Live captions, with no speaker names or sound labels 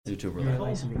You too,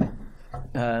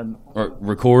 brother.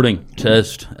 Recording,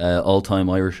 test, all-time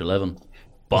Irish 11.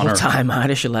 Bonner. All-time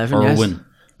Irish 11, Irwin,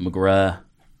 McGrath,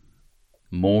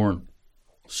 Mourne,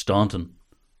 Staunton,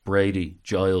 Brady,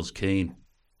 Giles, Keane,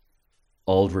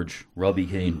 Aldridge, Robbie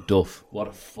Keane, Duff. What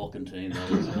a fucking team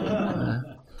that is.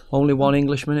 Only one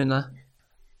Englishman in that.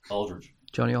 Aldridge.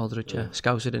 Johnny Aldridge, yeah.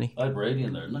 Scouser, didn't he? I had Brady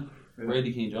in there, didn't I?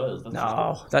 Brady, Keane, Giles.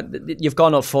 You've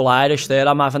gone up full Irish there.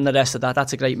 I'm having the rest of that.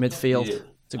 That's a great midfield. Yeah.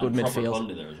 It's a good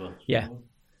midfield. There as well. Yeah.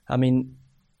 I mean,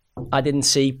 I didn't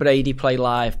see Brady play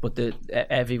live, but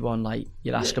everyone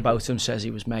you ask about him says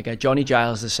he was mega. Johnny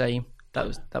Giles the same. That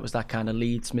was that kind of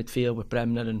Leeds midfield with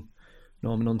Bremner and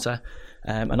Norman Hunter,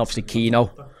 and obviously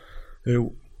Keano,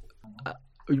 who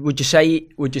would you say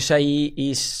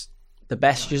he's the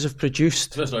best you've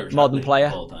produced modern player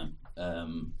of all time.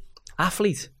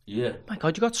 Athlete. Yeah. My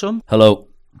God, you got some. Hello,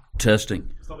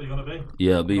 testing. Is that what you're gonna be?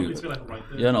 Yeah, I'll be. Right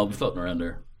there. Yeah, no, I'll be floating around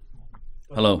there.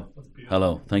 Hello.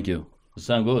 Thank you. Does it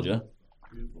sound good? Yeah.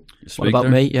 What about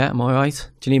me? Yeah, am I right?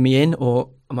 Do you need me in, or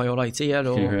am I all right here?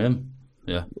 Or can you hear him?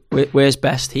 Yeah. Where's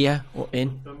best, here or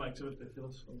in? That makes it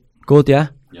ridiculous. Good, yeah.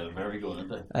 Yeah, they're very good, aren't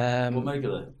they? What make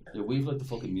of that? Yeah, we've like the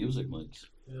fucking music mics.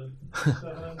 Yeah.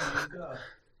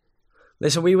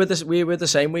 Listen, we were the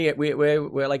same.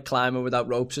 We're like climbing without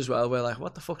ropes as well. We're like,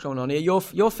 what the fuck's going on here? You're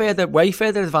way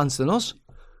further advanced than us.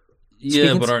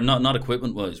 Yeah, but our not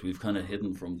equipment wise, we've kind of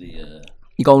hidden from the.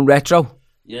 You going retro?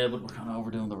 Yeah, but we're kind of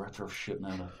overdoing the retro shit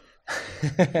now.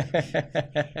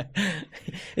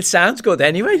 It sounds good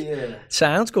anyway. Yeah.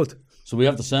 Sounds good. So we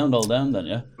have the sound all down then,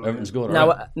 yeah. Everything's good.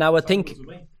 Now I think.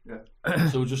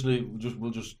 So we'll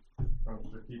just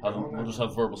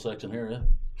have verbal sex in here, yeah.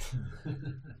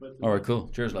 All right, cool.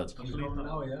 Cheers, lads.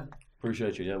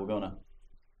 Appreciate you. Yeah, we're going now.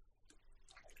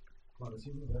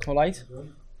 All right.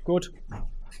 Good.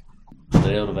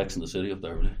 Stay out of X in the City up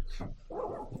there, really.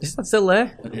 Is that still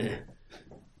there? Yeah.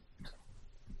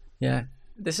 Yeah.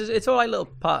 It's all right, little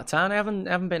part of town. I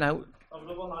haven't been out.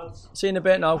 Seen a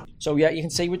bit now. So yeah, you can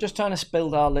see we're just trying to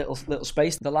build our little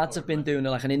space. The lads have been doing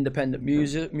like an independent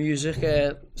music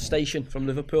station from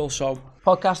Liverpool. So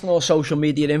podcasting or social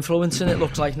media influencing it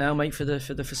looks like now, mate, for the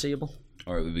foreseeable.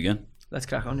 All right, we begin. Let's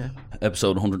crack on, yeah.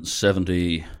 Episode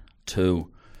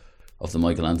 172 of the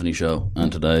Michael Anthony Show,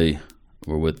 and today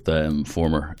we're with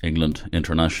former England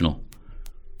international.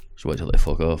 So wait till they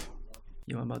fuck off.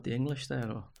 You want about the English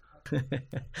there, or?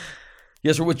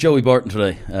 Yes, we're with Joey Barton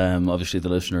today. Obviously, the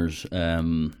listeners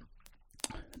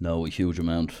know a huge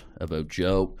amount about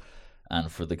Joe,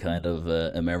 and for the kind of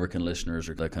American listeners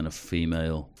or that kind of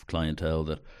female clientele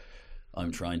that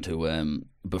I'm trying to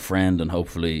befriend and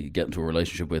hopefully get into a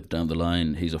relationship with down the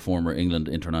line, he's a former England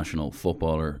international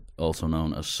footballer, also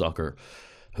known as soccer,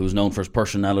 who's known for his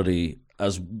personality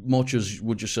as much as,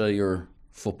 would you say, your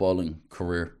footballing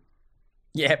career?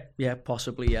 Yeah,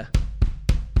 possibly, yeah.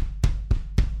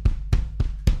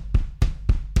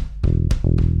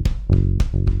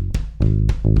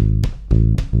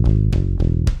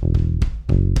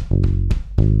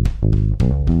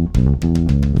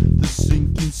 The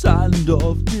sinking sand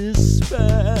of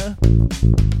despair,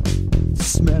 the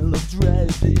smell of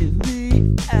dread in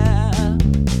the air.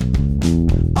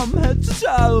 I'm head to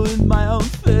toe in my own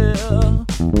fear.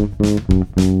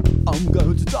 I'm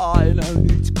going to die, no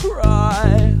need to cry.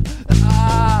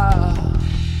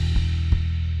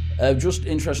 Just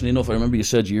interestingly enough, I remember you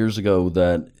said years ago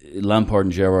that Lampard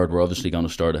and Gerrard were obviously going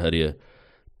to start ahead of you,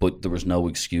 but there was no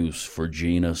excuse for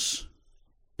Genius,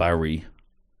 Barry.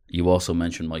 You also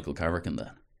mentioned Michael Carrick in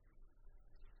that.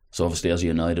 So obviously, as a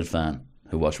United fan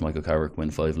who watched Michael Carrick win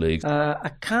 5 leagues,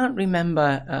 I can't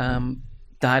remember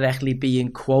directly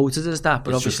being quoted as that,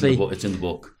 but obviously it's in the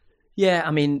book. Yeah,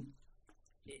 I mean,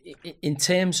 in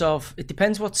terms of, it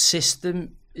depends what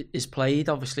system is played.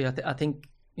 Obviously, I think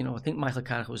Michael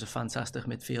Carrick was a fantastic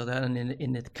midfielder, and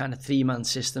in the kind of 3-man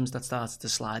systems that started to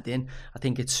slide in, I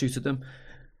think it suited them.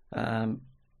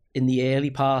 In the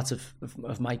early part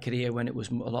of my career, when it was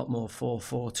a lot more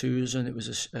 4-4-2s and it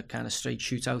was a kind of straight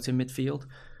shootout in midfield,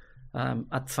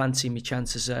 I'd fancy my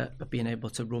chances of being able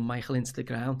to run Michael into the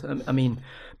ground. I mean,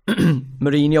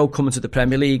 Mourinho coming to the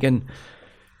Premier League and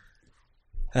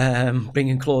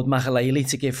bringing Claude Makelele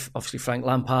to give obviously Frank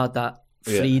Lampard that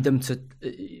freedom to,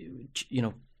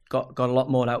 got a lot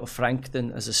more out of Frank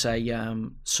than, as I say,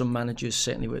 some managers,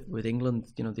 certainly with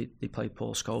England, they play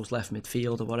Paul Scholes left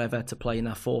midfield or whatever to play in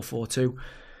that 4-4-2.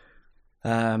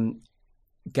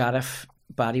 Gareth,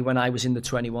 Barry, when I was in the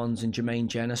 21s, and Jermaine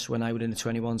Jenas, when I was in the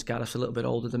 21s, Gareth's a little bit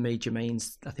older than me.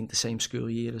 Jermaine's, I think, the same school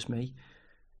year as me.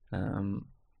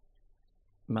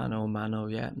 Mano,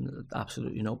 yeah,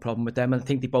 absolutely no problem with them. And I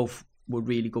think they both were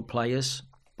really good players.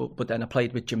 But then I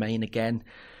played with Jermaine again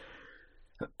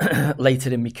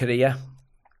later in my career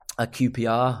at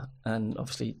QPR, and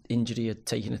obviously injury had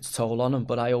taken its toll on him.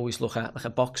 But I always look at, like, a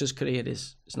boxer's career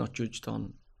is not judged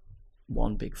on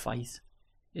one big fight.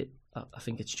 I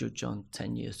think it's judged on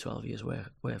 10 years, 12 years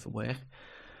worth of work.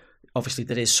 Obviously,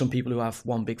 there is some people who have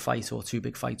one big fight or two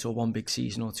big fights, or one big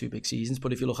season or two big seasons.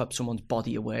 But if you look at someone's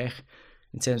body of work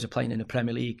in terms of playing in the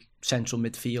Premier League, central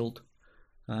midfield,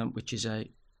 which is a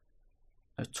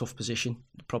tough position,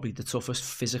 probably the toughest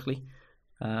physically.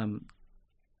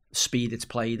 Speed it's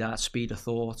played at, speed of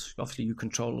thought. Obviously, you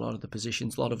control a lot of the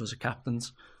positions. A lot of us are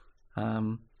captains.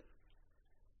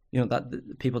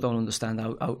 That people don't understand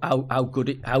how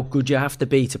good you have to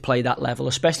be to play that level,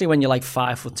 especially when you're like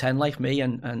 5'10" like me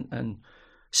and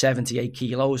 78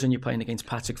 kilos, and you're playing against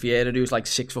Patrick Vieira, who's like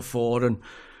 6'4" and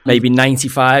maybe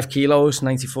 95 kilos,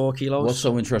 94 kilos. What's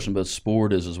so interesting about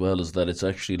sport is, as well, is that it's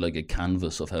actually like a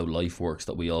canvas of how life works,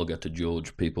 that we all get to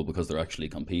judge people because they're actually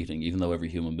competing, even though every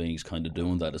human being's kind of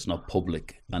doing that. It's not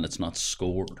public and it's not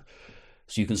scored.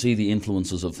 So you can see the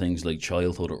influences of things like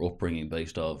childhood or upbringing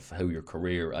based off how your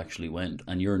career actually went,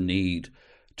 and your need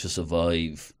to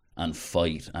survive and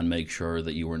fight and make sure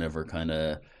that you were never kind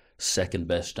of second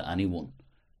best to anyone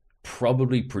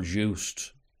probably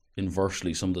produced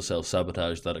inversely some of the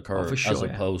self-sabotage that occurred, as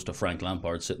opposed to Frank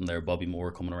Lampard sitting there, Bobby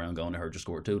Moore coming around going, I heard you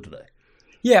scored 2 today.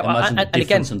 Yeah, imagine the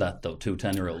difference again, in that, though. 2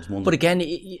 10-year-olds. But again,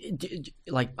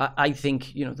 I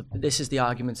think this is the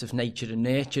argument of nature and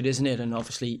nurture, isn't it? And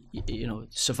obviously,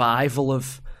 survival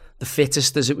of the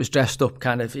fittest, as it was dressed up,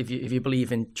 kind of. If you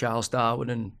believe in Charles Darwin,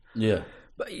 and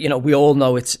but we all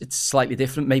know it's slightly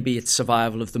different. Maybe it's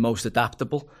survival of the most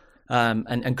adaptable.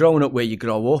 And growing up where you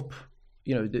grow up,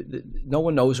 no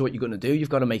one knows what you're going to do. You've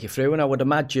got to make it through. And I would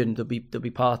imagine there'll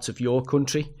be parts of your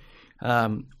country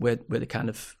where the kind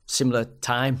of similar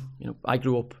time. I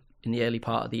grew up in the early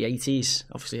part of the 80s.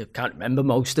 Obviously, I can't remember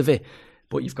most of it,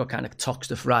 but you've got kind of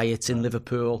Toxteth riots in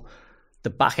Liverpool. The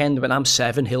back end, when I'm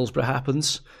 7, Hillsborough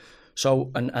happens.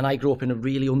 So, and I grew up in a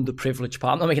really underprivileged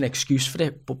part. I'm not making an excuse for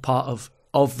it, but part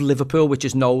of Liverpool, which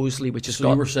is Knowsley, which is.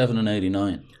 So you were 7 in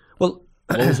 '89. Well,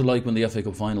 what was it like when the FA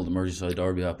Cup final, the Merseyside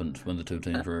derby, happened, when the two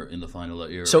teams were in the final that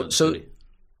year?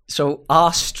 So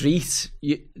our street,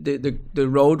 the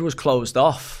road was closed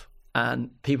off, and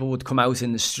people would come out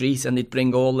in the street and they'd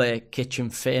bring all their kitchen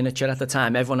furniture. At the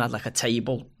time, everyone had like a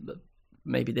table,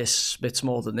 maybe this bit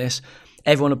smaller than this.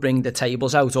 Everyone would bring the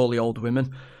tables out, all the old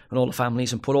women and all the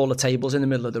families, and put all the tables in the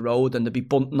middle of the road, and they'd be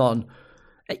bunting on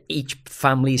each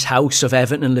family's house of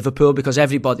Everton and Liverpool, because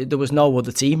there was no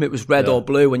other team. It was red or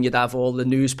blue, and you'd have all the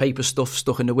newspaper stuff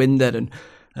stuck in the window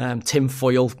and tin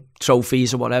foil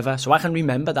trophies or whatever. So I can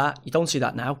remember that. You don't see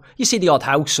that now. You see the odd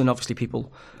house, and obviously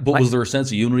people. But was there a sense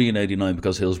of unity in '89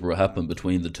 because Hillsborough happened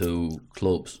between the two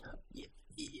clubs?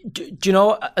 Do you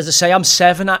know, as I say, I'm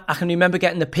 7. I can remember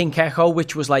getting the Pink Echo,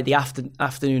 which was like the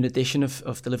afternoon edition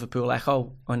of the Liverpool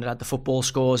Echo, when it had the football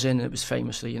scores in. And it was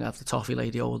famously, have the toffee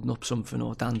lady holding up something,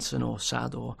 or dancing, or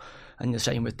sad, and the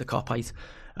same with the Copite.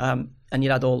 And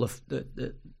you had all of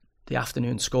the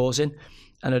afternoon scores in.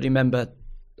 And I remember,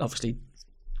 obviously,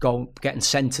 getting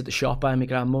sent to the shop by my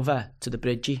grandmother to the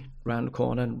Bridgie round the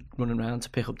corner, and running around to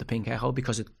pick up the Pink Echo,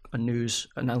 because a news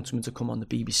announcement had come on the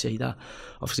BBC that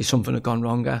obviously something had gone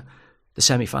wrong at the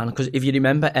semi-final. Because if you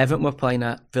remember, Everton were playing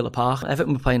at Villa Park.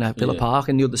 Park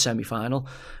in the other semi-final.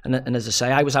 And as I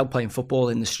say, I was out playing football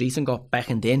in the street and got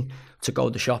beckoned in to go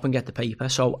to the shop and get the paper.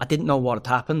 So I didn't know what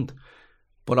had happened.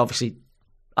 But obviously,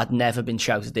 I'd never been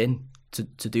shouted in to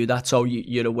do that. So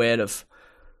you're aware of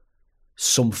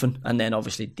something. And then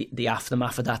obviously the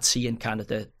aftermath of that, seeing kind of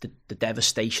the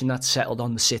devastation that settled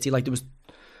on the city. Like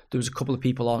there was a couple of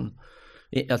people on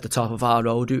at the top of our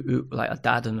road who like a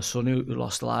dad and a son who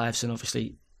lost lives. And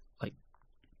obviously like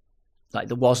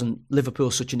there wasn't,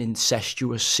 Liverpool such an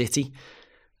incestuous city.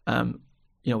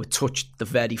 It touched the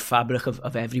very fabric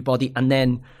of everybody. And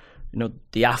then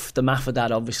the aftermath of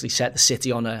that obviously set the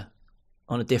city on a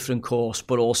different course.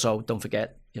 But also, don't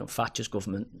forget, Thatcher's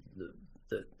government,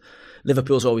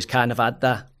 Liverpool's always kind of had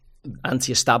that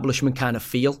anti-establishment kind of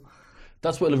feel.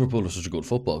 That's why Liverpool is such a good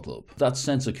football club. That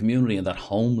sense of community and that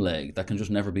home leg that can just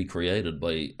never be created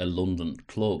by a London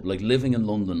club. Like living in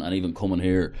London and even coming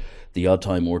here the odd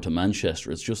time or to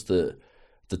Manchester, it's just the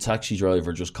taxi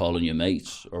driver just calling you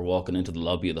mates, or walking into the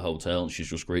lobby of the hotel and she's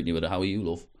just greeting you with a "how are you,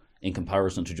 love?" in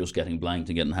comparison to just getting blanked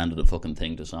and getting handed a fucking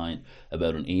thing to sign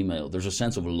about an email. There's a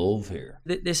sense of love here.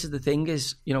 This is the thing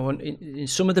is, in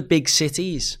some of the big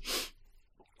cities,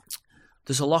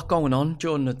 there's a lot going on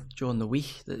during the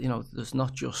week. There's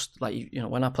not just like,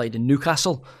 when I played in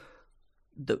Newcastle,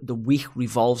 the week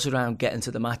revolves around getting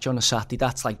to the match on a Saturday.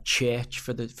 That's like church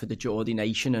for the Geordie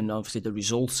nation, and obviously the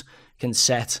results can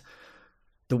set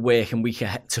the week and week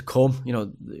ahead to come. You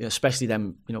know, especially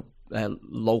them, you know,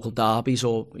 local derbies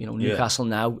or, you know, Newcastle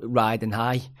now riding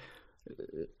high.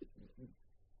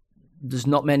 There's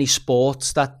not many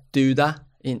sports that do that.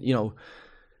 You know,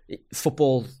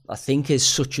 football, I think, is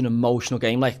such an emotional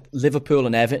game. Like Liverpool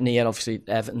and Everton here, obviously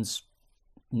Everton's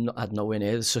had nowhere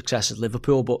near the success as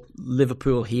Liverpool, but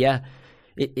Liverpool here,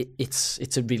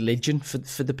 it's a religion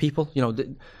for the people. You know,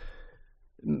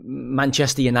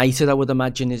 Manchester United, I would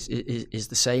imagine, is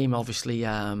the same. Obviously,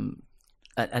 and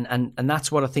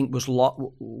that's what I think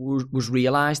was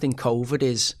realised in COVID,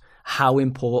 is how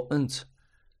important.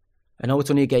 I know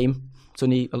it's only a game. It's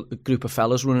only a group of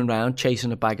fellas running around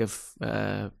chasing a bag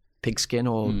of pigskin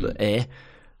or air.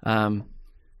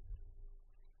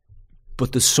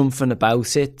 But there's something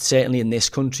about it, certainly in this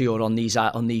country or on these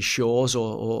shores,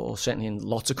 or certainly in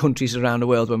lots of countries around the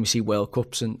world when we see World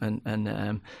Cups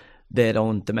and their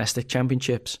own domestic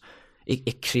championships.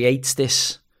 It creates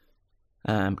this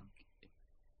kind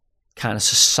of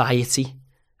society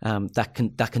that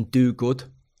can do good.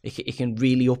 It can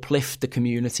really uplift the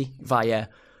community via,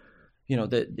 you know,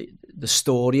 the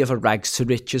story of a rags to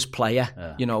riches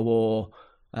player, you know, or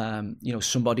you know,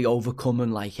 somebody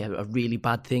overcoming like a really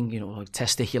bad thing, you know, like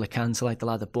testicular cancer, like the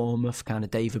lad at Bournemouth, kind of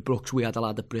David Brooks. We had a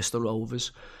lad at Bristol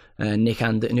Rovers, Nick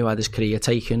Anderton, who had his career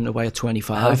taken away at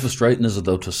 25. How frustrating is it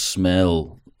though to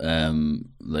smell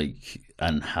like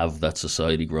and have that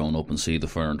society growing up and see the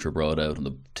furniture brought out and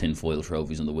the tinfoil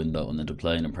trophies in the window, and then to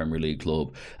play in a Premier League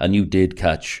club, and you did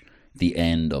catch the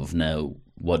end of now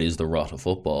what is the rot of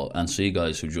football, and see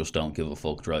guys who just don't give a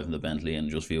fuck driving the Bentley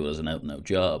and just view it as an out-and-out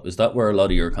job. Is that where a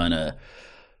lot of your kind of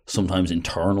sometimes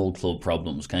internal club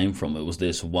problems came from? It was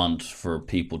this want for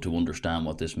people to understand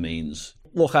what this means.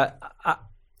 Look,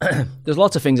 there's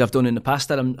lots of things I've done in the past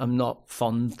that I'm not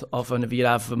fond of, and if you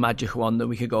have a magic wand that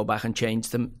we could go back and change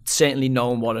them, certainly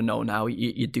knowing what I know now,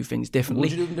 you do things differently.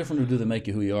 Would you do them differently, or do they make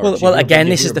you who you are? Well, again,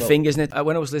 this is the thing, isn't it?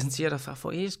 When I was listening to it, I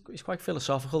thought he's quite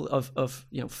philosophical of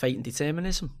you know, fate and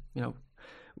determinism. You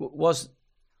know,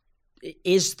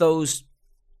 is those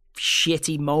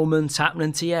shitty moments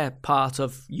happening to you part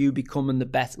of you becoming the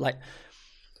best? Like,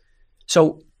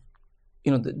 so,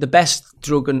 you know, the best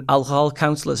drug and alcohol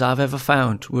counsellors I've ever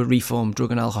found were reformed drug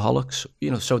and alcoholics.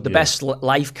 You know, so the best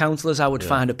life counsellors I would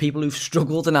find are people who've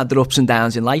struggled and had their ups and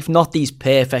downs in life, not these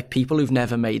perfect people who've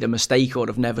never made a mistake or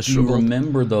have never struggled. Do you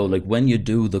remember, though, like when you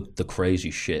do the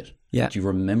crazy shit, do you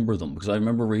remember them? Because I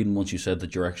remember reading once you said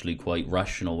that you're actually quite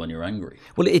rational when you're angry.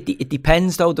 Well, it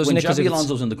depends, though, doesn't it? When Javi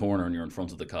Alonso's in the corner and you're in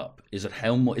front of the cop, is it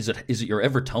your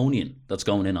Evertonian that's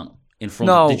going in on him? In front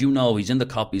no. Did you know he's in the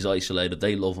cop, he's isolated,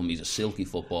 they love him, he's a silky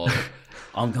footballer,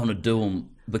 I'm going to do him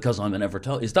because I'm an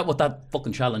Everton? Is that what that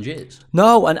fucking challenge is?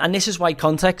 No, and this is why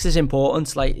context is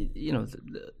important. Like, you know,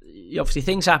 obviously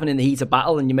things happen in the heat of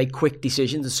battle and you make quick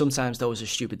decisions, and sometimes those are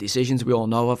stupid decisions. We all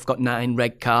know I've got 9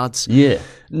 red cards. Yeah.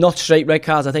 Not straight red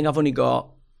cards. I think I've only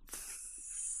got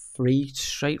 3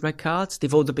 straight red cards.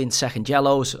 They've all been second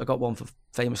yellows. I got one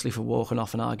famously for walking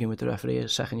off and arguing with the referee, a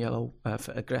second yellow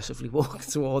for aggressively walking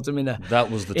towards him in a game. That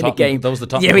was the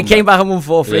top. Yeah, we came back and won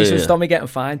 4-3, so it stopped me getting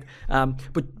fined.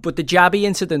 But the Jabby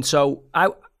incident. So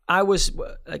I was,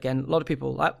 again, a lot of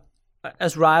people,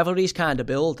 as rivalries kind of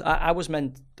build, I was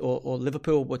meant, or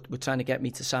Liverpool were trying to get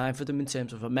me to sign for them in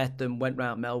terms of I met them, went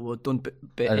round Melwood, done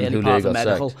bit early part of the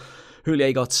medical.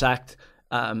 Houllier got sacked.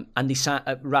 And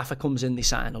Rafa comes in, they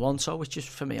sign Alonso, which is,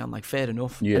 for me, I'm like, fair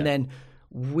enough. Yeah. And then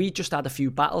we just had a few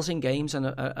battles in games, and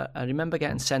I remember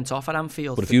getting sent off at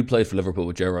Anfield. But if you'd played for Liverpool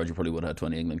with Gerrard, you probably would have had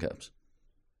 20 England caps.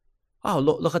 Oh,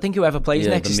 look! I think whoever plays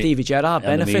next to Stevie Gerrard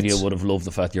benefits. The media would have loved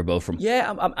the fact you're both from.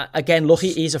 Yeah, again, look,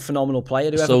 he's a phenomenal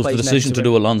player. Whoever so plays the decision next to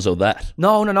do Alonso that?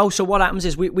 No. So what happens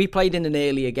is we played in an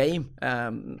earlier game.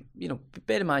 You know,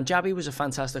 bear in mind, Jabby was a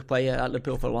fantastic player at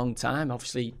Liverpool for a long time.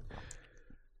 Obviously,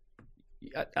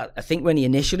 I think when he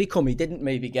initially come, he didn't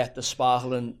maybe get the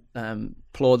sparkle and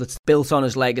plaudits built on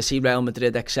his legacy, Real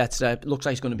Madrid, etc. Looks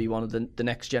like he's going to be one of the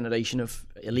next generation of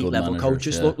elite good level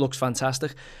coaches. Yeah. Looks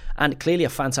fantastic, and clearly a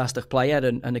fantastic player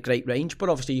and a great range. But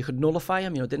obviously you could nullify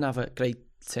him. You know, didn't have a great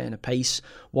turn of pace,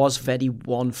 was very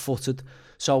one-footed.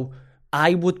 So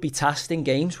I would be tasked in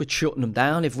games with shutting him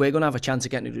down. If we're going to have a chance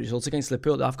of getting the results against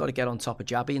Liverpool, I've got to get on top of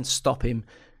Jabby and stop him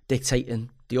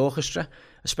dictating the orchestra.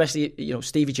 Especially, you know,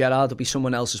 Stevie Gerrard will be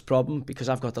someone else's problem because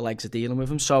I've got the legs of dealing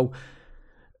with him. So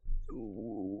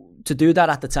to do that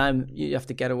at the time, you have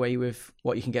to get away with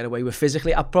what you can get away with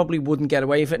physically. I probably wouldn't get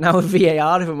away with it now with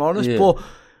VAR, if I'm honest. Yeah. But,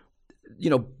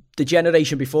 you know, the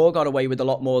generation before got away with a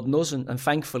lot more than us. And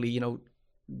thankfully, you know,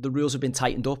 the rules have been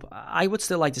tightened up, I would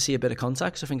still like to see a bit of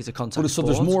contact. 'Cause I think it's a contact So sport.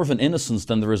 there's more of an innocence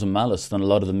than there is a malice than a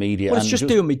lot of the media. Well, it's just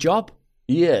doing my job.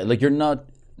 Yeah, like you're not.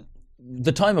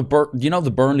 The time of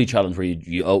the Burnley challenge where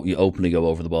you openly go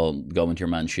over the ball and go into your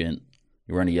man's shin.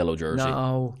 You're wearing a yellow jersey.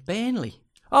 No, Burnley.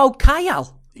 Oh,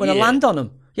 Kyle. When I land on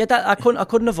him. Yeah, I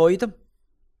couldn't avoid him.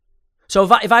 So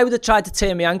if I would have tried to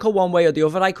tear my ankle one way or the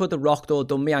other, I could have rocked or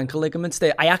done my ankle ligaments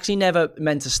there. I actually never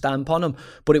meant to stamp on him,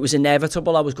 but it was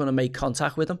inevitable I was going to make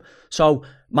contact with him. So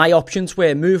my options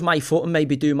were move my foot and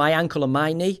maybe do my ankle and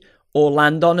my knee, or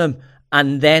land on him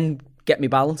and then get me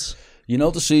balance. You know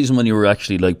the season when you were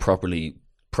actually like properly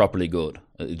good?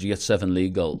 Did you get 7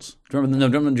 league goals? Do you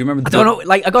remember? Do you remember? I don't know.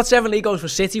 Like I got 7 league goals for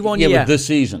City one year. Yeah, but this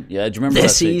season. Yeah, do you remember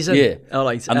this that season? Yeah. All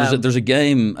right. And there's a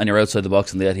game and you're outside the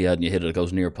box in the Etihad and you hit it. It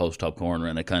goes near post top corner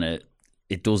and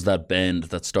it does that bend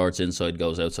that starts inside,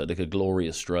 goes outside, like a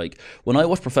glorious strike. When I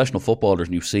watch professional footballers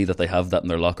and you see that they have that in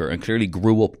their locker and clearly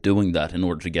grew up doing that in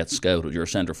order to get scouted, you're a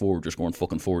centre forward, you're scoring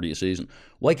fucking 40 a season.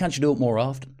 Why can't you do it more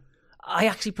often? I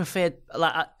actually preferred,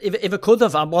 like, if I could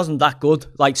have, I wasn't that good.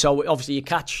 Like, so obviously you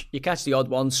catch the odd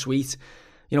one, sweet,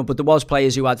 but there was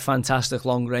players who had fantastic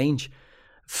long range.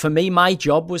 For me, my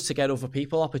job was to get other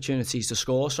people opportunities to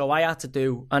score. So I had to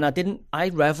do, and I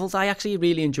revelled. I actually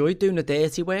really enjoyed doing the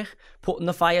dirty work, putting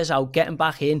the fires out, getting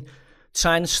back in,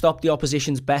 trying to stop the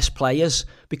opposition's best players,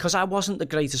 because I wasn't the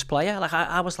greatest player. Like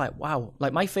I was like, wow.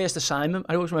 Like my first assignment,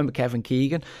 I always remember Kevin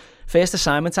Keegan. First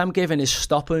assignment I'm given is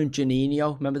stopping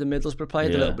Juninho. Remember the Middlesbrough player,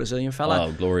 the little Brazilian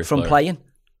fella? Oh, from playing.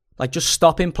 Like just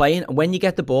stop him playing. And when you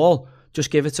get the ball,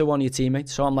 just give it to one of your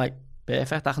teammates. So I'm like,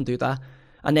 perfect, I can do that.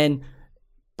 And then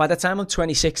by the time I'm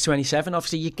 26, 27,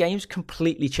 obviously your game's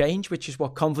completely changed, which is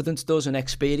what confidence does and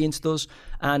experience does.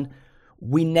 And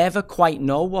we never quite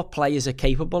know what players are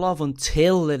capable of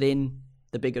until they're in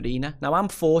the big arena. Now, I'm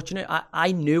fortunate.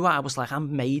 I knew I was like,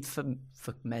 I'm made for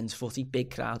men's footy,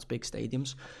 big crowds, big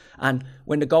stadiums. And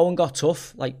when the going got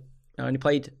tough, like I only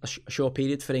played a short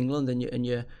period for England, and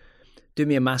you do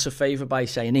me a massive favour by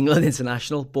saying England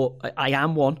international, but I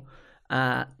am one,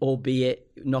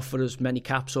 albeit not for as many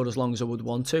caps or as long as I would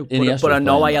want to. But I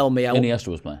know I held me out. Iniesta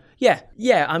was playing.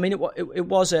 Yeah. I mean, it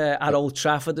was at Old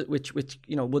Trafford, which would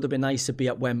have been nice to be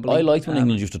at Wembley. I liked when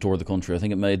England used to tour the country. I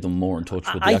think it made them more in touch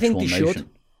with the actual nation.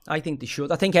 I think they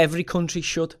should. I think every country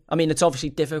should. I mean, it's obviously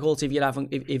difficult if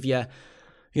you're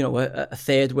a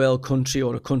third world country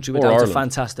or a country without a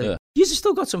fantastic. Yeah. You've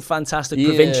still got some fantastic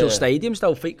provincial stadiums,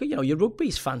 though. Your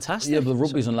rugby's fantastic. Yeah, but the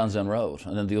rugby's on Lansdowne Road,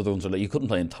 and then the other ones are like you couldn't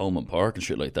play in Thomond Park and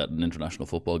shit like that in an international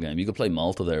football game. You could play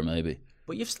Malta there, maybe.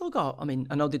 But you've still got. I mean,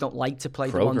 I know they don't like to play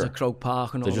the ones at Croke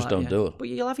Park and all that. They just don't do it. But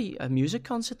you'll have a music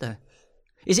concert there.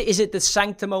 Is it the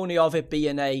sanctimony of it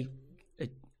being a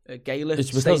Gaelic It's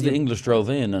because stadium? the English drove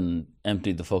in and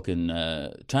emptied the fucking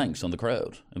tanks on the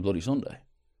crowd on Bloody Sunday.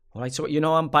 All right, so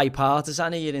I'm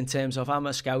bipartisan here in terms of I'm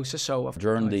a Scouser, so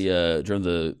during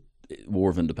the War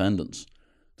of Independence,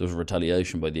 there was a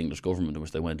retaliation by the English government in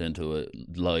which they went into a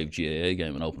live GAA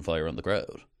game and opened fire on the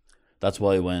crowd. That's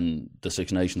why when the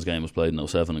Six Nations game was played in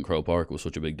 2007 in Croke Park, it was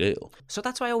such a big deal. So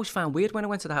that's why I always found weird when I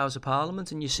went to the House of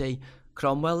Parliament and you see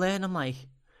Cromwell there, and I'm like,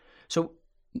 so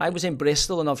I was in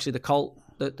Bristol and obviously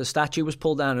the statue was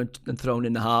pulled down and thrown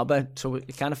in the harbour, so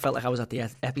it kind of felt like I was at the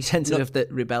epicentre of the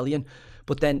rebellion.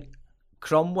 But then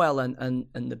Cromwell and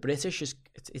the British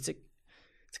it's a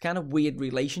kind of weird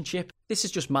relationship. This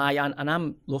is just and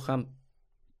I'm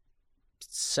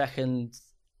second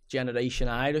generation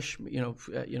Irish,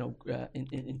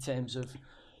 in terms of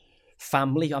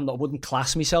family. I wouldn't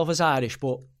class myself as Irish,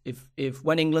 but if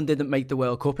when England didn't make the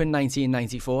World Cup in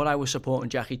 1994, I was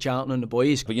supporting Jackie Charlton and the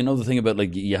boys. But the thing about,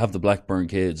 like, you have the Blackburn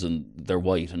kids and they're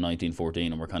white in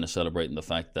 1914 and we're kind of celebrating the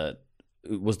fact that,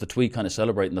 was the tweet kind of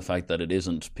celebrating the fact that it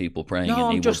isn't people praying in Ewood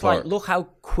Park? No, I'm just like, look how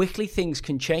quickly things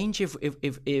can change if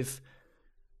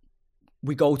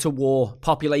we go to war,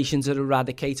 populations are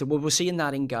eradicated. Well, we're seeing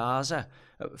that in Gaza.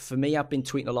 For me, I've been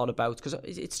tweeting a lot about, because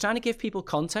it's trying to give people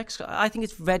context. I think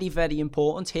it's very, very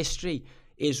important. History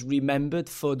is remembered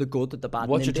for the good and the bad.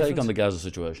 What's your take on the Gaza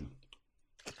situation?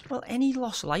 Well, any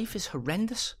lost life is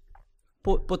horrendous.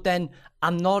 But then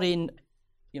I'm not in,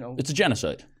 It's a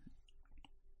genocide.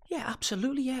 Yeah,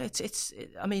 absolutely. Yeah,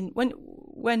 I mean,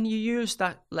 when you use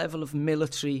that level of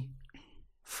military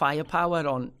firepower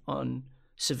on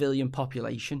civilian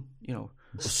population,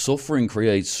 Suffering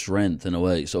creates strength in a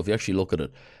way. So if you actually look at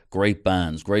it, great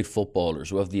bands, great footballers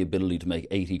who have the ability to make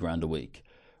 80 grand a week,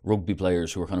 rugby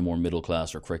players who are kind of more middle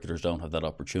class, or cricketers don't have that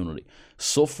opportunity.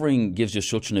 Suffering gives you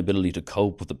such an ability to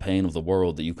cope with the pain of the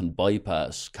world that you can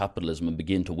bypass capitalism and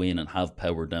begin to win and have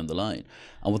power down the line.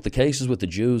 And what the case is with the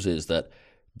Jews is that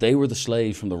They were the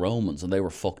slaves from the Romans, and they were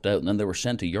fucked out, and then they were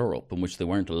sent to Europe, in which they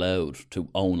weren't allowed to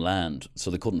own land, so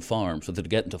they couldn't farm, so they'd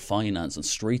get into finance and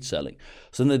street selling.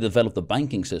 So then they developed the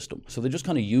banking system. So they just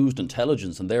kind of used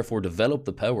intelligence and therefore developed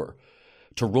the power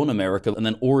to run America, and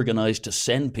then organised to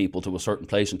send people to a certain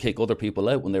place and kick other people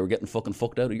out when they were getting fucking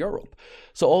fucked out of Europe.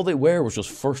 So all they were was just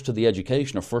first to the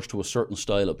education or first to a certain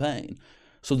style of pain.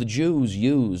 So the Jews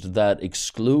used that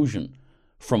exclusion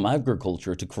from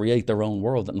agriculture to create their own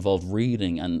world that involved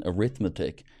reading and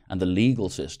arithmetic and the legal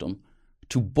system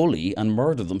to bully and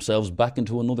murder themselves back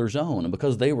into another zone. And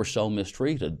because they were so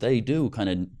mistreated, they do kind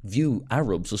of view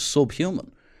Arabs as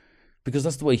subhuman. Because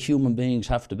that's the way human beings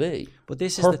have to be. But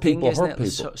this is hurt the thing, people, isn't hurt it?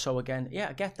 people. So again, yeah,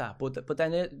 I get that. But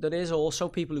then there is also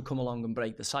people who come along and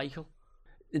break the cycle.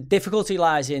 The difficulty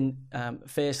lies in,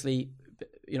 firstly,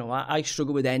 you know, I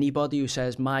struggle with anybody who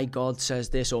says, my God says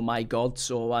this, or my God,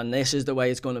 so, and this is the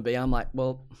way it's going to be. I'm like,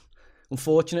 well,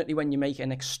 unfortunately, when you make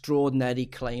an extraordinary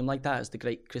claim like that, as the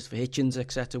great Christopher Hitchens,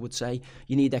 etc., would say,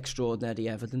 you need extraordinary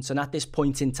evidence. And at this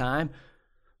point in time,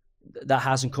 that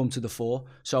hasn't come to the fore.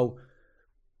 So,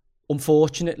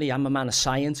 unfortunately, I'm a man of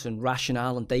science and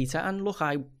rationale and data. And look,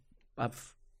 I've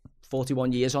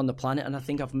 41 years on the planet, and I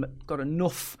think I've got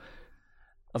enough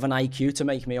of an IQ to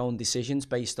make my own decisions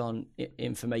based on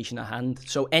information at hand.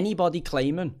 So anybody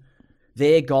claiming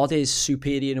their God is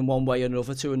superior in one way or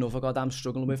another to another God, I'm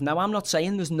struggling with. Now, I'm not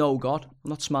saying there's no God. I'm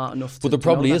not smart enough to But there know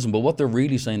probably that. isn't. But what they're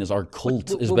really saying is our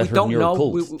cult is we better don't than your know.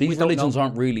 cult. We These don't religions know.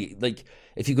 aren't really, like,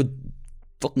 if you could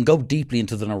fucking go deeply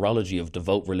into the neurology of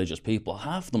devout religious people,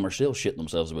 half of them are still shitting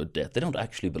themselves about death. They don't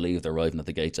actually believe they're arriving at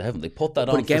the gates of heaven. They put that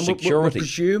But on again, for we're security.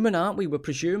 presuming, aren't we? We're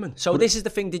presuming. So this is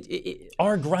the thing.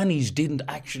 Our grannies didn't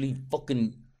actually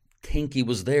fucking think he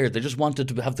was there. They just wanted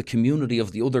to have the community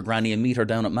of the other granny and meet her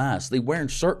down at mass. They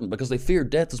weren't certain because they feared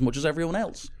death as much as everyone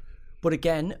else. But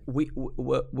again, we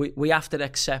have to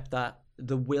accept that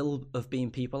the will of being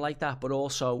people like that, but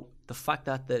also the fact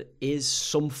that there is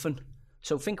something.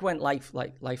 So think when life's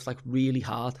really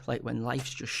hard, like when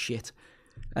life's just shit,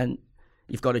 and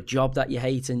you've got a job that you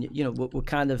hate, and you know we're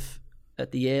kind of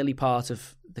at the early part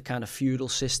of the kind of feudal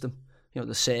system, you know,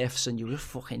 the serfs, and you're just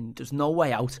fucking, there's no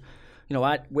way out. You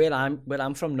know, where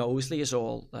I'm from, Knowsley is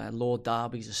all Lord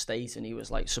Derby's estate, and he was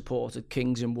like supported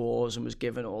kings in wars and was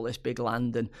given all this big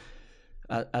land. And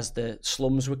as the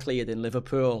slums were cleared in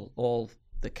Liverpool, all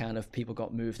the kind of people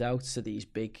got moved out to these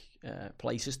big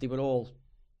places. They were all,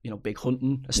 you know, big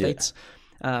hunting estates.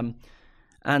 Yeah.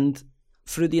 And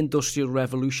through the Industrial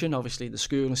Revolution, obviously the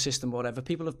schooling system, whatever,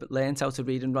 people have learned how to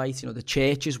read and write. You know, the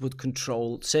churches would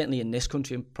control, certainly in this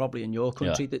country and probably in your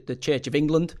country, the Church of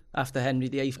England after Henry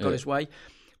VIII got his way.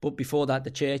 But before that,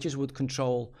 the churches would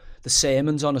control the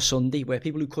sermons on a Sunday, where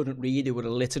people who couldn't read, who were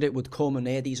illiterate, would come and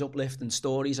hear these uplifting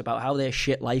stories about how their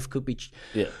shit life could be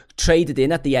traded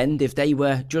in at the end if they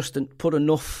were just put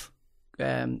enough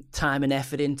time and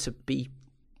effort in to be,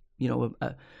 you know,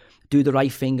 do the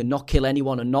right thing and not kill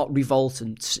anyone and not revolt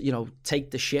and, you know, take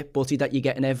the shit butty that you're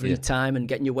getting every time and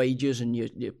getting your wages and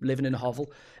you're living in a hovel.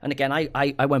 And again,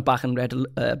 I went back and read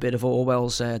a bit of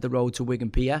Orwell's The Road to Wigan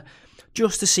Pier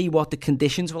just to see what the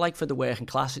conditions were like for the working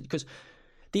class, because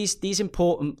these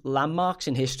important landmarks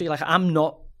in history, like, I'm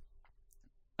not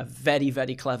a very,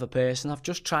 very clever person. I've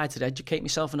just tried to educate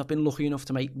myself, and I've been lucky enough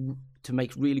to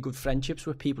make really good friendships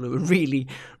with people who are really,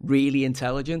 really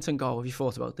intelligent and go, have you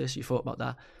thought about this? You thought about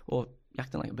that? Or you're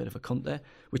acting like a bit of a cunt there,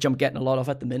 which I'm getting a lot of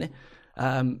at the minute.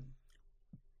 But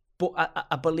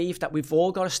I believe that we've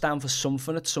all got to stand for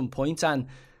something at some point, and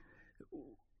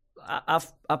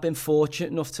I've been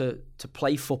fortunate enough to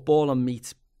play football and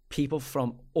meet people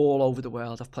from all over the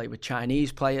world. I've played with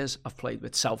Chinese players, I've played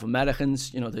with South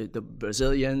Americans, you know, the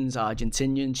Brazilians,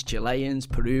 Argentinians, Chileans,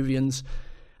 Peruvians.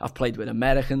 I've played with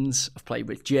Americans, I've played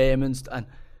with Germans, and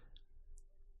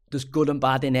there's good and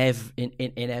bad in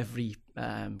every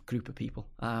group of people.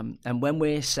 And when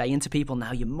we're saying to people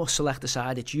now, you must select a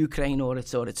side, it's Ukraine or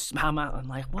it's Hamas, I'm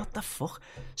like, what the fuck?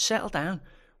 Settle down.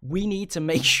 We need to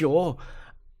make sure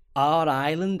our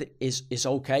island is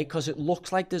okay, because it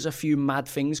looks like there's a few mad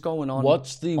things going on.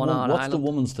 What's the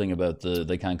woman's thing about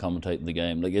they can't commentate in the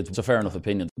game? Like, it's a fair enough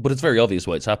opinion, but it's very obvious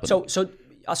why it's happening. So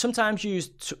I sometimes use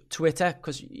Twitter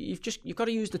because you've got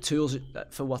to use the tools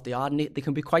for what they are, and they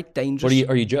can be quite dangerous. But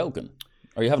are you joking?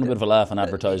 Are you having a bit of a laugh and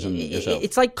advertising yourself?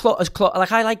 It's like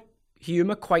like I like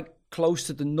humour quite close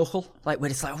to the knuckle, like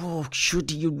where it's like, oh,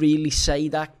 should you really say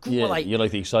that? Yeah, like, you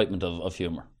like the excitement of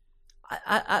humour.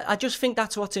 I just think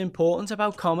that's what's important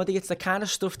about comedy. It's the kind of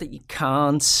stuff that you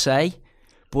can't say,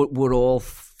 but we're all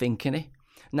thinking it.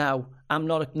 Now, I'm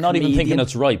not a comedian. Not even thinking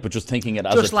it's right, but just thinking it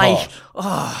as just a like, thought.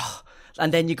 oh,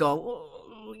 and then you go,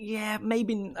 oh, yeah,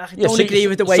 maybe I don't agree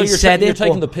with the way so he you're said it. You're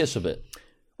taking but, the piss a bit.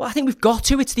 well, I think we've got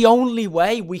to. It's the only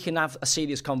way we can have a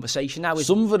serious conversation now.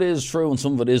 Some of it is true and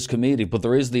some of it is comedic, but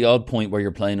there is the odd point where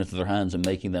you're playing into their hands and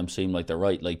making them seem like they're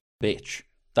right, like bitch.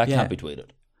 That can't be tweeted.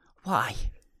 Why?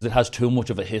 It has too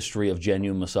much of a history of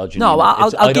genuine misogyny. No,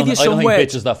 I'll give you some I don't think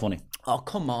words. bitch is that funny. Oh,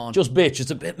 come on. Just bitch, it's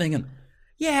a bit minging.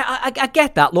 Yeah, I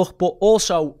get that, look, but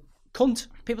also cunt.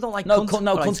 People don't like cunt.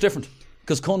 Cunt's different.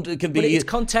 Because cunt, it can be... But it's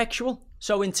contextual.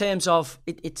 So in terms of,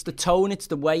 it's the tone, it's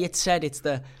the way it's said, it's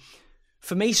the...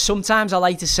 For me, sometimes I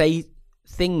like to say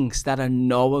things that I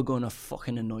know are going to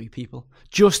fucking annoy people.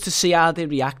 Just to see how they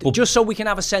react. But just so we can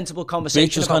have a sensible conversation.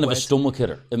 Bitch is kind of a stomach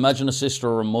hitter. Imagine a sister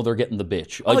or a mother getting the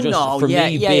bitch.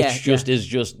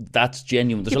 Bitch, that's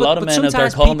genuine. There's a lot of men out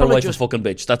there calling their wife a fucking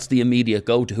bitch. That's the immediate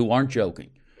go-to who aren't joking.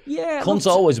 Yeah, cunt's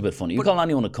always a bit funny. You call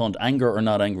anyone a cunt, anger or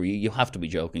not angry, you have to be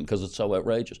joking because it's so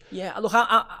outrageous. Yeah, look,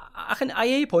 I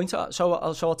hear your point, so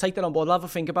I'll take that on board. I'll have a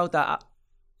think about that.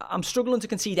 I'm struggling to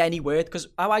concede any word because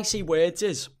how I see words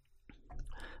is,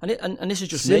 and this is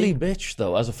just silly me. Bitch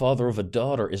though, as a father of a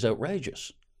daughter, is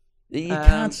outrageous. You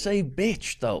can't say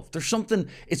bitch though. There's something.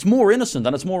 It's more innocent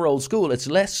and it's more old school. It's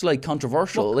less like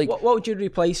controversial. What would you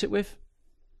replace it with?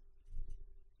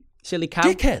 Silly cow.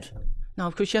 Dickhead. No,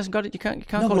 because she hasn't got it. You can't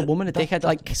call a woman a dickhead.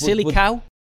 Like silly cow.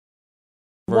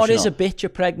 What is a bitch? A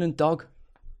pregnant dog.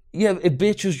 Yeah, a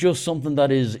bitch is just something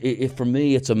that is, for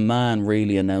me, it's a man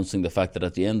really announcing the fact that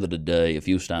at the end of the day, if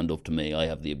you stand up to me, I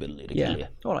have the ability to kill you.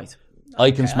 All right.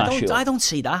 I can smash you. I don't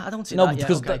see that. No,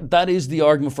 because that is the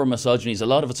argument for misogyny. A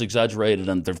lot of it's exaggerated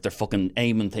and they're fucking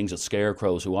aiming things at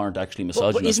scarecrows who aren't actually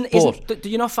misogynist. But do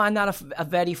you not find that a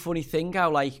very funny thing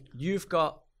how, like, you've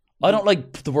got... I don't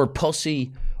like the word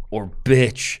pussy or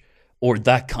bitch or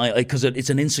that kind, because it's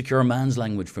an insecure man's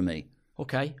language for me.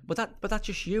 Okay, but that's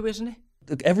just you, isn't it?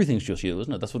 Everything's just you,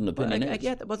 isn't it? That's what an opinion is.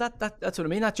 Yeah, but that's what I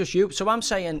mean. That's just you. So I'm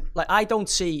saying, like, I don't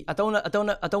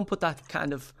put that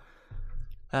kind of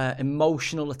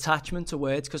emotional attachment to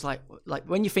words because, like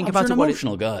when you think about you're an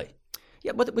emotional guy.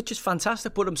 Yeah, but which is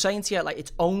fantastic. But I'm saying to you, like,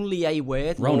 it's only a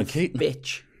word. Rona Keaton,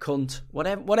 bitch, cunt,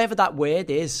 whatever that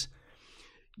word is.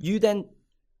 You then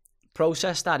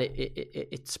process that.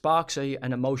 It sparks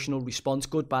an emotional response,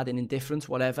 good, bad, and indifferent,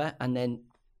 whatever, and then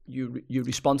you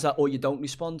respond to that, or you don't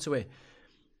respond to it.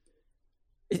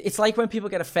 It's like when people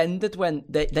get offended when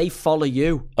they follow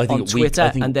you on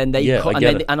Twitter and then they cut,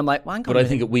 and I'm like, well, but I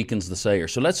think it weakens the sayer.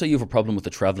 So let's say you have a problem with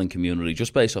the travelling community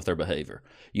just based off their behaviour.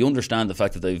 You understand the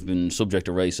fact that they've been subject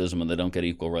to racism and they don't get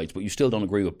equal rights, but you still don't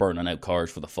agree with burning out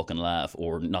cars for the fucking laugh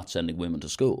or not sending women to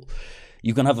school.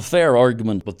 You can have a fair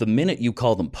argument, but the minute you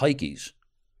call them pikeys,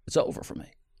 it's over for me.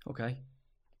 Okay.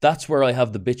 That's where I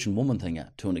have the bitch and woman thing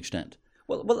at, to an extent.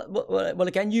 Well,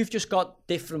 again, you've just got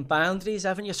different boundaries,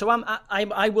 haven't you? So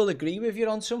I will agree with you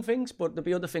on some things, but there'll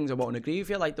be other things I won't agree with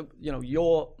you. Like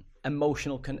your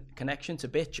emotional connection to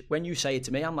bitch. When you say it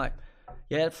to me, I'm like,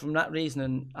 yeah, from that reason,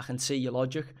 and I can see your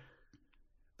logic.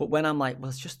 But when I'm like, well,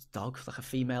 it's just a dog, like a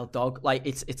female dog. Like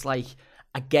it's like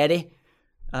I get it.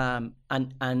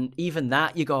 And even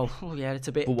that, you go, oh yeah, it's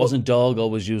a bit. But wasn't dog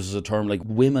always used as a term? Like,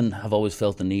 women have always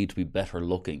felt the need to be better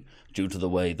looking due to the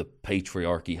way the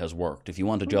patriarchy has worked. If you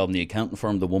want a job in the accounting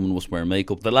firm, the woman must wear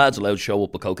makeup. The lad's allowed to show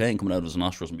up with cocaine coming out of his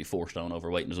nostrils and be 4 stone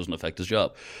overweight, and it doesn't affect his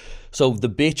job. So the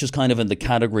bitch is kind of in the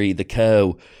category, the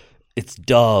cow, it's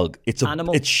dog, it's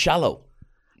animal. It's shallow.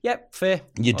 Yep, fair.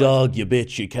 You dog, you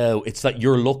bitch, you cow. It's that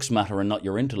your looks matter and not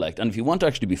your intellect. And if you want to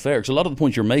actually be fair, because a lot of the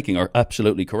points you're making are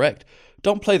absolutely correct,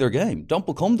 don't play their game. Don't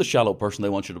become the shallow person they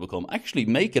want you to become. Actually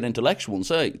make it intellectual and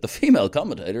say, the female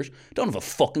commentators don't have a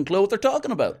fucking clue what they're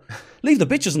talking about. Leave the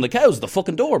bitches and the cows at the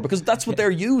fucking door, because that's what they're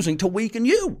using to weaken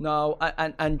you. No,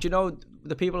 and you know,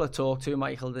 the people I talk to,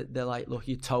 Michael, they're like, look,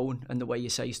 your tone and the way you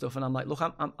say stuff. And I'm like, look,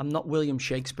 I'm not William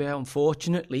Shakespeare,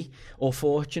 unfortunately, or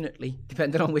fortunately,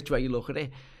 depending on which way you look at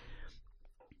it.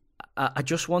 I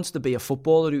just wanted to be a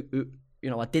footballer who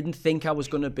I didn't think I was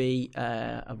going to be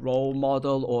a role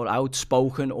model or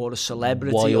outspoken or a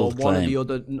celebrity or one of the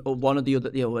other,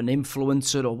 an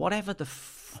influencer or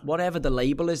whatever the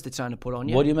label is they're trying to put on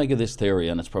you. What do you make of this theory?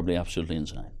 And it's probably absolutely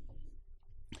insane.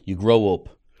 You grow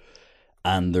up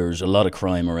and there's a lot of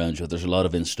crime around you. There's a lot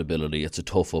of instability. It's a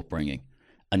tough upbringing.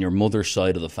 And your mother's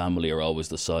side of the family are always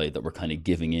the side that were kind of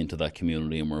giving into that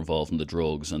community and were involved in the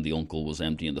drugs, and the uncle was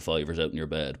emptying the fivers out in your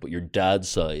bed. But your dad's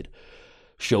side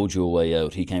showed you a way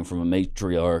out. He came from a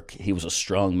matriarch. He was a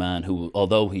strong man who,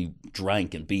 although he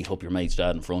drank and beat up your mate's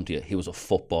dad in front of you, he was a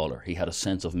footballer. He had a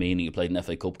sense of meaning. He played an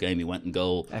FA Cup game. He went in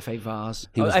goal. FA Vars.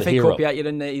 He was the FA hero. Cup, yeah, you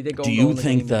didn't go. Do you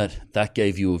think that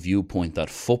gave you a viewpoint that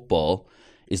football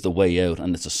is the way out,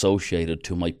 and it's associated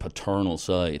to my paternal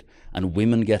side. And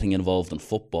women getting involved in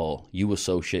football, you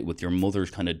associate with your mother's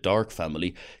kind of dark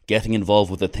family getting involved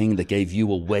with a thing that gave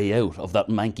you a way out of that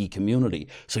manky community.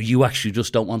 So you actually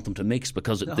just don't want them to mix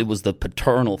because it was the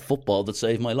paternal football that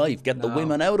saved my life. Get the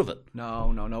women out of it.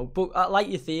 No. But I like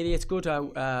your theory. It's good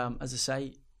how, as I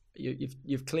say,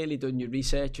 you've clearly done your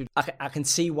research. I can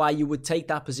see why you would take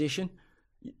that position.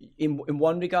 In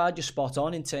one regard, you're spot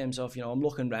on in terms of, I'm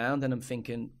looking around and I'm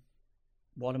thinking,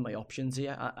 what are my options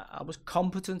here? I was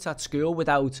competent at school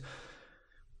without...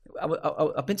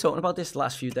 I've been talking about this the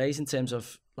last few days in terms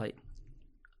of, like,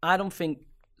 I don't think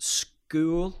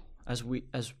school, as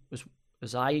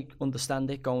I understand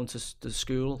it, going to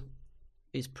school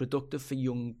is productive for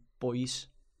young boys.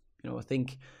 I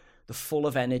think they're full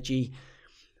of energy.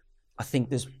 I think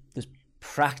there's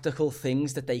practical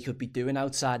things that they could be doing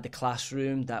outside the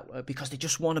classroom that because they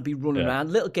just want to be running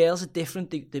around. Little girls are different.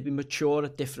 They be mature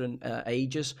at different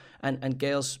ages, and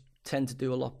girls tend to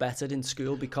do a lot better in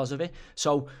school because of it.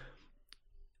 So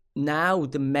now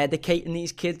they're medicating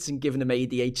these kids and giving them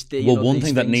ADHD. Well, one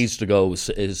thing that needs to go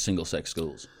is single-sex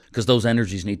schools, because those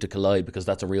energies need to collide, because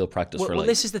that's a real practice for life. Well,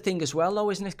 this is the thing as well,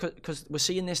 though, isn't it? Because we're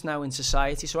seeing this now in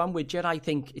society. So I'm with you. I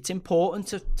think it's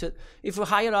important to if we're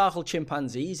hierarchical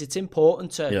chimpanzees, it's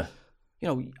important to,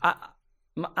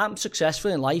 I'm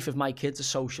successful in life if my kids are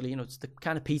socially, it's the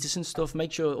kind of Peterson stuff.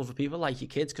 Make sure other people like your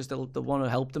kids because they'll want to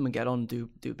help them and get on and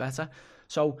do better.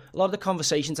 So a lot of the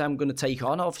conversations I'm going to take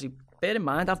on, obviously, bear in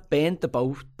mind, I've burned the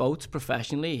boats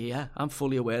professionally here. I'm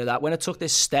fully aware of that. When I took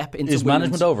this step into Is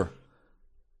management over?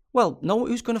 Well, no,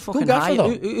 who's going to fucking hire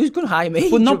me? Who's going to hire me?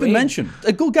 But not been mentioned.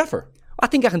 A good gaffer. I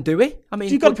think I can do it. I mean,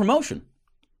 so you got a promotion.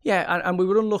 Yeah, and we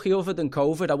were unlucky other than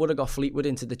COVID. I would have got Fleetwood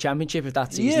into the Championship if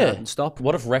that season hadn't stopped.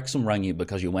 What if Wrexham rang you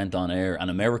because you went on air?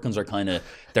 And Americans are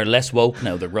they're less woke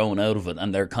now. They're growing out of it,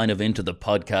 and they're kind of into the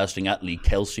podcasting at Lee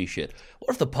Kelsey shit.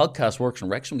 What if the podcast works and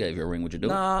Wrexham gave you a ring? Would you do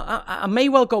it? Nah, I may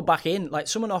well go back in. Like,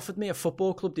 someone offered me a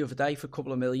football club the other day for a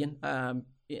couple of million. And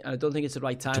I don't think it's the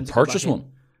right time to purchase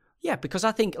one. Yeah, because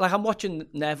I think, like, I'm watching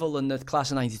Neville and the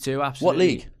class of '92. Absolutely. What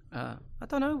league? I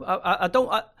don't know. I don't.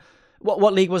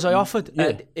 What league was I offered?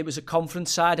 Yeah. It was a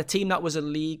conference side, a team that was a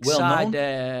league side,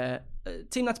 a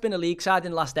team that's been a league side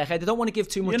in the last decade. I don't want to give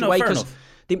too much away because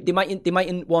they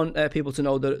mightn't want people to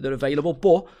know that they're available.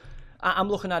 But I'm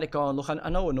looking at it going, look, I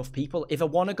know enough people. If I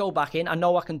want to go back in, I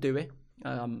know I can do it.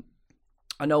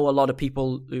 I know a lot of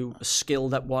people who are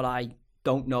skilled at what I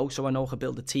don't know, so I know I can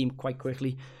build a team quite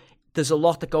quickly. There's a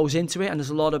lot that goes into it, and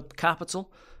there's a lot of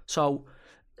capital. So,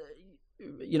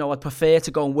 I'd prefer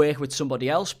to go and work with somebody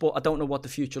else, but I don't know what the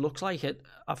future looks like.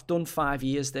 I've done 5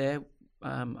 years there.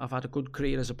 I've had a good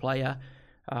career as a player.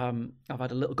 I've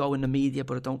had a little go in the media,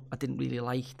 but I didn't really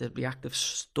like the reactive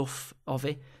stuff of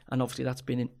it. And obviously that's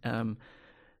been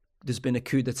there's been a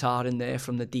coup d'etat in there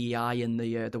from the DEI and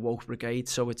the woke brigade,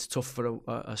 so it's tough for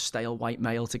a stale white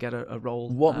male to get a role.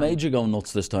 What made you go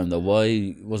nuts this time, though?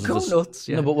 Why was it nuts?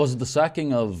 Yeah. No, but was it the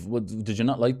sacking of? Did you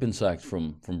not like being sacked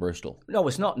from Bristol? No,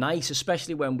 it's not nice,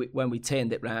 especially when we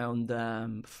turned it round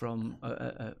from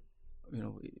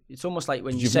it's almost like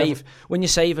when you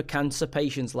save a cancer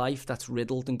patient's life that's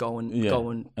riddled and going,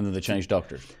 and then they change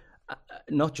doctors.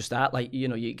 Not just that, like,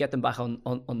 you get them back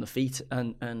on the feet,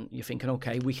 and you're thinking,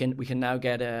 okay, we can now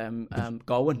get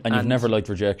going. And you've never liked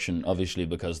rejection, obviously,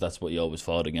 because that's what you always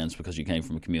fought against, because you came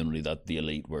from a community that the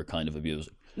elite were kind of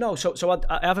abusing. No, so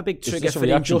I have a big trigger for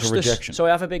injustice. So I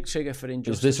have a big trigger for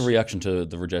injustice. Is this a reaction to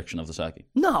the rejection of the sacking?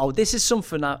 No, this is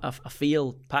something I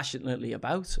feel passionately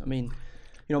about. I mean,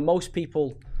 most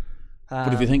people.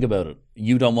 But if you think about it,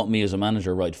 you don't want me as a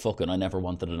manager, right? Fuck it, I never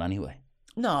wanted it anyway.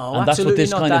 No, and absolutely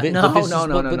that's what this not. kind No, of is.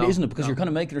 No, isn't it? Because you're kind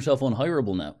of making yourself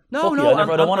unhireable now. No,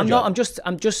 I don't want a job.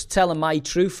 I'm just telling my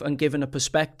truth and giving a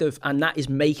perspective, and that is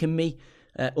making me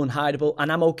unhireable,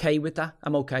 and I'm okay with that.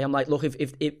 I'm okay. I'm like, look,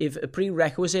 if a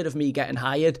prerequisite of me getting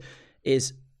hired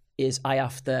is I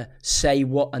have to say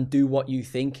what and do what you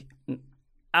think.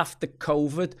 After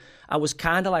COVID, I was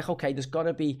kind of like, okay, there's got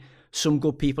to be some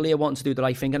good people here wanting to do the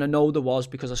right thing, and I know there was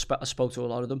because I spoke to a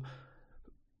lot of them,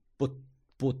 but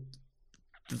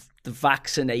the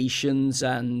vaccinations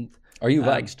and... Are you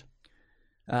vaxxed?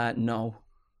 No.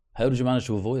 How did you manage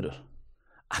to avoid it?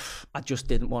 I just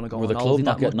didn't want to go on holiday. Were the club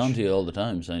not getting much. onto you all the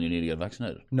time saying you need to get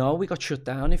vaccinated? No, we got shut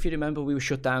down. If you remember, we were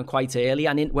shut down quite early.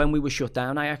 And when we were shut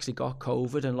down, I actually got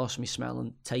COVID and lost my smell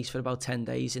and taste for about 10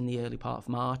 days in the early part of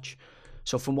March.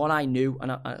 So from what I knew,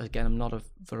 and again, I'm not a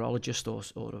virologist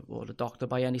or a doctor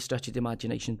by any stretch of the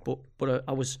imagination, but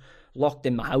I was locked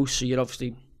in my house, so you're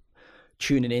obviously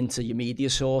tuning into your media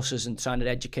sources and trying to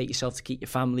educate yourself to keep your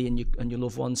family and your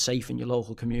loved ones safe in your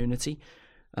local community.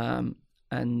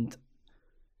 and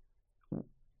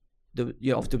there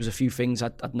was a few things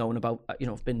I'd known about.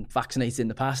 I've been vaccinated in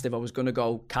the past. If I was going to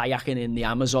go kayaking in the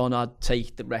Amazon, I'd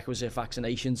take the requisite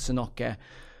vaccinations to not get,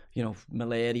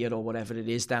 malaria or whatever it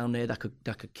is down there that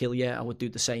could kill you. I would do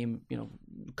the same,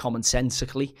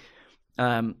 commonsensically.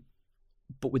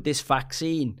 But with this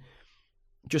vaccine,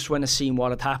 just when I seen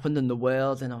what had happened in the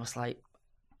world, and I was like,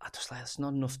 there's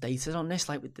not enough data on this.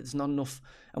 Like, there's not enough.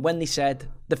 And when they said,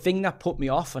 the thing that put me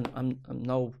off, and I'm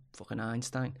no fucking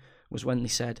Einstein, was when they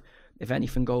said, if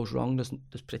anything goes wrong,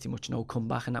 there's pretty much no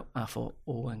comeback. And I thought,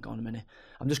 hang on a minute.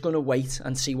 I'm just going to wait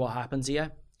and see what happens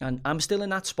here. And I'm still in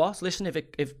that spot. Listen,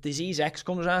 if disease X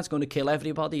comes around, it's going to kill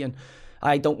everybody. And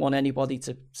I don't want anybody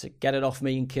to get it off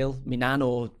me and kill me nan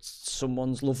or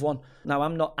someone's loved one. Now,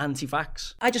 I'm not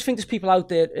anti-vax. I just think there's people out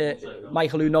there,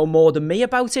 Michael, who know more than me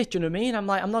about it. Do you know what I mean? I'm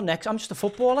like, I'm not next. I'm just a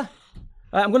footballer.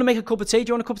 I'm going to make a cup of tea.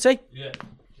 Do you want a cup of tea? Yeah.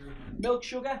 Milk,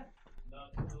 sugar?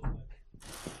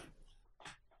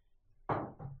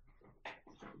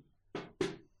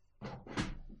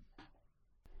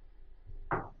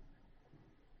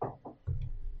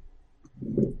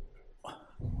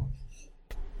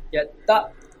 Yeah,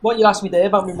 what you asked me there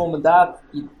about my mum and dad,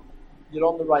 you're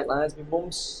on the right lines. My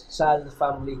mum's side of the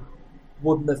family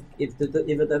wouldn't have,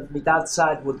 if my dad's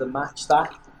side would have matched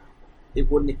that, it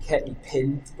wouldn't have kept me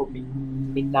pinned, but my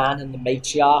nan and the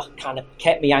matriarch kind of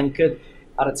kept me anchored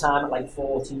at a time at like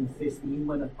 14, 15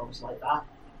 when I was like that.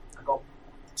 I got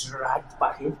dragged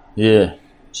back in. Yeah.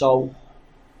 So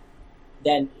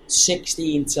then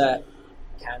 16 to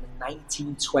kind of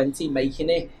 19, 20 making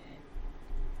it,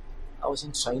 I was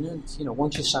in training.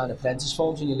 Once you sign apprentice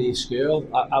forms and you leave school,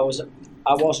 I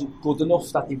wasn't good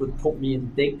enough that they would put me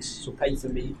in digs to pay for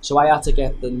me. So I had to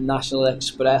get the National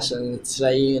Express and a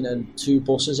train and 2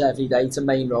 buses every day to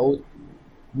Main Road,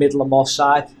 middle of Moss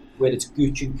Side, where it's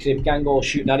Gooch and Crib Gang all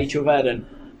shooting at each other, and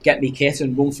get me kit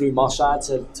and run through Moss Side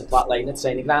to Black Lane at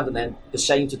training ground, and then the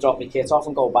same to drop me kit off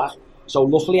and go back. So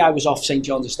luckily I was off St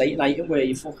John's Estate in Iton, where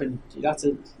you're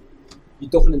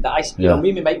ducking and dice. Yeah. Me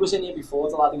and my mate was in here before,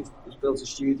 the lad who's built a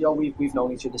studio. We've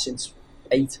known each other since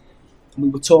 8. And we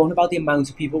were talking about the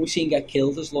amount of people we've seen get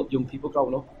killed as young people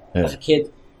growing up. Yeah. As a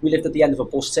kid, we lived at the end of a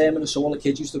bus terminal, so all the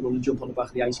kids used to run and jump on the back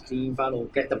of the ice cream van or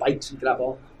get the bikes and grab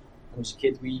on. And as a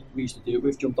kid, we used to do it.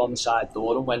 We've jumped on the side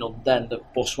door and went under, and the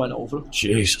bus went over him.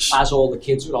 Jesus. As all the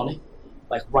kids were on it,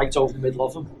 like right over the middle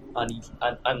of him.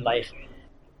 And like...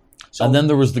 So, and then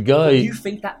there was the guy. You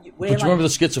think that? But you remember the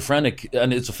schizophrenic,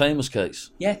 and it's a famous case.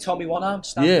 Yeah, Tommy One Arm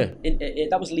stabbed him.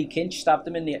 That was Lee Kinch stabbed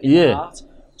him in the heart.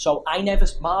 So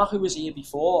Mark, who was here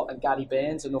before, and Gary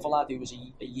Burns, another lad who was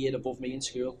a year above me in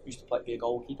school, used to be a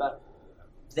goalkeeper.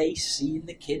 They seen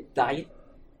the kid dying.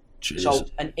 Jesus. So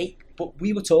but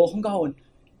we were talking, going,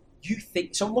 you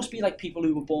think so? It must be like people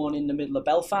who were born in the middle of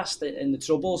Belfast in the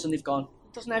Troubles, and they've gone.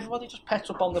 Doesn't everybody just pet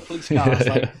up on the police cars?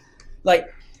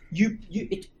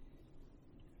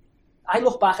 I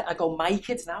look back and I go, my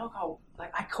kids now, I go,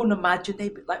 like, I couldn't imagine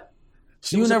they'd be like.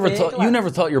 So you never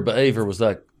thought your behaviour was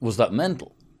that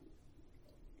mental?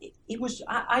 It was.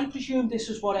 I presumed this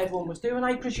was what everyone was doing.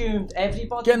 I presumed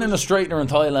everybody. Getting in a straightener in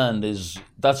Thailand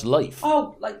that's life.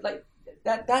 Oh, like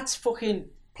that's fucking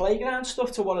playground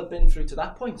stuff to what I'd been through to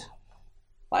that point.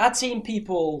 Like, I'd seen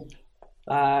people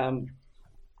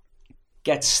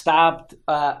get stabbed.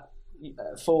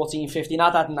 14, 15,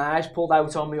 I'd had knives pulled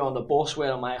out on me on the bus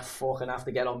where I'm like, fucking have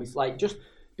to get on my flight. Just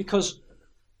because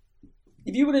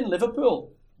if you were in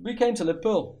Liverpool, we came to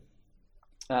Liverpool,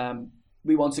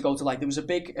 we wanted to go to, like, there was a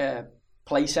big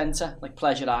play centre, like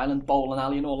Pleasure Island, bowling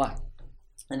alley and all that.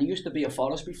 And there used to be a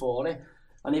forest before it.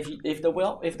 And if there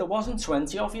wasn't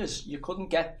 20 of you, you couldn't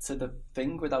get to the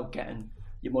thing without getting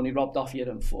your money robbed off you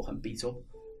and fucking beat up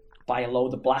by a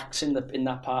load of blacks in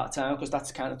that part of town, because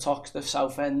that's kind of Toxteth,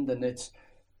 South End, and it's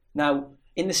now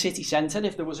in the city centre.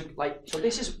 If there was so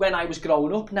this is when I was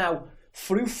growing up. Now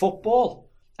through football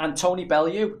and Tony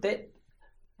Bellew,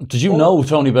 did you know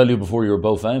Tony Bellew before you were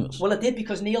both famous? Well, I did,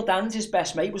 because Neil Dan's his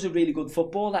best mate was a really good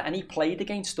footballer, and he played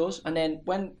against us. And then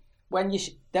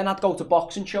then I'd go to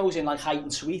boxing shows in like Height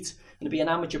and Sweet, and it'd be an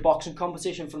amateur boxing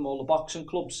competition from all the boxing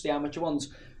clubs, the amateur ones.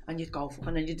 And you'd go,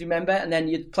 and then you'd remember, and then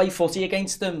you'd play footy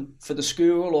against them for the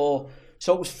school,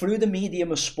 so it was through the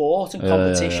medium of sport and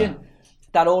competition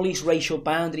that all these racial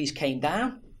boundaries came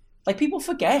down. Like, people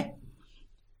forget.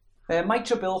 Mike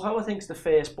Trebilco, I think, is the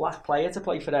first black player to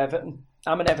play for Everton.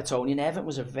 I'm an Evertonian. Everton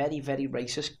was a very, very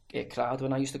racist crowd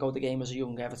when I used to go to the game as a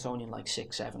young Evertonian, like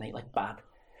 6, 7, 8, like bad.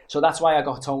 So that's why I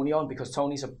got Tony on, because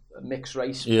Tony's a mixed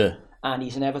race, and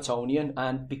he's an Evertonian,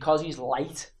 and because he's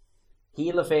light,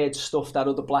 he'll have heard stuff that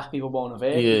other black people won't have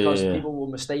heard, because people will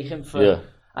mistake him for...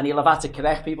 and he'll have had to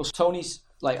correct people. Tony's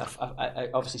like a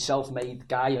obviously self-made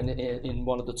guy in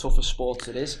one of the toughest sports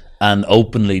it is, and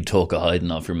openly took a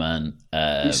hiding off your man,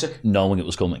 knowing it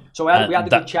was coming. So we had a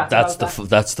good chat that's about the that.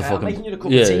 That's the I'm fucking making you a cup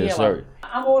of tea. Sorry.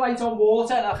 I'm all right on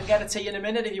water, and I can get a tea in a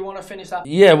minute if you want to finish that.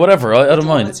 Yeah, whatever. I don't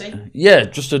mind. Tea? Yeah,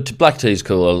 just a black tea is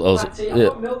cool. Black tea. I've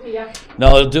got milk here.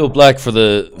 No, I'll do a black for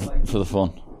the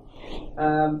fun.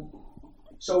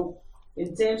 So,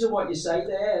 in terms of what you say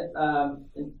there,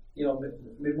 you know,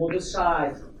 my mother's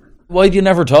side. Why do you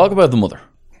never talk about the mother?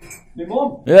 My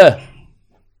mum. Yeah.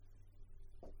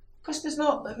 Because there's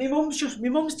not. My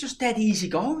mum's just dead easy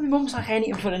going. My mum's like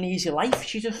anything for an easy life.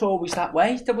 She's just always that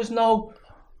way. There was no,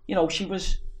 you know, she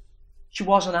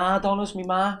wasn't hard on us. My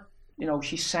ma, you know,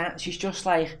 she's just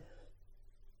like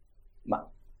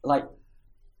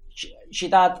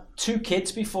she'd had 2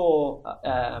 kids before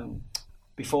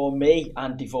me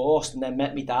and divorced, and then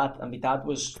met my dad, and my dad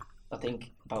was, I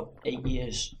think, about 8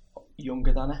 years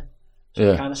younger than her. So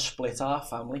we kind of split our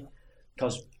family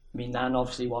because my nan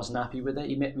obviously wasn't happy with it.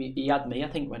 He had me, I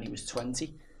think, when he was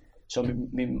 20. So my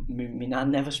nan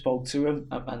never spoke to him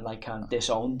and like kind of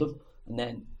disowned him. And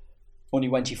then only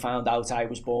when she found out I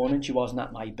was born and she wasn't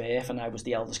at my birth and I was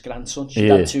the eldest grandson, she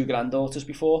had 2 granddaughters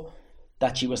before,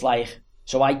 that she was like,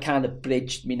 so I kind of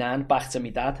bridged my nan back to my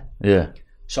dad. Yeah.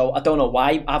 So I don't know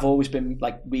why, I've always been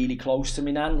like really close to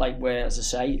my nan, like where, as I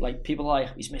say, like people are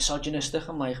like, he's misogynistic.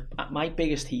 I'm like, my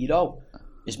biggest hero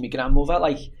is my grandmother.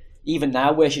 Like even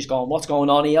now where she's going, what's going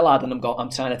on here, lad? And I'm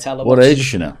trying to tell her. What age is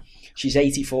she now? She's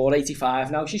 84,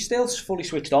 85 now. She's still fully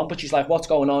switched on, but she's like, what's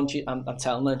going on? I'm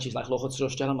telling her, and she's like, look, I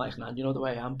trust you. I'm like, nah, you know the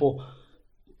way I am. But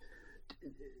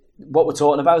what we're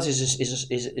talking about is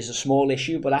a small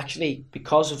issue, but actually,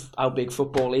 because of how big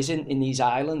football is in these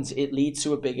islands, it leads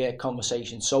to a bigger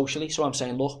conversation socially. So I'm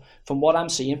saying, look, from what I'm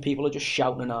seeing, people are just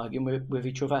shouting and arguing with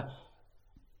each other.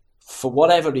 For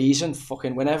whatever reason,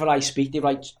 fucking whenever I speak, they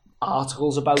write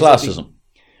articles about classism. It.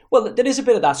 Well, there is a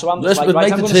bit of that, so I'm just like,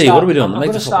 right, make the tea. What are we doing? I'm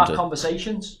going to start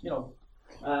conversations, you know.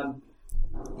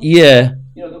 Yeah.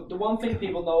 You know, the one thing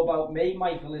people know about me,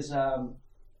 Michael, is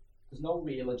there's no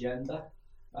real agenda.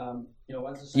 You know,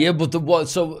 as I say, yeah, but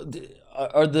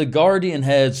are the Guardian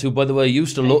heads, who, by the way,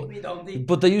 used to love,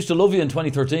 but they used to love you in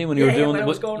 2013 when you were doing. When I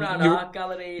was going around art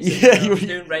galleries. Yeah, you were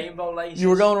doing rainbow laces. You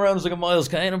were going around as like a Miles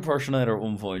Kane impersonator at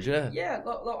one point. Yeah. Yeah,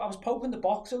 look, I was poking the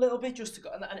box a little bit just to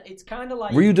go, and it's kind of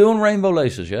like. Were you doing rainbow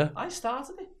laces? Yeah. I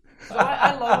started it. So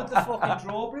I lowered the fucking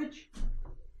drawbridge.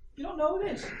 You don't know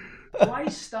this. So I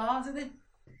started it.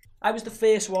 I was the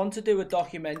first one to do a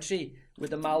documentary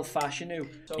with Amal Fashion.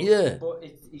 So, yeah. But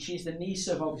she's the niece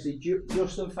of obviously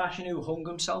Justin Fashion, who hung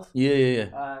himself.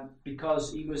 Yeah.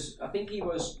 Because they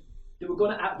were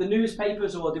going to, the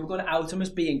newspapers, or they were going to out him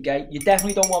as being gay. You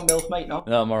definitely don't want milk, mate, no?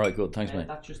 No, I'm alright, good. Thanks, mate.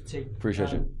 That's just tea.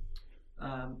 Appreciate you.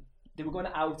 They were going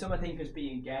to out him, I think, as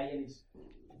being gay,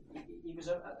 and he was,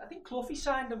 I think Cloughie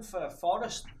signed him for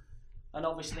Forest, and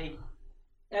obviously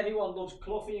everyone loves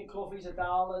Cloughie, and Cloughie's a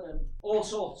darling, and all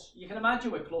sorts. You can imagine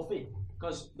with Cloughie,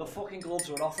 because the fucking gloves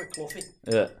were off at Cloughie.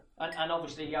 Yeah. And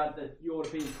obviously he had the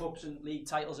European Cups and league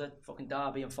titles at fucking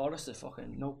Derby and Forest. Who's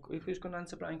going to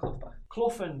answer Brian Clough back?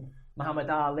 Clough and Muhammad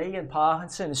Ali and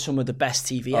Parkinson is some of the best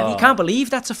TV ever. You can't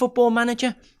believe that's a football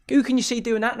manager. Who can you see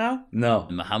doing that now? No.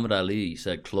 Muhammad Ali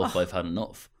said, Clough, I've had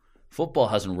enough. Football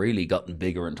hasn't really gotten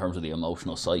bigger in terms of the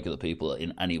emotional psyche of the people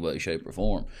in any way, shape or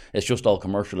form. It's just all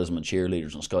commercialism and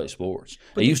cheerleaders on Sky Sports.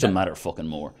 It used to matter fucking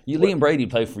more. Liam Brady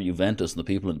played for Juventus and the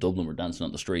people in Dublin were dancing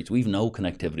on the streets. We've no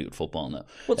connectivity with football now.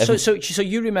 Well, so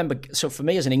you remember, so for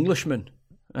me as an Englishman,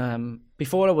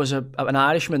 before I was an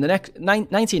Irishman,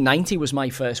 1990 was my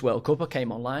first World Cup. I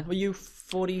came online. Were you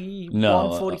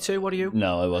 41, 42? What are you?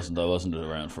 No, I wasn't. I wasn't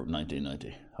around for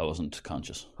 1990. I wasn't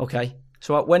conscious. Okay.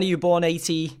 So when are you born?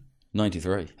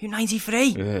 93. You're 93?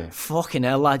 Yeah. Fucking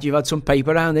hell, lad. You've had some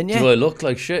paper around, didn't you? Do I look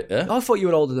like shit, yeah? I thought you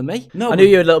were older than me. No. I knew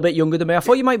you were a little bit younger than me. I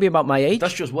thought you might be about my age.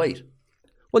 That's just weight.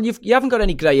 Well, you haven't got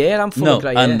any grey hair. I'm full of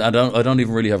grey hair. No, and I don't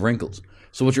even really have wrinkles.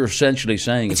 So what you're essentially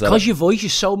saying is that... It's because your voice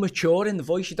is so mature in the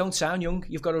voice. You don't sound young.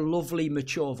 You've got a lovely,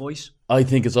 mature voice. I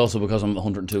think it's also because I'm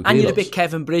 102 kilos. And you're a bit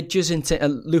Kevin Bridges and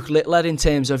Luke Littler in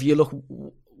terms of you look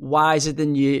wiser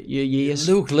than your years.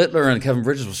 Luke Littler and Kevin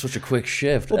Bridges was such a quick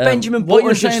shift. Well, Benjamin Button, what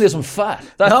you're saying is I'm fat.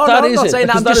 I'm not saying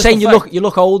that. I'm just saying you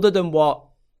look older than what.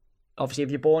 Obviously, if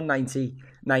you're born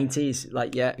 90s,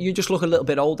 like you just look a little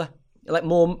bit older, like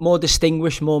more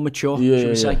distinguished, more mature. Should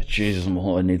we say? Jesus,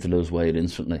 I need to lose weight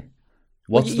instantly.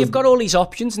 You've got all these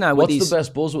options now. What's the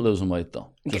best buzz with losing weight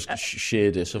though? Just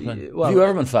sheer discipline. Have you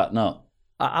ever been fat? No.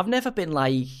 I've never been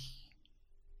like.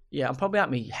 Yeah, I'm probably at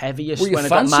my heaviest when I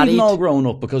got married. Were you fancy all grown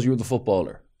up because you were the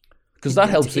footballer? Because that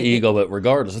helps the ego out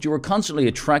regardless. If you were constantly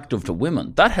attractive to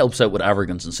women, that helps out with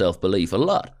arrogance and self-belief a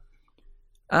lot.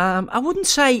 I wouldn't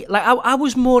say, like, I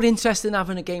was more interested in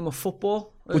having a game of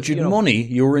football. But you'd money,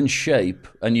 you were in shape,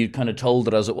 and you kind of told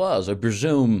it as it was. I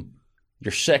presume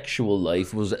your sexual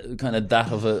life was kind of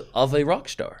that of a rock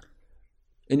star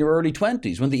in your early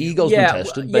 20s when the ego's been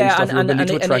tested based off your ability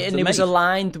to attract and the it was mate.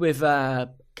 aligned with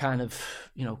kind of,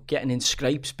 getting in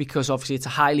scrapes, because obviously it's a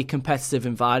highly competitive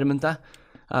environment there.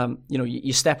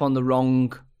 You step on the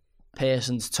wrong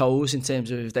person's toes in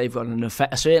terms of if they've got an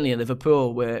effect, certainly in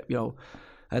Liverpool where,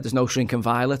 there's no shrinking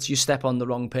violets. You step on the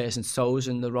wrong person's toes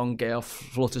and the wrong girl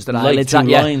flutters their eyelids at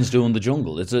you. Like two lions doing the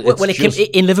jungle.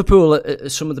 In Liverpool,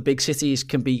 some of the big cities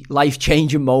can be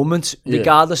life-changing moments,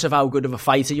 regardless of how good of a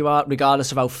fighter you are,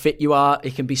 regardless of how fit you are.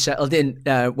 It can be settled in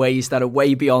ways that are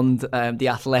way beyond the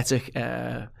athletic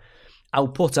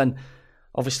output. And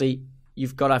obviously,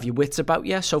 you've got to have your wits about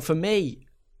you. So for me,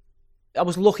 I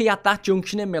was lucky at that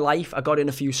junction in my life. I got in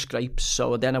a few scrapes.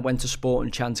 So then I went to Sport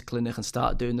and Chance Clinic and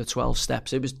started doing the 12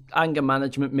 steps. It was anger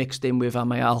management mixed in with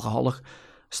am I alcoholic.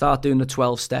 Started doing the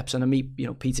 12 steps, and I meet,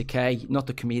 Peter Kay, not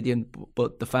the comedian,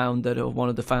 but the founder, or one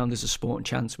of the founders of Sport and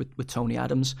Chance with Tony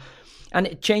Adams. And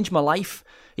it changed my life.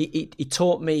 He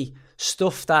taught me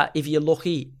stuff that if you're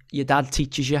lucky, your dad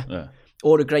teaches you. Yeah.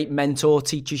 Or a great mentor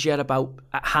teaches you about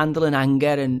handling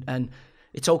anger, and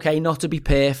it's okay not to be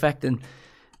perfect. And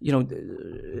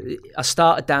I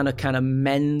started down a kind of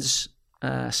men's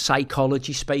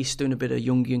psychology space, doing a bit of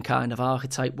Jungian kind of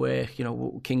archetype work,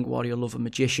 king, warrior, lover,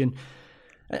 magician,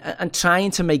 and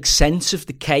trying to make sense of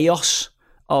the chaos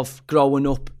of growing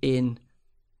up in,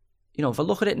 if I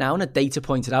look at it now and a data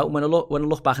pointed out, when I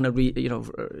look back and I read,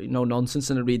 no nonsense,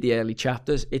 and I read the early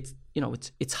chapters,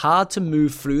 it's hard to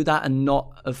move through that and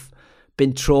not have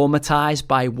been traumatized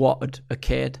by what had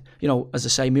occurred. As I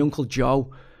say, my Uncle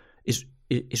Joe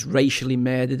is racially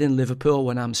murdered in Liverpool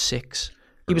when I'm 6.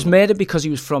 He was murdered because he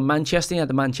was from Manchester. He had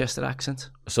the Manchester accent.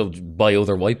 So by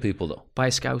other white people, though? By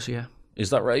a Scouser, yeah. Is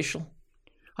that racial?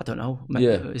 I don't know.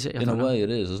 Yeah, is it? In a way it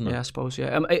is, isn't it? Yeah, I suppose,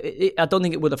 yeah. I don't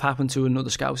think it would have happened to another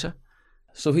Scouser.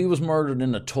 So he was murdered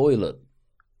in a toilet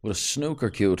with a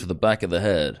snooker cue to the back of the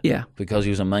head. Yeah. Because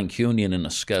he was a Mancunian in a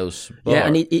Scouse bar. Yeah,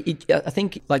 and he I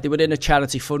think like they were in a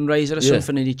charity fundraiser or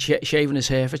something, and he'd shaven his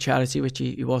hair for charity, which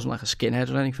he wasn't like a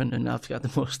skinhead or anything, and now he had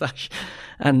the moustache.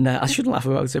 And I shouldn't laugh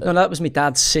about it. No, that was my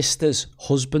dad's sister's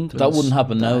husband. That wouldn't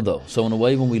happen now, though. So in a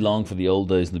way, when we long for the old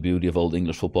days and the beauty of old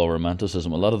English football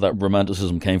romanticism, a lot of that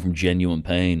romanticism came from genuine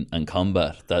pain and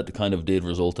combat that kind of did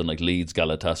result in like Leeds,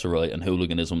 Galatasaray and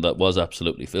hooliganism that was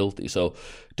absolutely filthy. So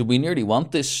do we nearly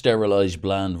want this sterilised,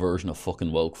 bland version of fucking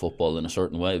woke football in a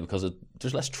certain way because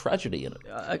there's less tragedy in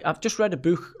it? I've just read a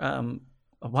book a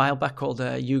while back called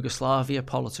Yugoslavia,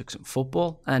 Politics and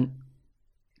Football, and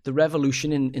the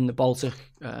revolution in the Baltic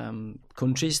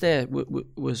countries there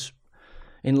was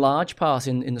in large part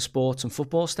in the sports and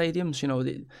football stadiums.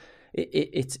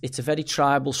 It's a very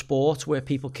tribal sport where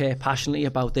people care passionately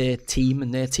about their team,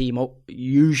 and their team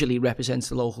usually represents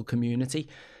the local community.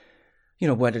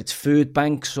 Whether it's food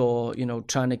banks or,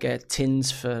 trying to get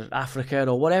tins for Africa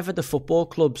or whatever the football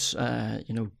clubs,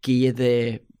 gear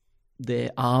their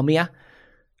army at.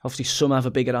 Obviously, some have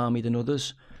a bigger army than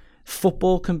others.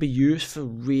 Football can be used for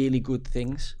really good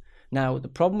things. Now, the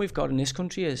problem we've got in this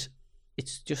country is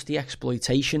it's just the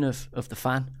exploitation of the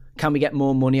fan. Can we get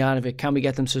more money out of it? Can we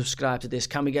get them to subscribe to this?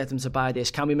 Can we get them to buy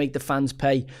this? Can we make the fans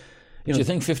pay? Do you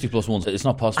think 50 plus 1? It's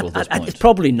not possible at this point. It's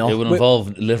probably not. It would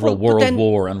involve literal world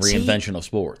war and reinvention of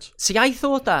sports. See, I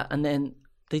thought that, and then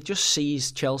they just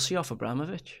seized Chelsea off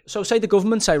Abramovich. So say the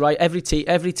government say, right, every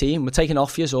team, we're taking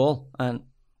off yous all, and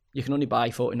you can only buy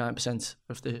 49%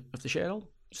 of the sharehold.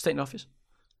 Just taking off yous.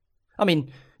 I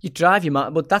mean, you drive your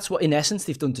mad, but that's what, in essence,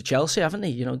 they've done to Chelsea, haven't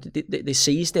they? They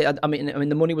seized it. I mean,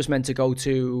 the money was meant to go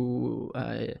to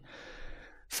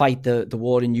fight the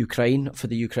war in Ukraine for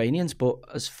the Ukrainians, but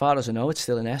as far as I know, it's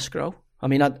still in escrow. I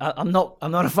mean, I'm not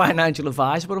a financial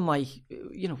advisor, but I'm like,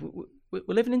 we're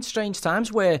living in strange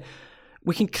times where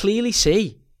we can clearly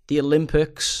see the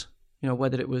Olympics.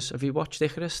 Whether it was, have you watched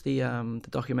Icarus, the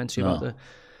documentary about the?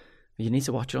 You need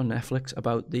to watch it on Netflix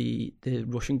about the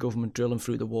Russian government drilling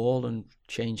through the wall and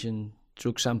changing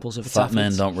drug samples of its Fat athletes.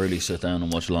 men don't really sit down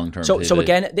and watch long-term TV. So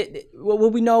again, well,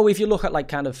 we know if you look at like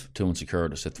kind of... Too insecure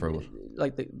to sit through it.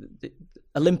 Like the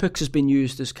Olympics has been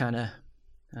used as kind of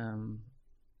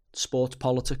sports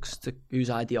politics,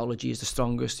 whose ideology is the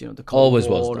strongest, the Cold always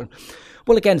War. Was,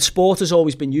 well, again, sport has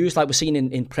always been used, like we're seeing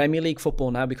in Premier League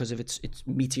football now because of its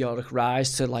meteoric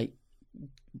rise to like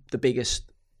the biggest...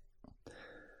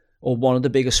 or one of the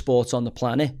biggest sports on the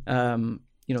planet.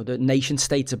 the nation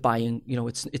states are buying.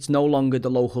 It's no longer the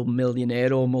local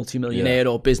millionaire or multimillionaire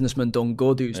or businessman done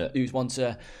good who wants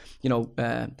to,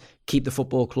 keep the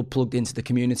football club plugged into the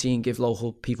community and give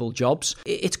local people jobs.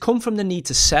 It's come from the need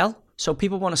to sell. So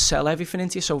people want to sell everything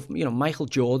into you. So, Michael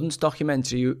Jordan's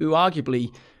documentary, who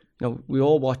arguably, we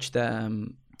all watched,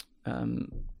 The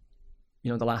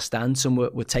Last Dance, and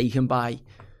were taken by,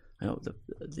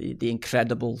 the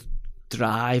incredible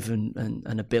drive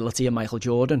and ability of Michael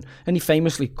Jordan. And he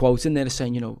famously quoted in there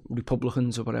saying,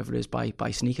 Republicans or whatever it is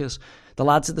buy sneakers. The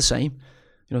lads are the same.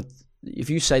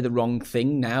 If you say the wrong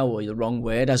thing now or the wrong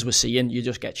word, as we're seeing, you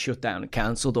just get shut down and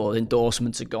cancelled, or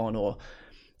endorsements are gone,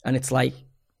 and it's like,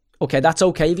 okay, that's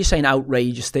okay if you're saying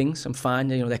outrageous things. I'm fine,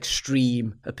 the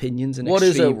extreme opinions and what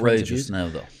extreme is outrageous now,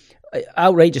 though?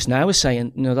 Outrageous now is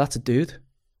saying, that's a dude,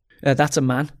 that's a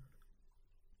man.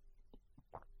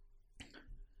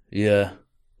 Yeah.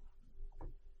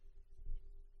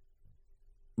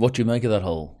 What do you make of that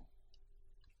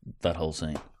whole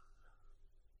scene?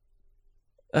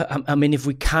 I mean, if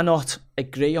we cannot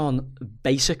agree on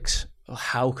basics,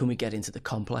 how can we get into the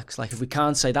complex? Like, if we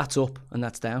can't say that's up and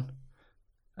that's down,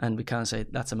 and we can't say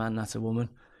that's a man, that's a woman.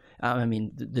 I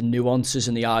mean, the nuances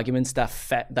and the arguments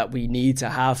that we need to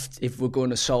have if we're going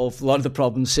to solve a lot of the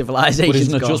problems civilization's But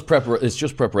isn't it gone. it's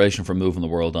just preparation for moving the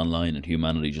world online and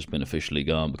humanity just been officially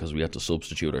gone because we have to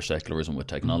substitute our secularism with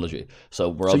technology.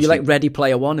 So you like Ready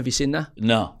Player One? Have you seen that?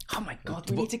 No. Oh my God,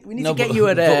 we need to get you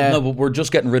at a... No, but we're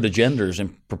just getting rid of genders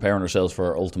and preparing ourselves for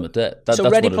our ultimate death. So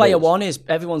that's Ready what it Player is. One is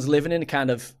everyone's living in a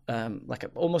kind of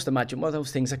almost imagine one of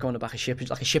those things that go on the back of shipping,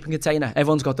 like a shipping container.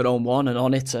 Everyone's got their own one, and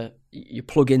on it you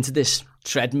plug into this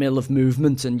treadmill of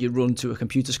movement and you run to a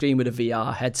computer screen with a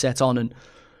VR headset on, and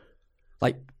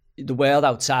like the world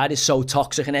outside is so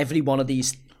toxic, and every one of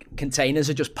these containers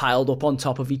are just piled up on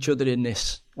top of each other in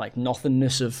this like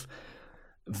nothingness of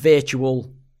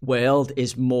virtual world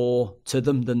is more to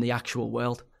them than the actual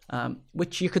world.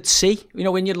 Which you could see,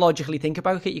 when you logically think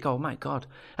about it, you go, oh my God.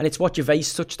 And it's what Gervais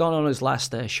touched on his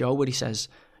last show, where he says,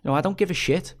 I don't give a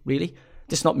shit, really.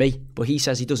 This is not me, but he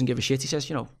says he doesn't give a shit. He says,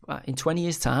 in 20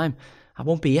 years' time, I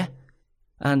won't be here.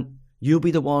 And you'll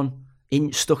be the one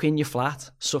stuck in your flat,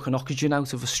 sucking oxygen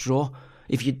out of a straw.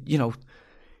 If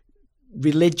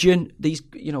religion,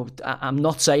 I'm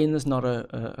not saying there's not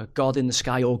a God in the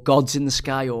sky or gods in the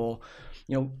sky, or,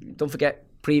 don't forget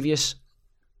previous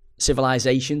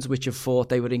civilizations which have thought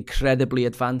they were incredibly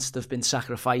advanced have been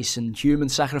sacrificing human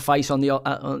sacrifice on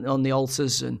the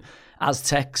altars, and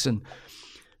Aztecs, and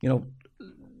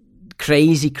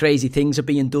crazy things are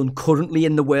being done currently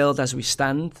in the world as we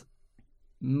stand.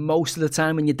 Most of the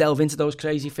time when you delve into those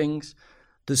crazy things,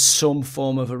 there's some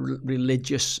form of a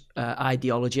religious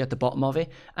ideology at the bottom of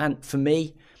it. And for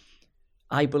me,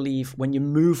 I believe when you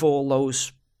move all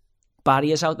those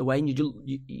barriers out the way and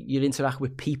you interact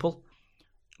with people,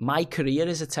 my career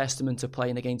is a testament to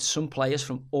playing against some players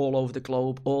from all over the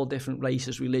globe, all different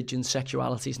races, religions,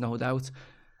 sexualities, no doubt.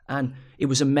 And it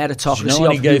was a meritocracy. Do you know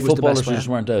any of gay who was the footballers best who player. just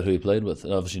weren't out who he played with?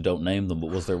 And obviously don't name them, but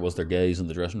was there gays in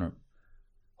the dressing room?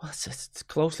 Well, it's a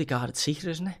closely guarded secret,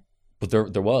 isn't it? But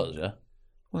there was, yeah.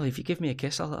 Well, if you give me a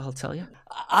kiss, I'll tell you.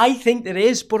 I think there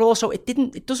is, but also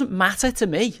it doesn't matter to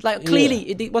me. Like,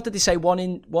 clearly, what did they say? One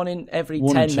in every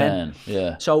 10 men.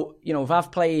 Yeah. So, if I've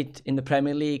played in the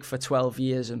Premier League for 12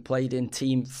 years and played in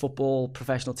team football,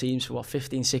 professional teams for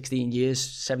 15, 16 years,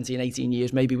 17, 18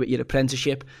 years, maybe with your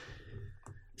apprenticeship,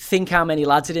 think how many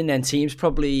lads are in them teams,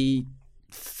 probably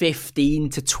 15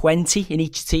 to 20 in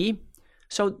each team.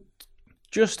 So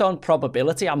just on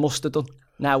probability, I must have done.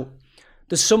 Now,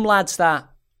 there's some lads that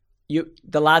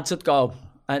the lads would go,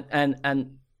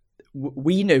 and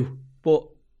we knew, but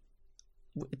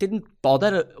it didn't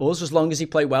bother us as long as he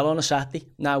played well on a Saturday.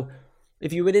 Now,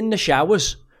 if you were in the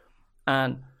showers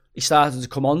and he started to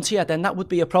come on to you, then that would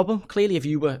be a problem. Clearly, if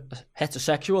you were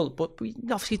heterosexual, but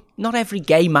obviously not every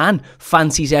gay man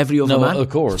fancies every other man. No, of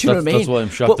course. Do you know what I mean? That's why I'm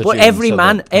shocked. But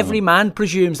every man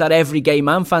presumes that every gay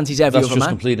man fancies every that's other just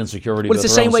man. complete insecurity. Well,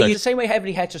 it's the about their own same way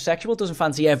every heterosexual doesn't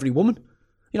fancy every woman.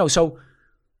 So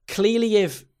clearly,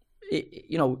 if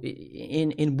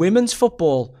in women's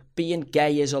football, being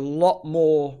gay is a lot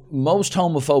more. Most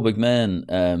homophobic men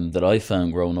that I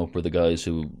found growing up were the guys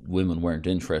who women weren't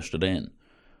interested in.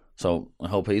 So I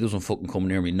hope he doesn't fucking come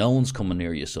near me. No one's coming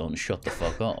near you, son. Shut the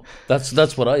fuck up.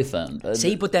 That's what I found.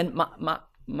 See, but then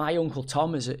my Uncle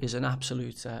Tom is an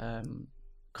absolute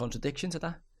contradiction to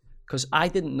that, because I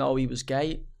didn't know he was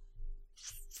gay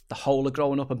the whole of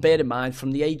growing up. And bear in mind,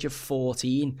 from the age of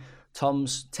 14,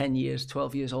 Tom's 10 years,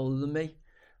 12 years older than me.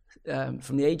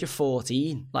 From the age of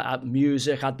 14, like at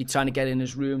music, I'd be trying to get in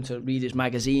his room to read his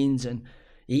magazines, and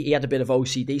he had a bit of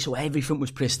OCD, so everything was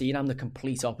pristine. I'm the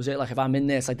complete opposite. Like if I'm in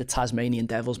there, it's like the Tasmanian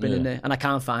devil's been in there, and I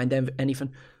can't find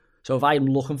anything. So if I'm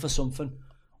looking for something,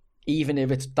 even if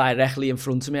it's directly in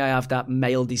front of me, I have that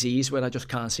male disease where I just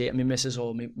can't see it. My missus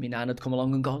or my nan would come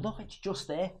along and go, look, it's just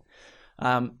there.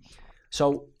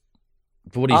 So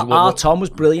our Tom was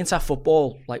brilliant at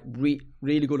football, like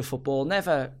really good at football.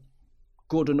 Never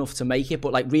good enough to make it,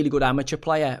 but like really good amateur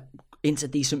player, into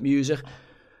decent music.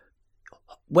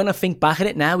 When I think back at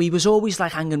it now, he was always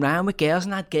like hanging around with girls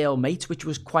and had girl mates, which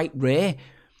was quite rare.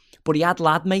 But he had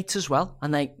lad mates as well.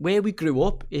 And like where we grew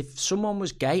up, if someone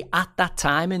was gay at that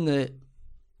time in the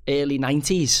early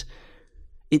 90s,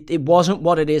 it wasn't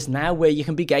what it is now, where you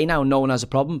can be gay now and no one has a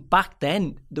problem. Back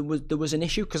then, there was an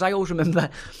issue, because I always remember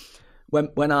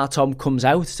when our Tom comes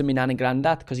out to me nan and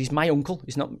granddad, because he's my uncle,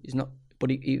 he's not, but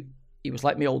he was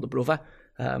like my older brother.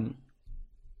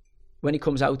 When he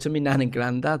comes out to me nan and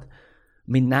granddad,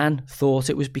 my nan thought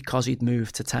it was because he'd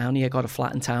moved to town. He had got a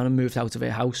flat in town and moved out of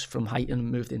her house from Huyton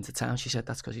and moved into town. She said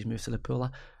that's because he's moved to Liverpool.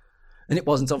 And it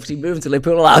wasn't. Obviously moving to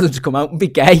Liverpool allowed him to come out and be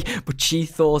gay, but she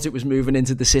thought it was moving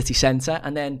into the city centre.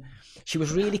 And then she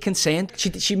was really concerned.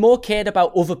 She more cared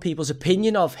about other people's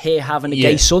opinion of her having a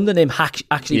gay son than him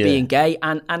actually being gay.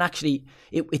 And actually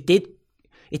it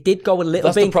did go a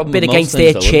little bit against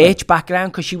their church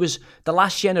background, because she was the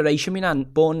last generation, my nan,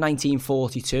 born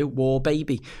 1942, war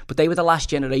baby, but they were the last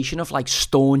generation of like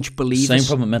staunch believers. Same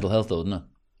problem with mental health though, isn't it?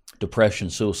 Depression,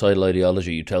 suicidal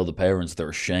ideology. You tell the parents, they're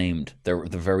ashamed. They're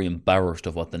very embarrassed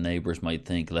of what the neighbours might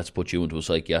think. Let's put you into a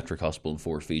psychiatric hospital and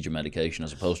force feed you medication,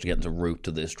 as opposed to getting to root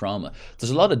to this trauma. There's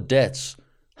a lot of deaths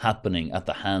happening at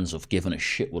the hands of giving a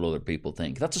shit what other people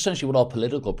think. That's essentially what all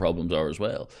political problems are as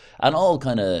well. And all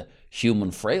kind of human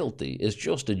frailty is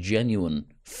just a genuine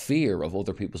fear of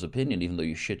other people's opinion, even though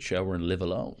you shit shower and live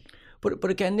alone. But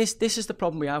again, this is the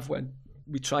problem we have when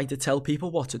we try to tell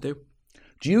people what to do.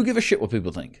 Do you give a shit what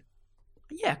people think?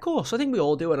 Yeah, of course. I think we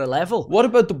all do at a level. What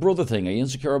about the brother thing? Are you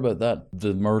insecure about that?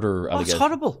 The murder allegation? It's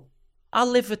horrible. I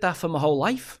lived with that for my whole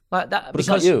life. Like that, but it's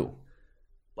not you.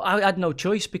 I had no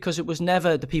choice, because it was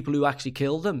never the people who actually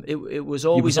killed them. It was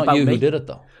always about me. You who did it,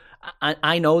 though.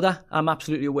 I know that. I'm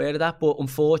absolutely aware of that. But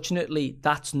unfortunately,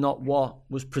 that's not what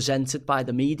was presented by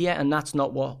the media, and that's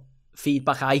not what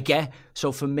feedback I get.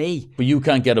 So for me... But you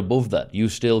can't get above that. You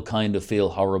still kind of feel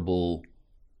horrible.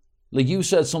 Like you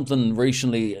said something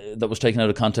recently that was taken out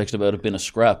of context about it being a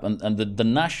scrap, and the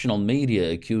national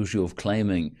media accused you of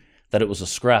claiming that it was a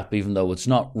scrap, even though it's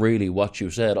not really what you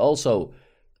said. Also,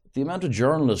 the amount of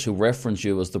journalists who reference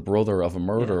you as the brother of a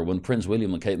murderer, when Prince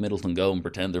William and Kate Middleton go and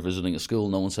pretend they're visiting a school,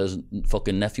 no one says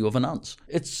fucking nephew of an aunt's.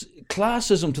 It's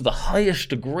classism to the highest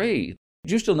degree.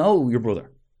 Do you still know your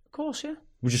brother? Of course, yeah.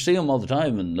 Would you see him all the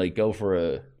time and like go for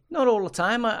a... Not all the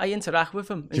time. I interact with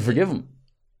him. Do you forgive him?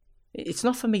 It's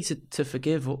not for me to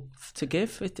forgive or to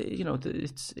give.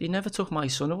 He never took my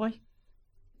son away.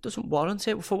 Doesn't warrant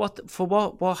it for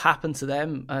what happened to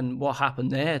them and what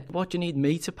happened there. What do you need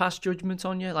me to pass judgment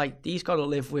on you? Like, he's got to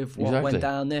live with what went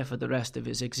down there for the rest of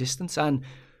his existence. And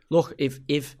look,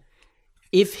 if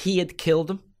he had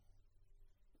killed him,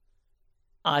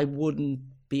 I wouldn't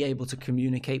be able to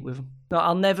communicate with him. No,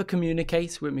 I'll never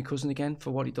communicate with my cousin again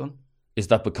for what he done. Is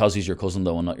that because he's your cousin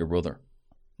though and not your brother?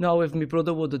 No, if my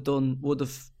brother would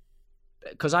have,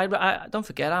 because I don't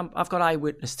forget, I've got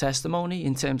eyewitness testimony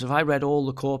in terms of I read all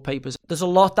the court papers. There's a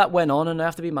lot that went on, and I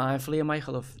have to be mindful here,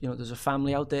 Michael, of, there's a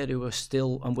family out there who are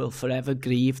still and will forever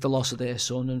grieve the loss of their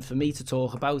son, and for me to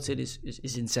talk about it is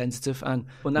insensitive. And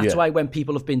that's why when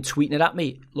people have been tweeting it at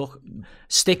me, look,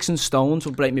 sticks and stones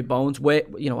will break my bones. Where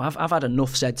I've had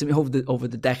enough said to me over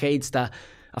the decades that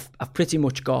I've pretty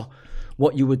much got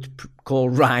what you would call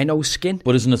rhino skin.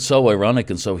 But isn't it so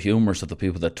ironic and so humorous that the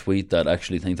people that tweet that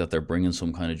actually think that they're bringing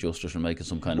some kind of justice or making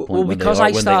some kind of point? Well, because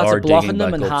I started blocking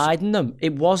them and hiding them,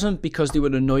 it wasn't because they were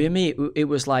annoying me. It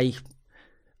was like,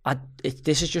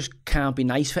 this is just can't be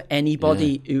nice for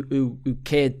anybody who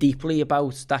cared deeply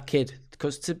about that kid.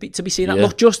 Because to be seen that,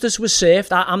 look, justice was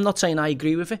served. I'm not saying I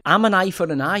agree with it. I'm an eye for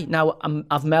an eye. Now,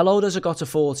 I've mellowed as I got to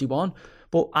 41,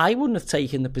 but I wouldn't have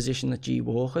taken the position that G.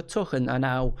 Walker took, and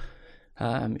now...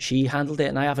 she handled it,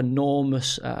 and I have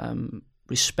enormous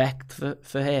respect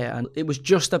for her. And it was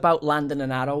just about landing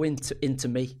an arrow into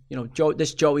me.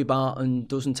 This Joey Barton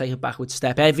doesn't take a backward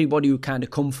step. Everybody who kind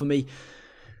of come for me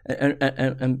and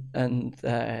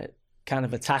kind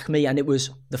of attack me, and it was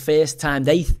the first time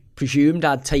they presumed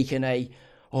I'd taken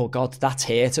oh God, that's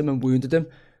hurt him and wounded him.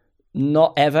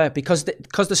 Not ever, because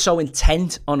they're so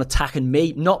intent on attacking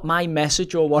me, not my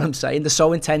message or what I'm saying. They're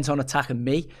so intent on attacking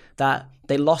me that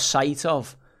they lost sight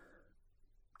of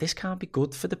this can't be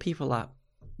good for the people that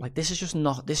like, this is just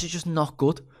not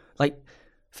good. Like,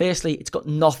 firstly, it's got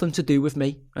nothing to do with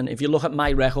me. And if you look at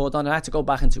my record on it, I had to go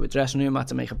back into a dressing room, I had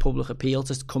to make a public appeal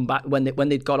to come back when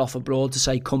they'd got off abroad to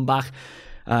say, come back.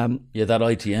 That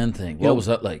ITN thing. What was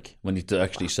that like? When you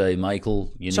actually say,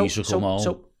 Michael, you need to come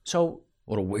home? So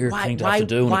what a weird thing to have to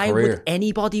do in a career. Why would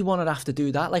anybody want to have to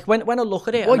do that? Like, when I look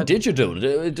at it... Why did you do it?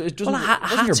 It doesn't, I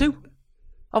had to.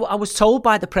 I was told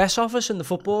by the press office and the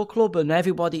football club and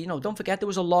everybody, don't forget there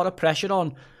was a lot of pressure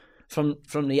on from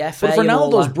the FA. But if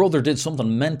Ronaldo's brother did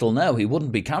something mental now, he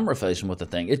wouldn't be camera facing with the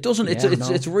thing. It doesn't.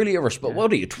 It's really irresponsible.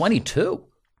 What are you, 22?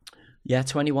 Yeah,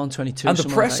 21, 22. And the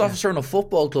press officer in a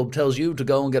football club tells you to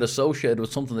go and get associated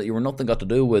with something that you were nothing got to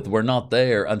do with. We're not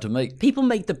there, and to make people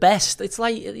make the best. It's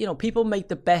like people make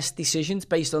the best decisions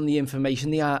based on the information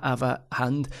they have at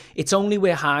hand. It's only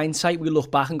with hindsight we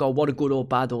look back and go, what a good or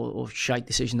bad or shite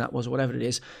decision that was, or whatever it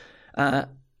is.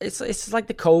 It's like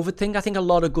the COVID thing. I think a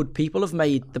lot of good people have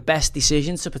made the best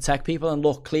decisions to protect people, and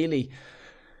look, clearly,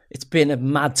 it's been a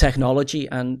mad technology,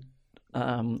 and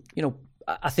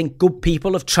I think good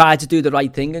people have tried to do the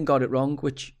right thing and got it wrong,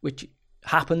 which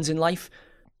happens in life.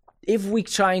 If we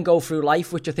try and go through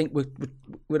life, which I think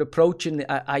we're approaching,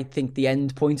 I think, the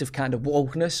end point of kind of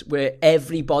wokeness, where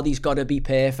everybody's got to be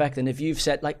perfect, and if you've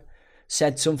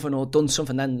said something or done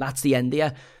something, then that's the end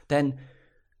here, then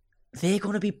they're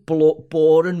going to be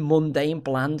boring, mundane,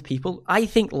 bland people. I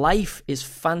think life is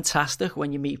fantastic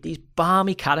when you meet these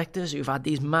balmy characters who've had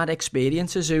these mad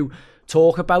experiences, who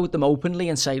talk about them openly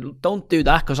and say, don't do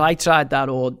that because I tried that,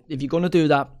 or if you're going to do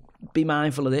that, be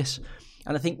mindful of this.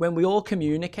 And I think when we all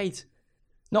communicate,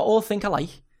 not all think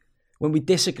alike. When we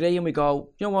disagree and we go,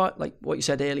 you know what, like what you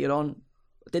said earlier on,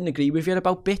 I didn't agree with you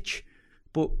about bitch,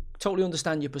 but totally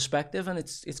understand your perspective, and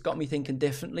it's got me thinking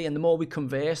differently. And the more we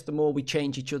converse, the more we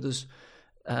change each other's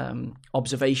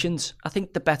observations, I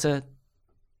think the better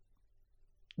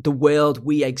the world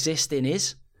we exist in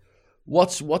is.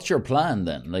 What's your plan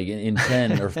then? Like in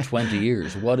 10 or 20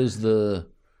 years, what is the...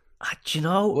 Do you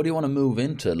know? What do you want to move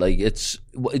into? Like,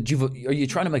 are you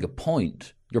trying to make a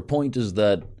point? Your point is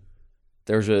that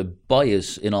there's a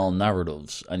bias in all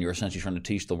narratives, and you're essentially trying to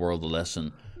teach the world a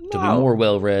lesson to be more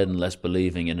well-read and less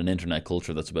believing in an internet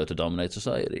culture that's about to dominate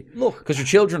society. Look, because your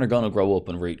children are going to grow up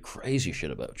and read crazy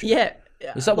shit about you. Yeah.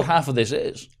 Is that what half of this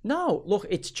is? No. Look,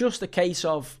 it's just a case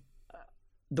of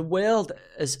the world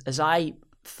as I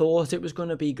thought it was going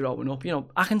to be growing up.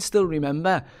 I can still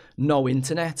remember no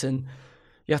internet, and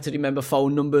you have to remember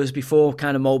phone numbers before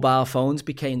kind of mobile phones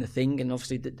became the thing. And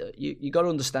obviously, you got to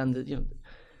understand that the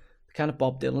kind of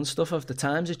Bob Dylan stuff of the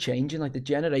times are changing. Like, the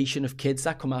generation of kids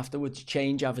that come afterwards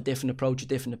change, have a different approach, a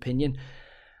different opinion.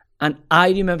 And I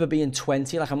remember being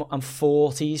 20, like I'm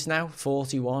 40s now,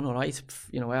 41, all right?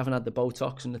 I haven't had the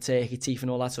Botox and the turkey teeth and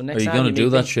all that. So next time... Are you going to do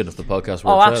that shit if the podcast works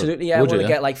out? Oh, absolutely, yeah. I want to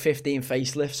get like 15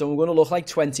 facelifts, so I'm going to look like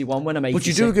 21 when I'm 86. But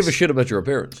you do give a shit about your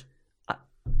appearance.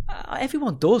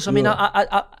 Everyone does. I mean,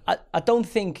 I don't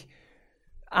think...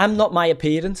 I'm not my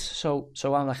appearance, so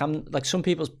I'm like some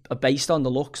people are based on the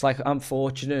looks. Like, I'm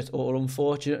fortunate or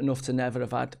unfortunate enough to never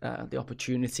have had the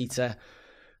opportunity to...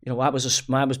 mine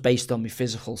was based on my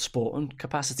physical sporting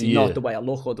capacity, not the way I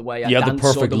look or the way I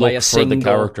dance or the way I sing. For the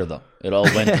character, though. It all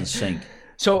went in sync.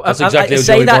 So I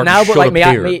say that now, but like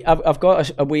I've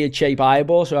got a weird shape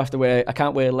eyeball, so I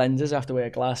can't wear lenses. I have to wear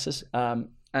glasses.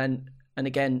 And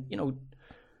again,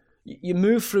 you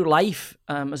move through life.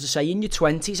 As I say, in your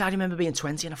 20s, I remember being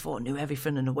 20 and I thought I knew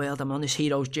everything in the world. I'm on this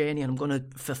hero's journey and I'm going to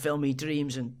fulfill my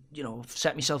dreams and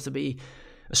set myself to be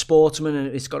a sportsman,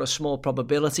 and it's got a small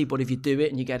probability, but if you do it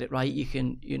and you get it right, you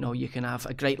can have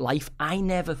a great life. I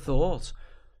never thought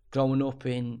growing up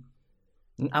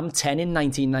I'm 10 in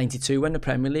 1992 when the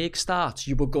Premier League starts,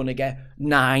 you were going to get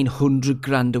 900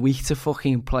 grand a week to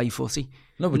fucking play footy.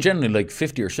 No, but generally like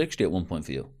 50 or 60 at one point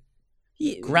for you.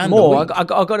 Grand more. I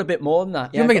got a bit more than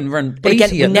that. You're making around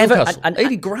 80 at Newcastle.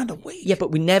 80 grand a week. Yeah,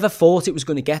 but we never thought it was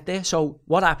going to get there. So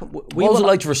what happened? What was it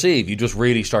like to receive? You just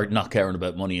really start not caring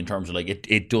about money in terms of like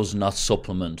it does not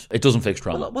supplement. It doesn't fix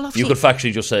trauma. Well, you could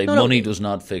factually just say money does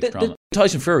not fix trauma.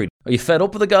 Tyson Fury, are you fed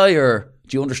up with the guy, or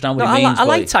do you understand what he means? I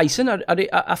like Tyson.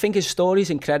 I think his story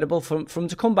is incredible. From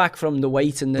to come back from the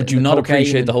weight and the. But do you not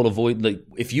appreciate the whole avoid? Like,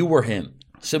 if you were him.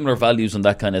 Similar values and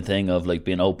that kind of thing of like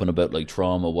being open about like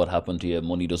trauma, what happened to you,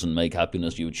 money doesn't make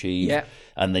happiness you achieve,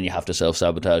 and then you have to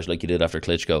self-sabotage like you did after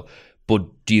Klitschko.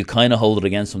 But do you kind of hold it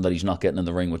against him that he's not getting in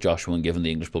the ring with Joshua and giving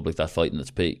the English public that fight in its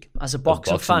peak? As a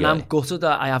boxing fan, I'm gutted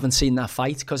that I haven't seen that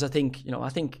fight, because I think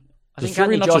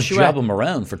Fury not just jab him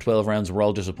around for 12 rounds, we're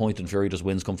all disappointed, and Fury just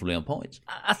wins comfortably on points.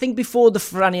 I think before the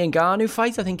Franny and Ngannou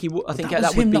fight, I think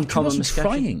that would be common misconception.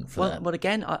 Trying for that. But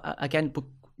again,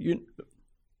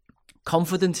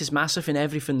 confidence is massive in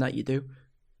everything that you do.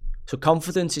 So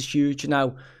confidence is huge.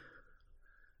 Now,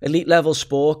 elite level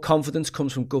sport, confidence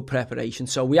comes from good preparation.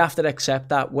 So we have to accept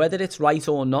that, whether it's right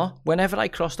or not. Whenever I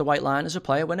cross the white line as a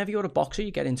player, whenever you're a boxer,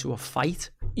 you get into a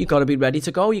fight. You got to be ready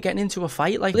to go. You're getting into a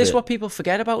fight. Like, this is what people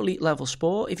forget about elite level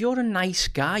sport. If you're a nice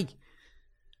guy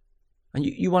and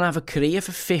you want to have a career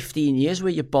for 15 years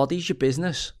where your body's your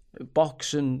business,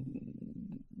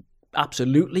 boxing,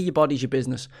 absolutely your body's your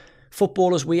business.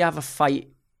 Footballers, we have a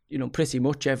fight, pretty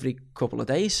much every couple of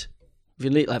days. If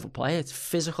you're an elite level player, it's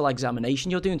physical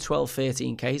examination. You're doing 12,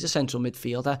 13 Ks, a central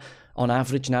midfielder on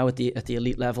average now at the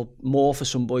elite level. More for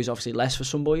some boys, obviously less for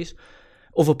some boys.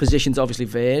 Other positions obviously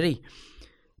vary.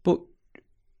 But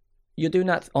you're doing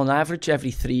that on average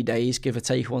every 3 days, give or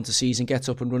take, once a season gets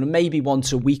up and running. Maybe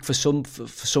once a week for some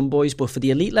boys, but for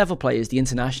the elite level players, the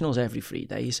internationals every 3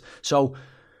 days. So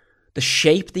the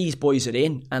shape these boys are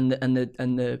in, and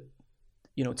the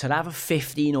to have a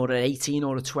 15 or an 18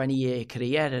 or a 20 year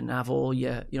career and have all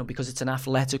your, because it's an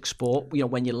athletic sport,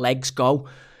 when your legs go,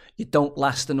 you don't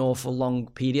last an awful long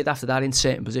period after that in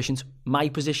certain positions. My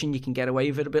position, you can get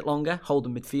away with it a bit longer,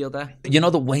 holding midfielder. You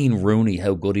know the Wayne Rooney,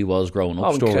 how good he was growing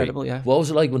up story? Incredible, yeah. What was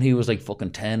it like when he was like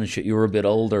fucking 10 and shit? You were a bit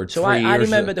older, so 3 years. I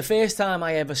remember the first time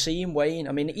I ever seen Wayne.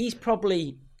 I mean, he's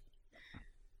probably...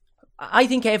 I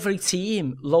think every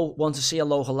team wants to see a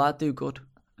local lad do good.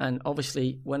 And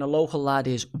obviously, when a local lad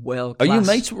is world class... Are you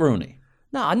mates with Rooney?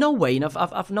 No, I know Wayne.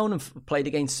 I've known him, played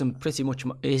against him pretty much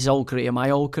his whole career, my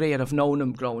whole career. I've known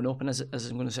him growing up, and as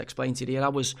I'm going to explain to you here, I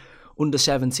was under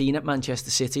 17 at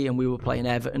Manchester City, and we were playing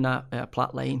Everton at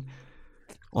Platt Lane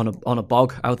on a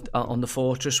bog out on the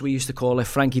Fortress. We used to call it.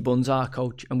 Frankie Bunn's our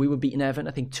coach, and we were beating Everton,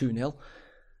 I think 2-0,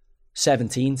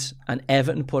 17s, and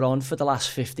Everton put on for the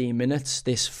last 15 minutes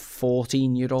this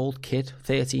 13-year-old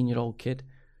kid.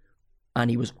 And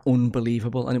he was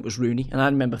unbelievable, and it was Rooney. And I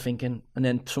remember thinking, and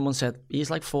then someone said, he's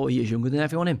like 4 years younger than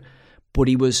everyone, him. But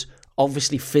he was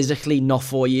obviously physically not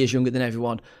 4 years younger than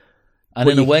everyone. And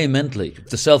in a way, mentally,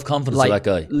 the self-confidence of that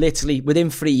guy. Literally, within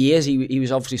 3 years, he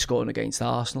was obviously scoring against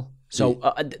Arsenal. So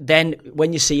then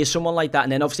when you see someone like that,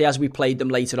 and then obviously as we played them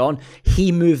later on,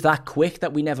 he moved that quick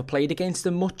that we never played against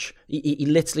him much. He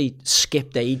literally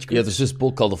skipped age group. Yeah, there's this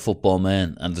book called The Football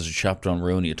Man, and there's a chapter on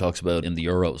Rooney. It talks about in the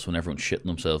Euros when everyone's shitting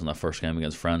themselves in that first game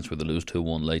against France where they lose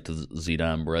 2-1 late to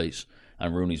Zidane brace.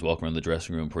 And Rooney's walking around the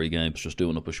dressing room pre-game, just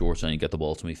doing up a short saying, get the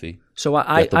ball to me, Fee. So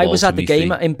I was at the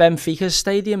game in Benfica's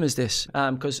stadium,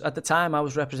 because at the time I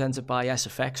was represented by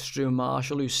SFX, Stu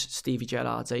Marshall, who's Stevie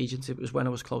Gerrard's agent. It was when I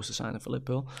was close to signing for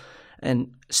Liverpool.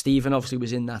 And Stephen obviously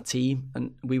was in that team,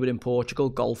 and we were in Portugal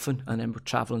golfing, and then we're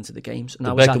travelling to the games. And the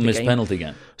I was Beckham at the missed game. penalty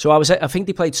game. So I think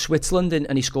they played Switzerland,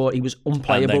 and he scored. He was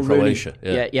unplayable. And then Croatia,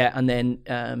 Rooney. Yeah. And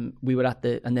then we were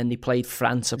and then they played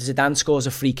France. Zidane scores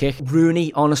a free kick.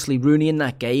 Rooney in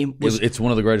that game it's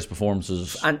one of the greatest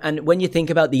performances. And when you think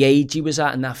about the age he was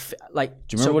at, and that, like,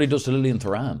 do you remember what he does to Lillian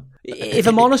Thuram? If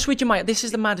I'm honest with you, Mike, this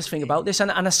is the maddest thing about this,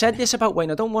 and I said this about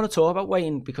Wayne. I don't want to talk about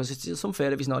Wayne because it's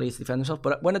unfair if he's not here to defend himself.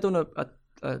 But when I done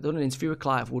done an interview with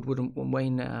Clive Woodward and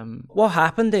Wayne, what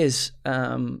happened is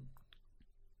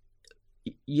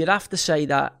you'd have to say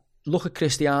that. Look at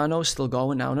Cristiano still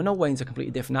going now, and I know Wayne's a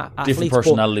completely different athlete. Different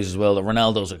personalities as well.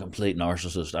 Ronaldo's a complete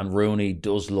narcissist, and Rooney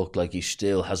does look like he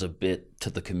still has a bit to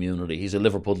the community. He's a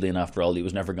Liverpudlian after all. He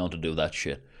was never going to do that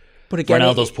shit. But again,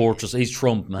 Ronaldo's portraits, he's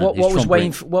Trump, man. What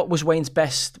was Wayne's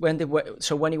best? When he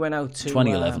went out to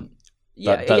 2011?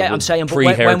 I'm saying.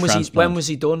 But when was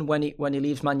he done? When he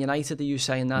leaves Man United? Are you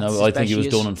saying that? No, I think he was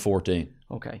done in 14.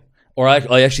 Okay. Or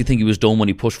I actually think he was done when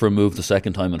he pushed for a move the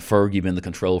second time, and Fergie, being the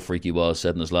control freak he was,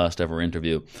 said in his last ever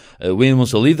interview, we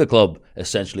must leave the club,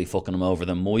 essentially fucking him over.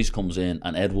 Then Moyes comes in,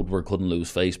 and Ed Woodward couldn't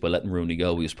lose face by letting Rooney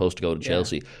go. He was supposed to go to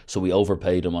Chelsea, so we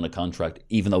overpaid him on a contract,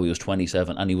 even though he was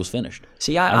 27, and he was finished.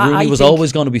 See, Rooney was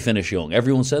always going to be finished young.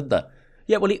 Everyone said that.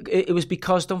 Yeah, well, it was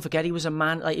because, don't forget, he was a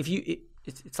man. Like,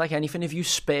 it's like anything. If you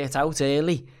spurt out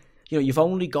early, you've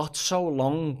only got so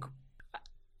long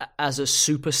as a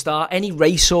superstar. Any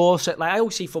racehorse, like I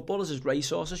always see footballers as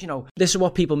racehorses. This is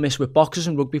what people miss with boxers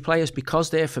and rugby players,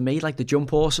 because they're, for me, like the jump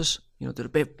horses. They're a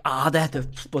bit harder,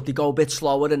 but they go a bit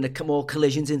slower, and there more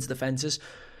collisions into the fences.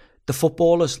 The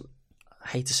footballers, I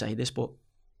hate to say this, but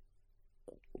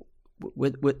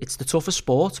it's the toughest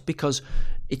sport, because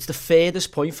it's the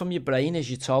furthest point from your brain is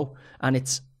your toe, and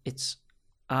it's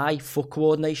eye-foot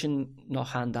coordination, not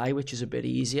hand-eye, which is a bit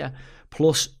easier.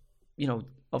 Plus,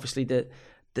 obviously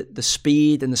the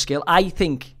speed and the skill. I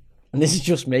think, and this is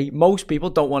just me, most people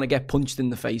don't want to get punched in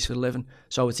the face for a living,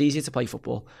 so it's easier to play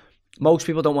football. Most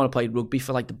people don't want to play rugby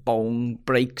for like the bone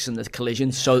breaks and the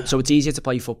collisions, so it's easier to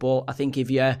play football. I think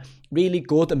if you're really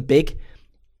good and big,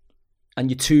 and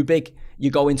you're too big,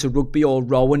 you go into rugby or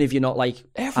rowing if you're not like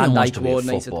Everyone wants hand-eye to be a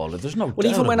coordinated. footballer. There's no Well,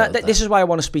 doubt even when about that. this is why I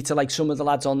want to speak to like some of the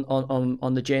lads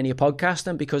on the journey of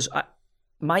podcasting, because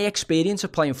my experience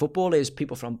of playing football is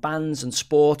people from bands and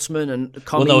sportsmen and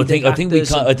Well, comedic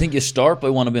no, I think you start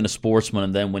by wanting to be a sportsman,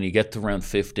 and then when you get to around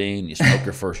 15, you smoke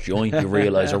your first joint, you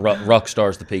realise a rock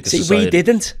star's the peak of society. We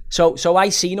didn't. So I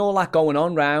seen all that going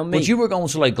on round me. But you were going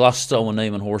to like Glasgow and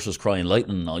naming horses, crying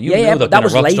lightning and all. You Yeah, knew but that that being a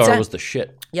was rock star later. was the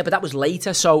shit. Yeah, but that was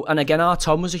later. So, and again, our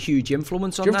Tom was a huge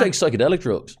influence on Do you ever that. take psychedelic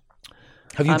drugs?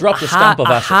 Have you dropped the stamp of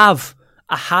acid?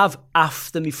 I have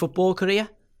after my football career.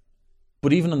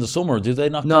 But even in the summer, do they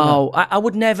not? No, I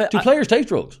would never. Do players take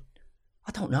drugs?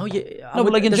 I don't know. No,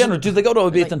 but like in general, do they go to a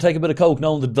beat and take a bit of coke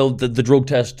knowing that the drug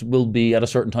test will be at a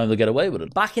certain time they'll get away with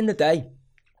it? Back in the day,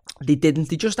 they didn't.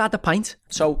 They just had a pint.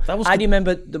 So That was I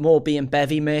remember them all being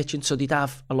bevy merchants, so they'd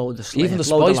have a load of slaves. Even the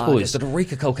Spice Boys, they'd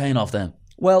reek of cocaine off them.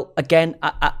 Well, again,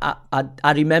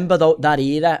 I remember that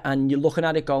era, and you're looking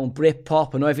at it going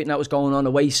Britpop and everything that was going on,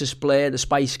 Oasis, Blair, the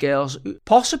Spice Girls,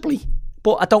 possibly.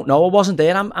 But I don't know. I wasn't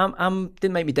there.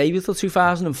 Didn't make my debut till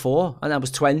 2004, and I was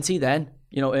 20 then.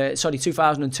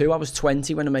 2002. I was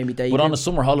 20 when I made my debut. But on a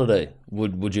summer holiday,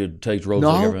 would you take drugs? No,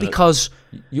 like every night? because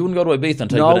you wouldn't go to Ibiza and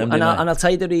take no, a bit of MDMA. and I'll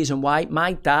tell you the reason why.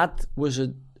 My dad was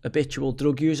a habitual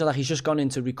drug user. Like, he's just gone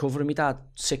into recovery. My dad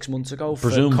 6 months ago for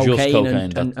Presume cocaine, just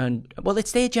cocaine, and well,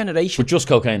 it's their generation. But just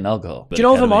cocaine and alcohol. Do you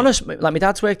know, if I'm honest, like my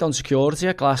dad's worked on security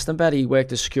at Glastonbury, he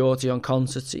worked as security on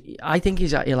concerts. I think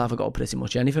he'll have a go at pretty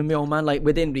much anything, my old man. Like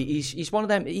he's one of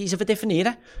them. He's of a different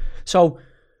era. So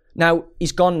now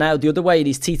he's gone now the other way. And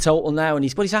he's teetotal now,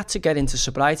 but he's had to get into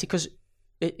sobriety because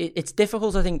it's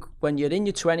difficult, I think, when you're in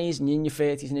your 20s and you're in your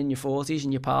 30s and in your 40s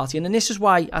and you're partying. And this is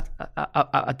why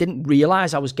I didn't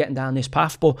realise I was getting down this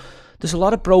path. But there's a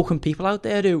lot of broken people out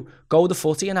there who go the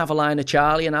footy and have a line of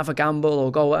Charlie and have a gamble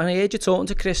or go. And I heard you talking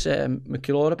to Chris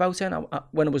McClure about it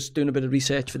when I was doing a bit of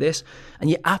research for this. And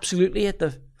you absolutely hit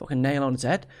the fucking nail on its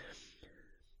head.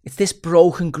 It's this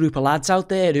broken group of lads out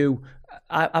there who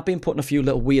I've been putting a few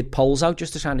little weird polls out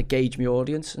just to try and gauge my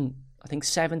audience, and I think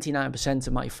 79%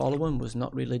 of my following was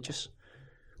not religious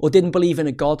or didn't believe in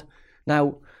a God.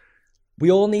 Now,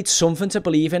 we all need something to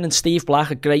believe in, and Steve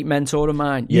Black, a great mentor of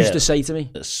mine, used to say to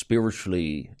me, a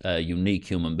spiritually unique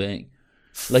human being.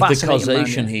 Like the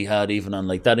causation he had, even on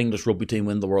like that English rugby team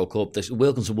win the World Cup.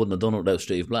 Wilkinson wouldn't have done it without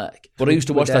Steve Black. But I used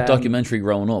to watch that documentary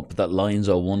growing up, that Lions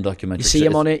 01 documentary. You see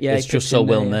him on it, yeah. It's just so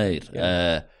well made.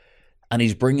 Yeah. And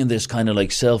he's bringing this kind of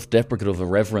like self-deprecative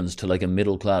irreverence to like a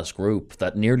middle-class group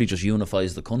that nearly just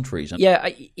unifies the countries. Yeah,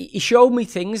 he showed me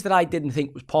things that I didn't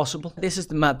think was possible. This is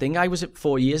the mad thing. I was at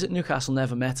 4 years at Newcastle,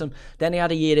 never met him. Then he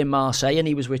had a year in Marseille and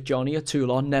he was with Johnny at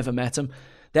Toulon, never met him.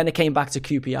 Then I came back to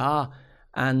QPR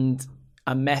and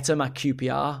I met him at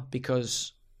QPR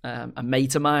because a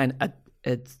mate of mine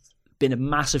had been a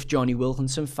massive Johnny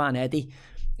Wilkinson fan, Eddie.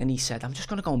 And he said, I'm just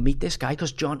going to go and meet this guy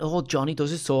because all Johnny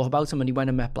does is talk about him. And he went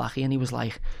and met Blackie and he was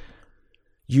like,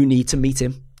 you need to meet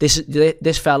him.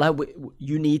 This fella,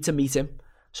 you need to meet him.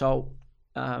 So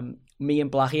me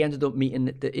and Blackie ended up meeting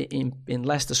in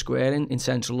Leicester Square in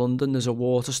central London. There's a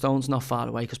Waterstones not far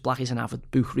away because Blackie's an avid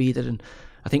book reader. And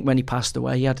I think when he passed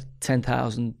away, he had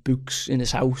 10,000 books in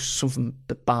his house, something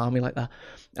balmy like that.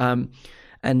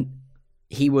 And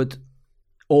he would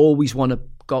always want to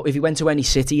go, if he went to any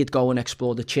city, he'd go and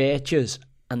explore the churches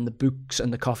and the books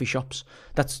and the coffee shops.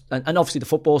 And obviously the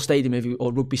football stadium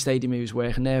or rugby stadium, he was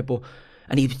working there.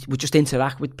 And he would just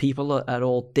interact with people at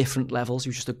all different levels. He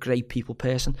was just a great people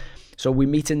person. So we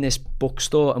meet in this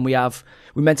bookstore, and we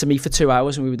meant to meet for 2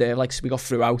 hours, and we were there we got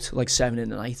through out like 7 in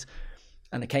the night.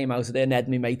 And I came out of there, and Ed,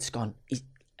 my mate's gone,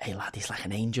 hey lad, he's like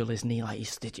an angel, isn't he? Like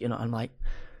I'm like,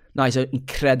 no, he's an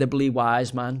incredibly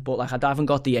wise man, but like I haven't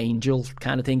got the angel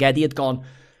kind of thing. Eddie had gone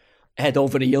head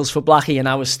over heels for Blackie, and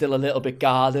I was still a little bit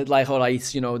guarded, like, all right,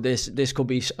 this could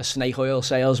be a snake oil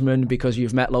salesman because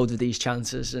you've met loads of these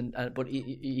chances, but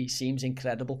he seems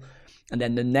incredible. And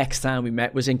then the next time we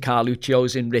met was in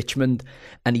Carluccio's in Richmond,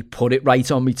 and he put it right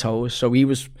on my toes. So we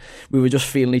were just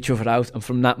feeling each other out, and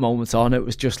from that moment on, it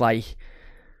was just like,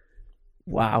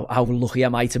 wow, how lucky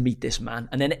am I to meet this man?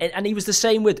 And he was the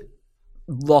same with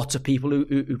lots of people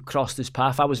who crossed his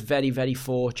path. I was very, very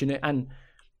fortunate, and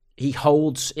he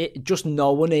holds it. Just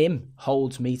knowing him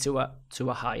holds me to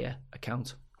a higher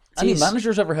account. Any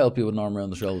managers ever help you with an arm around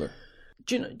the shoulder?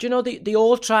 Do you know they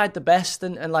all tried the best,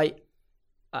 and like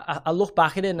I look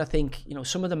back at it and I think,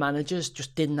 some of the managers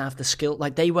just didn't have the skill.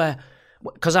 Like they were,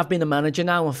 because I've been a manager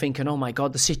now, I'm thinking, oh my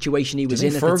God, the situation he was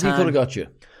in at the time. Fergie could have got you?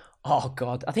 Oh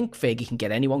God, I think Fergie can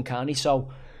get anyone, can't he? So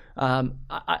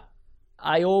I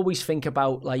I always think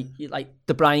about like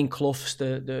the Brian Cloughs,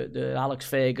 the Alex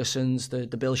Fergusons,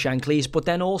 the Bill Shankleys, but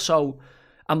then also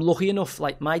I'm lucky enough,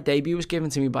 like my debut was given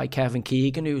to me by Kevin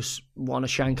Keegan, who's one of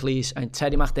Shankleys, and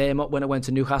Terry McDermott when I went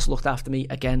to Newcastle looked after me,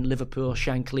 again, Liverpool,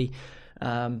 Shankly.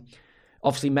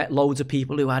 Obviously met loads of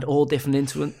people who had all different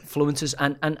influences,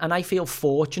 and I feel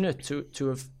fortunate to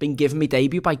have been given my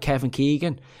debut by Kevin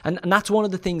Keegan. And that's one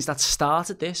of the things that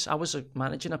started this. I was a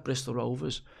manager at Bristol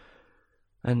Rovers,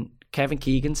 and Kevin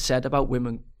Keegan said about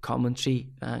women commentary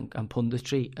and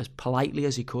punditry as politely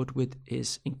as he could with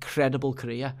his incredible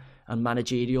career and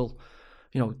managerial,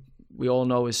 we all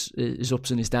know his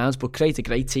ups and his downs, but create a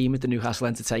great team at the Newcastle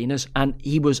Entertainers, and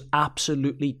he was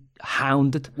absolutely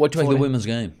hounded. What do you make of for the it. women's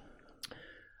game?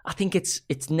 I think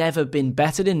it's never been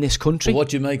better in this country. But what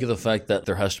do you make of the fact that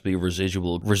there has to be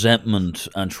residual resentment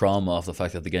and trauma of the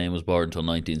fact that the game was barred until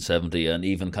 1970, and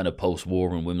even kind of post-war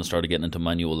when women started getting into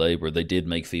manual labour, they did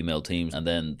make female teams, and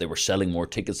then they were selling more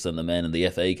tickets than the men, and the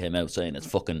FA came out saying it's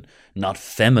fucking not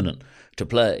feminine to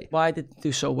play. Why did they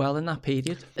do so well in that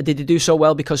period? Did they do so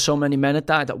well because so many men had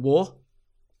died at war?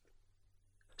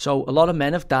 So a lot of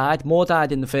men have died, more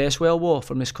died in the First World War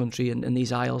from this country and in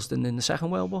these isles than in the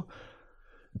Second World War.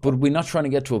 But we're not trying to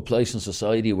get to a place in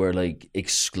society where like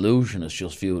exclusion is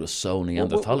just viewed as so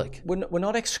Neanderthalic. We're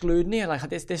not excluding here. Like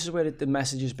this is where the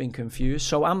message has been confused.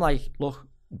 So I'm like, look.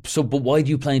 So, but why do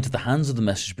you play into the hands of the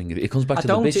message being given? It comes back to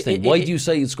the bitch thing. Why do you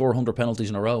say you'd score 100 penalties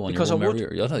in a row on your one merry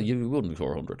year? You wouldn't score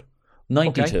 100.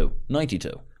 92. Okay.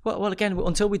 92. Well, again,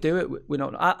 until we do it, we're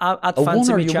not. I'd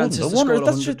fancy my chances to score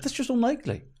 100. That's just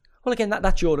unlikely. Well, again,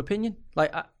 that's your opinion.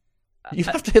 Like, you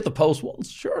have to hit the post once,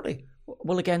 surely.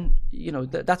 Well, again,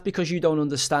 that's because you don't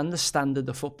understand the standard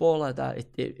of footballer that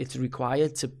it's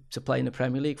required to play in the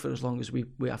Premier League for as long as we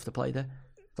have to play there.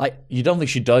 Like, you don't think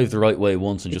she dived the right way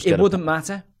once and just it wouldn't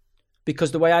matter,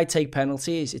 because the way I take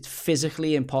penalties, it's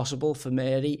physically impossible for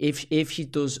Mary if she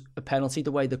does a penalty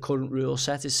the way the current rule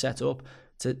set is set up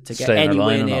to get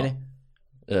anywhere near it.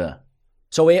 Yeah.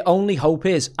 So our only hope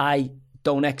is I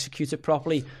don't execute it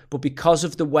properly, but because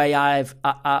of the way I've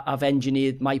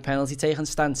engineered my penalty taking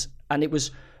stance, and it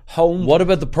was home. What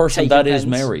about the person that is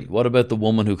Mary? What about the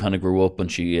woman who kind of grew up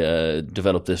and she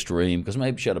developed this dream? Because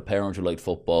maybe she had a parent who liked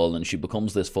football and she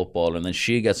becomes this footballer, and then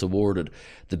she gets awarded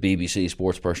the BBC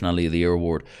Sports Personality of the Year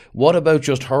award. What about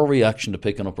just her reaction to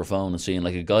picking up her phone and seeing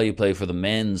like a guy who played for the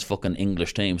men's fucking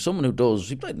English team, someone who does,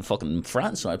 he played in fucking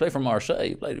France, and I played for Marseille,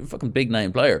 he played a fucking big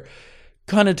name player,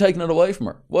 kind of taking it away from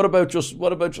her? What about just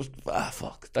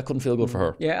fuck, that couldn't feel good for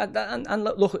her. Yeah, and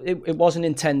look, it wasn't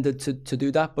intended to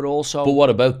do that, but also. But what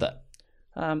about that?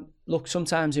 Look,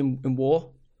 sometimes in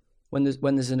war, when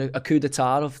there's a coup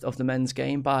d'état of the men's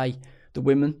game by the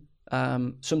women,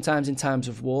 sometimes in times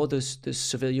of war there's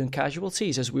civilian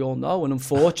casualties, as we all know, and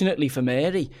unfortunately for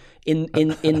Mary, in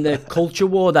the culture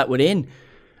war that we're in,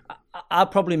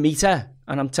 I'd probably meet her,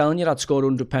 and I'm telling you, I'd score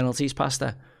 100 penalties past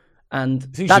her. And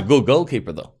she's a good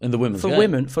goalkeeper, though, in the women's game.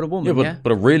 For a woman, but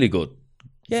a really good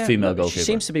female goalkeeper. She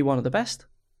seems to be one of the best.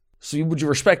 So would you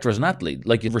respect her as an athlete,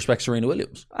 like you'd respect Serena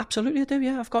Williams? Absolutely, I do.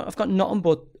 Yeah, I've got nothing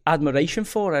but admiration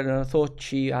for her, and I thought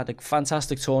she had a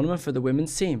fantastic tournament for the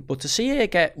women's team. But to see her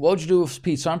get, what would you do if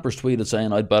Pete Sampras tweeted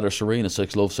saying, "I'd batter Serena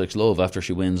 6-love" after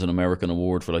she wins an American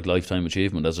award for like lifetime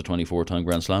achievement as a 24-time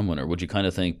Grand Slam winner? Would you kind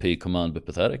of think, Pete, come on, a bit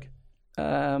pathetic?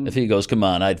 If he goes, come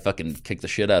on, I'd fucking kick the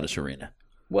shit out of Serena.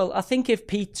 Well, I think if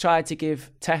Pete tried to give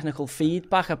technical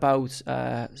feedback about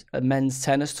a men's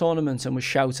tennis tournament and was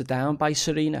shouted down by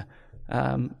Serena,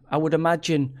 I would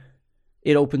imagine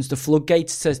it opens the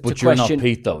floodgates to question. But you're not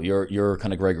Pete, though. You're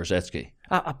kind of Greg Rosetsky.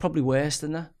 I'm probably worse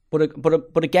than that.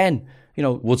 But again,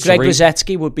 Greg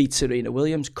Rosetsky would beat Serena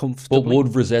Williams comfortably. But would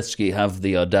Rosetsky have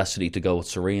the audacity to go with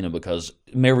Serena? Because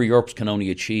Mary Earps can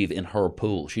only achieve in her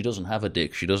pool. She doesn't have a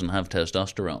dick. She doesn't have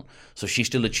testosterone. So she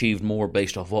still achieved more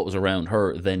based off what was around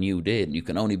her than you did. And you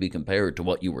can only be compared to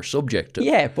what you were subject to.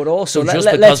 Yeah, but also... So just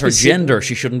because her gender,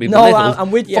 she shouldn't be belittled.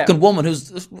 I'm with you. Fucking woman who's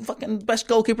the fucking best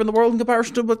goalkeeper in the world in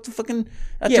comparison to the fucking...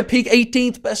 At the peak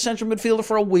 18th best central midfielder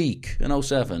for a week in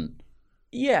 07.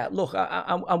 Yeah, look,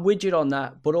 I'm with you on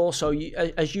that, but also,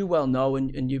 as you well know,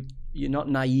 and you're not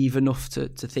naive enough to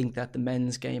think that the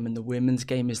men's game and the women's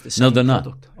game is the same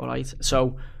product. All right,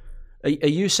 so Are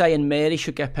you saying Mary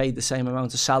should get paid the same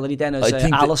amount of salary then as I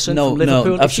think Alisson no, from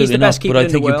Liverpool? no, If she's absolutely the best not. keeper But I in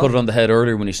think the you world. put it on the head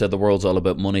earlier when you said the world's all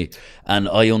about money, and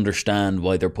I understand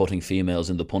why they're putting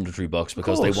females in the punditry box,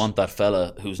 because they want that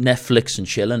fella who's Netflix and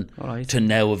chilling to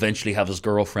now eventually have his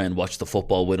girlfriend watch the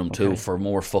football with him too, for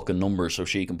more fucking numbers, so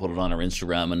she can put it on her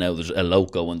Instagram, and now there's a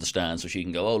loco in the stand so she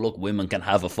can go, oh look, women can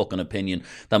have a fucking opinion,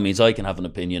 that means I can have an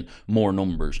opinion, more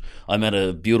numbers. I met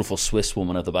a beautiful Swiss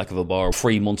woman at the back of a bar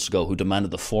 3 months ago who demanded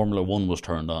the Formula 1 was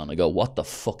turned on. I go, what the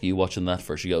fuck are you watching that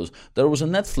for? She goes, there was a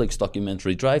Netflix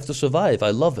documentary, Drive to Survive,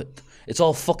 I love it. It's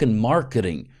all fucking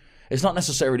marketing. It's not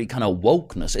necessarily kind of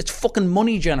wokeness. It's fucking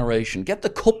money generation. Get the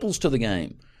couples to the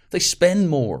game. They spend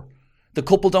more. The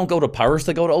couple don't go to Paris,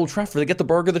 they go to Old Trafford. They get the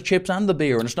burger, the chips and the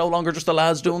beer, and it's no longer just the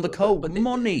lads doing the coke. But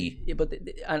money. Yeah, but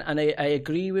I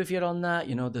agree with you on that.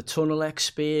 You know, the tunnel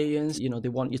experience. You know, they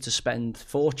want you to spend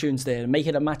fortunes there and make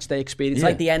it a match day experience,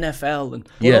 like the NFL.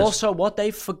 But also what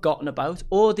they've forgotten about,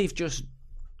 or they've just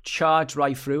charged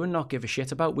right through and not give a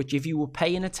shit about. Which, if you were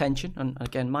paying attention, and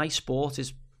again, my sport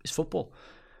is football.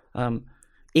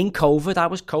 In COVID, I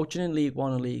was coaching in League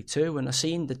One and League Two, and I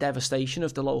seen the devastation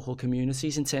of the local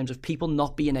communities in terms of people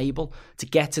not being able to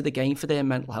get to the game for their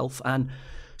mental health and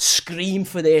scream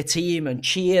for their team and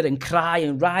cheer and cry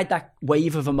and ride that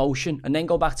wave of emotion, and then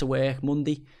go back to work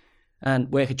Monday and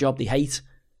work a job they hate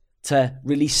to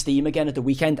release steam again at the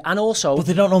weekend. And also, but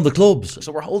they don't own the clubs,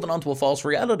 so we're holding on to a false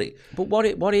reality. But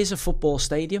what is a football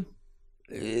stadium?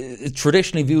 It's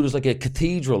traditionally viewed as like a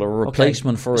cathedral or a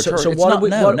replacement for a church. So it's what not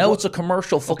now. Now what, it's a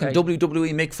commercial fucking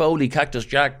WWE Mick Foley, Cactus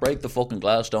Jack, break the fucking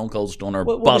glass, Stone Cold Stunner,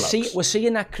 bollocks. We're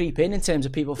seeing that creep in terms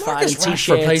of people Marcus firing Rashford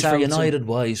t-shirts plays for out United,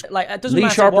 wise. Like, it doesn't Lee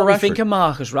matter Sharp what or we Rashford. think of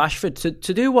Marcus Rashford.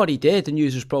 To do what he did and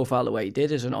use his profile the way he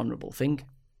did is an honourable thing.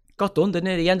 Got done, didn't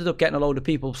it? He ended up getting a load of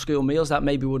people school meals that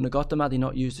maybe wouldn't have got them had he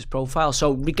not used his profile.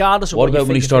 So regardless of what you about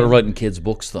when he think started of him, writing kids'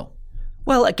 books though?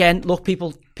 well, again, look,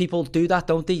 people do that,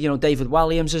 don't they? You know, David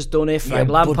Williams has done it, Frank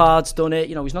Lampard's done it.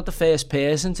 You know, he's not the first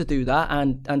person to do that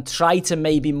and try to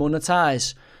maybe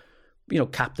monetize, you know,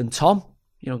 Captain Tom.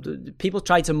 You know, people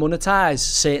try to monetize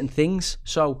certain things.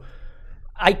 So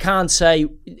I can't say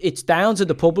it's down to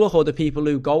the public or the people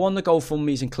who go on the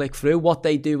GoFundMes and click through what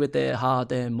they do with their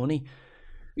hard-earned money.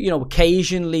 You know,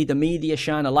 occasionally the media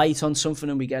shine a light on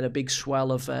something and we get a big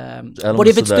swell of... but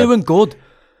if it's doing good,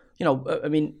 you know, I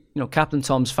mean, you know, Captain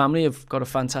Tom's family have got a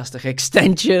fantastic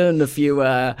extension, a few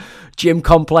gym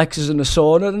complexes and a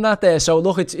sauna and that there. So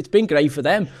look, it's been great for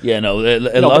them. Yeah, no, a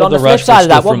lot of the Rashford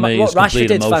stuff for me is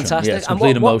complete emotion. Fantastic. Yeah, it's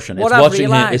complete emotion.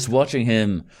 It's watching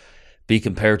him be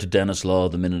compared to Dennis Law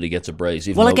the minute he gets a brace.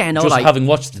 Even again, just having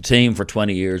watched the team for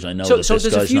 20 years, I know that this guy's not up to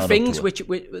it. So there's a few things which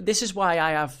this is why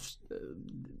I have...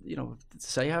 you know, to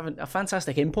say I have a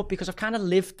fantastic input, because I've kind of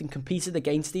lived and competed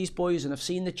against these boys, and I've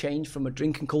seen the change from a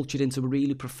drinking culture into a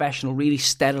really professional, really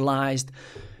sterilised,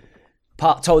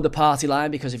 toe the party line,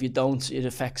 because if you don't, it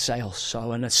affects sales.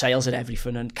 So, and sales at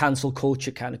everything, and cancel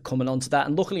culture kind of coming onto that.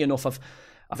 And luckily enough, I've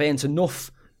earned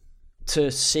enough to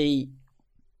see,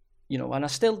 you know, and I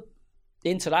still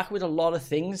interact with a lot of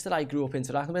things that I grew up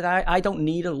interacting with. I don't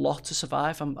need a lot to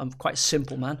survive. I'm quite a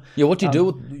simple man. Yeah, what do you do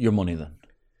with your money then?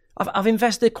 I've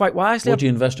invested quite wisely. What do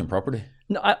you invest in? Property?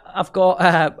 No, I've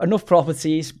got enough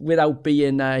properties without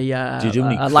being a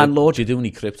landlord. Do you do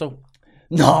any crypto?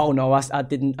 No, I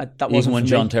didn't. That wasn't even when for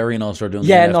John me. Terry and all started doing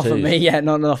yeah, the not NFTs. for me. Yeah,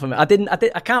 not for me.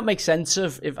 I can't make sense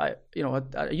of if I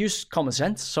use common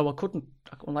sense, so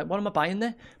I'm like, what am I buying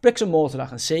there? Bricks and mortar I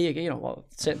can see. You know,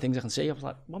 certain things I can see. I was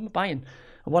like, what am I buying?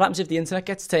 And what happens if the internet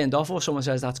gets turned off or someone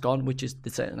says that's gone, which is the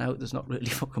turning out? There's not really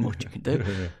fucking much you can do.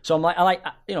 So I'm like,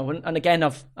 you know, and again,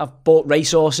 I've bought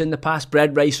racehorse in the past,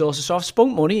 bred racehorses, so I've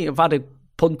spunked money. I've had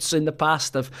punts in the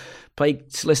past. I've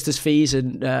paid solicitors' fees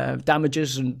and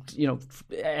damages and, you know,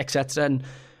 etc. And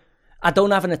I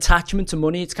don't have an attachment to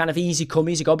money. It's kind of easy come,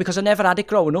 easy go, because I never had it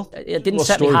growing up. It didn't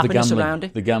set me happiness around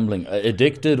it. The gambling,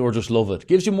 addicted or just love it?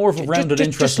 Gives you more of a rounded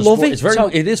interest. Just love it.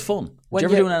 It is fun. Do you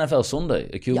ever do an NFL Sunday?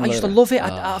 Yeah, I used to love it.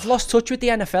 I've lost touch with the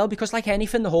NFL because, like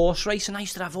anything, the horse racing, I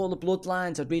used to have all the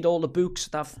bloodlines. I'd read all the books.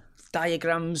 I'd have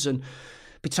diagrams and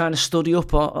be trying to study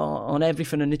up on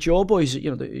everything. And it's your boys,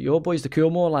 you know, your boys, the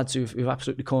Coolmore lads who've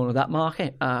absolutely cornered that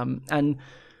market. And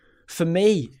for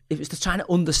me, it was just trying to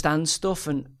understand stuff,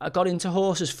 and I got into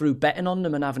horses through betting on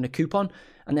them and having a coupon,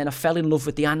 and then I fell in love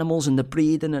with the animals and the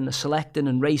breeding and the selecting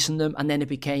and racing them, and then it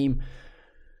became,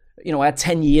 you know, I had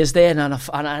 10 years there, and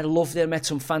I loved it. I met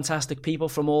some fantastic people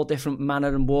from all different manner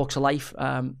and walks of life,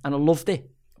 and I loved it.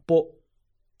 But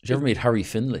did you ever meet Harry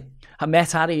Finlay? I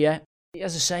met Harry, yeah.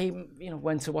 As I say, you know,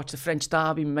 went to watch the French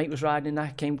Derby. My mate was riding in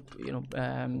that. Came, you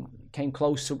know, came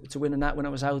close to winning that when I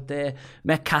was out there.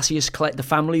 Met Cassius Clay, the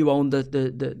family who owned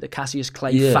the Cassius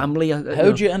Clay family.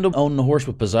 How'd you end up owning a horse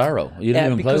with Pizarro? You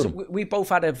didn't even play with him? Because we both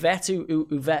had a vet who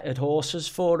vetted horses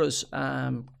for us,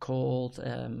 called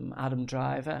Adam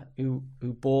Driver, who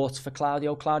bought for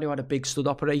Claudio. Claudio had a big stud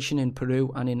operation in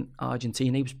Peru and in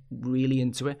Argentina. He was really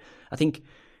into it. I think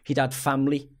he'd had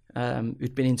family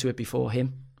who'd been into it before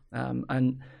him,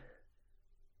 and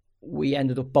we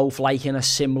ended up both liking a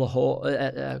similar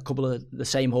a couple of the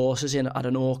same horses at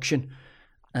an auction,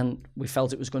 and we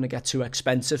felt it was going to get too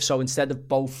expensive. So instead of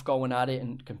both going at it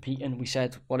and competing, we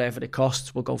said, whatever it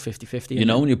costs, we'll go 50-50. You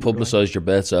know, when you publicised your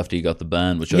bets after you got the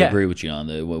ban, which I agree with you on,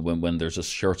 when there's a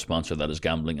shirt sponsor that is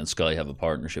gambling and Sky have a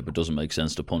partnership, it doesn't make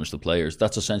sense to punish the players.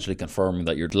 That's essentially confirming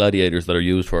that you're gladiators that are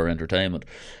used for our entertainment.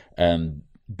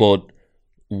 But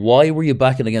why were you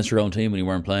backing against your own team when you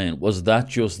weren't playing? Was that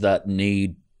just that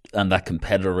need and that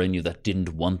competitor in you that didn't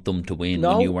want them to win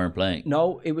when you weren't playing?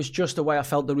 No, it was just the way I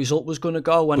felt the result was going to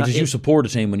go. But did you support a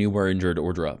team when you were injured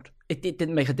or dropped? It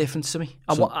didn't make a difference to me.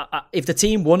 If the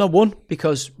team won, I won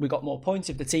because we got more points.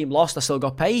 If the team lost, I still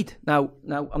got paid. Now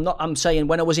I'm saying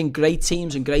when I was in great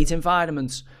teams and great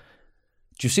environments.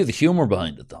 Do you see the humour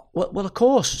behind it though? Well, of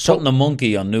course. So, putting a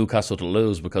monkey on Newcastle to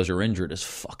lose because you're injured is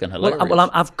fucking hilarious.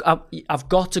 I've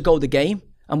got to go the game.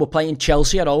 And we're playing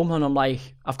Chelsea at home, and I'm like,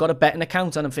 I've got a betting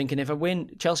account, and I'm thinking if I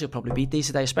win, Chelsea will probably beat these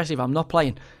today, especially if I'm not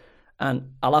playing.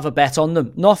 And I'll have a bet on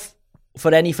them, not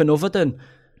for anything other than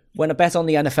when I bet on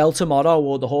the NFL tomorrow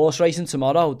or the horse racing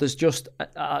tomorrow. There's just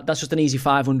that's just an easy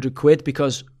 £500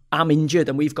 because I'm injured,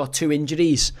 and we've got 2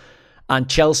 injuries. And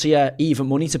Chelsea are even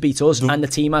money to beat us, and the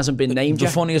team hasn't been named yet.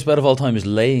 The funniest bet of all time is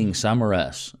laying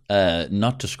Samaras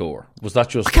not to score. Was that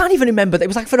just... I can't even remember. It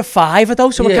was like for a $5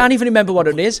 though, so I can't even remember what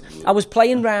it is. I was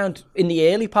playing round in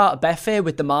the early part of Betfair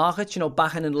with the markets,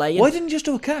 backing and laying. Why didn't you just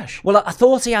do a cash? Well, I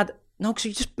thought he had... No, because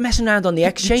you're just messing around on the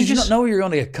exchanges. Did you not know you're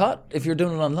going to get cut if you're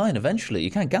doing it online eventually?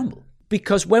 You can't gamble.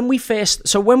 Because when we first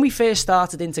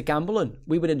started into gambling,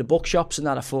 we were in the bookshops and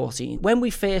that at 14. When we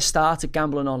first started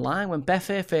gambling online, when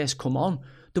Betfair first come on,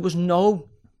 there was no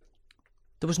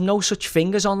such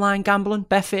thing as online gambling.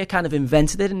 Betfair kind of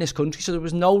invented it in this country, so there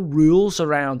was no rules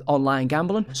around online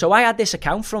gambling. So I had this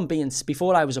account from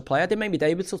before I was a player, I didn't make my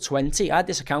debut till 20. I had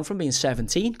this account from being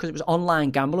 17 because it was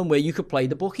online gambling where you could play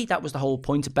the bookie. That was the whole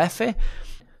point of Betfair.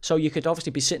 So you could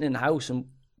obviously be sitting in the house and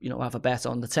have a bet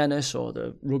on the tennis or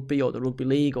the rugby or the rugby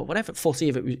league or whatever, footy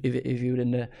if you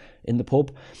were in the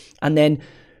pub. And then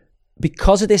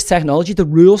because of this technology, the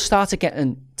rules started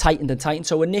getting tightened and tightened.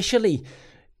 So initially,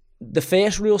 the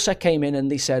first rule set came in and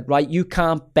they said, right, you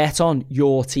can't bet on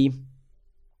your team.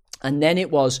 And then it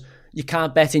was, you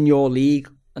can't bet in your league.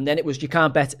 And then it was, you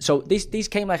can't bet. So these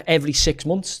came like every 6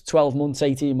 months, 12 months,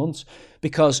 18 months,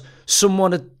 because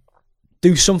someone would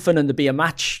do something and there'd be a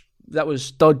match that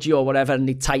was dodgy or whatever, and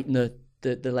they tighten the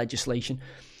legislation.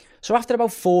 So after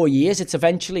about 4 years, it's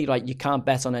eventually like you can't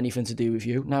bet on anything to do with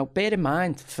you. Now, bear in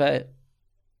mind, for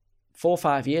 4 or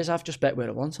 5 years, I've just bet where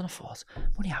I want, and I thought, I'm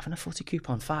only having a footy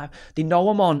coupon 5. They know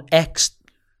I'm on X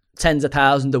tens of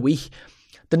thousands a week.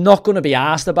 They're not going to be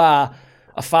asked about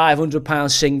a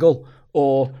 £500 single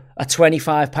or a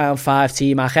 £25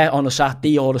 5 marker on a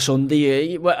Saturday or a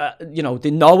Sunday.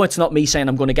 They know it's not me saying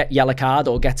I'm going to get yellow card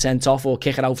or get sent off or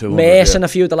kick it out. Mace and a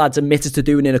few of the lads admitted to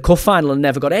doing it in a cup final and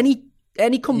never got any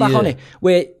comeback on it.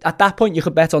 Where at that point you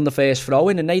could bet on the first throw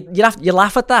in, and you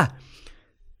laugh at that.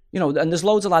 And there's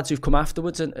loads of lads who've come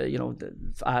afterwards, and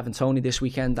Ivan Toney this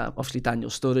weekend, obviously Daniel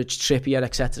Sturridge, Trippier,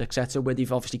 etc., where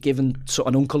they've obviously given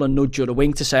an uncle a nudge or a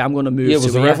wink to say, I'm going to move. Yeah,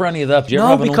 was there ever any of that?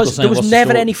 No, because there was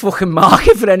never any fucking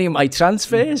market for any of my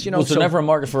transfers. Was there never a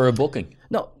market for a booking?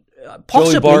 No.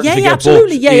 Possibly,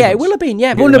 absolutely, it will have been,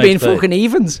 it wouldn't have been fucking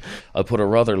evens. I put a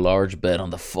rather large bet on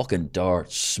the fucking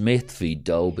darts, Smith v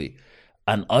Dobie,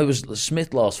 and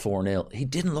Smith lost 4-0. He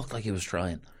didn't look like he was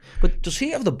trying. But does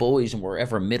he have the boys in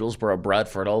wherever, Middlesbrough,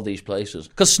 Bradford, all these places?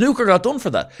 Because snooker got done for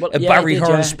that. Well, Barry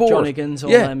Hearn Sport. John Higgins, all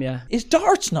them, Is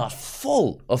darts not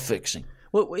full of fixing?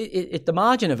 Well, the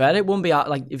margin of error, it wouldn't be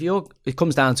like it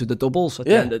comes down to the doubles at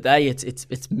the end of the day.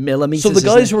 It's millimetres. So the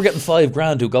guys who are getting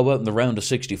 $5,000 who go out in the round of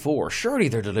 64, surely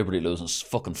they're deliberately losing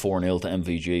fucking 4-0 to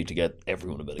MVG to get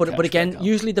everyone a bit of cash. But again,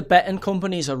 usually the betting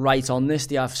companies are right on this.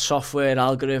 They have software,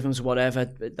 algorithms, whatever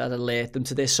that alert them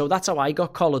to this. So that's how I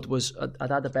got collared. Was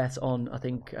I'd had a bet on, I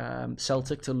think,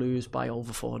 Celtic to lose by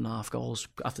over 4.5 goals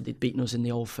after they'd beaten us in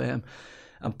the Old Firm,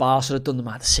 and Barca had done them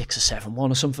at 6 or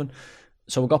 7-1 or something.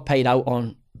 So we got paid out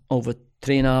on over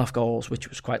 3.5 goals, which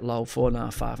was quite low,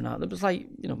 4.5, 5.5. It was like,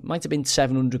 might have been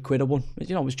 £700 a one.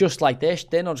 It was just like this.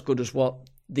 They're not as good as what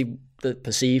they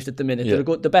perceived at the minute. Yeah.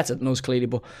 They're better than us, clearly,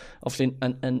 but obviously,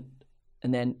 and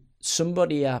then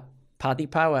somebody at Paddy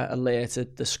Power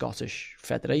alerted the Scottish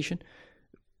Federation.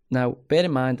 Now, bear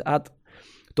in mind, I'd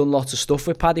done lots of stuff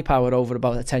with Paddy Power over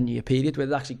about a 10-year period where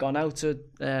they'd actually gone out to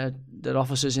their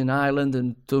offices in Ireland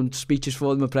and done speeches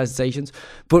for them and presentations.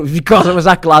 But because I was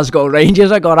at Glasgow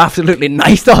Rangers, I got absolutely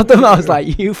knifed on them. I was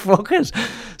like, you fuckers.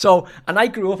 So, and I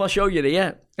grew up, I'll show you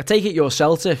here. I take it you're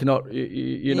Celtic,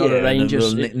 you're not a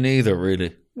Rangers. Neither,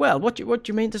 really. Well, what do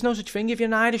you mean? There's no such thing if you're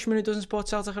an Irishman who doesn't support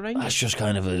Celtic or Rangers. That's just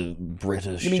kind of a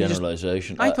British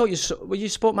generalisation. I thought you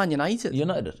support Man United.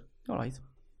 United. All right.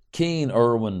 Keane,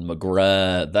 Irwin,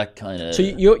 McGrath, that kind of... So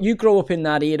you grow up in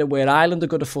that era where Ireland are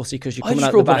good at footy because you're coming out the I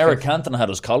just grew up back when Eric Cantona had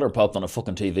his collar popped on a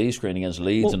fucking TV screen against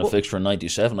Leeds in a fixture in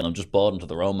 97, and I'm just bought into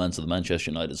the romance of the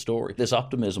Manchester United story. This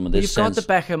optimism and this You've got the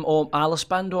Beckham or Alice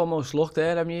band almost look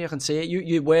there, I mean, you can see it.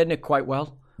 You're wearing it quite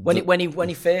well. When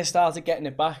he first started getting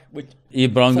it back. Yeah,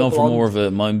 but I'm going for more of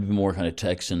a... Mine would be more kind of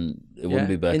Texan. It wouldn't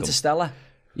be Beckham. Interstellar.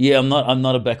 Yeah, I'm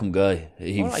not a Beckham guy.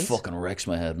 He fucking wrecks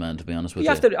my head, man, to be honest with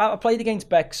you. I played against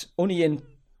Becks only in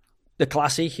the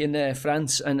Classic in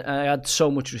France, and I had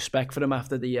so much respect for him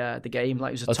after the game. Like,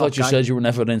 he was a top thought you guy. said you were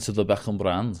never into the Beckham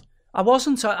brand. I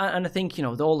wasn't, and I think,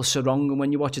 all the sarong, and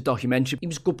when you watch a documentary, he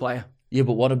was a good player. Yeah,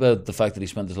 but what about the fact that he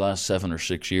spent his last 7 or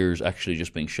 6 years actually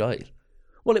just being shite?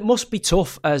 Well, it must be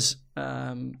tough as,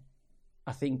 I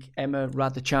think, Emma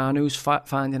Raducanu's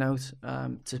finding out,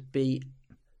 to be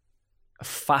a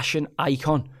fashion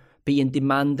icon, be in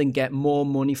demand and get more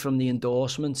money from the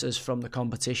endorsements as from the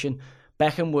competition.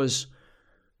 Beckham was,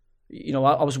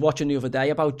 I was watching the other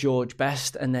day about George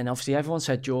Best, and then obviously everyone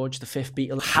said George, the fifth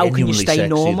Beatle. How can you stay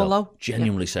normal, though?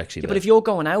 Genuinely sexy. Yeah, but if you're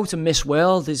going out and Miss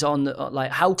World is on,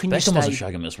 how can you stay... Beckham wasn't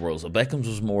shagging Miss World, so Beckham's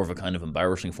was more of a kind of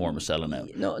embarrassing form of selling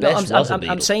out. No,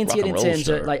 I'm saying to you in terms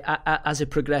of, as it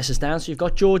progresses down, so you've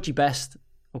got Georgie Best,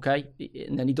 okay,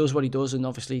 and then he does what he does, and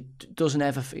obviously doesn't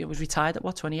ever... He was retired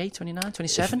at, 28, 29,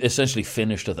 27? Essentially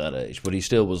finished at that age, but he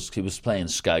was playing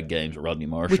skag games with Rodney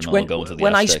Marsh Which and all, going to the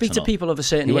when I Aztecs speak to people of a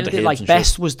certain age, like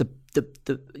Best was the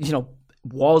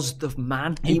was the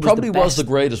man. He probably was the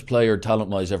greatest player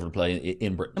talent-wise ever to play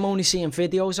in Britain. I'm only seeing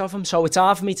videos of him, so it's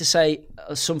hard for me to say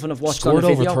something I've watched Scored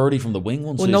on a video. over 30 from the wing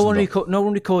one season. No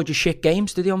one records your shit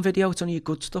games, did he, on video? It's only your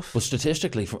good stuff. But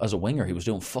statistically, as a winger, he was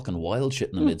doing fucking wild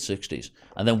shit in the mid-60s.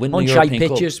 And then winning on the European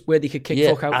pitches Cup, where they could kick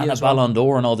fuck out and you a as well. Ballon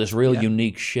d'Or and all this real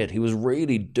unique shit. He was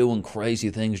really doing crazy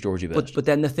things, Georgie Best. But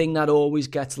then the thing that always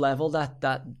gets level,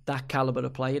 that calibre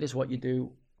of player, is what you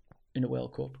do in a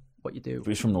World Cup. What you do. But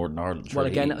he's from Northern Ireland. Well,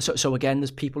 again, so again, there's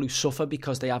people who suffer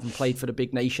because they haven't played for a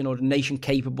big nation or a nation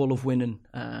capable of winning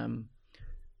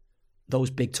those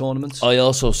big tournaments. I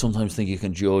also sometimes think you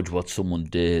can judge what someone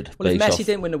did. Well, if Messi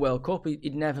didn't win the World Cup,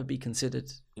 he'd never be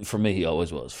considered. For me, he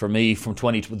always was. For me, from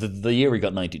the year he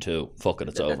got 92, fuck it,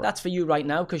 it's over. That's for you right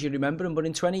now because you remember him. But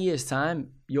in 20 years'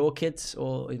 time, your kids,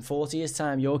 or in 40 years'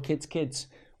 time, your kids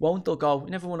won't. They'll go,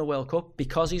 he never won a World Cup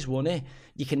because he's won it.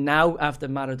 You can now have the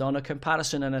Maradona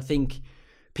comparison, and I think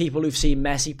people who've seen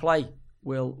Messi play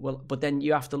will. But then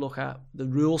you have to look at the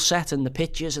rule set and the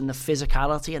pitches and the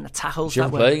physicality and the tackles. Did you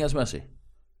ever play against Messi?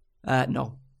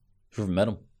 No. You ever met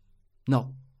him?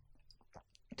 No.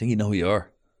 I think you know who you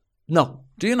are. No.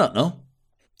 Do you not know?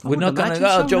 We're not going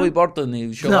to Joey Barton.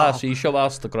 He show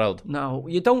ass the crowd. No,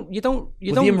 you don't. With the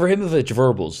Ibrahimovic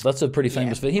verbals, that's a pretty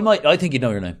famous thing. He might. I think you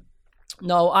know your name.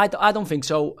 No, I don't think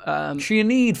so. So you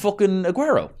need fucking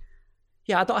Aguero.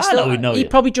 Yeah, he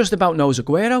probably just about knows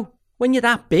Aguero. When you're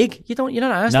that big, you're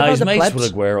not asked about the plebs. He's mates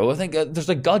with Aguero. I think there's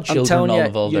a godchildren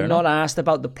involved there. You're not asked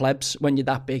about the plebs when you're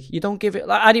that big. You don't give it.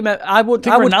 I remember. I would.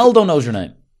 Ronaldo knows your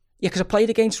name. Yeah, because I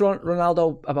played against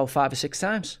Ronaldo about 5 or 6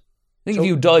 times. I think if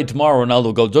you died tomorrow, Ronaldo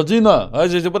would go, Georgina,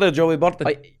 what a Joey Barton.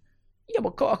 Yeah,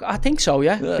 well, I think so,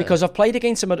 yeah. Because I've played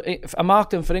against him. I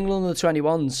marked him for England under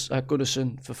 21s at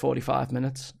Goodison for 45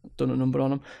 minutes. Done a number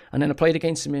on him. And then I played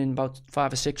against him in about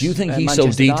 5 or 6. Do you think he's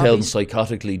Manchester so detailed derbies. and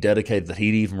psychotically dedicated that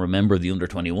he'd even remember the under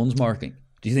 21s marking?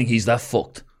 Do you think he's that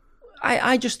fucked?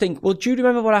 I just think, well, do you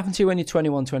remember what happened to you when you're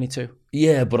 21, 22?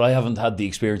 Yeah, but I haven't had the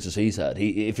experiences he's had.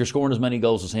 If you're scoring as many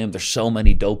goals as him, there's so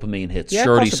many dopamine hits. Yeah,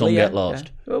 surely possibly, some get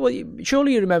lost. Yeah. Well,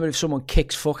 surely you remember if someone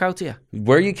kicks fuck out of you.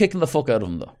 Were you kicking the fuck out of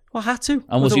him, though? Well, I had to.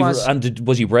 And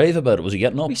was he brave about it? Was he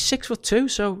getting up? He's 6'2",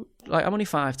 so I'm only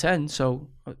 5'10", so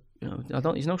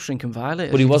he's no shrinking violet.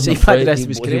 But he wasn't afraid.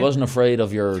 He wasn't afraid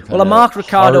of your. Well, I marked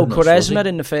Ricardo Quaresma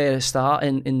in the first start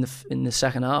in the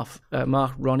second half.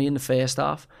 Marked Ronnie in the first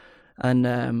half, and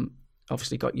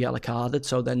obviously got yellow carded.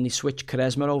 So then they switched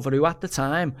Quaresma over, who at the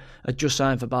time had just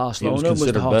signed for Barcelona, was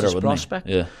the hottest prospect.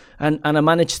 Yeah. And I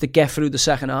managed to get through the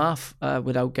second half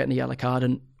without getting a yellow card,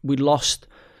 and we lost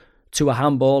to a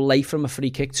handball late from a free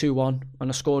kick 2-1, and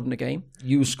I scored in the game.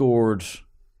 You scored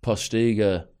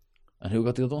Postiga, and who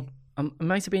got the other one? It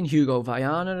might have been Hugo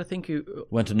Viana, I think, who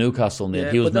Went to Newcastle, and yeah,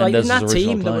 he was but like, in Mendez's that original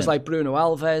team, there client. was like Bruno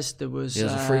Alves, there was Yeah, it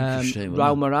was a freakish team, wasn't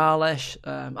Raul it? Morales.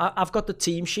 I've got the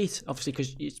team sheet, obviously,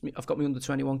 because I've got my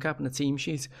under-21 cap and the team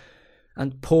sheet.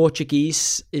 And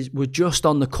Portuguese were just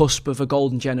on the cusp of a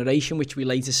golden generation, which we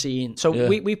later seen. So Yeah.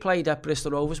 we played at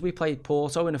Bristol Rovers. We played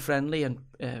Porto in a friendly, and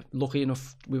lucky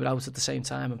enough, we were out at the same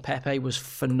time. And Pepe was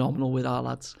phenomenal with our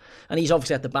lads. And he's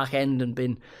obviously at the back end and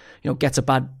been, gets a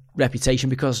bad reputation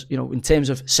because, in terms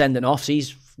of sending offs,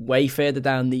 he's way further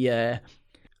down the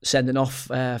sending off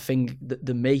thing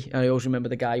than me. And I always remember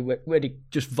the guy where he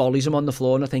just volleys him on the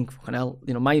floor, and I think, fucking hell,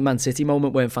 my Man City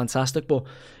moment weren't fantastic, but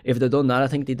if they'd done that, I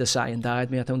think they'd have sat and died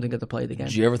me. I don't think I'd have played again.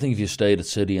 Do you ever think if you stayed at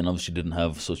City and obviously didn't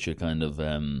have such a kind of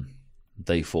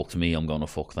they fucked me, I'm going to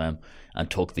fuck them, and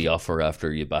took the offer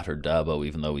after you battered Dabo,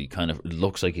 even though he kind of it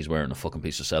looks like he's wearing a fucking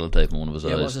piece of sellotape in one of his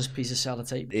eyes. It was a piece of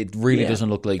sellotape. It really doesn't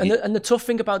look like... And the tough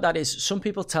thing about that is some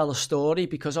people tell a story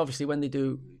because obviously when they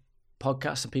do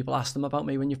podcasts and people ask them about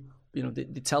me, when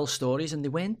they tell stories and they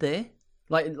weren't there.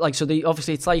 Like so they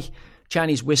obviously it's like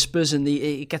Chinese whispers and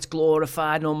it gets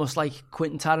glorified and almost like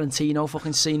Quentin Tarantino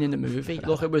fucking scene in the movie.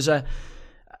 Look, it was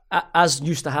as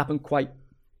used to happen quite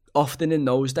often in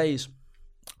those days.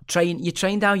 You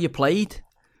trained how you played.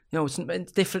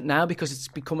 It's different now because it's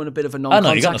becoming a bit of a non-contact I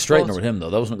know, you got a straightener sport. with him though.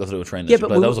 That wasn't got to do with training. Yeah, but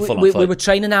that was a full-on we fight. were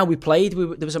training how we played. There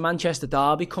was a Manchester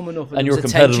derby coming up, And you there were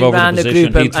was a competitive tension over the around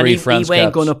position. group, He'd three and France he weren't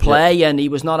caps. going to play, and he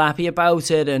was not happy about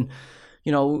it, and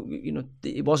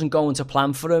it wasn't going to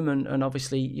plan for him, and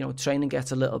obviously training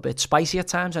gets a little bit spicy at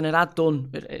times, and it had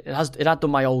done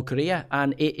my whole career,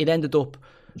 and it ended up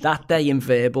that day in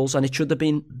verbals, and it should have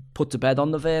been put to bed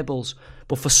on the verbals,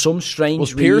 but for some strange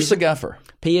Was reason, Pierce the gaffer?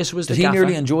 Pierce was Did the he gaffer.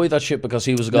 nearly enjoy that shit because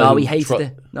he was a guy No, who he hated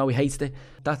it. No, he hated it.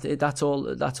 That's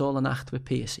all an act with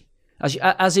Piercy.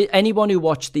 Anyone who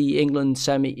watched the England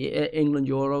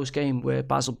Euros game where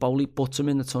Basil Bowley butts him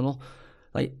in the tunnel,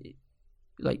 like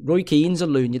Roy Keane's a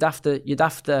loon. You'd have to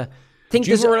think.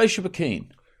 Do you have a relationship with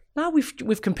Keane? No,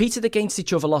 we've competed against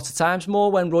each other lots of times. More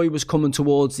when Roy was coming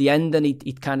towards the end, and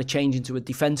he'd kind of change into a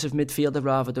defensive midfielder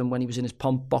rather than when he was in his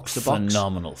box to box.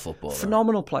 Phenomenal footballer,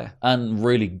 phenomenal player, and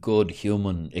really good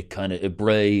human. It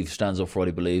brave, stands up for what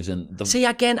he believes in. See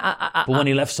again, but when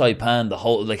he left Saipan, the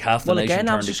whole half the nation. Well, again,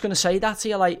 I was turned just going to say that to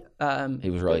you. He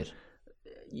was right.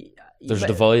 There's a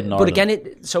divide in Ireland. But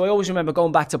again, so I always remember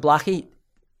going back to Blackie.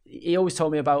 He always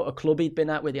told me about a club he'd been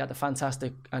at where he had a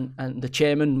fantastic, and the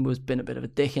chairman was been a bit of a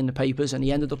dick in the papers, and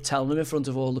he ended up telling him in front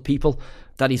of all the people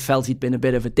that he felt he'd been a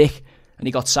bit of a dick, and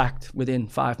he got sacked within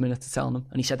 5 minutes of telling them.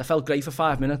 And he said, I felt great for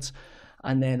 5 minutes,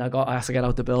 and then I had to get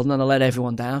out the building and I let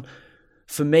everyone down.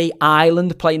 For me,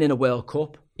 Ireland playing in a World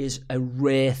Cup is a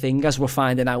rare thing, as we're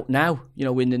finding out now,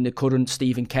 in the current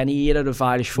Stephen Kenny era of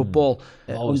Irish football.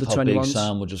 Always Under thought Big 21s.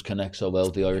 Sam would just connect so well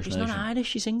with the Irish He's nation. not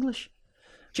Irish, he's English.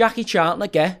 Jackie Charlton,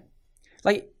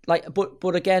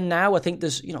 but again now I think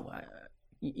there's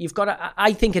you've got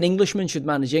I think an Englishman should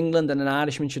manage England and an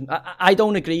Irishman should. I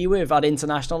don't agree with at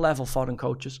international level foreign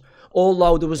coaches.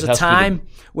 Although there was a time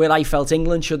where I felt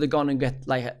England should have gone and get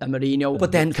like a Mourinho,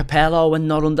 but then Capello and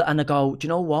not under. And I go, do you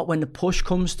know what? When the push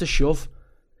comes to shove,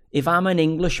 if I'm an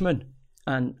Englishman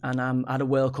and I'm at a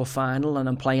World Cup final and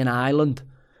I'm playing Ireland,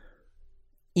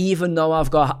 even though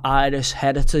I've got Irish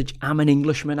heritage, I'm an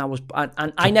Englishman.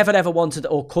 I never ever wanted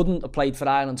or couldn't have played for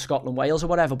Ireland, Scotland, Wales or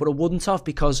whatever, but I wouldn't have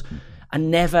because I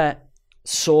never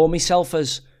saw myself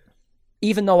as,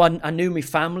 even though I knew my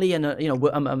family and I'm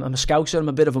a Scouser, I'm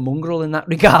a bit of a mongrel in that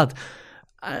regard.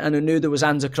 And I knew there was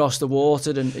hands across the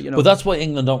water, and But that's why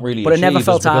England don't really. But I never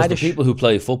felt because Irish. The people who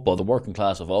play football, the working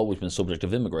class, have always been subject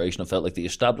of immigration and felt like the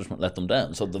establishment let them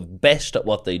down. So the best at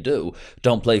what they do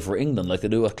don't play for England like they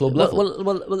do at club level.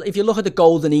 Well, if you look at the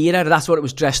golden era, that's what it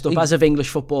was dressed up as of English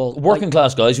football. Working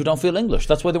class guys who don't feel English.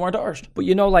 That's why they weren't Irish. But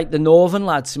like the Northern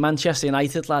lads, Manchester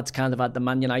United lads, kind of had the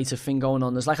Man United thing going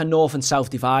on. There's like a North and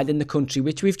South divide in the country,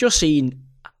 which we've just seen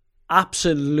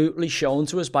absolutely shown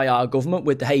to us by our government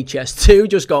with the HS2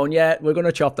 just going, yeah, we're going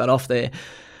to chop that off there.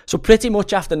 So pretty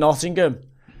much after Nottingham,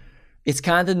 it's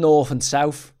kind of north and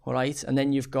south, all right? And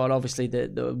then you've got obviously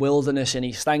the wilderness in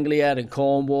East Anglia and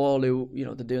Cornwall who,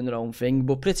 they're doing their own thing.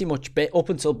 But pretty much up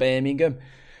until Birmingham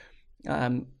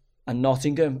and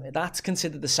Nottingham, that's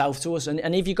considered the south to us.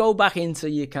 And if you go back into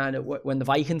your kind of when the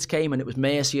Vikings came and it was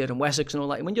Mercia and Wessex and all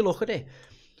that, and when you look at it,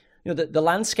 the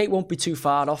landscape won't be too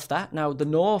far off that. Now, the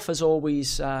North has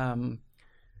always, for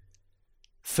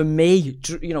me,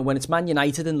 when it's Man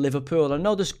United and Liverpool, I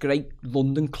know there's great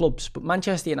London clubs, but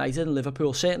Manchester United and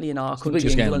Liverpool, certainly in our country, the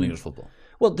biggest England, game in English football.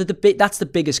 Well, that's the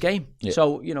biggest game. Yeah.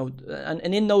 So, and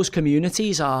in those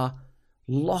communities are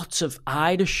lots of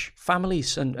Irish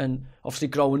families, and obviously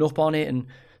growing up on it and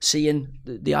seeing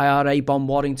the IRA bomb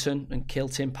Warrington and kill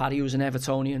Tim Parry, who was an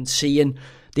Evertonian, seeing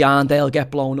the Arndale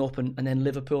get blown up, and then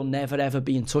Liverpool never ever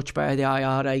being touched by the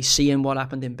IRA, seeing what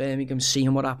happened in Birmingham,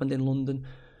 seeing what happened in London,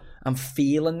 and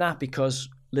feeling that because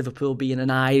Liverpool being an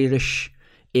Irish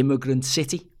immigrant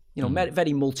city, you know,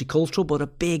 very multicultural, but a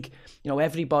big, you know,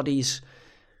 everybody's,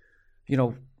 you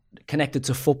know, connected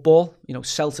to football. You know,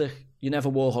 Celtic, you never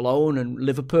walk alone, and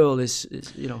Liverpool is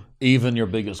you know, even your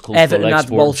biggest cultural Everton had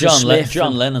export. Walter Smith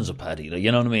John Lennon's a paddy, like,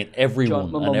 you know what I mean?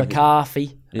 Everyone, John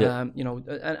McCarthy, Yeah. you know,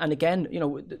 and again, you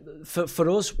know, for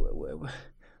us,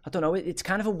 I don't know, it's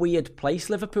kind of a weird place,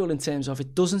 Liverpool, in terms of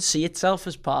it doesn't see itself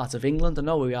as part of England. I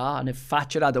know we are, and if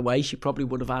Thatcher had a way, she probably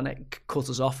would have cut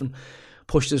us off and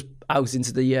pushed us out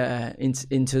into the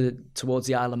into towards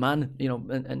the Isle of Man, you know,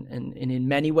 and in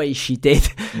many ways she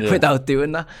did without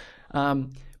doing that.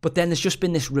 But then there's just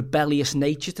been this rebellious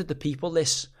nature to the people.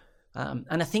 This, and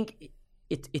I think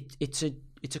it's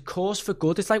a cause for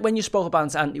good. It's like when you spoke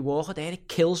about Anthony Walker there. It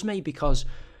kills me because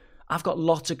I've got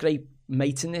lots of great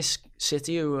mates in this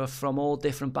city who are from all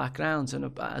different backgrounds,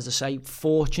 and as I say,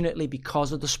 fortunately,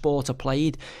 because of the sport I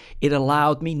played, it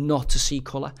allowed me not to see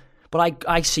colour. But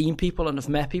I've seen people and have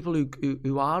met people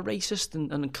who are racist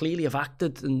and clearly have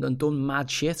acted and done mad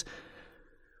shit.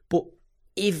 But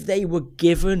if they were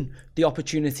given the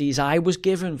opportunities I was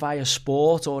given via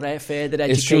sport or further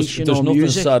education or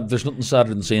music... There's nothing sadder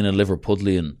than seeing a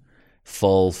Liverpudlian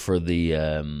fall for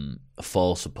the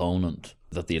false opponent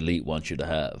that the elite want you to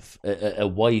have. A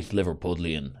white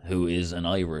Liverpudlian who is an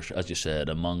Irish, as you said,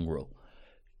 a mongrel,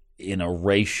 in a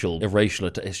racial...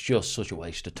 It's just such a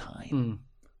waste of time.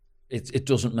 It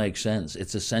doesn't make sense.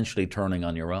 It's essentially turning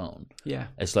on your own. Yeah.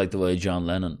 It's like the way John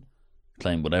Lennon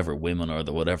claimed whatever, women are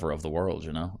the whatever of the world,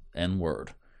 you know,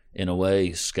 N-word. In a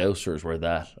way, Scousers were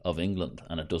that of England,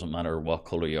 and it doesn't matter what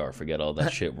colour you are, forget all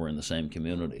that shit, we're in the same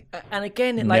community. And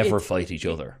again, never fight each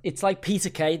other. It's like Peter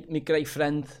Kay, my great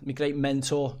friend, my great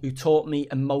mentor, who taught me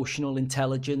emotional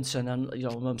intelligence, and you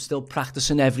know, I'm still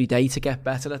practicing every day to get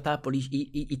better at that, but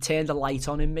he turned a light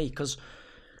on in me, because,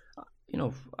 you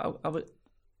know, I was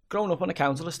growing up on a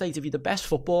council estate. If you're the best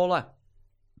footballer,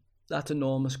 that's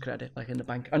enormous credit, like in the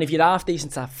bank. And if you're half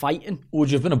decent at fighting, would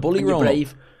you have been a bully growing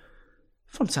brave?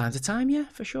 From time to time, yeah,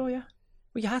 for sure, yeah.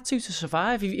 Well, you had to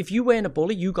survive. If you weren't a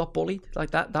bully, you got bullied.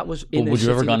 Like that. That was. But would you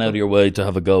ever gone out of your way to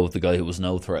have a go with the guy who was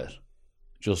no threat?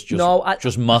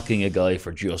 Just mocking a guy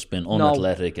for just being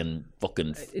unathletic and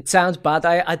fucking... It sounds bad.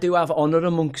 I do have honour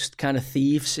amongst kind of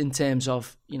thieves in terms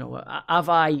of, you know, have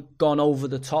I gone over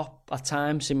the top at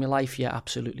times in my life? Yeah,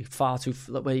 absolutely. Far too...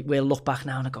 We'll look back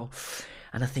now and I go...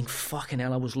 And I think, fucking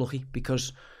hell, I was lucky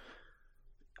because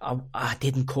I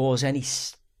didn't cause any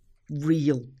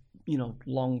real, you know,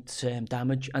 long-term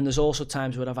damage. And there's also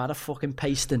times where I've had a fucking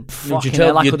pasting. Fucking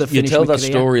hell, I could have finished my career. You tell that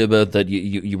story about that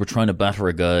you were trying to batter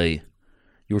a guy...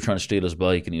 You were trying to steal his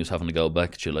bike and he was having to go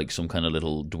back at you like some kind of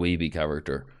little dweeby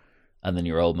character, and then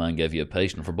your old man gave you a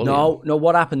pasting for bullying. No,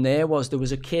 what happened there was there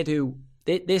was a kid who...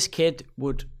 This kid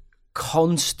would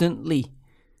constantly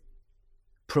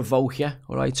provoke you,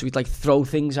 all right? So he'd like throw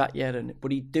things at you,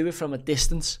 but he'd do it from a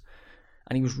distance,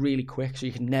 and he was really quick, so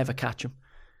you could never catch him.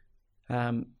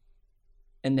 And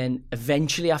then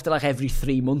eventually, after like every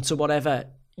 3 months or whatever...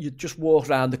 You'd just walk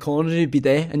around the corner and he'd be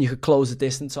there, and you could close the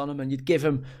distance on him, and you'd give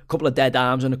him a couple of dead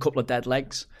arms and a couple of dead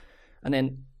legs. And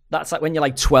then that's like when you're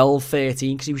like 12,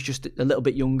 13, because he was just a little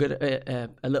bit younger,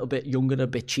 a bit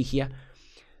cheekier.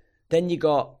 Then you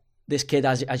got this kid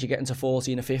as you get into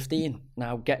 14 or 15,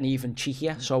 now getting even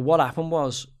cheekier. So what happened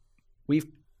was we've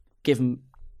given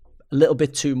a little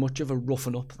bit too much of a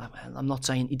roughing up. I'm not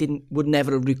saying he would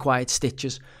never have required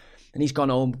stitches. And he's gone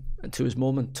home to his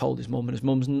mum and told his mum, and his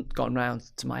mum's gone round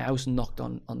to my house and knocked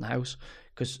on the house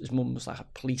because his mum was like a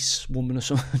police woman or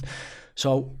something.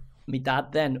 So my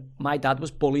dad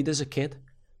was bullied as a kid.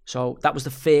 So that was the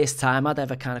first time I'd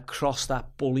ever kind of crossed that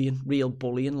real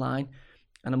bullying line.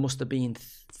 And I must have been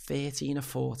 13 or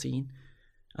 14,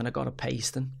 and I got a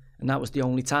pasting. And that was the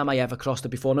only time I ever crossed it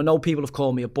before. And I know people have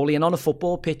called me a bully, and on a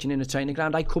football pitch and in a training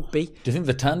ground, I could be. Do you think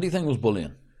the Tandy thing was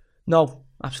bullying? No,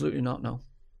 absolutely not, no.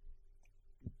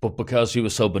 But because he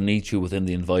was so beneath you within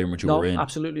the environment you were in? No,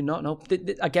 absolutely not, no.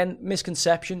 Again,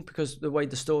 misconception, because the way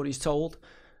the story's told.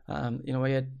 You know, I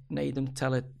had Nathan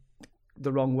tell it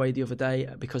the wrong way the other day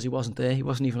because he wasn't there. He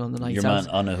wasn't even on the night out. Your man,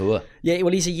 Anahua? Yeah,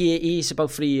 well, he's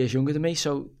about 3 years younger than me.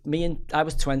 So I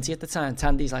was 20 at the time.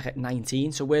 Tandy's like at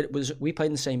 19. So we played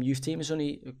in the same youth team. There's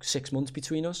only 6 months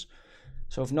between us.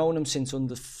 So I've known him since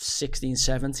under 16,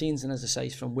 17s, and as I say,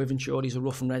 he's from Wythenshawe. He's a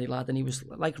rough and ready lad, and he was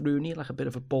like Rooney, like a bit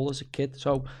of a bull as a kid.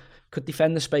 So could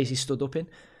defend the space he stood up in.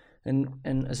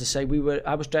 And as I say,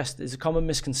 I was dressed, there's a common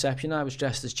misconception, I was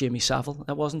dressed as Jimmy Savile.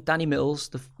 That wasn't Danny Mills,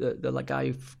 the guy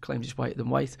who claims he's whiter than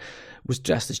white, was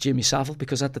dressed as Jimmy Savile,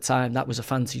 because at the time that was a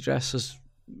fancy dress, as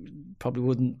probably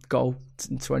wouldn't go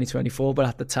in 2024, but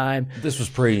at the time... This was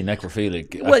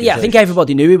pre-necrophilic. Well, yeah, I think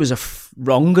everybody knew he was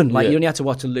wrong, and like you only had to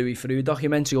watch a Louis Theroux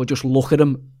documentary or just look at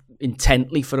him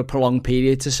intently for a prolonged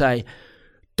period to say,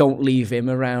 don't leave him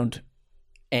around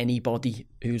anybody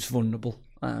who's vulnerable.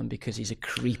 Because he's a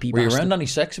creepy bastard. Were you around any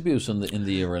sex abuse in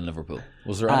the era in Liverpool?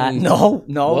 Was there any? No.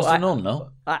 Was there none?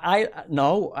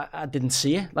 No. I didn't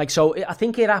see it. Like, so I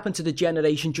think it happened to the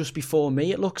generation just before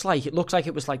me. It looks like it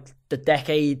was like the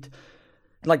decade,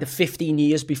 like the 15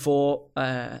 years before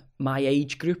my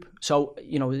age group. So,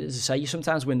 you know, as I say, you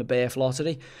sometimes win the birth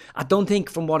lottery. I don't think,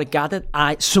 from what I gathered,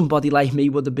 somebody like me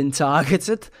would have been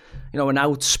targeted. You know, an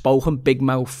outspoken,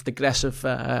 big-mouthed, aggressive,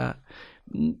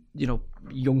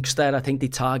 youngster. I think they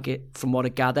target, from what I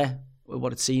gather,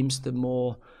 what it seems, the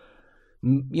more,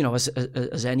 you know, as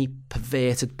any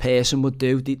perverted person would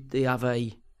do, they have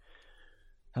a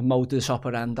modus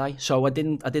operandi. So I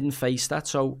didn't face that.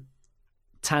 So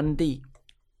Tandy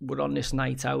were on this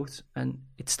night out, and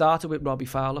it started with Robbie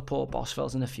Fowler, Paul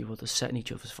Bosveld, and a few others setting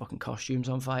each other's fucking costumes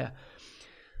on fire.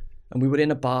 And we were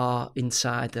in a bar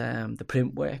inside the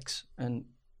Printworks, and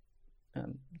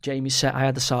Jamie said, I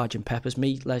had the Sgt. Peppers,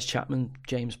 me, Les Chapman,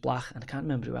 James Black, and I can't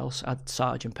remember who else had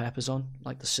Sgt. Peppers on,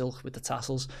 like the silk with the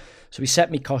tassels. So he set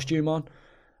me costume on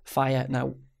fire.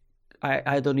 Now, I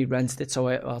had only rented it, so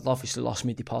I'd obviously lost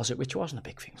my deposit, which wasn't a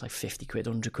big thing. It was like 50 quid,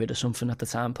 100 quid or something at the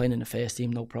time, playing in the first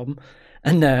team, no problem.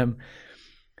 And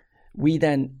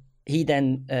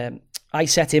I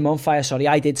set him on fire,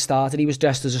 I did start it. He was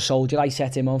dressed as a soldier. I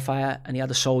set him on fire, and he had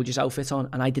a soldier's outfit on,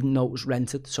 and I didn't know it was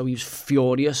rented, so he was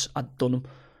furious. I'd done him.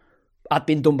 I'd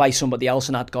been done by somebody else,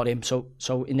 and I'd got him.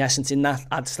 So in essence, in that,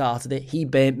 I'd started it. He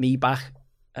burnt me back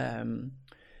in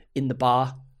the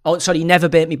bar. Oh, sorry, he never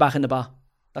burnt me back in the bar.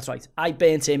 That's right. I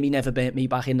burnt him, he never burnt me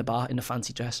back in the bar in a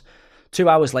fancy dress. 2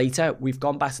 hours later, we've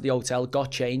gone back to the hotel,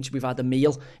 got changed, we've had a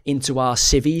meal into our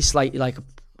civvies, like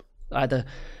I had a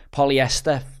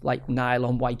polyester, like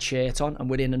nylon white shirt on, and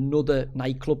we're in another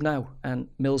nightclub now, and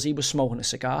Millsy was smoking a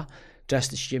cigar,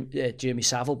 dressed as Jimmy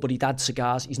Savile, but he'd had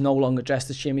cigars. He's no longer dressed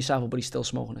as Jimmy Savile, but he's still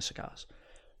smoking his cigars.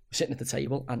 We're sitting at the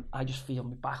table, and I just feel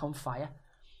my back on fire.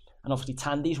 And obviously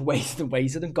Tandy's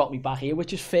waited and got me back here,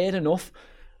 which is fair enough.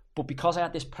 But because I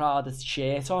had this Prada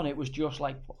shirt on, it was just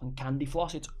like fucking candy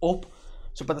floss. It's up.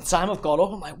 So by the time I've got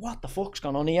up, I'm like, what the fuck's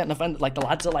gone on here? And I've ended, like, the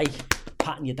lads are like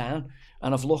patting you down,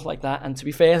 and I've looked like that. And to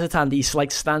be fair to Tandy, he's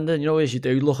like standing, you know, as you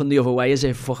do, looking the other way as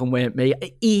if it fucking weren't me.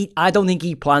 I don't think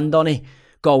he planned on it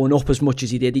going up as much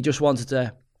as he did. He just wanted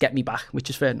to get me back, which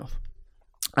is fair enough.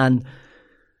 And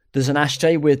there's an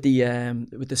ashtray with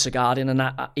the cigar in,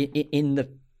 and in the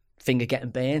finger getting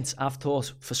burnt. I've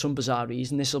thought, for some bizarre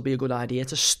reason, this will be a good idea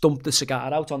to stump the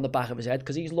cigar out on the back of his head,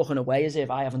 because he's looking away as if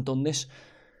I haven't done this.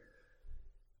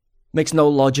 Makes no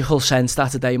logical sense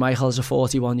that today Michael is a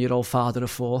 41-year-old father of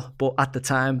four, but at the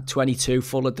time, 22,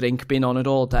 full of drink, been on it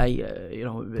all day,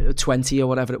 20 or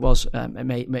whatever it was,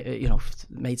 it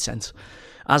made sense.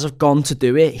 As I've gone to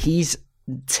do it, he's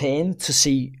turned to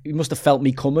see, he must have felt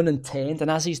me coming and turned,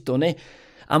 and as he's done it,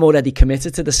 I'm already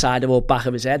committed to the side or back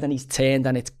of his head, and he's turned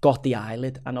and it's got the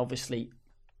eyelid, and obviously,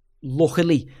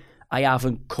 luckily, I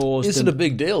haven't caused Is it a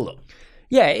big deal, though?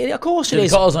 Yeah, of course it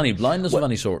is. Did it cause any blindness of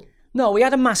any sort? No, he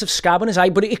had a massive scab on his eye,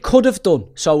 but it could have done.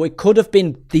 So it could have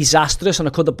been disastrous, and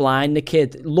I could have blinded the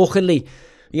kid. Luckily,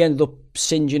 he ended up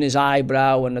singeing his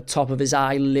eyebrow and the top of his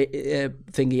eye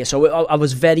thingy. So I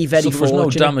was very, very fortunate. So there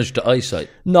was no damage to eyesight?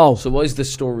 No. So why is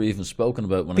this story even spoken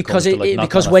about when because it comes to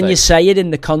because when you say it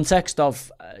in the context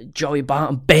of Joey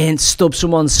Barton stubbed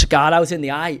someone's cigar out in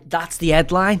the eye, that's the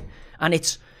headline. And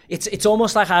it's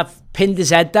almost like I've pinned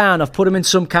his head down, I've put him in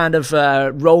some kind of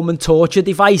Roman torture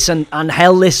device and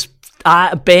held this,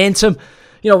 burnt him.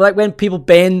 You know, like when people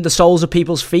burn the soles of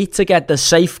people's feet to get the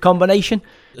safe combination.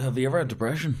 Have you ever had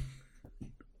depression?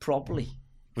 Probably.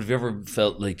 But have you ever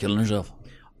felt like killing yourself?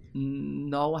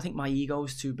 No, I think my ego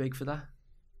is too big for that.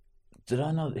 Did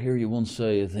I not hear you once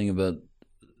say a thing about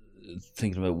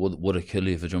thinking about would it kill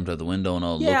you if I jumped out the window and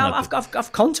all? Yeah,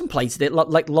 I've contemplated it.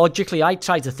 Like logically, I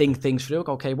try to think things through.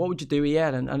 Okay, what would you do here?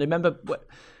 And I remember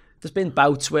there's been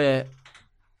bouts where,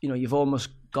 you know, you've almost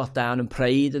got down and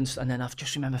prayed, and then I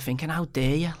just remember thinking, how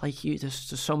dare you? Like, there's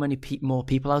so many more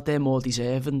people out there more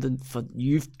deserving than for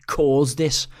you've caused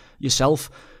this yourself.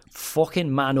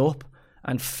 Fucking man up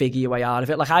and figure your way out of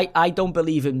it. Like I don't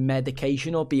believe in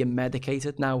medication or being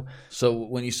medicated now. So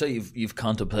when you say you've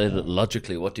contemplated it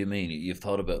logically, what do you mean? You've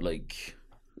thought about like...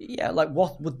 Yeah, like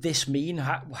what would this mean?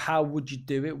 How would you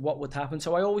do it? What would happen?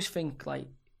 So I always think like,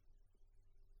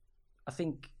 I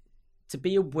think to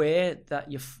be aware that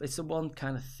it's the one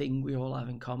kind of thing we all have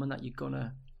in common, that you're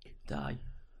gonna die.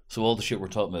 So all the shit we're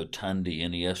talking about, Tandy,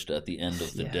 Iniesta, at the end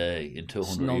of the day, in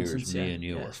 200 years, me and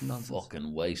you are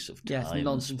fucking waste of time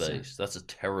and space. That's a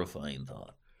terrifying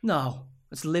thought. No,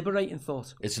 it's liberating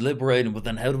thought. It's liberating, but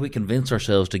then how do we convince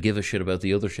ourselves to give a shit about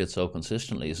the other shit so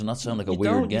consistently? Does it not sound like a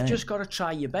weird game? You've just got to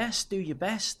try your best, do your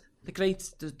best. The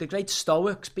great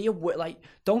Stoics,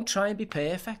 don't try and be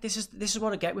perfect. This is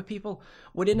what I get with people.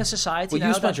 We're in a society now. Well,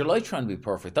 you spent your life trying to be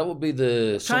perfect. That would be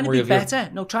the trying to be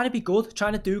better. No, trying to be good,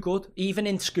 trying to do good. Even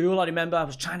in school, I remember I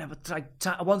was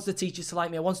I wanted the teachers to like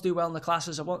me. I wanted to do well in the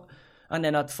classes. And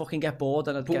then I'd fucking get bored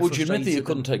and I'd get frustrated. Would you admit that you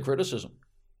couldn't take criticism?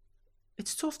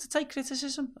 It's tough to take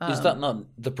criticism. Is that not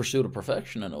the pursuit of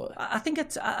perfection in a way? I think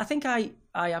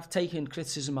I have taken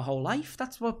criticism my whole life.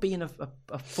 That's what being a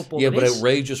footballer is. Yeah, but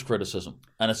outrageous criticism.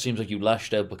 And it seems like you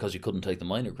lashed out because you couldn't take the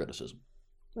minor criticism.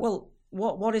 Well,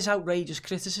 what is outrageous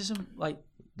criticism? Like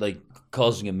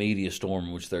causing a media storm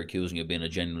in which they're accusing you of being a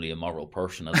genuinely immoral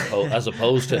person, as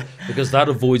opposed to... Because that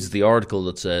avoids the article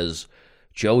that says,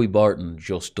 Joey Barton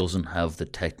just doesn't have the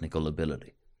technical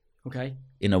ability. Okay.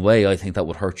 In a way, I think that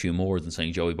would hurt you more than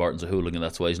saying Joey Barton's a hooligan,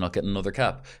 that's why he's not getting another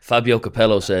cap. Fabio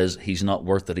Capello says he's not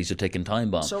worth it, he's a ticking time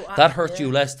bomb. So that hurts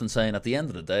you less than saying at the end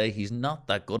of the day he's not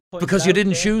that good. Because you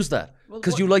didn't choose that.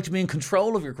 Because you like to be in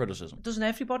control of your criticism. Doesn't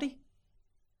everybody?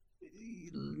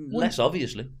 Less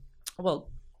obviously.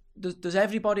 Well, does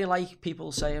everybody like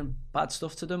people saying bad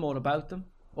stuff to them or about them?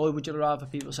 Or would you rather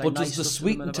people say nice stuff to them? But does the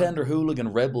sweet and tender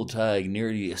hooligan rebel tag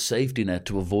nearly a safety net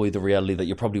to avoid the reality that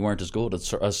you probably weren't as good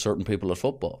as certain people at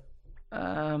football?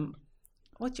 I'm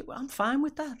fine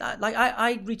with that.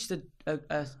 I reached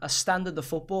a standard of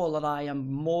football that I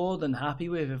am more than happy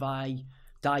with if I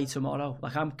die tomorrow.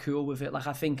 Like, I'm cool with it. Like,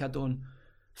 I think I've done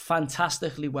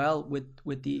fantastically well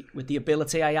with the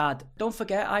ability I had. Don't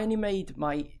forget, I only made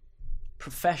my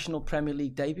professional Premier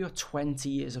League debut at 20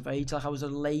 years of age. Like, I was a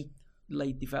late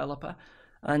developer,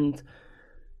 and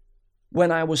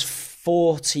when I was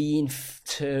 14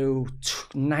 to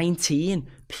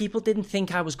 19, people didn't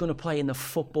think I was going to play in the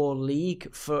Football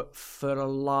League for a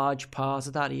large part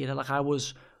of that year. Like, I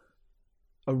was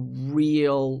a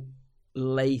real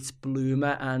late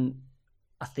bloomer, and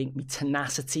I think my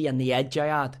tenacity and the edge I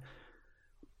had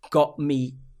got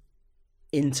me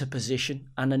into position.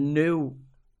 And I knew,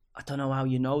 I don't know how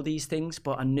you know these things,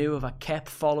 but I knew if I kept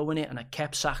following it and I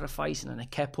kept sacrificing and I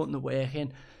kept putting the work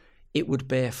in, it would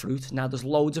bear fruit. Now, there's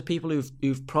loads of people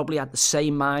who've probably had the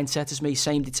same mindset as me,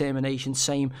 same determination,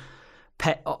 same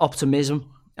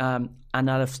optimism, and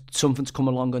that if something's come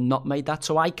along and not made that.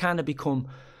 So I kind of become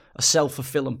a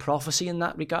self-fulfilling prophecy in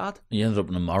that regard. You ended up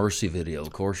in a Morrissey video,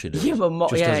 of course you did. Yeah, but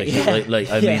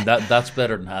I mean, that's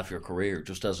better than half your career,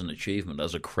 just as an achievement,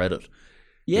 as a credit.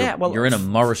 Yeah, you're in a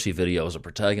Morrissey video as a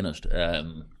protagonist.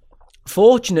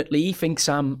 Fortunately, he thinks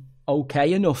I'm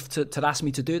okay enough to ask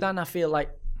me to do that, and I feel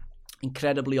like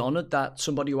incredibly honoured that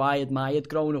somebody who I admired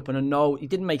growing up, and I know he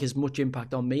didn't make as much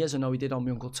impact on me as I know he did on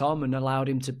my Uncle Tom, and allowed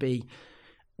him to be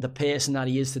the person that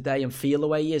he is today and feel the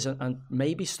way he is, and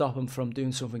maybe stop him from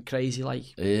doing something crazy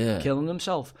like killing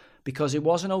himself. Because it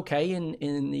wasn't okay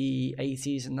in the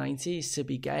 80s and 90s to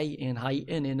be gay in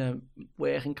Highton in a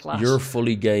working class. You're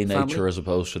fully gay family. Nature, as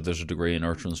opposed to there's a degree of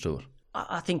nurturance to it.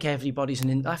 I think everybody's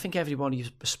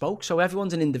bespoke, so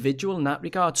everyone's an individual in that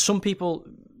regard. Some people,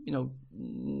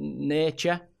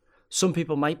 nature. Some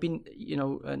people might be,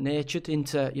 nurtured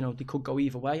into, they could go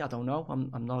either way. I don't know.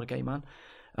 I'm not a gay man.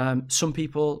 Some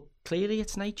people, clearly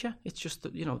it's nature. It's just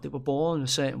that, they were born a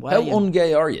certain way. How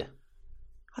ungay are you?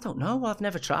 I don't know. I've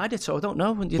never tried it, so I don't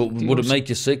know. But would it make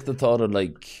you sick, the thought of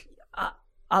like...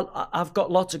 I've got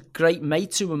lots of great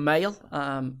mates who are male,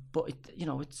 but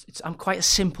I'm quite a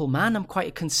simple man. I'm quite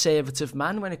a conservative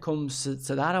man when it comes to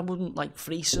that. I wouldn't like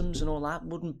threesomes and all that.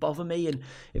 Wouldn't bother me. And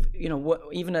if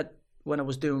even when I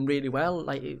was doing really well,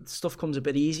 like stuff comes a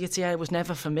bit easier to you. It was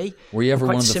never for me. Were you ever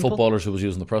one of the footballers who was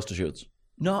using the prostitutes?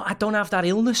 No, I don't have that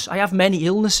illness. I have many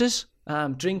illnesses.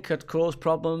 Drink had caused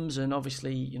problems, and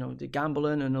obviously, the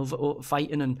gambling and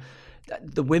fighting, and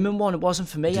the women one, it wasn't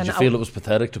for me. Did you feel it was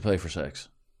pathetic to pay for sex?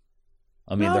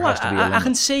 I mean, there has to be a limit. I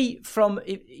can see from a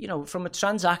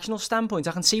transactional standpoint,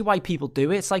 I can see why people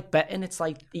do it. It's like betting. It's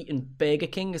like eating Burger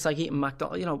King. It's like eating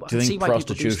McDonald's. Do you think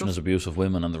prostitution is abuse of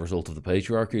women and the result of the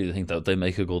patriarchy? Do you think that they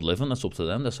make a good living? That's up to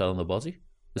them. They're selling their body.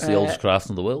 It's the oldest craft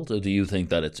in the world. Or do you think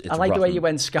that it's I like the way rotten? you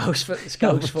went Scouse for Do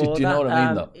that. you know what I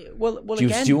mean, though? Well, Do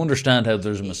again, you understand how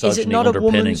there's a is misogyny it not a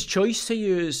underpinning? woman's choice to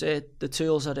use the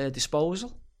tools at their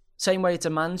disposal? Same way it's a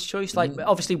man's choice. Like,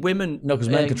 obviously, women... No, because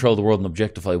men control the world and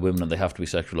objectify women, and they have to be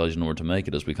sexualised in order to make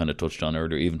it, as we kind of touched on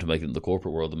earlier. Even to make it in the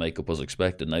corporate world, the makeup was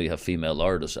expected. Now you have female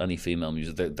artists, any female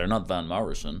music. They're not Van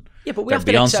Morrison. Yeah, but we they're have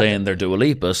to Beyonce accept and they're Dua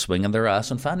Lipa swinging their ass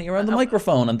and fanning around the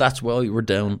microphone, and that's why we're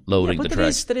downloading but the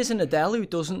there track. there is an Adele who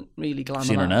doesn't really glamour.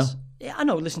 Seen her now? Yeah, I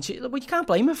know. Listen, well, you can't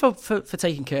blame her for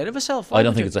taking care of herself. I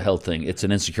don't think it's a health thing. It's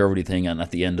an insecurity thing, and at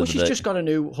the end of the she's day... just got a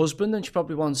new husband and she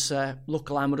probably wants to look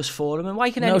glamorous for him. And why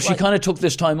can No, she kind of took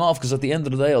this time off because at the end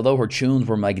of the day, although her tunes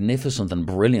were magnificent and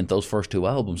brilliant, those first two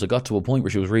albums, it got to a point where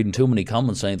she was reading too many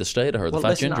comments saying the state of her, the fat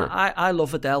listen, ginger. I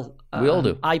love Adele. We all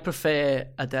do. I prefer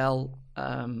Adele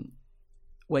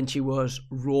when she was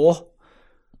raw,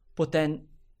 but then,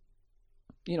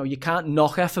 you know, you can't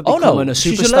knock her for becoming a superstar.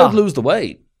 She's allowed to lose the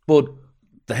weight, but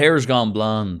the hair's gone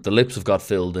blonde, the lips have got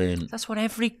filled in. That's what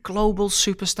every global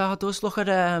superstar does. Look at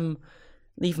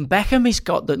even Beckham. He's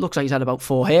got that. Looks like he's had about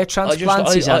 4 hair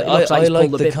transplants. I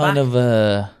like the kind of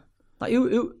like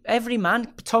every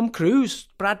man. Tom Cruise,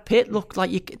 Brad Pitt. Look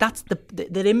like that's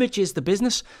their image is the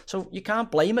business. So you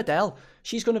can't blame Adele.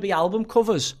 She's going to be album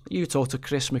covers. You talked to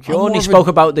Chris McKeown. He spoke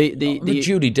about the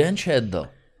Judi Dench head though.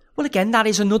 Well, again, that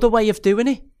is another way of doing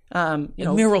it. You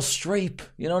know, Meryl Streep,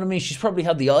 you know what I mean? She's probably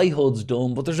had the eye hoods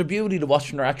done, but there's a beauty to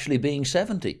watching her actually being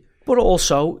 70. But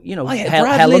also, you know,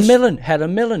 Helen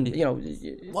Mirren, you know.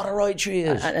 What a right she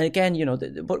is. And again, you know,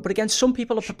 but again, some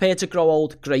people are prepared to grow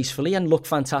old gracefully and look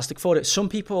fantastic for it. Some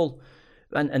people,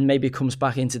 and maybe it comes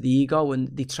back into the ego, and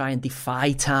they try and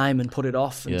defy time and put it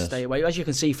off and stay away. As you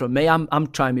can see from me, I'm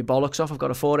trying my bollocks off. I've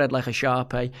got a forehead like a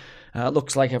Sharpie.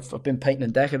 Looks like I've been painting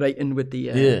and decorating with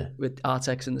the with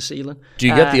Artex in the ceiling. Do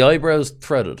you get the eyebrows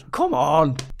threaded? Come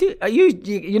on,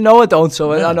 you know I don't.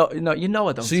 So I know you know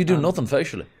I don't. So you do nothing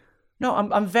facially? No,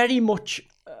 I'm very much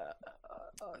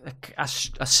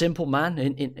a simple man.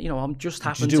 You know, I'm just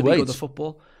happen to be good at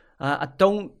football. I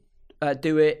don't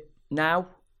do it now.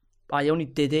 I only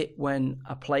did it when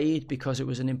I played because it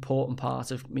was an important part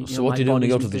of me. So what do you do when you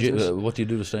go to the gym? What do you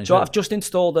do to stay in shape? So I've just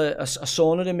installed a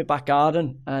sauna in my back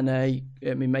garden, and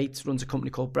my mate runs a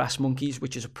company called Brass Monkeys,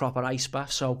 which is a proper ice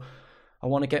bath. So I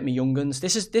want to get me young'uns.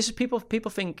 This is people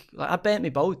think like I burnt my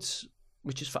boats,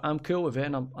 which is I'm cool with it,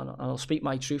 and I'll speak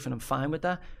my truth, and I'm fine with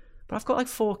that. But I've got like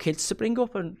 4 kids to bring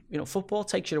up, and you know, football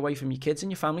takes you away from your kids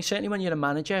and your family. Certainly when you're a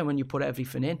manager and when you put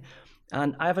everything in.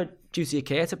 And I have a duty of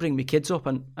care to bring my kids up,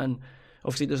 and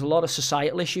obviously there's a lot of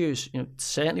societal issues, you know,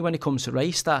 certainly when it comes to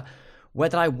race, that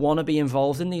whether I want to be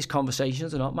involved in these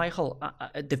conversations or not, Michael,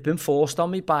 they've been forced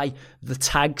on me by the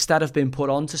tags that have been put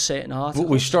onto certain articles.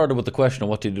 We started with the question of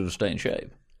what do you do to stay in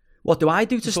shape? What do I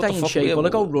do to stay in shape? Well, I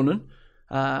go running.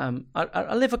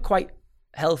 I live a quite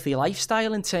healthy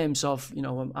lifestyle in terms of, you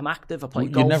know, I'm active, I play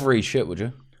golf. You'd never eat shit, would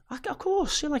you? Of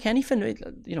course, like anything,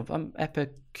 you know, I'm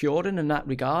Epicurean in that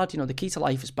regard. You know, the key to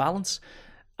life is balance.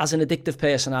 As an addictive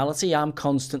personality, I'm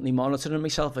constantly monitoring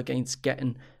myself against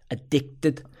getting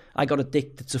addicted. I got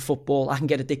addicted to football. I can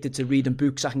get addicted to reading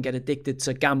books. I can get addicted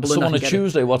to gambling. So on a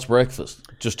Tuesday, what's breakfast?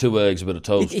 Just 2 eggs, a bit of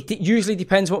toast? It usually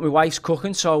depends what my wife's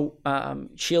cooking. So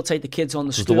she'll take the kids on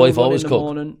the school Does the wife run always in the cook?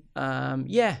 morning.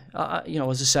 You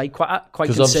know, as I say, quite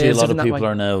because obviously a lot of people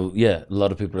are now, a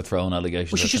lot of people are throwing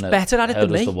allegations. Well, she's just better at it than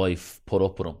me. How does the wife put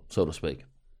up with them, so to speak?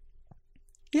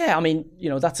 Yeah, I mean, you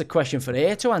know, that's a question for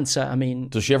her to answer. I mean,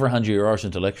 does she ever hand you your arse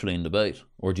intellectually in debate,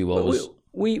 or do you always?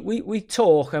 We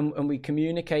talk and we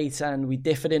communicate and we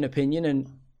differ in opinion, and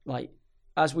like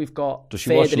as we've got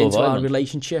further into our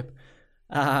relationship,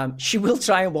 she will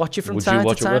try and watch it from time to time. Would you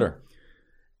watch it with her?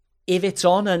 If it's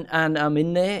on and I'm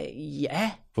in there,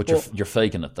 yeah. But you're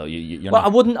faking it though. You're well,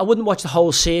 not... I wouldn't watch the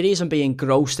whole series and be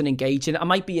engrossed and engaged in it. I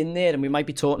might be in there and we might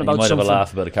be talking about something. You might have a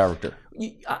laugh about a character.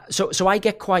 So I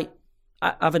get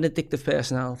I have an addictive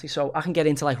personality, so I can get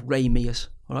into like Ray Mears,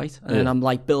 all right? And then I'm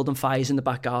like building fires in the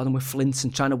back garden with flints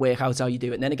and trying to work out how you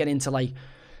do it. And then I get into like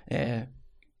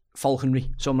falconry.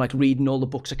 So I'm like reading all the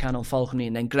books I can on falconry,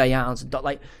 and then greyhounds and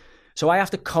like. So I have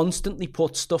to constantly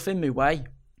put stuff in my way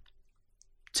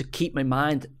to keep my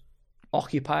mind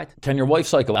occupied. Can your wife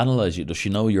psychoanalyze you? Does she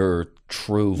know your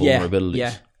true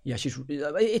vulnerabilities? Yeah,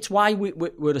 it's why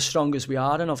we're as strong as we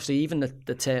are, and obviously even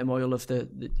the turmoil of the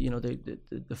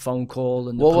phone call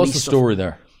and the what was police the stuff. story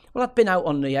there? Well, I'd been out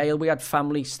on the ale. We had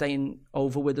family staying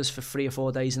over with us for 3 or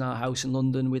 4 days in our house in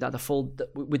London. We'd had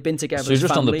we'd been together. So you're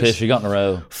just families, on the piss. You got in a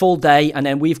row. Full day, and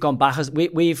then we've gone back.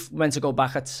 We've went to go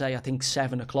back at say I think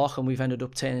 7 o'clock, and we've ended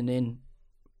up turning in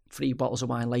 3 bottles of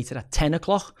wine later at 10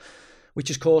 o'clock. which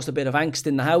has caused a bit of angst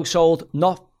in the household.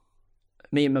 Not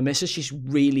me and my missus, she's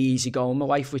really easygoing. My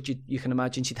wife, which you can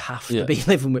imagine, she'd have to be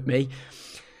living with me.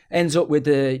 Ends up with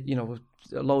a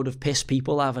load of pissed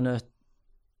people having a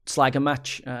slagging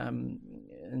match, and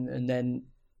then,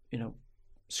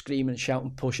 screaming and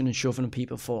shouting, pushing and shoving, and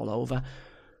people fall over.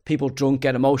 People drunk,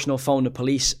 get emotional, phone the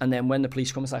police, and then when the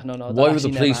police come, it's like, no. Why were the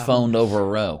police phoned over a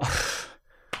row?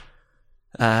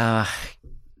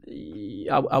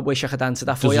 I wish I could answer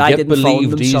that for Does you. it I get didn't phone them.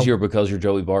 believed easier So, because you're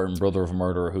Joey Barton, brother of a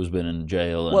murderer who's been in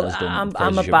jail and well, has done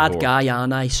I'm a crazy bad shit guy,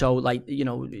 aren't I? So,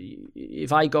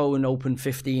 if I go and open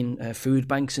 15 food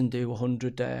banks and do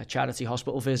 100 charity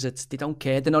hospital visits, they don't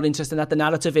care. They're not interested in that. The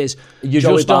narrative is You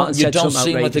Joey just Barton don't. You said don't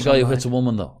something seem like the outrageous guy who online. hits a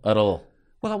woman though at all.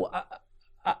 Well,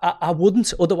 I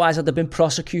wouldn't. Otherwise, I'd have been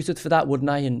prosecuted for that, wouldn't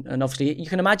I? And obviously, you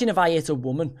can imagine if I hit a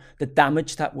woman, the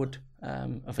damage that would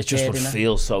have It just occurred would in her.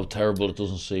 feel so terrible. It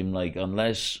doesn't seem like,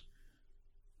 unless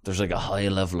there's like a high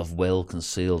level of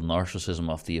well-concealed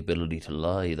narcissism of the ability to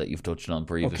lie that you've touched on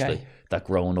previously. Okay. That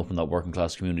growing up in that working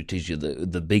class community teaches you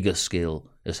the biggest skill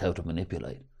is how to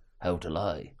manipulate, how to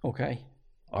lie. Okay.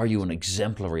 Are you an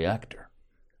exemplary actor?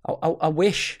 I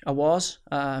wish I was,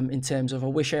 in terms of I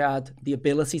wish I had the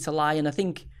ability to lie. And I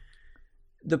think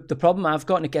the problem I've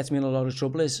got, and it gets me in a lot of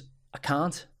trouble, is I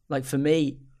can't. Like, for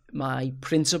me, my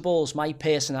principles, my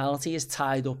personality is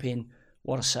tied up in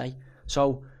what I say.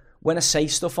 So when I say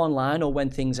stuff online or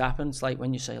when things happen, it's like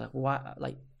when you say,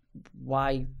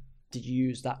 why did you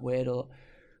use that word? Or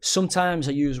sometimes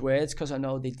I use words because I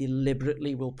know they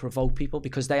deliberately will provoke people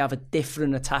because they have a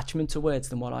different attachment to words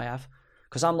than what I have.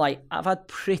 Because I've had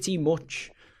pretty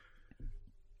much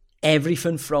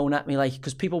everything thrown at me,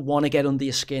 because people want to get under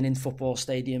your skin in football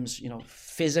stadiums.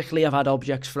 Physically, I've had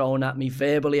objects thrown at me.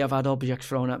 Verbally, I've had objects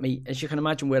thrown at me. As you can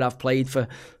imagine, where I've played for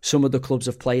some of the clubs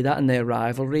I've played at and their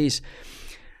rivalries.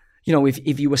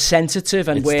 If you were sensitive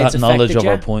and It's words that knowledge affected of you,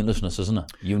 our pointlessness, isn't it?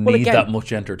 You Well, need again- that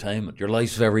much entertainment. Your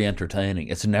life's very entertaining.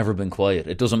 It's never been quiet.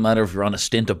 It doesn't matter if you're on a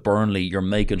stint at Burnley, you're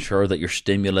making sure that you're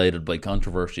stimulated by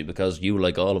controversy because you,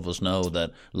 like all of us, know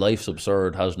that life's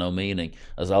absurd, has no meaning.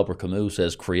 As Albert Camus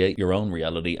says, create your own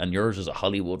reality, and yours is a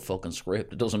Hollywood fucking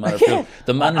script. It doesn't matter if you're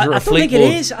the manager I of don't think it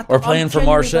Fleetwood is. or playing for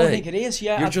Marseille. I don't think it is.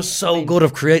 Yeah, You're just so good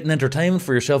at creating entertainment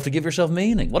for yourself to give yourself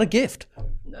meaning. What a gift.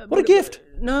 What a gift.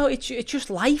 No, it's just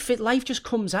life. Life just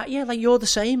comes at you. Like, you're the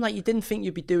same. Like, you didn't think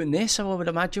you'd be doing this. I would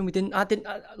imagine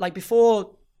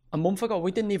before a month ago,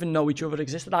 we didn't even know each other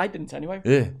existed. I didn't anyway.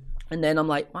 Yeah. And then I'm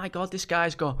like, my God, this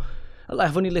guy's got.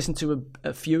 I've only listened to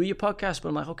a few of your podcasts, but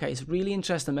I'm like, okay, it's a really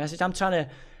interesting message. I'm trying to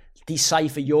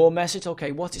decipher your message.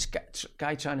 Okay, what's this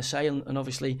guy trying to say? And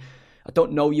obviously, I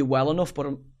don't know you well enough,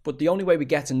 but the only way we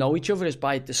get to know each other is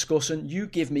by discussing. You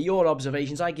give me your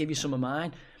observations, I give you some of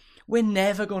mine. We're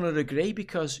never going to agree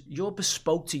because you're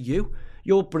bespoke to you.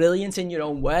 You're brilliant in your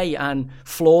own way and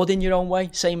flawed in your own way,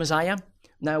 same as I am.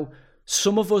 Now,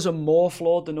 some of us are more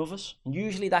flawed than others.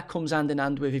 Usually that comes hand in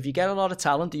hand with, if you get a lot of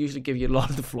talent, they usually give you a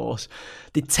lot of the flaws.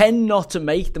 They tend not to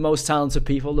make the most talented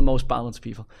people the most balanced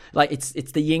people. Like, it's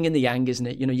the yin and the yang, isn't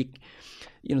it?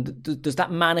 There's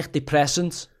that manic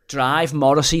depressant drive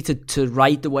Morrissey to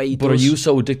write the way he does. But are you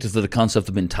so addicted to the concept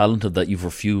of being talented that you've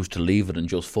refused to leave it in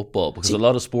just football? Because a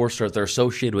lot of sports stars, they're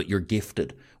associated with you're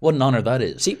gifted. What an honour that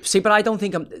is. See, but I don't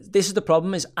think this is the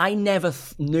problem. Is I never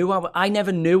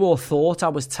knew or thought I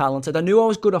was talented. I knew I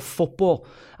was good at football.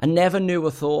 I never knew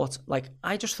or thought.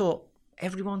 I just thought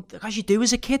everyone, as you do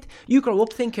as a kid, you grow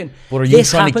up thinking But are you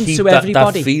this trying happens to keep to that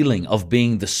everybody. feeling of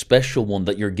being the special one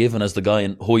that you're given as the guy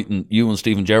in Hoyt and you and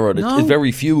Stephen Gerrard? No.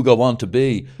 Very few go on to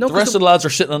be. No, the rest of the lads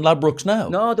are sitting on Ladbrokes now.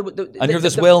 No, and you're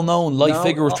this well-known life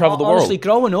figure who's travelled the world. Honestly,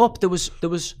 growing up, there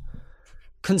was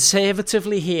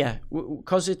conservatively here,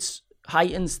 because it's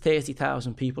Heighton's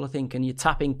 30,000 people, I think, and you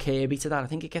tap in Kirby to that, I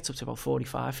think it gets up to about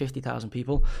 45, 50,000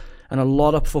 people, and a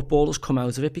lot of footballers come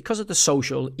out of it because of the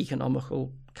social,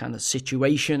 economical kind of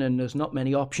situation, and there's not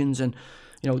many options, and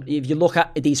if you look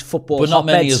at these football But not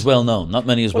many hotbeds, as well known. Not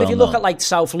many as well known. if you look at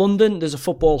South London, there's a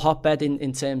football hotbed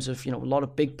in terms of a lot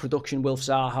of big production, Wilf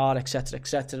Zaha,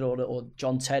 etc., or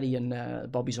John Terry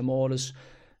and Bobby Zamora's.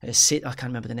 I can't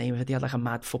remember the name of it. They had a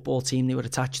mad football team they were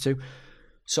attached to.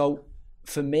 So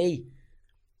for me,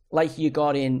 you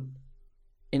got in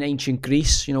ancient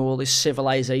Greece, all this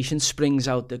civilization springs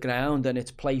out the ground, and it's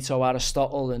Plato,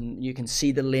 Aristotle, and you can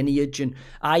see the lineage. And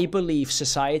I believe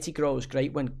society grows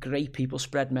great when great people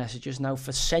spread messages. Now,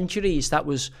 for centuries, that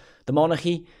was the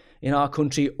monarchy in our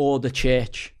country or the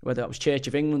church, whether that was Church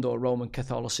of England or Roman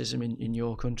Catholicism in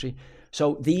your country.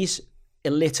 So these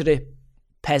illiterate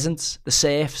peasants, the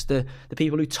serfs, the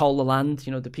people who told the land,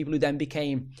 the people who then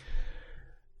became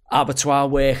abattoir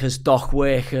workers, dock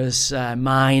workers,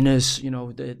 miners, you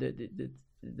know,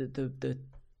 the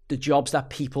jobs that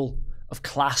people of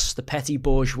class, the petty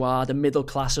bourgeois, the middle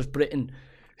class of Britain,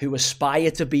 who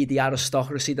aspire to be the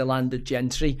aristocracy, the landed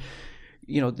gentry,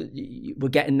 you know, we're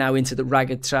getting now into the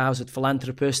ragged trousered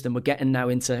philanthropist, and we're getting now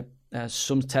into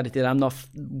some territory that I'm not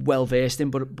well versed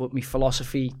in, but my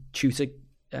philosophy tutor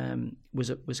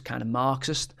was kind of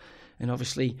Marxist, and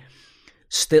obviously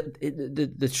still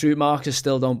the true Marxists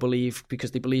still don't believe,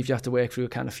 because they believe you have to work through a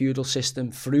kind of feudal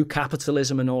system, through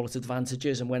capitalism and all its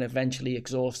advantages, and when eventually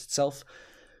exhausts itself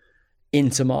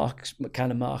into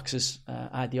Marx's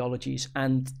ideologies.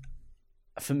 And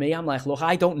for me, I'm like, look,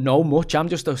 I don't know much. I'm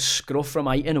just a scruff from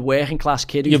Iton, a working class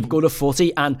kid who's good at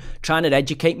footy, and trying to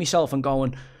educate myself and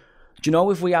going, do you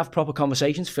know, if we have proper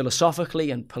conversations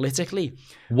philosophically and politically...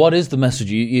 What is the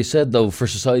message? You said, though, for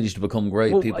societies to become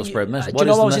great, people spread message. Do you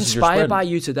know, I was inspired by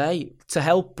you today to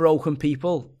help broken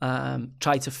people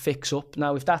try to fix up.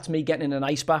 Now, if that's me getting in an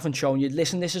ice bath and showing you,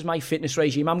 listen, this is my fitness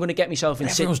regime, I'm going to get myself in...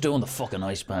 Everyone's doing the fucking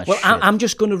ice bath Well, shit. I'm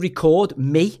just going to record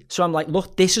me. So I'm like,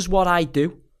 look, this is what I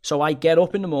do. So I get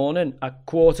up in the morning at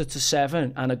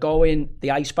 6:45 and I go in the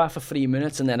ice bath for 3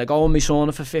 minutes, and then I go in my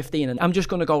sauna for 15, and I'm just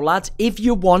going to go, lads, if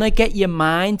you want to get your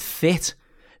mind fit,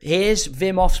 here's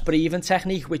Wim Hof's breathing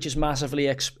technique, which has massively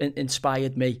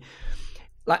inspired me.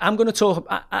 Like, I'm going to talk,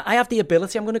 I have the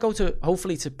ability, I'm going to go to,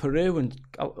 hopefully to Peru, and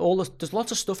there's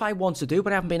lots of stuff I want to do,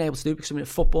 but I haven't been able to do because I'm a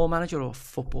football manager or a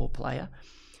football player.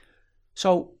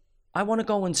 So I want to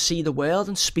go and see the world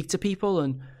and speak to people,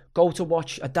 and go to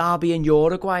watch a derby in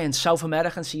Uruguay and South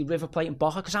America and see River Plate and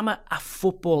Boca, because I'm a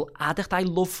football addict. I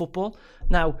love football.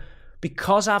 Now,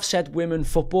 because I've said women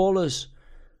footballers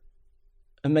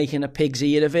are making a pig's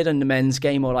ear of it in the men's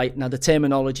game, all right, now the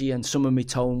terminology and some of my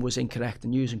tone was incorrect,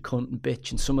 and using cunt and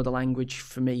bitch, and some of the language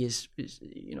for me is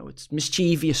you know, it's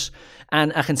mischievous,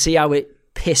 and I can see how it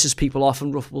pisses people off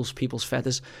and ruffles people's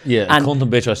feathers. Yeah, and cunt and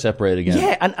bitch I separate again.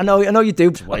 Yeah, and I know you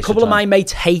do. A couple of my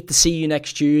mates hate to see you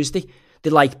next Tuesday.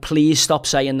 They're like, please stop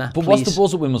saying that. But please. What's the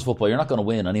buzz of women's football? You're not going to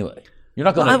win anyway. You're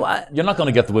not going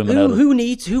to get the women out of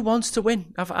it. Who wants to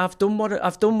win? I've done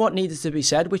what needed to be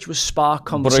said, which was spark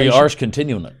conversation. But are you arse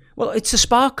continuing it? Well, it's a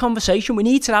spark conversation. We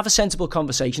need to have a sensible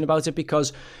conversation about it,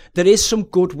 because there is some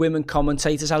good women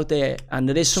commentators out there, and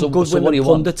there is some good women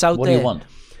pundits out there. What do you want?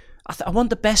 I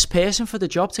want the best person for the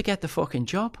job to get the fucking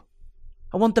job.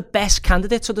 I want the best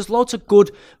candidate. So there's lots of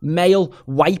good male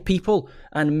white people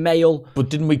and male. But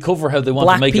didn't we cover how they want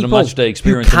to make it a match day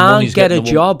experience? Who can't get a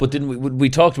job. But didn't we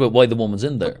talked about why the woman's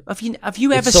in there? Have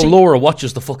you ever seen? So Laura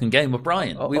watches the fucking game with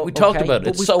Brian. We talked about it.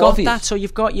 It's so obvious. That. So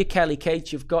you've got your Kelly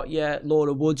Cates, you've got your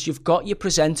Laura Woods, you've got your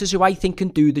presenters who I think can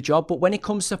do the job. But when it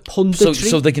comes to punditry,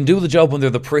 so they can do the job when they're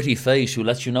the pretty face who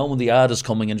lets you know when the ad is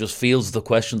coming and just feels the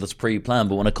question that's pre-planned.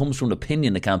 But when it comes to an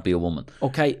opinion, it can't be a woman.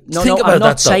 Okay, I'm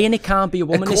not saying it can't be a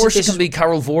woman. Of course, it can be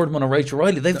Carol Vorderman or Rachel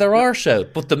Riley. They've their arse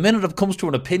out. But the minute it comes to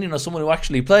an opinion of someone who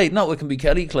actually played, no, it can be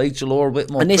Kelly Cates, Laura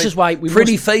Whitmore. And this is why we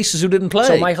pretty faces who didn't play.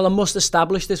 So, Michael, I must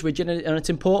establish this with you, and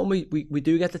it's important we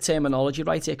do get the terminology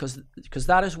right here, because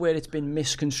that is where it's been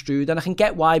misconstrued, and I can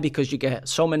get why, because you get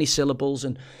so many syllables,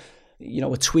 and you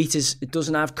know, a tweet it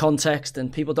doesn't have context,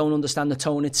 and people don't understand the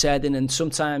tone it's said in, and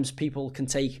sometimes people can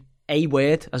take a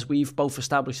word, as we've both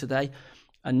established today,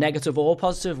 a negative or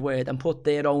positive word, and put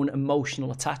their own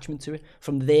emotional attachment to it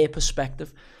from their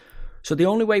perspective. So the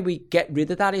only way we get rid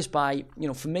of that is by, you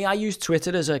know, for me, I use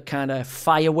Twitter as a kind of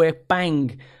firework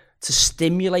bang to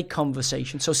stimulate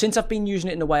conversation. So since I've been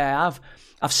using it in the way I have,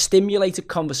 I've stimulated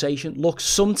conversation. Look,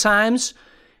 sometimes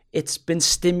it's been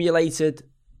stimulated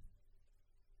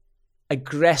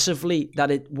aggressively that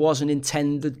it wasn't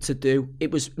intended to do. It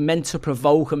was meant to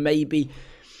provoke and maybe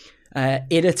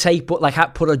irritate, but like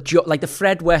put a joke, like the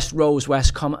Fred West Rose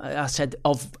West comment I said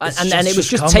of, and then it was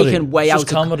just comedy. Taken way out of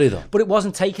comedy though. But it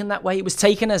wasn't taken that way. It was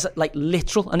taken as like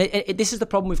literal, and this is the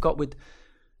problem we've got with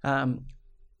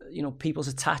you know, people's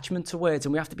attachment to words,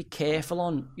 and we have to be careful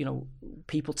on, you know,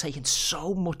 people taking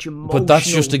so much emotional. But that's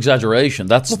just exaggeration.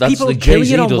 That's people like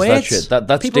Jay-Z does words. that shit.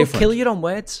 That's people different. Kill you on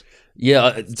words.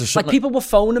 Yeah, there's like people were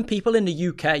phoning people in the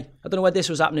UK. I don't know where this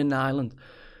was happening in Ireland,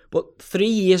 but 3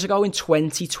 years ago in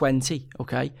 2020,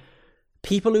 okay,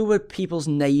 people who were people's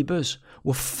neighbours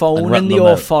were phoning the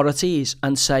authorities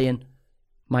and saying,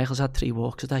 Michael's had 3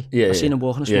 walks a day. I seen him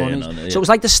walking this morning. So it was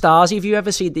like the Stasi. If you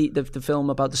ever see the film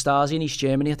about the Stasi in East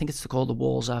Germany, I think it's called The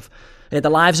Walls Have. The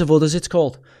Lives of Others, it's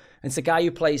called. It's the guy who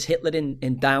plays Hitler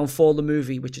in Downfall, the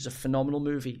movie, which is a phenomenal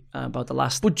movie about the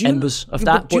last But do you embers not, of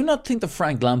but that. do you not think that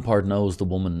Frank Lampard knows the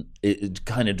woman? It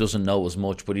kind of doesn't know as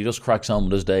much, but he just cracks on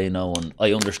with his day now. And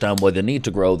I understand why they need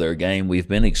to grow their game. We've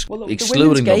been the excluding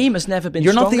women's them. game has never been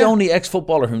You're stronger. not the only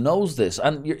ex-footballer who knows this,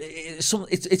 and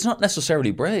it's not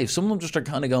necessarily brave. Some of them just are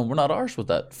kind of going, "We're not arsed with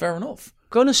that." Fair enough.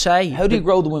 Going to say, How do you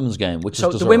grow the women's game?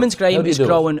 so the women's game is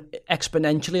growing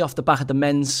exponentially off the back of the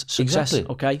men's success.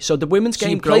 Exactly. Okay, so the women's So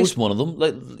game you grows. placed one of them.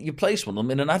 Like you placed one of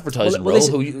them in an advertising Well,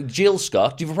 role. Jill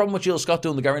Scott. Do you have a problem with Jill Scott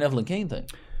doing the Gary Neville and Keane thing?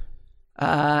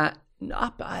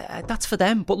 That's for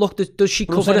them. But look, does she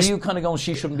But cover are this? you kind of going?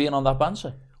 She shouldn't be in on that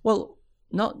bandsaw. Well,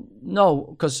 no,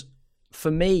 because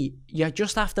for me, you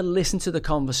just have to listen to the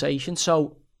conversation.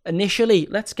 So initially,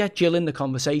 let's get Jill in the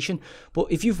conversation.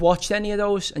 But if you've watched any of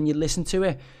those and you listen to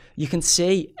it, you can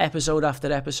see episode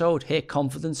after episode her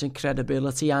confidence and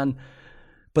credibility and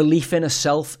belief in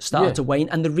herself started to wane.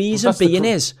 And the reason being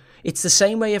is, it's the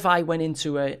same way if I went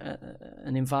into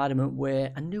an environment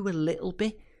where I knew a little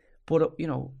bit, but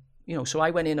so I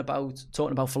went in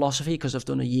talking about philosophy because I've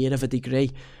done a year of a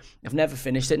degree. I've never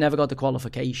finished it, never got the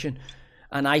qualification.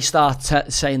 And I start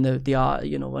saying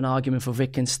an argument for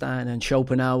Wittgenstein and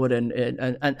Schopenhauer and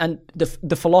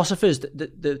the philosophers,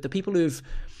 the people who've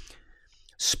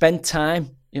spent time,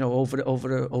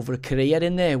 over a career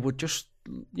in there would just,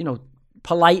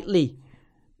 politely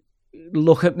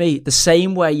look at me the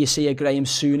same way you see a Graham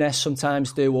Souness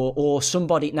sometimes do, or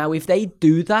somebody. Now, if they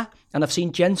do that, and I've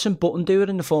seen Jenson Button do it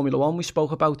in the Formula One, we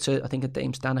spoke about, I think, at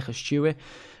James Danica Stewart,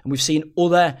 and we've seen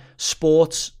other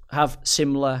sports have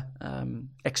similar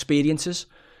experiences.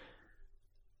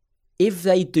 If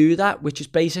they do that, which is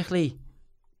basically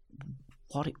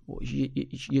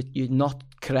you're not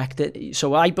correct.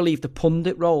 So I believe the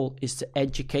pundit role is to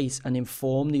educate and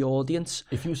inform the audience.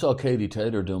 If you saw Katie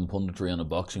Taylor doing punditry on a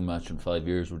boxing match in 5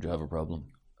 years, would you have a problem?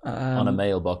 On a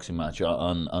male boxing match,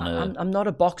 I'm not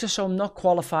a boxer, so I'm not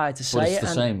qualified to say it.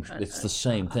 It's the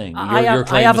same thing. I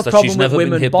have a problem with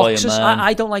women boxers.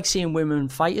 I don't like seeing women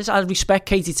fighters. I respect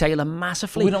Katie Taylor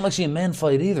massively. But we don't like seeing men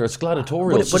fight either. It's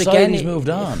gladiatorial. But Society's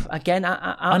moved on.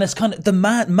 And it's kind of the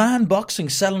man boxing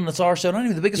selling its arse out.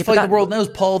 Anyway, the biggest fight in the world now is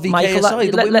Paul v Michael,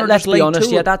 KSI. Let's be honest.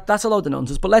 Yeah, that's a load of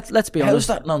nonsense. But let's be honest. How's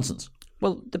that nonsense?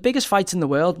 Well, the biggest fights in the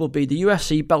world will be the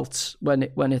UFC belts when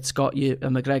it's got a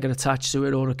McGregor attached to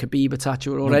it, or a Khabib attached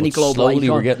to it, or any global icon.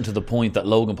 Slowly we're getting to the point that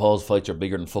Logan Paul's fights are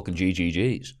bigger than fucking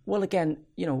GGGs. Well, again,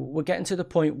 we're getting to the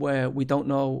point where we don't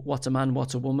know what's a man,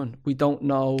 what's a woman. We don't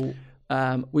know.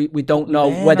 We don't know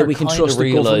whether we can trust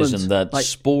the government. That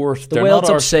sport, the world's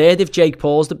absurd if Jake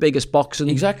Paul's the biggest boxing.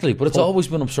 Exactly, but it's always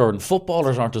been absurd. And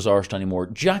footballers aren't as arsed anymore.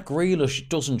 Jack Grealish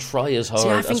doesn't try as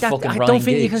hard as fucking Ryan Giggs. I don't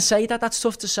think you can say that. That's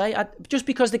tough to say. Just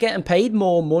because they're getting paid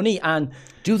more money and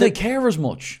do they care as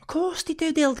much? Of course they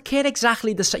do. They'll care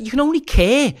exactly the same. You can only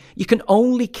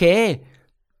care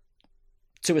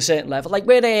to a certain level. Like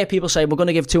where they hear people say, we're going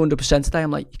to give 200% today. I'm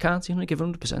like, you can't. You only give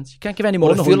 100%. You can't give any more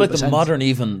than 100%. I feel like the modern,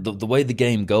 even the way the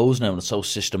game goes now, and it's so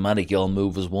systematic. You all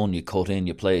move as one, you cut in,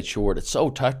 you play it short. It's so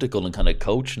tactical and kind of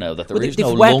coach now that they've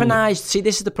weaponized. See,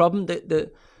 this is the problem. They've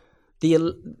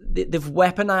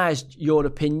weaponized your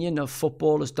opinion of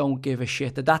footballers don't give a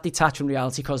shit. They're that detached from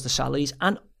reality because of the salaries.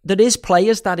 And there is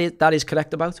players that is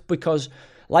correct about, because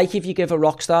like if you give a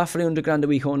rock star $300,000 a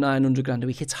week or $900,000 a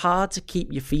week, it's hard to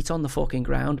keep your feet on the fucking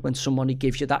ground when somebody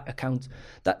gives you that account,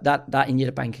 that in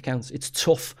your bank account. It's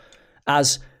tough.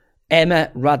 As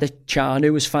Emma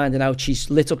Raducanu was finding out, she's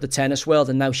lit up the tennis world,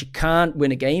 and now she can't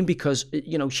win a game because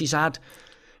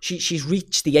she's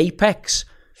reached the apex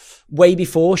way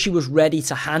before she was ready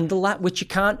to handle that, which you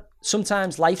can't.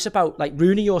 Sometimes life's about, like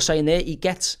Rooney, you're saying there, he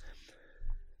gets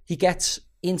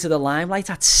into the limelight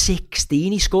at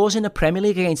 16. He scores in the Premier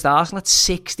League against Arsenal at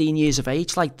 16 years of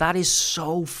age. Like, that is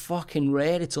so fucking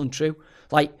rare, it's untrue.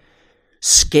 Like,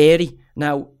 scary.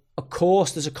 Now, of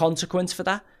course, there's a consequence for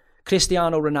that.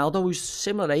 Cristiano Ronaldo, who's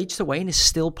similar age to Wayne, is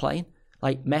still playing.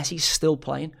 Like, Messi's still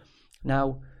playing.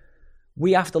 Now,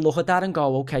 we have to look at that and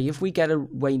go, okay, if we get a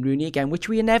Wayne Rooney again, which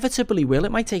we inevitably will,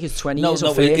 it might take us 20 years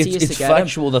or 30 years to get him. It's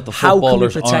factual that the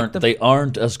footballers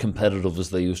aren't as competitive as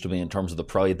they used to be in terms of the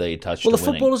pride they attach to winning. Well,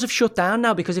 the footballers have shut down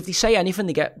now because if they say anything,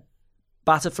 they get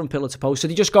battered from pillar to post. So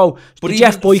they just go, but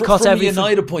Jeff boycott everything. From a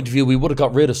United point of view, we would have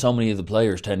got rid of so many of the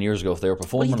players 10 years ago if they were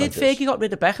performing like this. Fergie got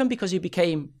rid of Beckham because he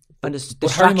became but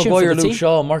Harry Maguire, Luke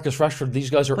Shaw, Marcus Rashford, these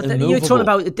guys are immovable. You're talking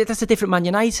about, that's a different Man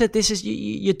United. This is,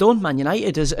 you're done Man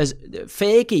United as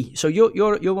Fergie. So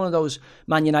you're one of those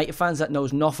Man United fans that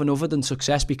knows nothing other than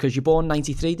success because you're born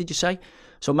 93, did you say?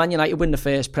 So Man United win the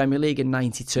first Premier League in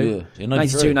 92,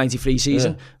 93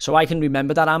 season. Yeah. So I can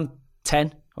remember that. I'm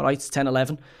 10. all right, 10,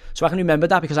 11. So I can remember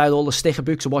that because I had all the sticker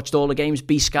books, I watched all the games,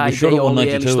 B-Sky, You should have all won the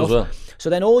early 92 stuff. as well. So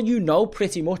then all you know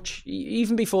pretty much,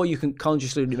 even before you can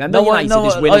consciously remember No, United, no,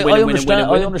 is winning, I understand.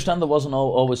 winning. I understand there wasn't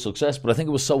always success, but I think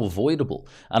it was so avoidable,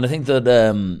 and I think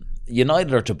that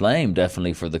United are to blame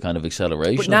definitely for the kind of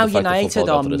acceleration. But now of the fact that United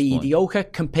football are got to this point. mediocre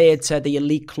compared to the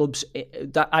elite clubs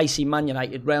that I see: Man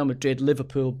United, Real Madrid,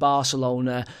 Liverpool,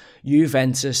 Barcelona,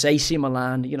 Juventus, AC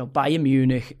Milan, Bayern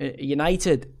Munich.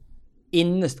 United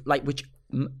in the which.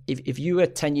 If you were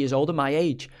 10 years older, my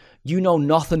age, you know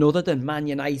nothing other than Man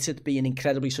United being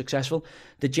incredibly successful.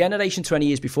 The generation 20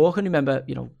 years before can remember,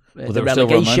 the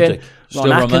relegation,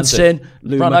 Ron Atkinson,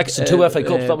 Ron Atkinson, 2 FA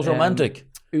Cups, that was romantic.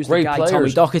 Who's Great the guy,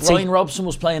 players. Tommy Docherty. Brian Robson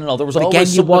was playing and all. There was but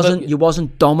always again, you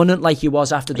wasn't dominant like you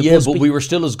was after the Busby. But we were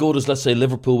still as good as, let's say,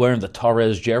 Liverpool were in the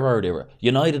Torres Gerrard era.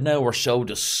 United now are so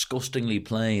disgustingly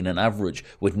plain and average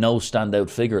with no standout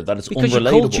figure that it's because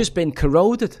unrelatable. Your culture's been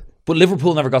corroded. But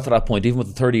Liverpool never got to that point, even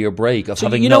with the 30-year break of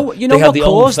having what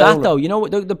caused that though?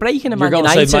 The breaking of Man United.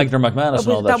 You're going to say Magner McManus and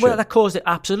all that shit. That caused it,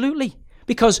 absolutely.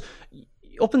 Because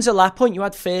up until that point, you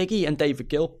had Fergie and David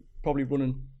Gill probably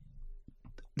running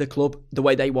the club the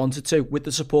way they wanted to, with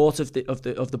the support of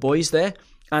the boys there,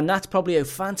 and that's probably a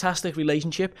fantastic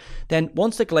relationship. Then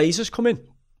once the Glazers come in,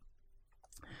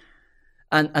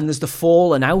 and there's the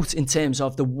falling out in terms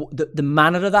of the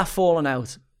manner of that falling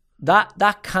out.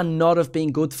 That cannot have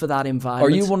been good for that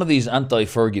environment. Are you one of these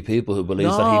anti-Fergie people who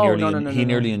believes that he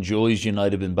nearly enjoys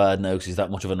United being bad now because he's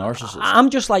that much of a narcissist? I'm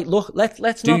just like, look,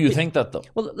 let's. Do you think that though?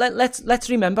 Well, let's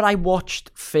remember. I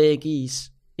watched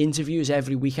Fergie's interviews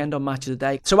every weekend on Match of the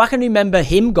Day, so I can remember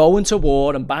him going to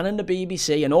war and banning the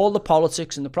BBC and all the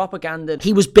politics and the propaganda.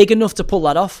 He was big enough to pull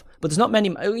that off, but there's not many.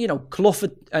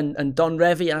 Clough and Don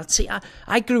Revie, and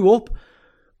I grew up.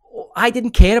 I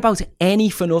didn't care about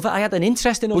anything of it. I had an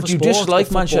interest in other sports. But you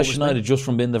dislike Manchester United just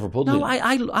from being Liverpool? No,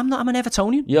 I'm not. I'm an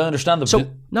Evertonian. Yeah, I understand that.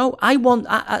 So no,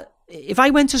 if I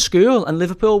went to school and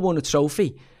Liverpool won a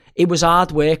trophy, it was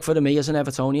hard work for me as an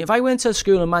Evertonian. If I went to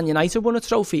school and Man United won a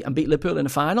trophy and beat Liverpool in the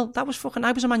final, that was fucking.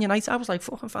 I was a Man United. I was like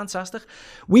fucking fantastic.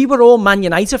 We were all Man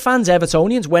United fans,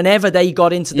 Evertonians. Whenever they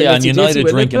got into the and United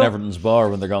drinking Liverpool. Everton's bar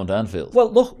when they're going to Anfield.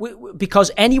 Well, look, because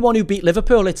anyone who beat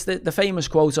Liverpool, it's the famous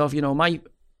quote of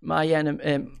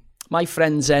my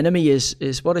friend's enemy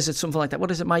is what is it, something like that, what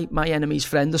is it, my enemy's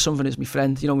friend or something is my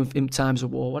friend, in times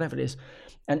of war, whatever it is,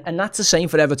 and that's the same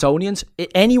for Evertonians.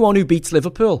 Anyone who beats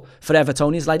Liverpool for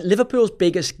Evertonians, like Liverpool's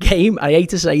biggest game, I hate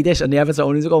to say this and the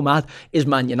Evertonians will go mad, is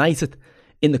Man United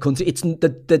in the country. It's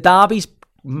the derby's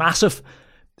massive,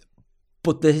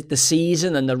 but the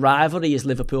season and the rivalry is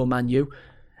Liverpool Man U.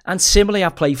 And similarly, I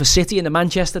played for City in the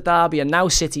Manchester derby, and now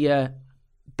City are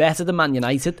better than Man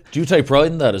United. Do you take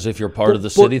pride in that as if you're part of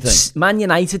the City thing? Man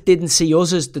United didn't see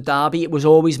us as the derby. It was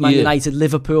always Man United,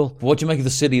 Liverpool. What do you make of the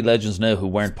City legends now who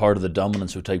weren't part of the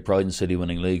dominance, who take pride in City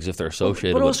winning leagues if they're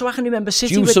associated but with also I can remember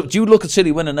City. Do you look at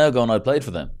City winning now going, I played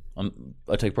for them?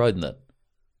 I take pride in that.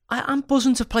 I'm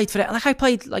buzzing to play for it. Like I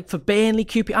played for Burnley,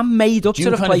 QP. I'm made up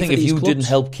to have played for these clubs. Do you think if you clubs didn't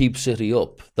help keep City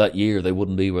up that year, they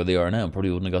wouldn't be where they are now and probably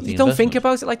wouldn't have got the investment? You don't think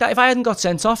about it like that. If I hadn't got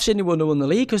sent off, Sydney wouldn't have won the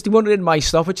league because they wouldn't have been my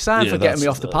stoppage time for getting me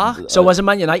off the park. So as a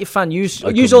Man United fan, you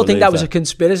all think that was a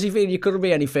conspiracy theory. You couldn't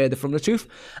be any further from the truth.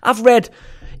 I've read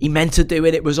he meant to do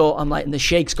it. It was all, I'm like, and the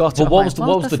Sheikh's got to. But what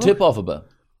was the tip-off about?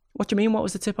 What do you mean? What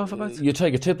was the tip-off about? You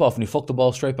take a tip-off and you fuck the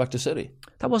ball straight back to City.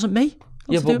 That wasn't me.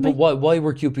 But why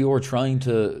were QPR trying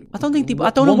to? I don't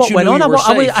know what went on. I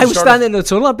was standing in the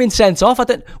tunnel. I'd been sent off.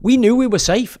 We knew we were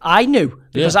safe. I knew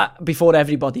because before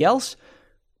everybody else.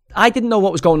 I didn't know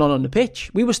what was going on the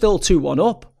pitch. We were still 2-1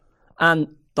 up, and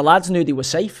the lads knew they were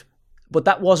safe. But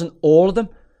that wasn't all of them.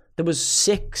 There was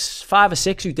 5 or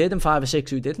 6 who did, and 5 or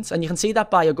 6 who didn't. And you can see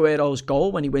that by Aguero's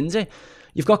goal when he wins it.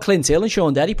 You've got Clint Hill and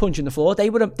Sean Derry punching the floor. They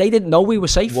didn't know we were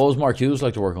safe. What was Mark Hughes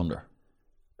like to work under?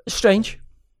 Strange.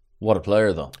 What a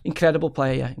player, though. Incredible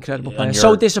player, yeah. Incredible player.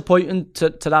 So disappointing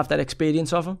to have that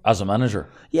experience of him. As a manager?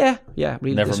 Yeah,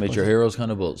 really. Never meet your heroes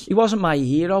kind of buzz. He wasn't my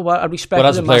hero. I respected him. But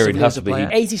as a player, he'd have to be.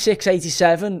 86,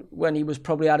 87, when he was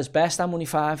probably at his best. I'm only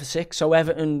 5 or 6. So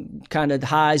Everton, kind of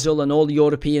Heysel and all the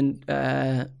European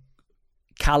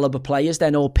calibre players,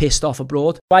 then all pissed off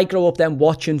abroad. I grew up then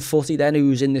watching footy then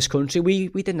who's in this country. We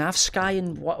didn't have Sky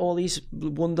and all these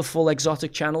wonderful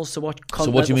exotic channels to watch.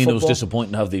 So what do you mean football? It was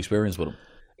disappointing to have the experience with him?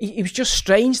 He was just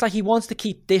strange. Like he wants to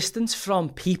keep distance from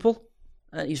people.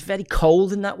 He's very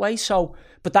cold in that way. So,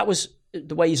 but that was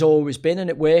the way he's always been, and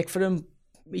it worked for him.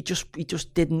 He just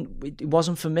didn't. It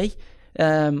wasn't for me.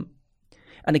 And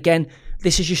again,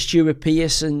 this is your Stuart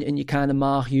Pearce and your kind of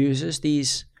Mark Hughes,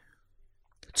 these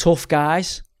tough guy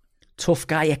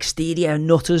exterior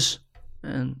nutters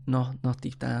and not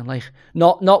deep down. Like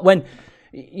not when,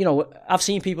 you know, I've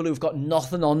seen people who've got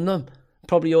nothing on them,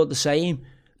 probably all the same,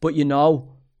 but you know,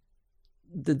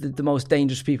 the most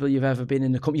dangerous people you've ever been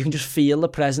in the company, you can just feel the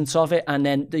presence of it. And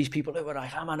then these people who were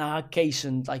like, I'm an hard case,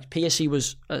 and like Piercy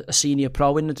was a senior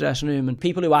pro in the dressing room, and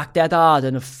people who act dead hard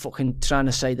and are fucking trying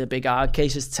to say the big hard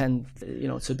cases tend, you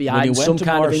know, to be hiding some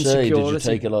kind of insecurity. Did you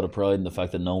take a lot of pride in the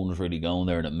fact that no one was really going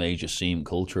there and it made you seem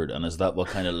cultured? And is that what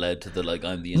kind of led to the, like,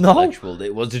 I'm the intellectual?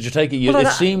 No. Did you take it? Well,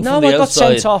 it seemed no, from the I got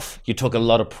outside sent off. You took a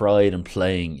lot of pride in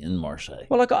playing in Marseille.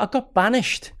 Well, I got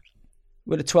banished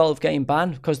with a 12-game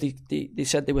ban because they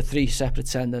said there were 3 separate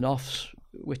sending-offs,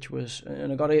 which was,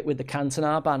 and I got it with the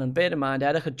Cantona ban. And bear in mind,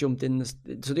 Eric had jumped in,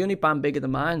 so the only ban bigger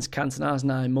than mine's Cantona's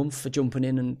 9 months for jumping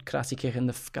in and karate kicking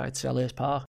the guy at Selhurst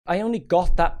Park. I only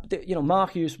got that, you know,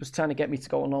 Mark Hughes was trying to get me to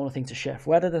go on loan, I think, to Chef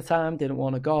Wed at the time, didn't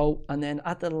want to go. And then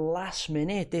at the last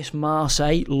minute, this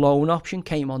Marseille loan option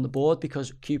came on the board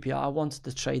because QPR wanted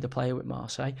to trade a player with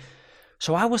Marseille.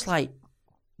 So I was like,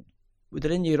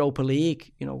 they're in Europa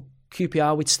League, you know,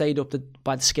 QPR, we'd stayed up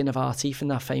by the skin of our teeth in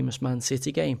that famous Man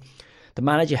City game. The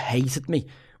manager hated me,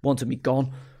 wanted me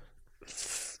gone.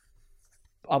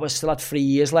 I still had 3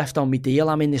 years left on my deal.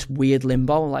 I'm in this weird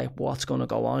limbo, like, what's going to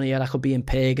go on here? I could be in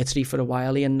purgatory for a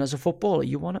while here. And as a footballer,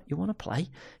 you want to play.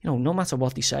 You know, no matter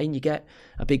what they say, and you get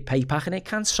a big pay pack, and it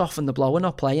can soften the blow of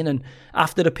not playing. And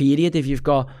after a period, if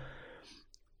you're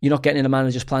not getting in a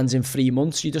manager's plans in 3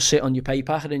 months, you just sit on your pay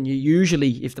packet, and you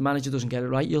usually, if the manager doesn't get it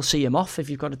right, you'll see him off if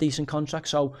you've got a decent contract.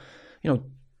 So, you know,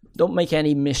 don't make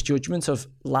any misjudgment of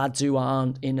lads who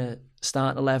aren't in a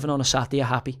starting 11 on a Saturday are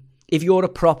happy. If you're a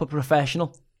proper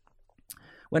professional,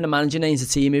 when the manager names a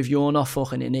team, if you're not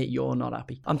fucking in it, you're not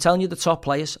happy. I'm telling you, the top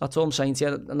players, that's all I'm saying to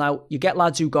you. Now, you get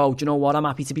lads who go, do you know what, I'm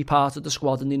happy to be part of the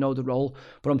squad and they know the role,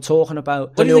 but I'm talking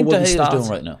about... What do you think De Gea is doing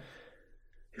right now?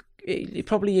 He's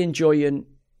probably enjoying...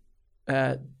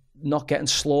 not getting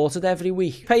slaughtered every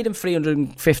week. Paid him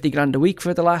 350 grand a week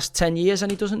for the last 10 years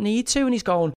and he doesn't need to, and he's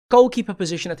going goalkeeper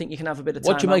position. I think you can have a bit of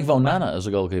time. What do you make of Onana as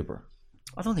a goalkeeper?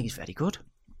 I don't think he's very good.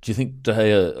 Do you think De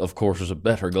Gea, of course, is a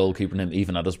better goalkeeper than him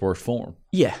even at his worst form?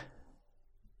 Yeah,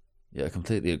 I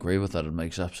completely agree with that. It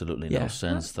makes absolutely no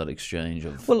sense, that exchange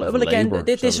of well again, labour,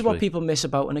 this is what people miss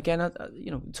about. And again, you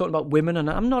know, talking about women, and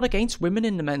I'm not against women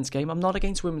in the men's game. I'm not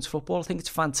against women's football. I think it's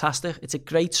fantastic. It's a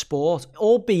great sport,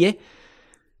 albeit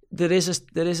there is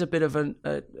a bit of a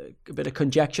bit of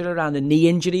conjecture around the knee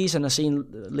injuries, and I've seen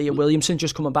Leah Williamson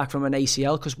just coming back from an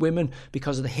ACL, because women,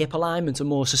 because of the hip alignment, are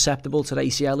more susceptible to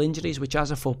ACL injuries, which as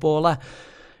a footballer,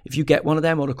 if you get one of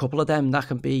them or a couple of them, that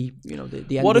can be, you know,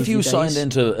 the end. What of if you your signed days.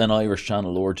 into an Irish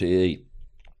channel RTE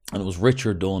and it was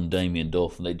Richard Dunn, Damien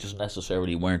Duff, and they just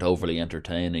necessarily weren't overly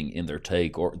entertaining in their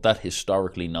take or that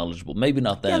historically knowledgeable? Maybe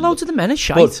not them. Yeah, loads of the men are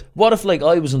shite. But what if, like,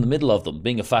 I was in the middle of them,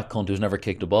 being a fat cunt who's never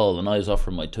kicked a ball, and I was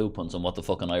offering my 2 punts on what the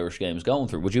fucking Irish game is going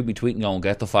through? Would you be tweeting going,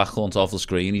 get the fat cunt off the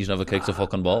screen, he's never kicked a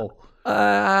fucking ball?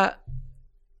 Yeah,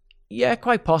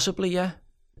 quite possibly, yeah.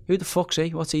 Who the fuck's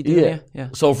he? What's he doing here? Yeah.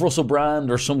 So if Russell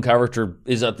Brand or some character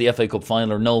is at the FA Cup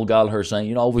final, or Noel Gallagher saying,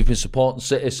 you know, we've been supporting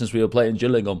City since we were playing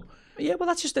Gillingham. Yeah, well,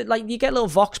 that's just it. Like, you get little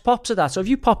vox pops of that. So if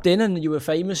you popped in and you were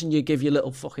famous and you give your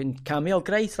little fucking cameo,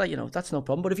 great. Like, you know, that's no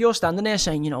problem. But if you're standing there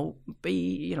saying, you know,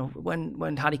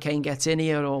 when Harry Kane gets in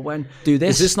here, or when do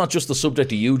this. Is this not just the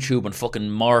subject of YouTube and fucking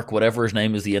Mark, whatever his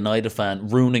name is, the United fan,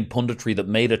 ruining punditry that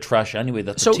made it trash anyway?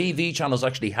 That the TV channels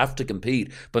actually have to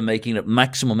compete by making it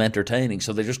maximum entertaining,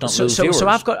 so they just don't lose viewers. So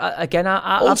I've got, again,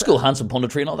 old school handsome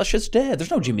punditry and all that shit's dead.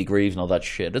 There's no Jimmy Greaves and all that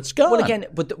shit. It's gone. Well, again,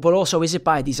 but also, is it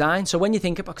by design? So when you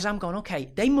think about, because I'm going,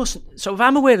 okay, they mustn't. So if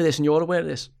I'm aware of this and you're aware of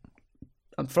this,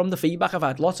 and from the feedback I've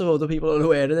had, lots of other people are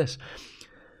aware of this.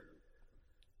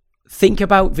 Think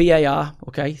about VAR,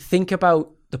 okay? Think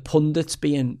about the pundits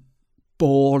being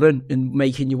boring and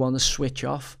making you want to switch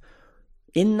off.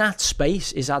 In that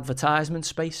space is advertisement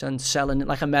space and selling it,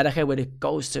 like America, where it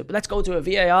goes to, let's go to a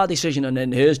VAR decision, and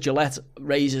then here's Gillette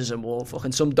razors and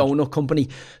fucking some donut company.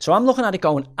 So I'm looking at it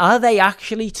going, are they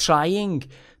actually trying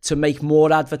to make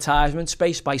more advertisement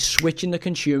space by switching the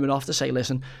consumer off to say,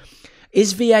 listen,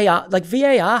 is VAR, like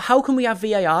VAR, how can we have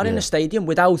VAR in a stadium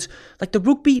without, like, the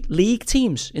rugby league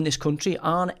teams in this country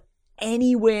aren't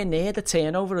anywhere near the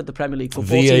turnover of the Premier League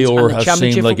football teams and the has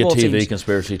Championship seemed like a football TV teams.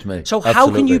 conspiracy to me. So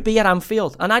how can you be at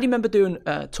Anfield? And I remember doing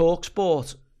Talk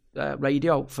Sport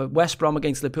radio for West Brom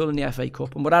against Liverpool in the FA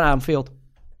Cup, and we're at Anfield,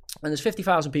 and there's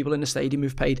 50,000 people in the stadium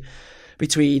who've paid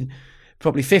between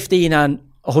probably 15 and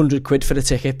 100 quid for the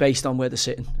ticket based on where they're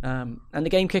sitting. And the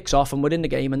game kicks off and we're in the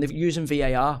game, and they're using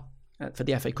VAR for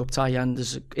the FA Cup tie, and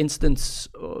there's incidents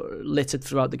littered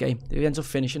throughout the game. It ends up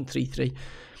finishing 3-3.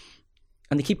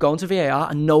 and they keep going to VAR,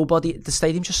 and the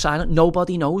stadium's just silent.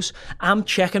 Nobody knows. I'm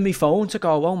checking my phone to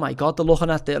go, oh my God, they're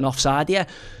looking at an offside here.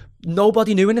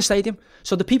 Nobody knew in the stadium.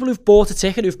 So the people who've bought a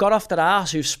ticket, who've got off their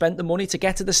arse, who've spent the money to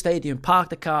get to the stadium, park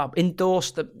the car, endorse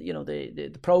the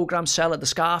program seller, the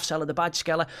scarf seller, the badge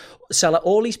seller,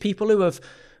 all these people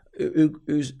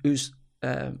whose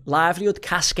livelihood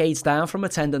cascades down from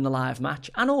attending the live match.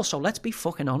 And also, let's be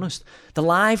fucking honest, the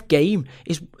live game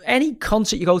is, any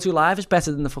concert you go to live is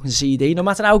better than the fucking CD, no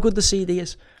matter how good the CD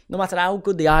is. No matter how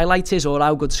good the highlight is or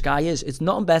how good Sky is, it's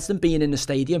nothing better than being in the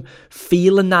stadium,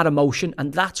 feeling that emotion.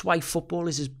 And that's why football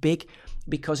is as big,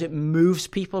 because it moves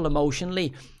people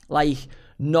emotionally like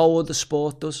no other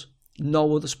sport does.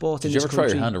 No other sport in this country. Did you ever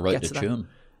try your hand to write the tune?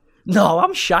 No,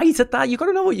 I'm shite at that. You got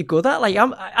to know what you're good at. Like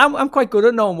I'm quite good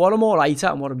at knowing what I'm all right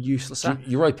at and what I'm useless at.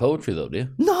 You write poetry though, do you?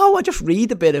 No, I just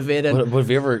read a bit of it. And but have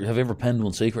you ever penned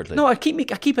one secretly? No, I keep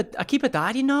a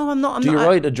diary. No, I'm not. Do you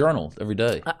write a journal every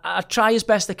day? I try as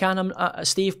best I can.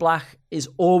 Steve Black is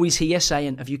always here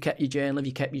saying, "Have you kept your journal? Have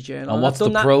you kept your journal?" And what's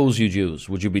the prose you'd use?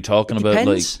 Would you be talking about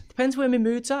like? Depends where my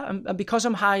mood's at, and because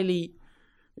I'm highly,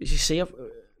 as you see,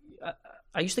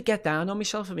 I used to get down on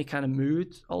myself and my kind of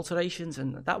mood alterations,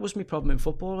 and that was my problem in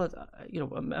football.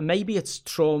 And maybe it's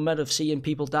trauma of seeing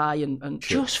people die and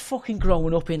sure. Just fucking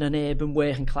growing up in an urban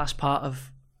working class part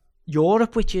of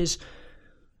Europe, which is,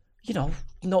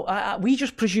 we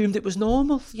just presumed it was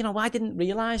normal. I didn't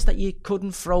realise that you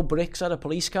couldn't throw bricks at a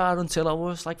police car until I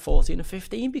was like 14 or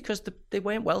 15 because they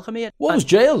weren't welcome here. What was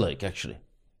jail like, actually?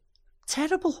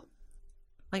 Terrible.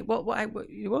 Like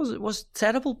it was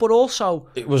terrible, but also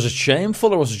Was it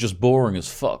shameful or was it just boring as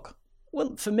fuck?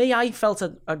 Well, for me, I felt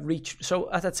I'd reached. So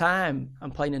at the time,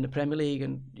 I'm playing in the Premier League,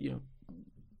 and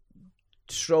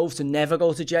strove to never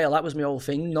go to jail. That was my whole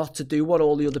thing, not to do what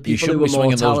all the other people who were more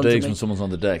talented. You shouldn't be swinging those digs when someone's on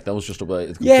the deck. That was just a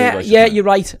way. Yeah, you're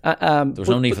right. There was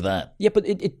no need for that. Yeah, but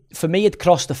it for me, it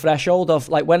crossed the threshold of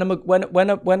like when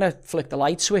I flick the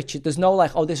light switch, there's no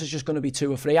like, oh, this is just going to be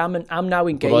 2 or 3. I'm now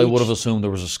engaged. But I would have assumed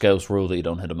there was a Scouse rule that you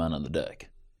don't hit a man on the deck.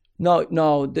 No.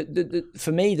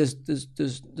 For me,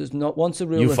 there's not once a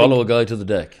rule. You follow a guy to the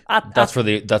deck. That's for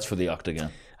the octagon.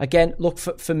 Again, look,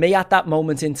 for me at that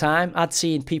moment in time, I'd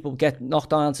seen people get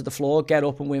knocked onto the floor, get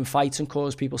up and win fights and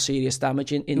cause people serious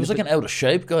damage. He was like an out of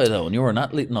shape guy though, and you were an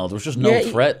athlete. No, there was just no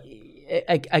threat.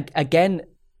 Again,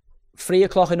 3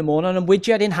 o'clock in the morning, and with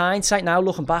you in hindsight now,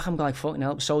 looking back, I'm like, fucking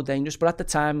hell, it was so dangerous. But at the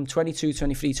time, I'm 22,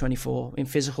 23, 24, in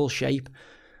physical shape.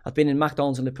 I've been in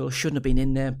McDonald's in Liverpool. Shouldn't have been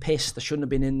in there. I'm pissed. I shouldn't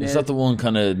have been in there. Is that the one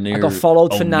kind of near? I got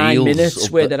followed for 9 O'Neill's minutes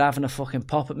where they're having a fucking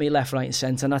pop at me left, right, and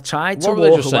centre. And I tried to walk away.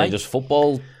 What were they just saying? Just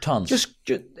football tons. Just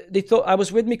they thought I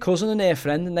was with my cousin and their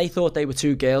friend, and they thought they were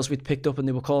 2 girls we'd picked up, and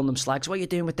they were calling them slags. What are you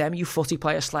doing with them? You footy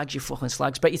player slags. You fucking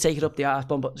slags. Bet you take it up the arse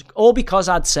bum. But all because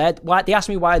I'd said why. They asked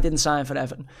me why I didn't sign for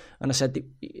Everton, and I said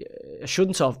I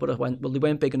shouldn't have, but I went, well, they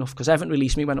weren't big enough because Everton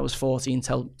released me when I was 14.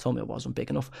 Told me I wasn't big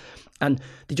enough, and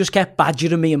they just kept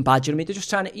badgering me. They're just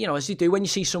trying to, as you do when you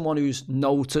see someone who's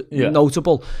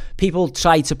notable, people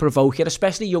try to provoke it,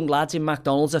 especially young lads in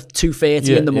McDonald's at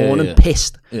 2:30 in the morning,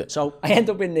 pissed. Yeah. So I end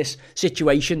up in this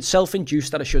situation,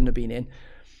 self-induced, that I shouldn't have been in.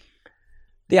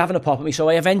 They're having a pop at me, so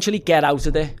I eventually get out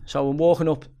of there. So I'm walking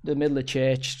up the middle of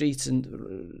Church Street, and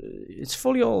it's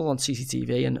fully all on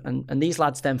CCTV, and these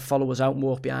lads then follow us out and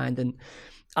walk behind, and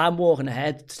I'm walking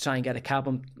ahead to try and get a cab.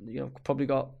 I'm, probably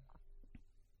got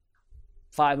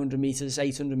 500 metres,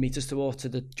 800 metres to walk to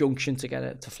the junction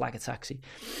to flag a taxi.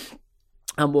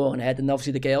 I'm walking ahead, and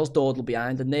obviously the girls dawdle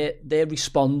behind, and they're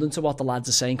responding to what the lads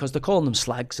are saying, because they're calling them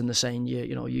slags, and they're saying,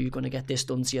 you're going to get this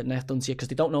done to you and that done to you, because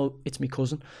they don't know it's my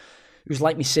cousin. It was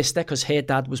like my sister, because her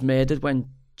dad was murdered when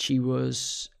she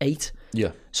was 8.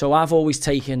 Yeah. So I've always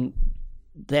taken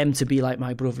them to be like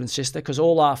my brother and sister, because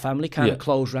all our family kind of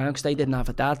closed round, because they didn't have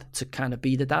a dad to kind of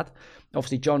be the dad.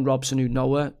 Obviously, John Robson,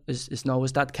 who is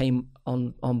Noah's dad, came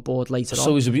on board later on.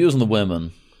 So he's abusing the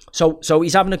women. So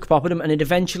he's having a pop at him, and it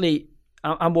eventually,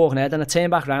 I'm walking ahead, and I turn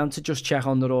back round to just check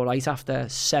on they're all right after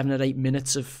 7 or 8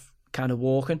 minutes of kind of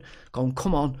walking, going,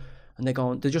 come on. And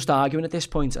they're just arguing at this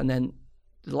point, and then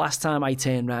the last time I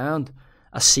turn round,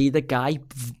 I see the guy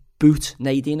boot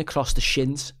Nadine across the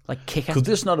shins, like kick her. Could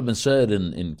this not have been said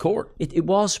in court? It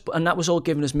was, and that was all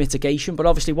given as mitigation. But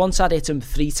obviously, once I'd hit him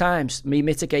 3 times, me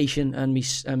mitigation and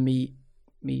me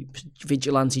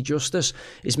vigilante justice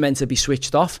is meant to be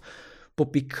switched off.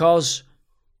 But because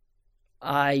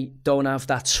I don't have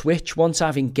that switch, once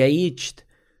I've engaged,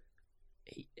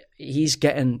 he's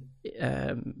getting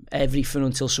everything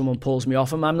until someone pulls me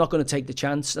off him. I'm not going to take the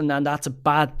chance, and then that's a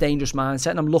bad, dangerous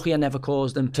mindset, and I'm lucky I never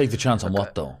caused him. Take the chance on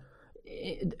what though?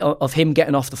 of him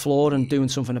getting off the floor and doing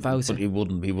something about But it. he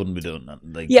wouldn't be doing that.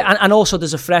 Like, Yeah, and also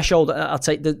there's a threshold. I'll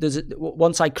say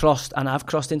once I crossed and I've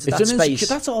crossed into that space.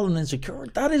 That's all an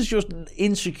insecurity. That is just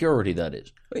insecurity. That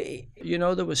is. You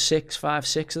know, there was 5,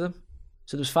 6 of them.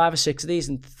 So there was 5 or 6 of these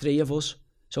and 3 of us.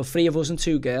 So 3 of us and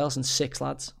 2 girls and 6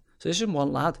 lads. So this isn't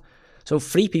one lad. So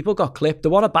 3 people got clipped. The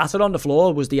one that battered on the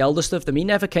floor was the eldest of them. He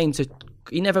never came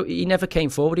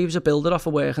forward. He was a builder off a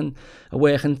working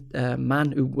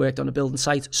man who worked on a building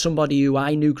site. Somebody who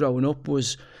I knew growing up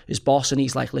was his boss, and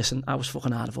he's like, listen, I was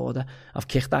fucking out of order. I've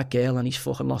kicked that girl and he's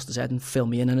fucking lost his head and filled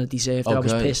me in and I deserved it. I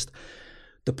was pissed.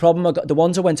 The problem the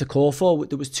ones I went to court for,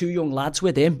 there was 2 young lads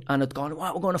with him and had gone,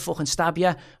 we're going to fucking stab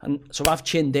you. And so I've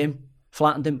chinned him,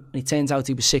 flattened him, and it turns out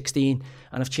he was 16,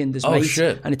 and I've chinned his mate,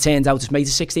 shit. and it turns out his mate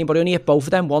is 16, but I only hit both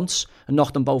of them once and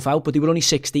knocked them both out, but they were only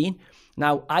 16.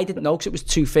 Now, I didn't know because it was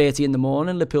 2:30 in the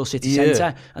morning, Liverpool City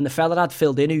Centre, and the fella that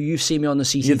filled in, who you've seen me on the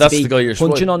CCTV, that's the guy you're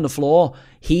punching on the floor,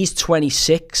 he's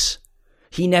 26.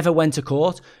 He never went to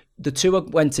court. The 2 I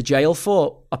went to jail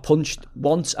for, I punched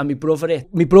once, and my brother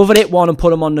hit one and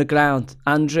put him on the ground,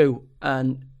 Andrew,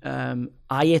 and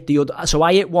I hit the other. So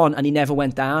I hit one and he never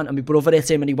went down, and my brother hit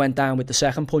him and he went down with the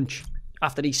second punch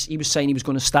after he was saying he was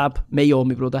going to stab me or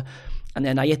my brother, and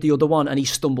then I hit the other one and he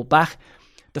stumbled back.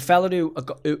 The fella who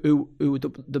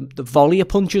the volley of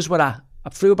punches were at, I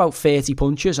threw about 30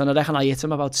 punches and I reckon I hit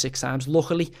him about 6 times,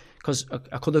 luckily, because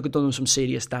I could have done him some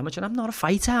serious damage. And I'm not a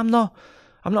fighter. I'm not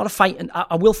a fight, and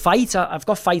I will fight. I've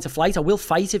got fight or flight. I will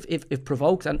fight if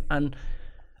provoked, and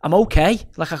I'm okay.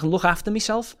 Like, I can look after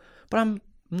myself, but I'm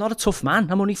not a tough man.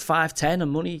 I'm only 5'10".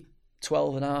 I'm only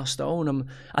 12.5 stone.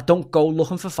 I don't go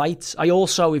looking for fights. I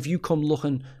also, if you come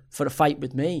looking for a fight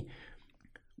with me,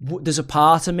 there's a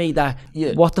part of me that,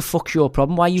 what the fuck's your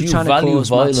problem? Why are you trying to cause value mad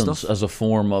violence stuff? as a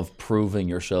form of proving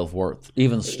your self-worth,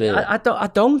 even still? I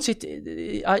don't.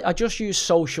 I just use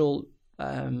social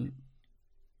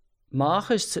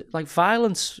markers to, like,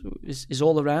 violence is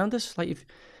all around us. Like,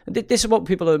 this is what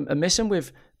people are missing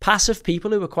with passive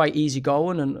people who are quite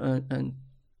easygoing and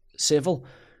civil,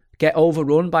 get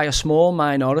overrun by a small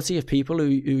minority of people who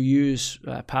use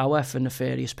power for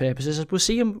nefarious purposes, as we're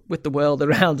seeing with the world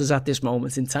around us at this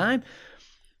moment in time.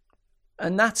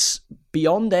 And that's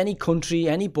beyond any country,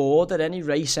 any border, any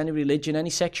race, any religion,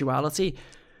 any sexuality.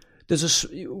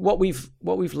 What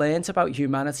we've learned about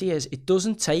humanity is it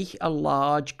doesn't take a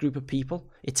large group of people.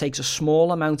 It takes a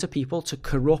small amount of people to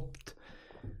corrupt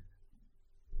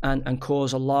and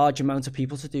cause a large amount of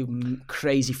people to do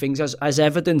crazy things, as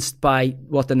evidenced by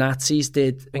what the Nazis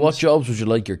did. What jobs would you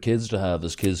like your kids to have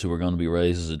as kids who are going to be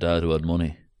raised as a dad who had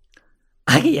money?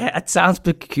 Yeah, it sounds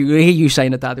peculiar, you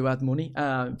saying a dad who had money.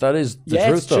 That is the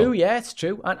truth, it's true. Yeah, it's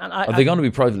true. Are they going to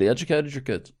be privately educated, your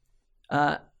kids?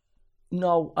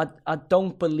 No, I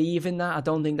don't believe in that. I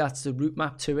don't think that's the route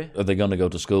map to it. Are they going to go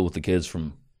to school with the kids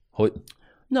from Huyton?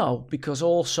 No, because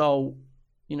also,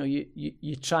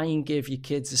 you try and give your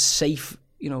kids a safe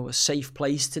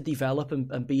place to develop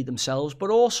and be themselves.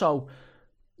 But also,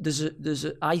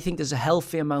 I think there's a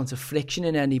healthy amount of friction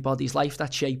in anybody's life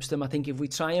that shapes them. I think if we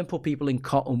try and put people in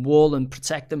cotton wool and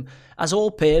protect them, as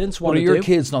all parents want to do. But are your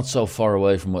kids not so far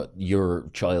away from what your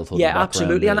childhood? Yeah,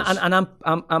 absolutely, is? and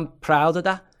I'm proud of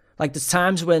that. Like, there's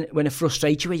times when it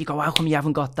frustrates you, where you go, how come you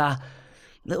haven't got that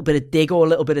little bit of dig or a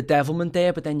little bit of devilment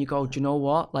there? But then you go, do you know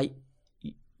what? Like,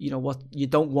 you know what? You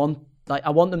don't want, like,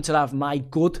 I want them to have my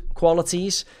good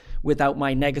qualities without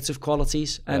my negative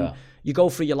qualities. And you go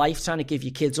through your life trying to give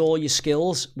your kids all your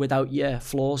skills without your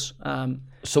flaws.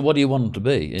 So what do you want them to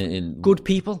be? Good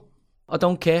people. I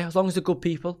don't care. As long as they're good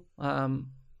people and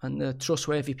they're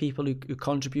trustworthy people who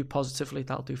contribute positively,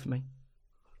 that'll do for me.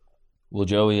 Well,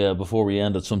 Joey, before we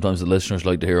end it, sometimes the listeners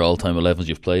like to hear all-time 11s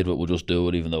you've played, but we'll just do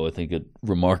it, even though I think it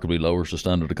remarkably lowers the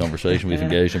standard of conversation we've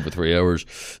engaged in for 3 hours.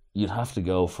 You'd have to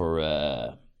go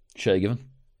for Shay Given?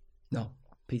 No,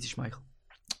 Peter Schmeichel.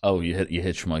 Oh, you hit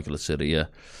Schmeichel at City, yeah.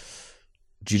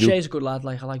 Shay's a good lad,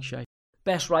 like, I like Shay.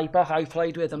 Best right-back I've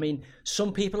played with. I mean,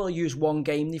 some people will use one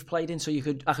game they've played in, so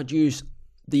I could use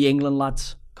the England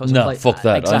lads. No, fuck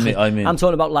that. Exactly. I mean, I'm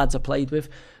talking about lads I played with.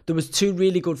 There was 2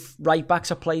 really good right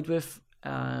backs I played with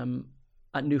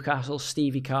at Newcastle.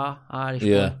 Stevie Carr, Irish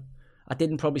boy. I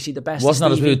didn't probably see the best. Wasn't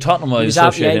that as good Tottenham? He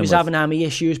was having hammy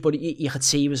issues, but you could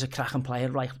see he was a cracking player,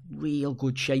 like real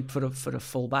good shape for a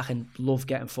fullback, and loved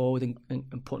getting forward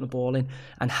and putting the ball in.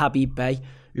 And Habib Bey,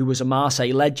 who was a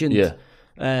Marseille legend,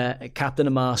 captain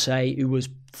of Marseille, who was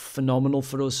phenomenal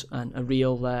for us and a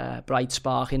real bright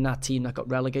spark in that team that got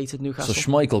relegated, Newcastle. So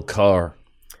Schmeichel, Carr.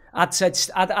 I'd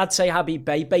say Habib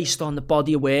Bey based on the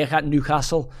body of work at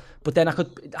Newcastle, but then I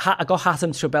got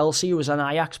Hatem Trabelsi, who was an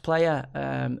Ajax player,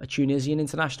 a Tunisian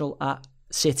international at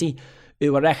City,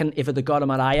 who I reckon if it had got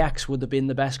him at Ajax would have been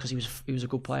the best because he was a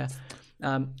good player.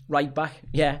 Right back,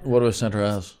 yeah. What about centre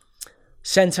halves?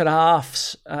 Centre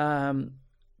halves,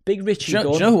 big Richie Dunn.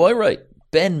 Do you know who I rate?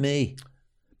 Ben Mee.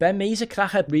 Ben Mee's a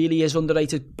cracker, really is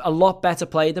underrated. A lot better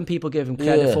player than people give him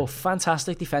credit for.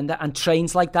 Fantastic defender and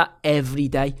trains like that every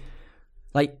day.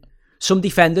 Like, some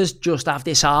defenders just have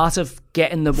this art of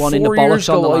getting the one in the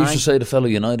bollocks on the line. 4 years ago, I used to say to fellow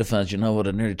United fans, you know what,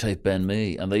 I'd nearly take Ben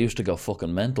Mee, and they used to go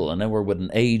fucking mental. And then we're with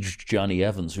an aged Johnny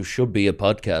Evans, who should be a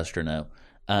podcaster now,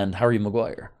 and Harry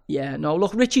Maguire. Yeah, no,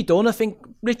 look, Richie Dunn, I think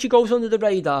Richie goes under the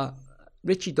radar.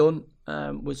 Richie Dunn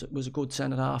was a good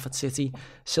centre-half at City.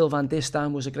 Sylvain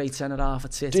Distin was a great centre-half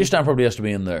at City. Distin probably has to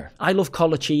be in there. I love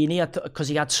Colaccini because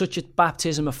he had such a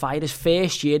baptism of fire. His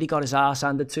first year, he got his arse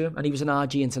handed to him, and he was an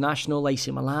RG international, AC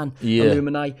Milan,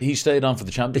 alumni. He stayed on for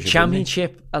the championship. The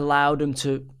championship allowed him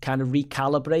to kind of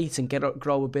recalibrate and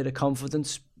grow a bit of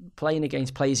confidence, playing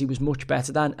against players he was much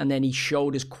better than, and then he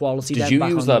showed his quality. Did you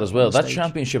use that as well? That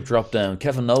championship drop down,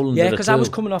 Kevin Nolan did it too. Yeah, because I was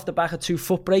coming off the back of 2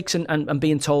 foot breaks and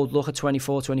being told, look, at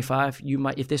 24, 25, you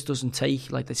might, if this doesn't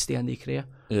take, like, that's the end of your career.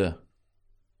 Yeah.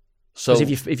 So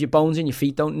if your bones in your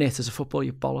feet don't knit as a footballer,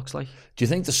 you're bollocks, like. Do you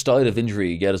think the style of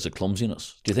injury you get is a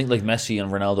clumsiness? Do you think like Messi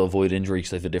and Ronaldo avoid injury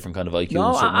because they have a different kind of IQ? No,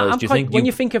 in certain ways? Do you think when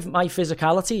you think of my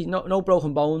physicality, no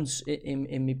broken bones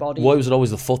in my body. Why was it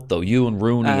always the foot though? You and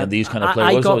Rooney and these kind of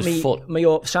players. I got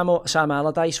foot? Sam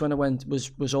Allardyce when I went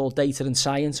was all data and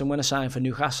science, and when I signed for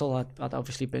Newcastle, I'd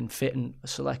obviously been fit in a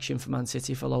selection for Man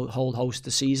City for a whole host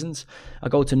of seasons. I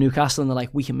go to Newcastle and they're like,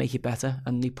 we can make it better,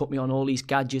 and they put me on all these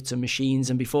gadgets and machines,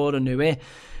 and before I knew it,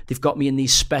 they've got me in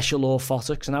these special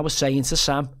orthotics. And I was saying to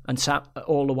Sam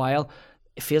all the while,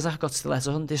 it feels like I've got stilettos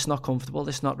on, this is not comfortable,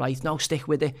 this is not right. No, stick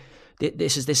with it.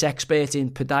 This is this expert in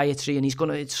podiatry, and he's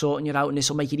going to sorting you out, and this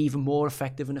will make it even more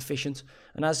effective and efficient.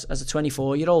 And as a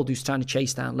 24-year-old who's trying to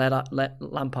chase down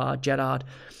Lampard, Gerrard,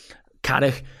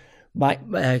 Carrick,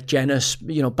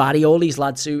 Jenners, Barry, all these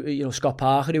lads who, Scott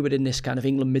Parker, who were in this kind of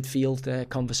England midfield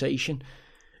conversation,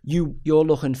 you're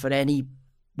looking for any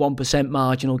 1%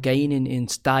 marginal gain in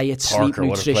diet, sleep, Parker,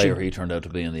 nutrition. What a player he turned out to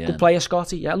be in the end. Good player,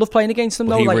 Scotty. Yeah, I love playing against him.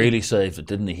 But he really saved it,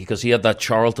 didn't he? Because he had that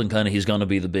Charlton kind of, he's going to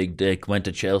be the big dick, went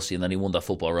to Chelsea, and then he won that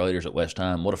Football Riders at West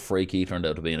Ham. What a freak he turned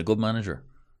out to be, and a good manager.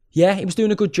 Yeah, he was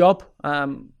doing a good job. But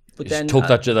he then took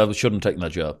that job, shouldn't have taken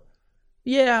that job.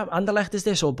 Yeah, Anderlecht is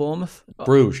this, or Bournemouth?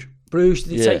 Bruges. Did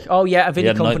he take? Oh yeah, a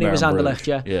Vinny Company was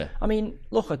Anderlecht. Yeah. I mean,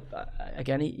 look,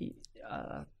 again,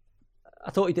 I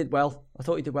thought he did well.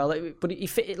 But he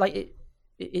fit like.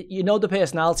 The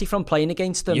personality from playing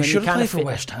against them. You should have played for fit.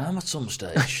 West Ham at some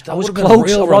stage. That I was would have been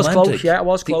real romantic. Close. Yeah, I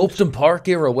was close. The Upton Park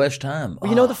era West Ham.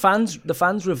 Well, the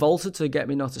fans revolted to get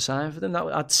me not to sign for them.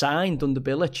 I'd signed under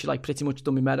Bilic, like pretty much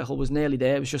done my medical, was nearly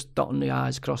there. It was just dotting the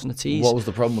I's, crossing the T's. What was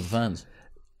the problem with the fans?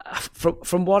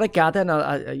 From what I gather,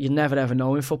 and you never ever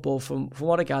know in football. From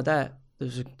what I gather,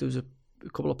 there was a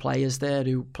couple of players there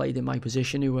who played in my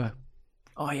position who were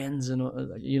Irons, and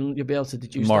you'll be able to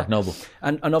deduce Mark that. Noble,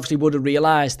 and obviously would have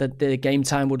realised that the game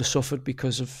time would have suffered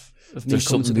because of me. There's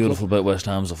something beautiful about West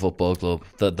Ham as a football club.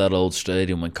 That old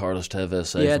stadium when Carlos Tevez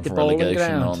saved them from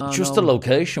relegation. Just the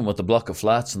location with the block of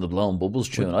flats and the blown bubbles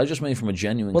tune. I just mean from a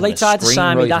genuine. Well, they tried to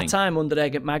sign me that time under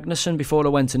Egert Magnusson before I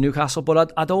went to Newcastle,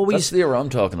 but I'd always. That's the era I'm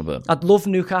talking about. I'd love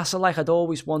Newcastle. Like I'd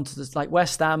always wanted to, like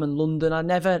West Ham and London. I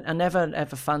never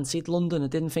ever fancied London. I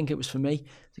didn't think it was for me.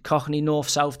 The Cockney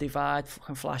North-South divide,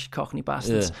 fucking flash Cockney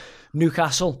bastards. Yeah.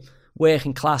 Newcastle,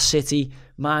 working class city,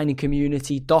 mining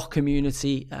community, dock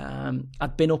community.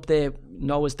 I'd been up there.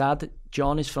 Noah's dad,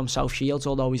 John, is from South Shields,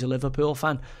 although he's a Liverpool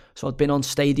fan. So I'd been on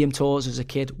stadium tours as a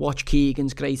kid, watched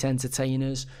Keegan's great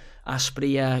entertainers,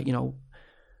 Asprey,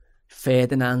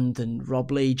 Ferdinand and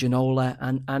Rob Lee, Ginola,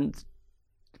 and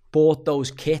bought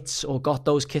those kits or got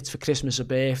those kits for Christmas or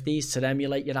birthdays to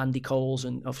emulate your Andy Coles,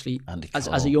 and obviously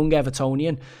as a young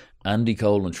Evertonian. Andy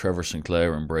Cole and Trevor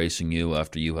Sinclair embracing you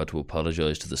after you had to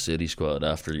apologise to the City squad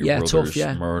after your brother's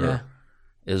murder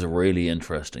is a really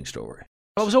interesting story.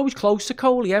 I was always close to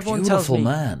Coley. Everyone tells me.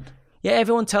 Beautiful man. Yeah,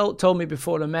 everyone told me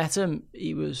before I met him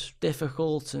he was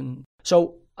difficult, and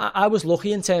so I was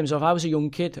lucky in terms of I was a young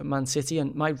kid at Man City,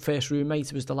 and my first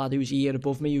roommate was the lad who was a year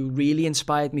above me, who really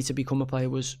inspired me to become a player,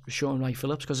 was Sean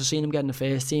Wright-Phillips, because I seen him get in the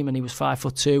first team and he was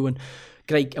 5'2" and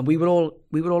great, and we were all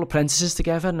apprentices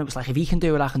together, and it was like, if he can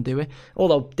do it, I can do it.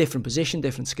 Although different position,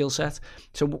 different skill set.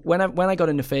 So when I got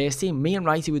in the first team, me and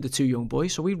Wrighty were the two young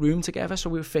boys, so we roomed together,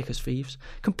 so we were thick as thieves.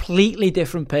 Completely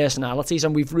different personalities,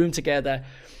 and we've roomed together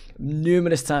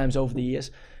numerous times over the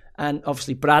years. And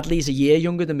obviously Bradley's a year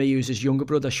younger than me, who's his younger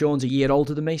brother. Sean's a year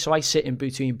older than me, so I sit in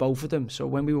between both of them. So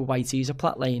when we were Whiteys at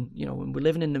Platt Lane, when we're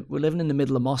living in the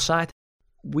middle of Moss Side,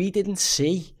 we didn't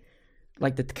see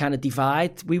like the kind of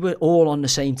divide. We were all on the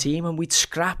same team and we'd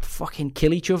scrap, fucking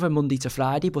kill each other Monday to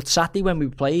Friday. But Saturday when we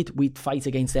played, we'd fight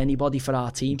against anybody for our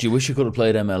team. Do you wish you could have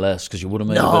played MLS because you would have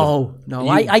made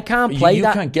I can't play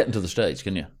that. You can't get into the States,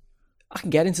 can you? I can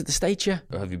get into the States, yeah.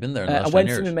 Or have you been there in the last I 10 went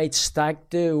years? for my mate's stag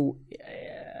do,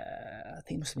 I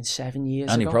think it must have been 7 years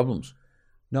ago. Any problems?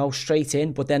 No, straight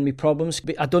in. But then my problems,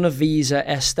 I'd done a visa,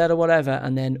 Esther or whatever,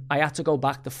 and then I had to go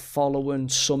back the following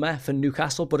summer for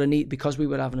Newcastle, but because we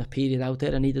were having a period out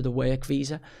there, I needed a work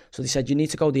visa. So they said, you need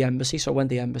to go to the embassy. So I went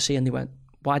to the embassy and they went,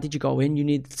 why did you go in? You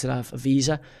needed to have a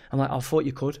visa. I'm like, I thought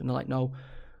you could. And they're like, no,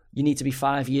 you need to be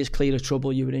 5 years clear of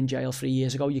trouble. You were in jail 3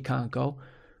 years ago. You can't go.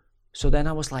 So then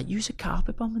I was like, use a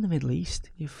carpet bomb in the Middle East.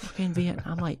 You fucking Vietnam.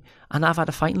 I'm like, and I've had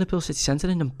a fight in Liverpool City Centre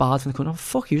and I'm barred from the country.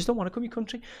 Fuck you, don't want to come to your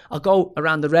country. I'll go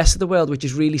around the rest of the world, which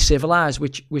is really civilised,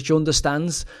 which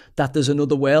understands that there's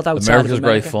another world outside America's of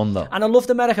America. great fun, though. And I loved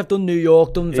America. I've done New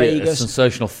York, done Vegas. It's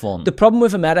sensational fun. The problem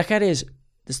with America is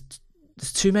there's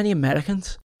too many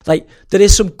Americans. Like, there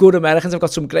is some good Americans. I've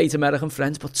got some great American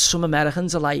friends, but some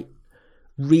Americans are like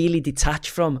really detached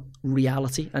from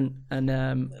reality. So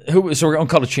we're on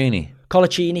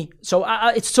Colaccini. So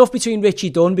it's tough between Richie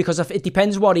Dunn because it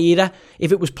depends what era.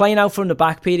 If it was playing out from the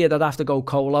back period, I'd have to go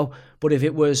Colo. But if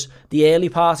it was the early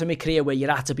part of my career where you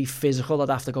had to be physical, I'd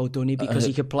have to go Dunny because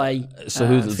he could play. So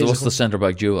what's the centre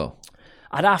back duo?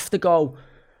 I'd have to go.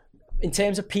 In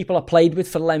terms of people I played with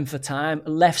for length of time,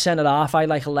 left centre half, I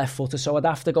like a left footer, so I'd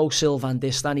have to go Sylvain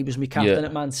Distin. He was my captain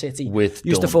at Man City.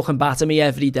 Used to fucking batter me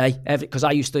every day, because I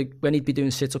used to, when he'd be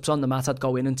doing sit-ups on the mat, I'd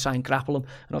go in and try and grapple him.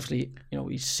 And obviously,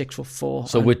 he's 6'4".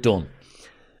 So with Dunn?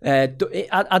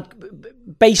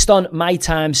 Based on my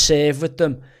time served with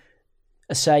them,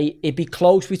 I say it'd be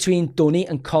close between Dunny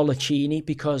and Colaccini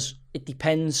because it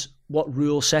depends what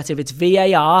rule set. If it's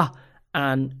VAR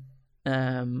and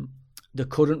the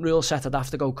current rule set, I'd have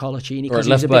to go Colaccini because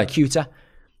he's a bit cuter.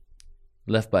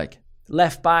 Left back.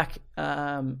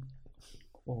 Oh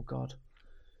God.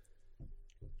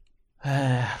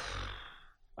 I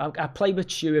played with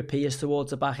Stuart Pearce towards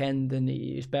the back end, and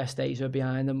his best days were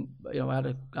behind him. I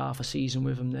had half a season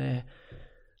with him there.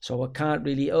 So I can't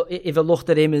really. If I looked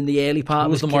at him in the early part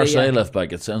of his career, who was the Marseille left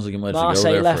back? It sounds like you might have to go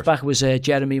there. Marseille left back was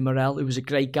Jeremy Morel, who was a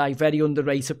great guy, very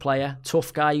underrated player,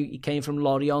 tough guy. He came from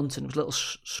Lorient and was a little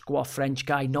squat French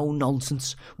guy, no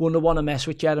nonsense. Wouldn't want to mess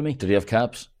with Jeremy. Did he have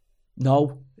caps?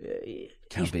 No, he's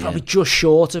probably just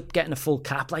short of getting a full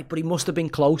cap, but he must have been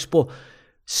close. But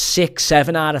 6,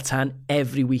 7 out of 10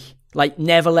 every week.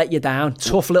 Never let you down.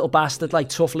 Tough little bastard.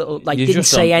 Didn't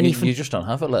say anything. You just don't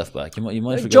have a left back. You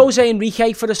might forget. Jose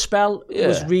Enrique for a spell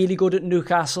was really good at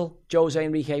Newcastle. Which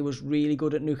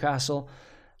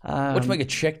make a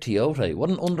Czech Tiote.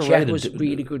 What an underrated. Czech was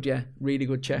really good, yeah. Really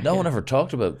good Czech. No one ever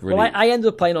talked about really. Well, I ended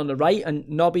up playing on the right, and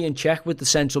Nobby and Czech with the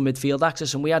central midfield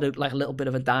axis, and we had a little bit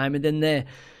of a diamond in there,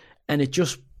 and it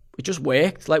just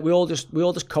worked. We all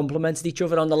just complemented each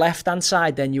other. On the left hand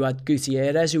side, then you had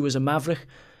Gutierrez, who was a maverick.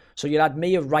 So you had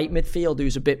me, a right midfield,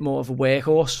 who's a bit more of a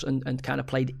workhorse and kind of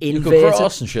played inverted. You could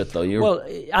cross and shit, though. Well,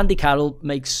 Andy Carroll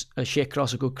makes a shit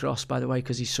cross a good cross, by the way,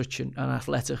 because he's such an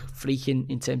athletic freak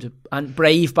in terms of... And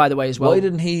brave, by the way, as well. Why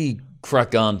didn't he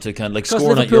crack on to kind of scoring at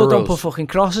Euros? Because Liverpool don't put fucking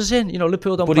crosses in.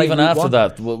 Liverpool don't play. But even after one.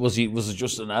 that, was it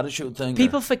just an attitude thing?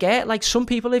 People forget, some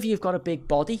people, if you've got a big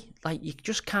body, you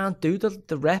just can't do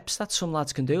the reps that some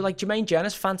lads can do. Jermaine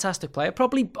Jenner's fantastic player,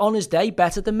 probably on his day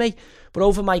better than me, but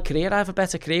over my career I have a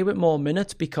better career with more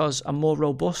minutes because I'm more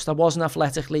robust. I wasn't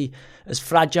athletically as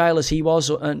fragile as he was,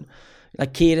 and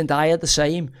Kieran Dyer the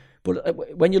same.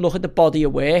 But when you look at the body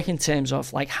of work in terms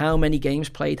of how many games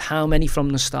played, how many from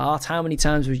the start, how many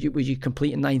times were you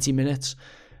completing 90 minutes,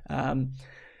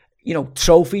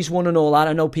 trophies won and all that.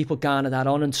 I know people garner that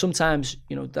on, and sometimes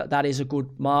that is a good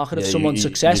marker of someone's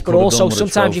success. But also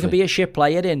sometimes you can be a shit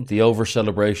player in. The over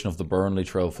celebration of the Burnley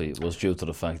trophy was due to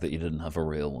the fact that you didn't have a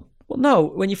real one. Well, no.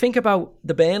 When you think about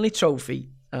the Burnley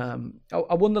trophy.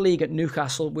 I won the league at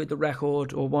Newcastle with the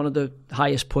record or one of the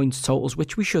highest points totals,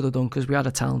 which we should have done because we had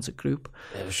a talented group.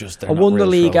 It was just I won the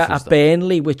league at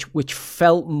Burnley, which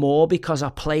felt more because I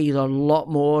played a lot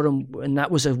more, and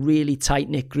that was a really tight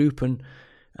knit group, and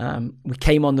we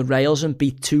came on the rails and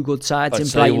beat two good sides in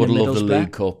Brighton and Middlesbrough. I'd say you would have loved the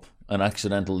League Cup, an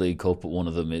accidental League Cup at one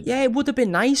of the mid. Yeah, it would have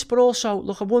been nice, but also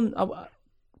look,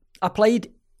 I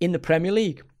played in the Premier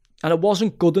League, and I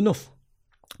wasn't good enough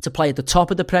to play at the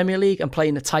top of the Premier League and play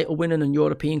in the title winning and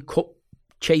European Cup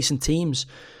chasing teams.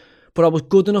 But I was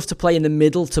good enough to play in the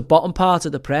middle to bottom part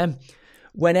of the Prem.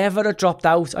 Whenever I dropped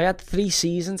out, I had 3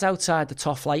 seasons outside the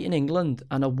top flight in England,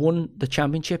 and I won the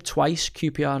Championship twice,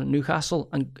 QPR and Newcastle,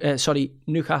 and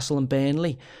Newcastle and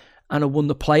Burnley. and I won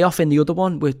the playoff in the other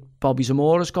one with Bobby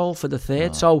Zamora's goal for the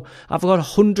third. So I've got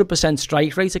 100%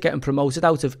 strike rate of getting promoted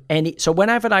out of any. So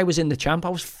whenever I was in the champ, I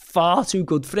was far too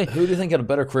good for it. Who do you think had a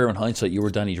better career in hindsight? You or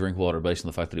Danny Drinkwater, based on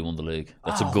the fact that he won the league?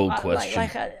 That's a good question.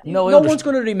 No one's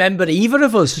going to remember either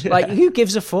of us. Like, who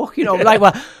gives a fuck? You know, like,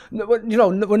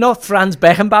 we're not Franz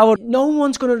Beckenbauer. No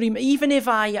one's going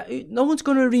to no one's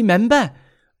going to remember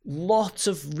lots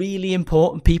of really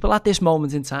important people at this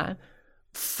moment in time.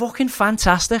 Fucking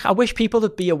fantastic. I wish people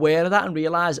would be aware of that and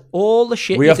realise all the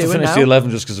shit we you're have to doing finish now. the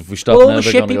 11 just because if we stop all now, the they're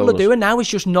shit going to people go are doing now is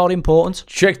just not important.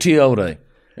 Check Tiote.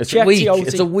 It's Check weak. Tiote.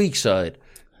 It's a weak side.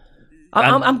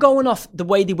 I'm going off the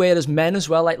way they wear as men as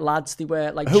well, like lads they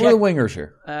wear. Like Who are the wingers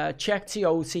here? Check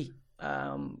Tiote.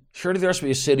 Surely there has to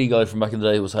be a City guy from back in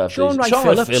the day who was half Sean decent.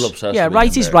 Wright Wright Phillips. has Yeah, to be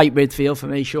right in is there. right midfield for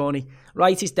me, Shawnee.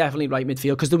 Right is definitely right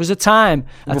midfield because there was a time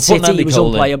We're at putting City Andy he was Cole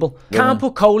in. unplayable. Yeah. Can't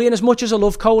put Coley in. As much as I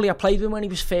love Coley, I played with him when he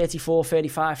was 34,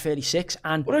 35, 36.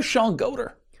 And What is Sean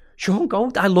Goater? Sean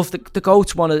Goat, I love the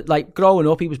Goats. Like growing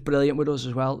up, he was brilliant with us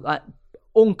as well. Like,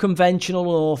 unconventional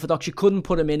and orthodox. You couldn't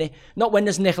put him in it. Not when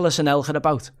there's Nicholas and Elka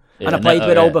about. Yeah, and I played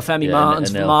with Obafemi yeah, Martins,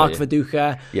 and Elka, Mark yeah.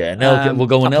 Viduka. Yeah, and Elka, we'll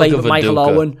go on I played Elka with Michael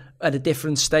Viduka. Owen at a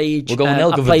different stage. We'll go on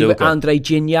Elka I played with Viduka. Andre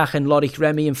Gignac and Loic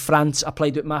Remy in France. I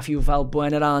played with Matthew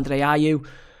Valbuena, Andre Ayew.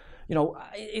 You know,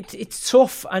 it's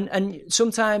tough. And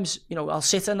sometimes, you know, I'll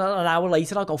sit and an hour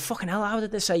later, I'll go, fucking hell, how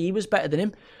did they say he was better than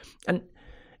him? And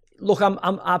look,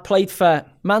 I played for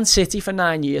Man City for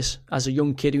 9 years as a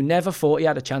young kid who never thought he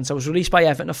had a chance. I was released by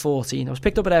Everton at 14. I was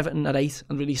picked up at Everton at 8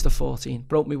 and released at 14.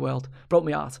 Broke my world, broke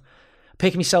my heart.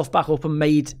 Picked myself back up and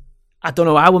made, I don't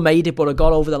know how I made it, but I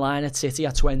got over the line at City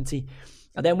at 20.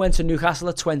 I then went to Newcastle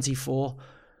at 24.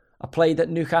 I played at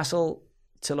Newcastle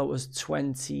till I was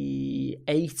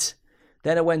 28.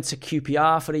 Then I went to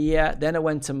QPR for a year. Then I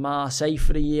went to Marseille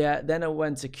for a year. Then I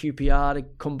went to QPR to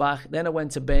come back. Then I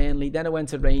went to Burnley. Then I went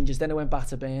to Rangers. Then I went back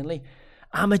to Burnley.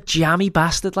 I'm a jammy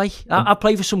bastard. Like I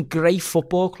play for some great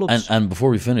football clubs. And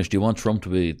before we finish, do you want Trump to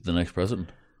be the next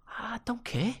president? I don't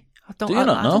care. Do you not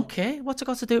know? I don't care. What's it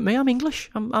got to do with me? I'm English.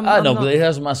 I know, but it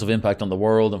has a massive impact on the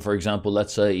world. And for example,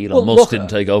 let's say Elon Musk didn't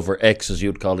take over X, as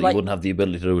you'd call it, you wouldn't have the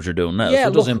ability to do what you're doing now. Yeah,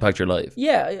 so it does impact your life.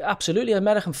 Yeah, absolutely.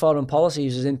 American foreign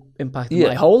policies has impacted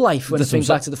my whole life when I think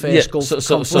back to the first Gulf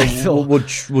conflict. So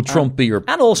would Trump be your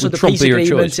and also the Trump peace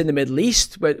agreements in the Middle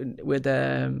East with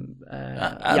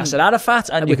Yasser Arafat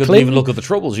and with you could Clinton. even look at the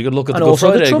Troubles. You could look at the And Good also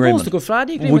Friday the Troubles, agreement. the Good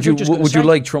Friday agreement. Would you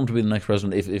like Trump to be the next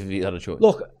president if he had a choice?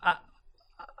 Look,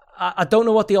 I don't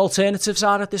know what the alternatives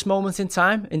are at this moment in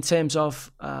time in terms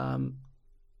of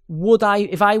would I,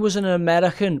 if I was an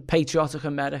American, patriotic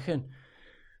American,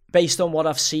 based on what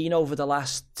I've seen over the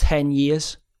last 10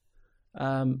 years,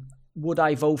 would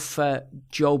I vote for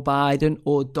Joe Biden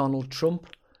or Donald Trump?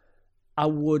 I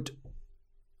would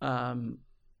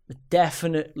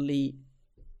definitely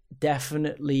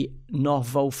not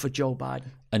vote for Joe Biden.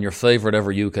 And your favourite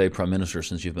ever UK Prime Minister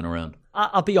since you've been around?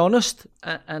 I'll be honest,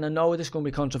 and I know this is going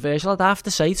to be controversial, I'd have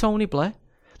to say Tony Blair.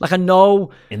 Like, I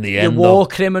know in the the end, war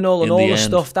criminal and all the end.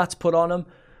 stuff that's put on him,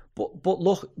 but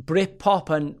look, Britpop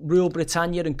and Rule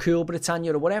Britannia and Cool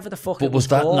Britannia or whatever the fuck it was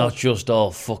that called. not just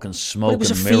all fucking smoke But it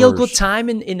was a and mirrors? feel-good time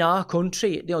in our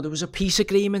country. You know, there was a peace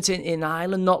agreement in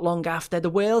Ireland not long after. The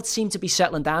world seemed to be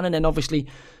settling down, and then obviously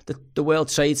the World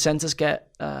Trade Centers get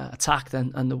attacked,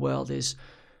 and the world is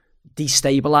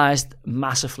destabilised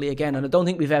massively again. And I don't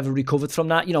think we've ever recovered from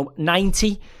that. You know,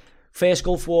 90, First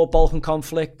Gulf War, Balkan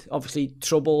conflict, obviously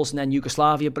troubles, and then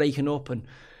Yugoslavia breaking up, and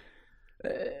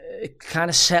it kind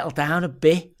of settled down a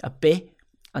bit.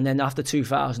 And then after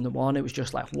 2001, it was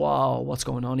just like, wow, what's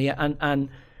going on here? And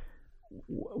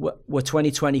we're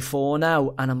 2024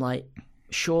 now, and I'm like,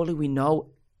 surely we know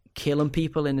killing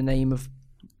people in the name of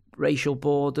racial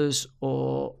borders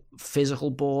or physical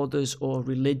borders or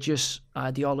religious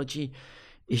ideology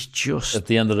is just... At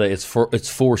the end of the day, it's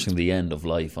forcing the end of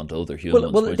life onto other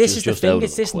humans. Well, which this is the just thing. out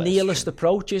It's of this question. nihilist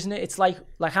approach, isn't it? It's like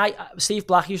Steve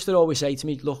Black used to always say to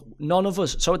me, look, none of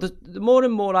us... So the more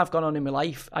and more I've gone on in my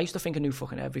life, I used to think I knew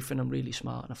fucking everything. I'm really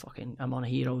smart and I'm on a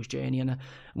hero's journey. And I'm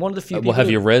one of the few people... Well, have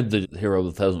you read The Hero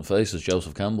with a Thousand Faces,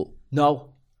 Joseph Campbell? No.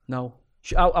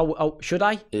 Should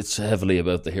I? It's heavily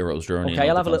about the hero's journey. Okay,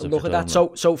 and I'll the have a little concepts look you're at that. talking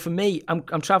about. So for me,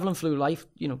 I'm travelling through life,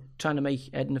 you know, trying to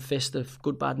make head and a fist of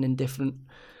good, bad and indifferent,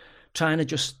 trying to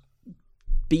just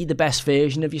be the best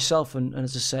version of yourself, and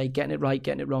as I say, getting it right,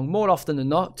 getting it wrong. More often than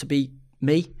not, to be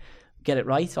me, get it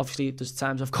right. Obviously, there's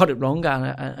times I've got it wrong,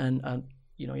 and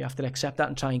you know, you have to accept that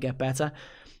and try and get better.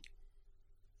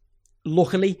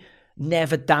 Luckily,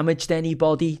 never damaged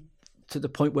anybody to the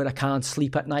point where I can't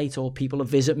sleep at night, or people who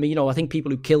visit me. I think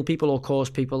people who kill people or cause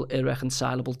people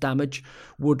irreconcilable damage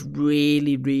would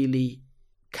really, really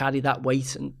carry that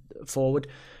weight forward.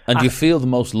 And do you feel the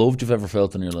most loved you've ever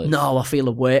felt in your life? No, I feel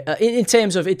away. In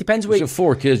terms of, it depends where... You have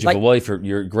 4 kids, you have a wife,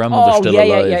 your grandmother's still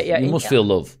alive. Yeah. You must feel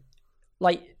love.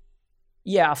 Like,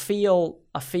 yeah, I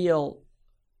feel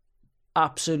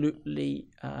absolutely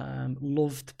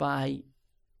loved by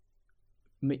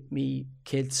me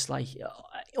kids, like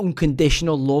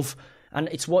unconditional love. And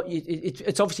it's what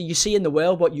it's obviously you see in the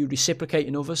world what you reciprocate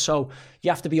in others. So you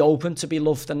have to be open to be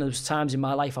loved. And there was times in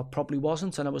my life I probably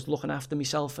wasn't, and I was looking after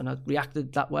myself, and I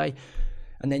reacted that way.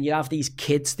 And then you have these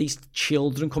kids, these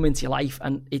children come into your life,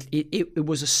 and it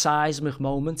was a seismic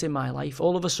moment in my life.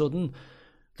 All of a sudden,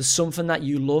 there's something that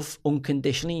you love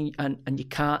unconditionally, and you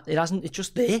can't. It's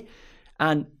just there,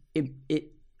 and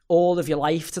it all of your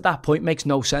life to that point makes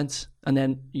no sense. And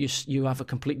then you have a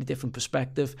completely different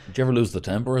perspective. Did you ever lose the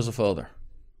temper as a father?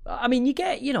 I mean, you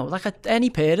get, like any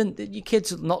parent, your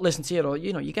kids not listen to you, or,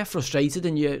 you get frustrated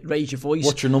and you raise your voice.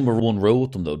 What's your number one rule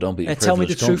with them, though? Don't be a tell me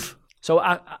the privileged cunt. Truth. So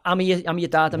I'm your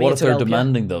dad. What if they're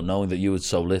demanding, though, knowing that you would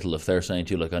so little? If they're saying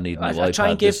to you, like, I need my iPad, I try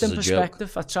and give them this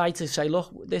perspective. I try to say, look,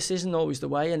 this isn't always the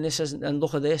way, and this isn't, and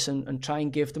look at this, and try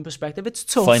and give them perspective. It's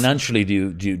tough. Financially,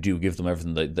 do you give them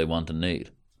everything they want and need?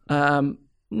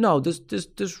 No,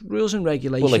 there's rules and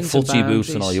regulations. Well, like footsie boots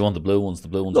and all. You want the blue ones. The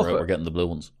blue ones are out. We're getting the blue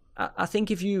ones. I think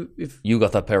if you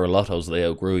got that pair of Lottos, they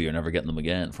outgrew. You're never getting them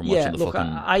again from watching the fucking.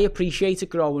 I appreciated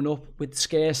growing up with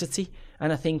scarcity,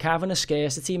 and I think having a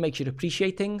scarcity makes you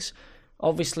appreciate things.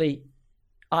 Obviously,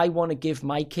 I want to give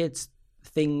my kids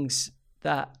things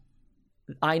that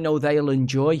I know they'll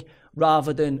enjoy,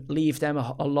 rather than leave them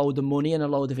a load of money and a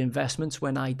load of investments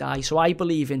when I die. So I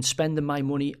believe in spending my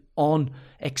money on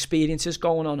experiences,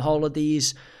 going on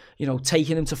holidays,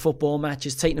 taking them to football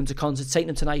matches, taking them to concerts, taking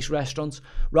them to nice restaurants,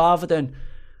 rather than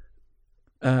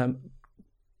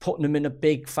putting them in a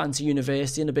big fancy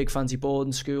university and a big fancy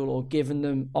boarding school, or giving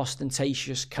them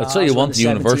ostentatious cars. I'd say you want the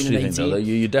university thing, though.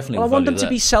 You definitely I want them that. to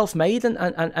be self-made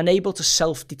and able to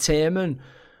self-determine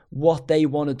what they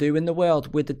want to do in the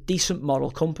world with a decent moral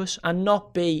compass, and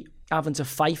not be having to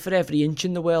fight for every inch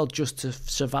in the world just to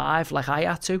survive like I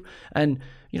had to, and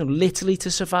literally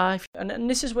to survive. And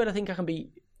this is where I think I can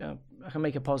be I can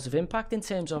make a positive impact in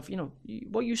terms of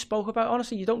what you spoke about.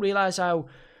 Honestly, you don't realise how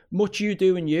much you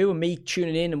do, and me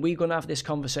tuning in, and we're going to have this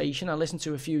conversation. I listened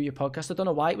to a few of your podcasts. I don't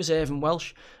know why it was Irvin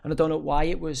Welsh, and I don't know why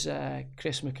it was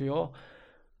Chris McCure,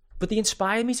 but they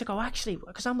inspired me to go, actually,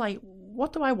 because I'm like,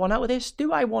 what do I want out of this?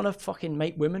 Do I want to fucking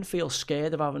make women feel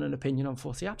scared of having an opinion on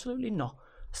footy? Absolutely not.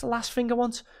 That's the last thing I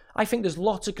want. I think there's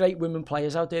lots of great women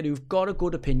players out there who've got a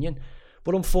good opinion,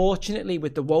 but unfortunately,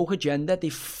 with the woke agenda,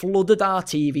 they've flooded our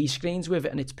TV screens with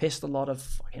it, and it's pissed a lot of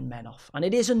fucking men off. And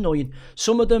it is annoying.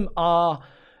 Some of them are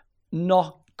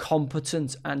not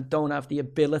competent and don't have the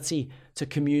ability to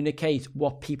communicate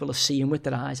what people are seeing with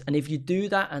their eyes. And if you do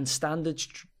that and standards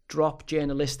drop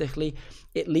journalistically,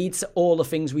 it leads to all the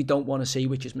things we don't want to see,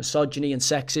 which is misogyny and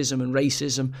sexism and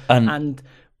racism and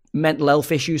mental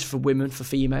health issues for women, for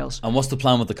females. And what's the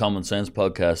plan with the Common Sense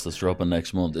podcast that's dropping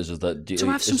next month? To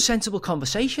have some sensible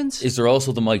conversations. Is there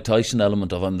also the Mike Tyson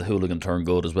element of I'm the hooligan turned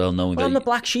good as well, knowing that I'm the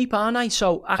black sheep, aren't I?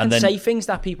 So I can say things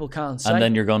that people can't say. And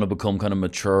then you're going to become kind of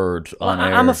matured on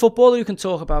air. I'm a footballer who can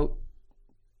talk about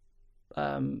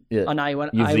an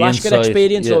ayahuasca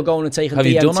experience, or going and taking DMT. Have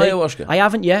you done ayahuasca? I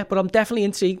haven't yet, but I'm definitely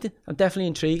intrigued.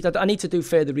 I need to do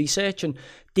further research, and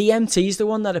DMT is the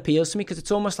one that appeals to me, because it's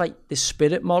almost like this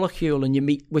spirit molecule, and you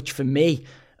meet, which for me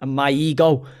and my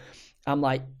ego, I'm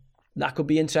like, that could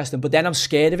be interesting, but then I'm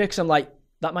scared of it, because I'm like,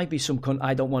 that might be some cunt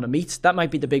I don't want to meet. That might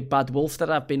be the big bad wolf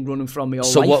that I've been running from my whole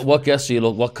life. So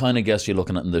what kind of guests are you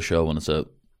looking at in the show when it's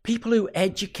out? People who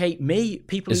educate me,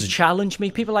 people who challenge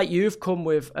me, people like you have come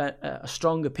with a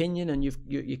strong opinion, and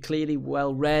you're clearly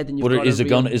well read. And is it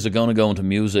going to go into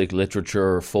music,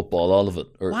 literature, football, all of it?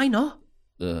 Or, why not?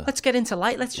 Let's get into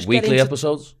light. Let's just weekly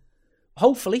episodes.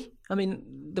 Hopefully, I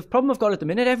mean, the problem I've got at the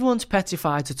minute, everyone's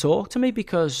petrified to talk to me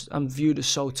because I'm viewed as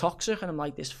so toxic, and I'm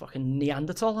like this fucking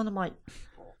Neanderthal, and I'm like,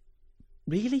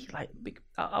 really? Like,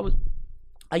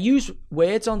 I use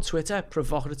words on Twitter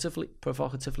provocatively,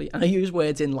 and I use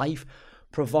words in life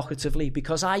provocatively,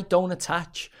 because I don't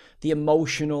attach the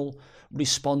emotional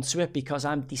response to it, because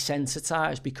I'm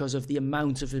desensitized because of the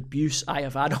amount of abuse I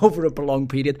have had over a prolonged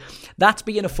period. That's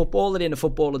being a footballer in a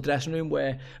footballer dressing room,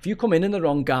 where if you come in the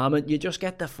wrong garment, you just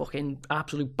get the fucking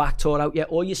absolute back tore out you,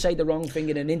 or you say the wrong thing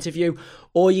in an interview,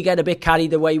 or you get a bit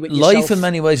carried away with yourself. Life in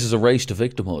many ways is a race to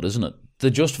victimhood, isn't it? The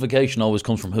justification always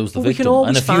comes from who's the victim.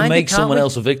 And if you make someone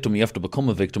else a victim, you have to become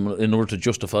a victim in order to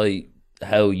justify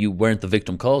how you weren't the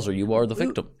victim causer, you are the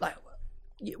victim.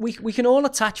 We can all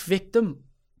attach victim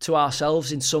to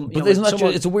ourselves in some. But isn't that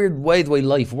just, it's a weird way the way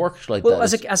life works like that.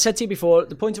 As I said to you before,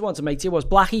 the point I wanted to make to you was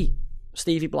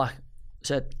Stevie Black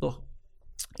said, look,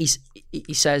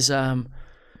 he says,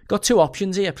 got two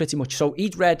options here pretty much. So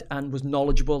he'd read and was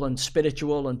knowledgeable and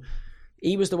spiritual, and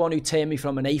he was the one who turned me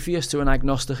from an atheist to an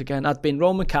agnostic again. I'd been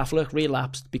Roman Catholic,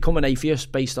 relapsed, become an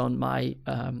atheist based on my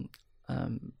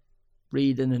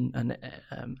reading and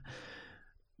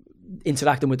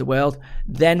interacting with the world.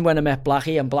 Then when I met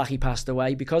Blackie, and Blackie passed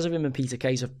away, because of him and Peter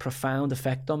Kay's a profound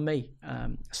effect on me,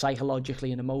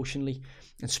 psychologically and emotionally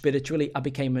and spiritually, I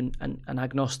became an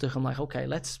agnostic. I'm like, okay,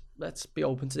 let's be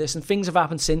open to this. And things have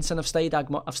happened since, and I've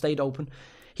stayed open.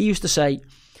 He used to say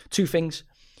two things.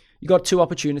 You got two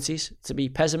opportunities, to be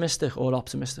pessimistic or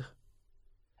optimistic.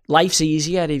 Life's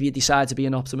easier if you decide to be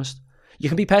an optimist. You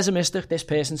can be pessimistic. This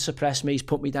person suppressed me, he's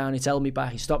put me down, he's held me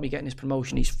back, he stopped me getting his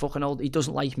promotion, he's fucking old, he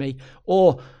doesn't like me.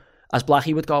 Or, as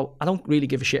Blackie would go, I don't really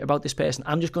give a shit about this person.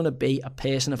 I'm just going to be a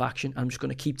person of action. I'm just going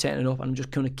to keep turning up. I'm just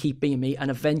going to keep being me.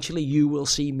 And eventually you will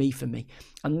see me for me.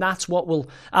 And that's what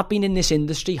I've been in this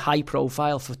industry, high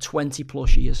profile, for 20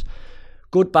 plus years.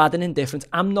 Good, bad and indifferent.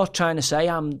 I'm not trying to say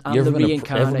I'm the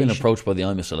reincarnation. Ever been approached by the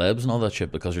I'm a Celebs and all that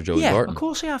shit because you're Joey Barton? Of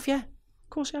course I have, yeah. Of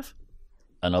course I have.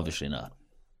 And obviously not.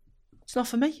 It's not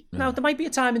for me. Yeah. Now, there might be a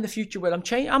time in the future where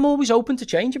I'm always open to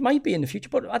change. It might be in the future,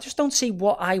 but I just don't see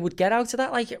what I would get out of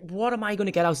that. Like, what am I going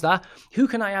to get out of that? Who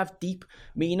can I have deep,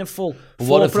 meaningful, but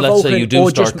what if, let's say you do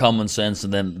start common sense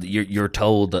and then you're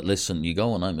told that, listen, you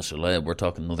go and I'm a celeb, we're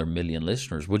talking another 1 million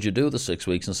listeners. Would you do the 6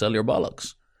 weeks and sell your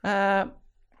bollocks?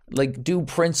 Like, do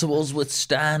principles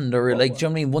withstand, or like, do you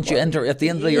know what I mean? Once you enter, at the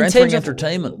end of the day, you're entering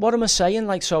entertainment. What am I saying?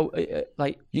 Like, so,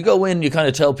 like, you go in, you kind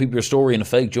of tell people your story in a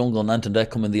fake jungle, and Anton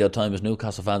Deck come in the odd time as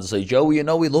Newcastle fans and say, Joey, you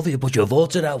know we love you, but you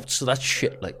voted out, so that's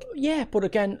shit. Like, yeah, but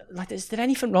again, like, is there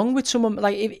anything wrong with someone?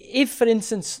 Like, if for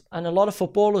instance, and a lot of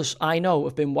footballers I know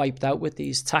have been wiped out with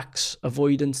these tax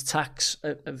avoidance, tax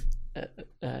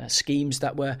schemes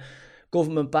that were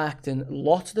government backed, and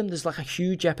lots of them, there's like a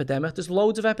huge epidemic. There's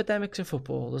loads of epidemics in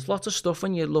football. There's lots of stuff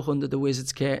when you look under the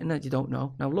wizard's curtain that you don't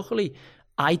know. Now, luckily,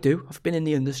 I do. I've been in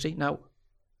the industry. Now,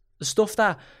 the stuff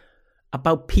that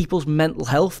about people's mental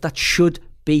health that should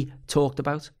be talked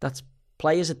about, that's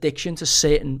players' addiction to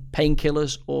certain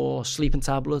painkillers or sleeping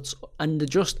tablets, and they're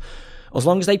just, as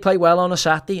long as they play well on a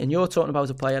Saturday, and you're talking about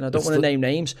a player, and I don't want to name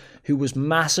names, who was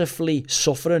massively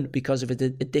suffering because of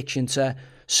addiction to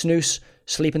snooze,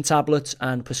 sleeping tablets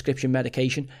and prescription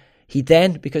medication. He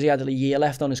then, because he had a year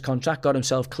left on his contract, got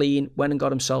himself clean, went and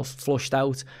got himself flushed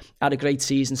out, had a great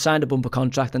season, signed a bumper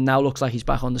contract, and now looks like he's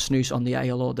back on the snooze, on the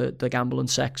ale, or the gamble and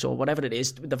sex, or whatever it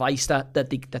is, the device that they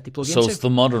plug into. So it's the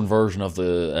modern version of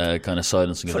the kind of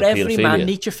silencing of the pedophilia. For every man, pedophilia.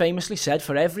 Nietzsche famously said,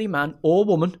 for every man or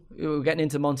woman, we're getting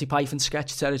into Monty Python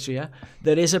sketch territory here,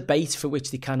 there is a bait for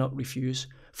which they cannot refuse.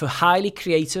 For highly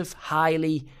creative,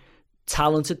 highly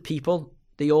talented people,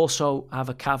 they also have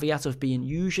a caveat of being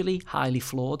usually highly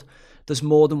flawed. There's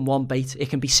more than one bait. It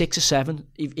can be 6 or 7.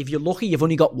 If you're lucky, you've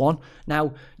only got one.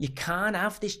 Now, you can't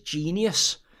have this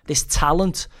genius, this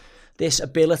talent, this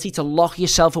ability to lock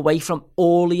yourself away from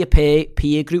all of your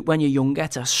peer group when you're younger,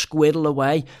 to squirrel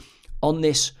away on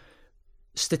this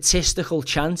statistical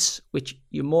chance, which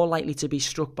you're more likely to be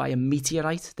struck by a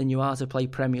meteorite than you are to play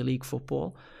Premier League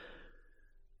football.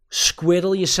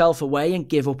 Squirrel yourself away and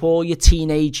give up all your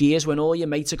teenage years when all your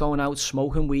mates are going out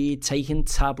smoking weed, taking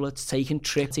tablets, taking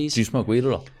trips. Do you smoke weed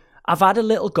at all? I've had a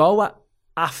little go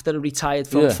after I retired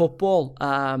from football,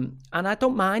 and I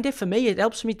don't mind it. For me, it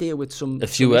helps me deal with some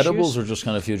few issues. Edibles, or just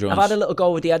kind of a few joints? I've had a little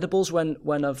go with the edibles when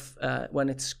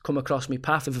it's come across my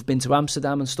path, if I've been to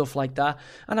Amsterdam and stuff like that,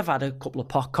 and I've had a couple of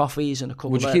pot coffees and a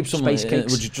couple of space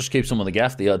cakes. Would you just keep some on the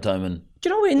gaff the odd time? And do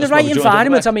you know, in the right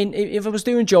environment, I mean, if I was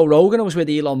doing Joe Rogan, I was with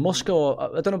Elon Musk, or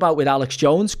I don't know about with Alex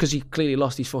Jones, because he clearly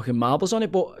lost his fucking marbles on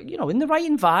it, but, you know, in the right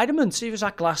environment, he was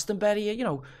at Glastonbury, you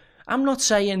know, I'm not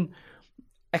saying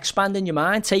expanding your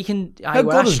mind, taking ayahuasca. How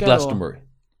good is Glastonbury?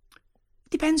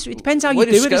 It depends how you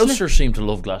do it. Why do Scousers seem to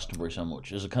love Glastonbury so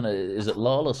much? Is it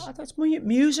lawless? That's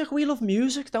music. We love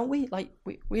music, don't we? Like,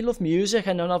 we love music,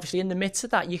 and then obviously in the midst of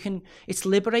that, it's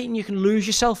liberating. You can lose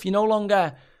yourself. You're no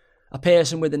longer a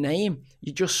person with a name.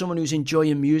 You're just someone who's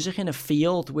enjoying music in a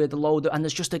field with and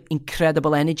there's just an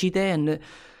incredible energy there. And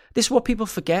this is what people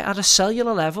forget at a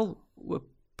cellular level, with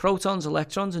protons,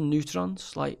 electrons, and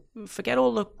neutrons. Like, forget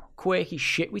all the quirky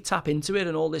shit we tap into it,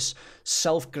 and all this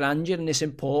self-grandeur and this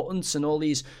importance, and all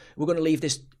these, we're going to leave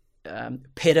this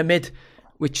pyramid,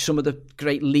 which some of the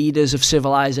great leaders of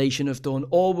civilization have done,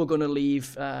 or we're going to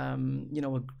leave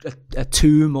a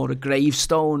tomb or a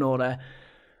gravestone or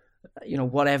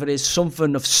whatever it is,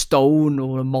 something of stone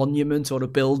or a monument or a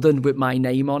building with my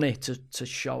name on it to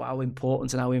show how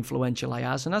important and how influential I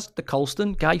was. And as the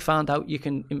Colston guy found out, you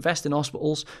can invest in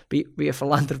hospitals, be a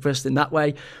philanthropist in that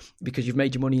way, because you've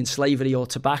made your money in slavery or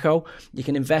tobacco. You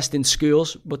can invest in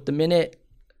schools, but the minute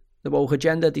the woke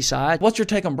agenda decide... What's your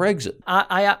take on Brexit?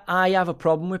 I have a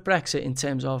problem with Brexit in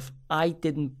terms of I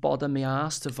didn't bother my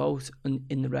arse to vote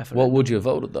in the referendum. What would you have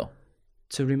voted, though?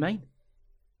 To remain.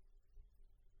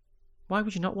 Why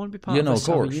would you not want to be part of the of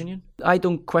course. Union? I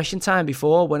done question time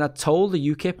before when I told the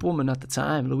UKIP woman at the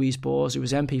time, Louise Bors, who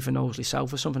was MP for Knowsley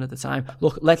South or something at the time,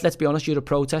 look, let's be honest, you're a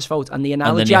protest vote. And the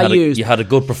analogy I used... You had a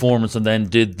good performance and then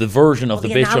did the version of the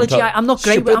bitch. Analogy, I'm not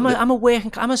great, but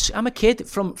I'm a kid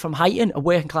from Huyton, a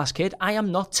working class kid. I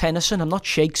am not Tennyson, I'm not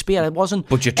Shakespeare. I wasn't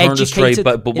But you turned it straight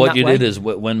back. But what you did is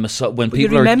when people you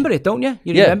remember it, don't you?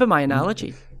 You remember my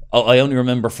analogy. I only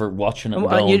remember for watching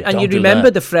it and you remember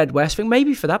the Fred West thing,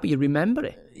 maybe for that, but you remember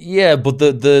it. Yeah, but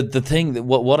the thing that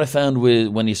what I found with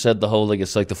when you said the whole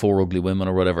it's like the 4 ugly women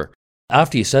or whatever.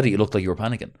 After you said it, you looked like you were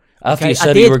panicking. After you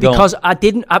said it, you were going... because I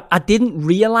didn't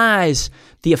realise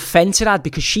the offence it had,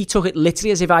 because she took it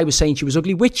literally as if I was saying she was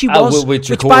ugly, which she was. Which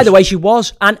by the way, she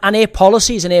was. And her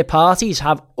policies and her parties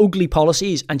have ugly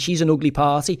policies, and she's an ugly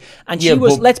party. And she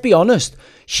was, let's be honest,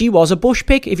 she was a bush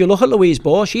pig. If you look at Louise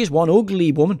Bors, she is one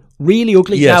ugly woman. Really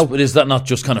ugly. Yes, now, but is that not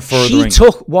just kind of furthering... She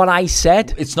took what I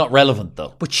said. It's not relevant,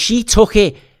 though. But she took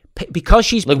it... because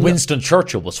she's... Like Winston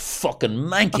Churchill was fucking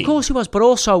manky. Of course he was, but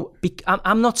also,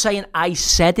 I'm not saying I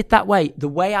said it that way. The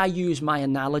way I use my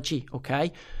analogy,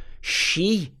 okay?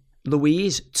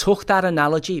 Louise, took that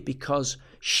analogy because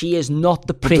she is not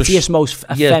the prettiest, most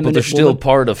effeminate but they're still woman,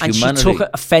 part of humanity. And she took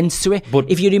offence to it. But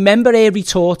if you remember her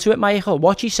retort to it, Michael,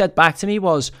 what she said back to me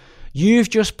was... You've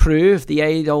just proved the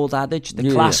age-old adage,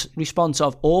 the class response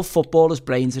of all footballers'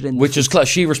 brains are in the Which is class.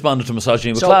 She responded to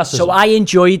misogyny with classism. So I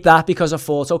enjoyed that because I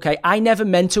thought, okay, I never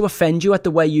meant to offend you at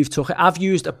the way you've took it. I've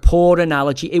used a poor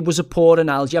analogy. It was a poor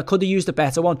analogy. I could have used a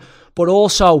better one. But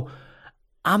also,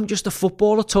 I'm just a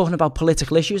footballer talking about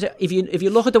political issues. If you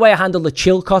look at the way I handled the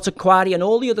Chilcot inquiry and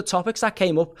all the other topics that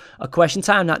came up at question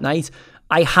time that night,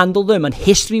 I handled them, and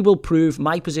history will prove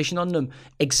my position on them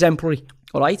exemplary.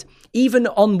 All right, even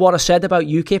on what I said about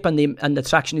UKIP and the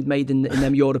traction it made in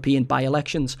them European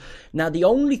by-elections. Now, the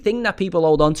only thing that people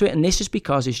hold on to it, and this is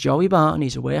because it's Joey Barton,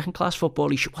 he's a working class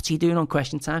footballer. What's he doing on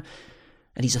question time?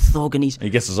 And he's a thug, and he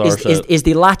gets his arse out. Is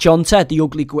the latch onto the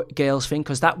ugly girls thing,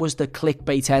 because that was the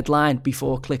clickbait headline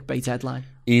before clickbait headline.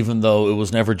 Even though it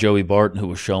was never Joey Barton who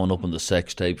was showing up on the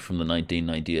sex tapes from the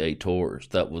 1998 tours.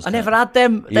 That was... I never had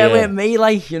them. They weren't me,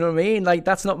 like, you know what I mean? Like,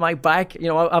 that's not my bag. You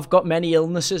know, I've got many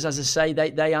illnesses, as I say.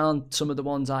 They aren't some of the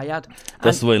ones I had.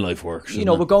 That's the way life works. You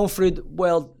know, we're going through,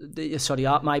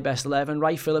 my best 11.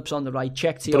 Ray Phillips on the right,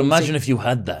 check to... But imagine if you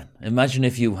had that. Imagine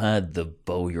if you had the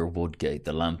Bowyer Woodgate,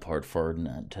 the Lampard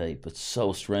Ferdinand tape. It's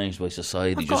so strange by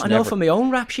society. I've got enough for my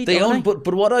own rap sheet,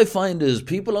 But what I find is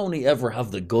people only ever have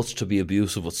the guts to be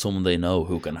abusive with someone they know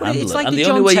who can handle it. Like and the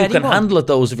John only way Terry you can one. handle it,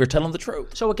 though, is if you're telling the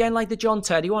truth. So again, like the John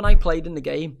Terry one, I played in the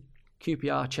game,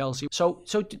 QPR Chelsea. So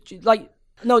like,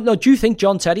 no, do you think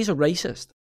John Terry's a racist?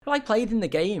 Well, I played in the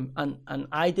game and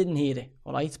I didn't hear it,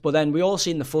 all right? But then we all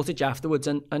seen the footage afterwards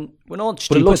and we're not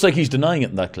stupid. But it looks like he's denying it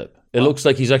in that clip. It looks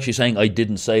like he's actually saying, I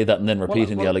didn't say that, and then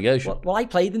repeating the allegation. Well, I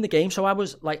played in the game, so I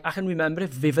was like, I can remember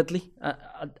it vividly.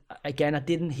 Again, I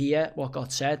didn't hear what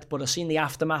got said, but I seen the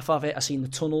aftermath of it. I seen the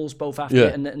tunnels both after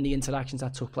it and the interactions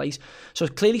that took place. So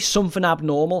clearly something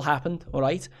abnormal happened, all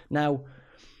right? Now,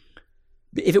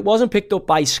 if it wasn't picked up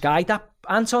by Sky, that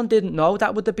Anton didn't know.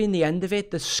 That would have been the end of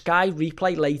it. The Sky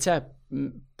replay later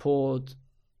poured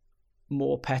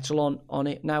more petrol on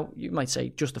it. Now, you might say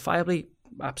justifiably,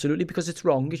 absolutely, because it's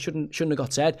wrong. It shouldn't have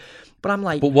got said. But I'm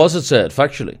like... But was it said,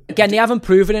 factually? Again, they haven't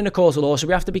proven it in a court of law, so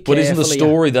we have to be careful. But isn't the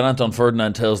story that Anton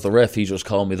Ferdinand tells the ref, he just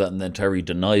called me that, and then Terry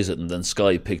denies it, and then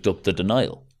Sky picked up the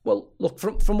denial? Well, look,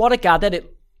 from what I gathered,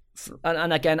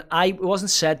 and again, it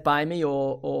wasn't said by me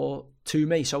or to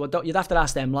me, so you'd have to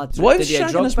ask them, lads. Why was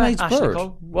shagging his mate's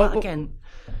bird? Well, again...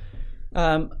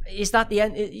 is that the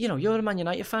end? You know, you're a Man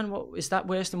United fan. Is that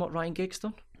worse than what Ryan Giggs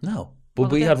done? No,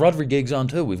 but we had Rodri Giggs on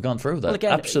too. We've gone through that. Well,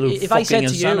 again, absolute if fucking I said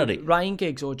insanity. To you, Ryan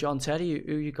Giggs or John Terry,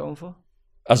 who are you going for?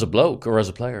 As a bloke or as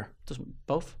a player?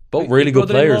 Both. Both really good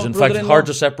players. In fact, hard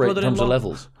to separate in terms of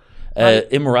levels.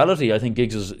 Immorality, I think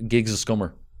Giggs is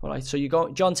scummer. All right, so you go.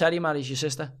 John Terry marries your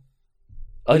sister.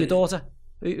 Your daughter.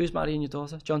 Who's marrying your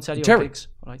daughter? John Terry or Giggs?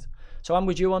 All right. So I'm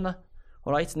with you on that.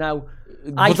 All right, now...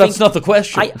 But that's not the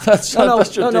question.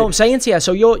 No, I'm saying to you,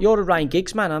 so you're a Ryan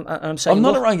Giggs man, and I'm saying... I'm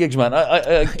not a Ryan Giggs man.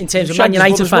 In terms of Man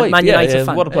United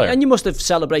fan. What a player. And you must have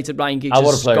celebrated Ryan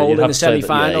Giggs' goal in the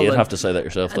semi-final. You'd have to say that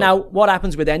yourself. Now, what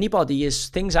happens with anybody is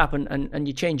things happen and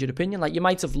you change your opinion. Like, you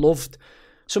might have loved...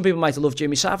 Some people might have loved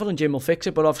Jimmy Savile and Jim will fix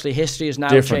it, but obviously history has now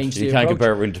changed the approach. You can't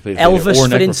compare it to people. Elvis,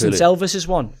 for instance, Elvis is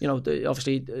one. You know,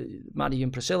 obviously, Maddie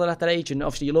and Priscilla at that age, and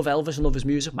obviously you love Elvis and love his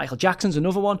music. Michael Jackson's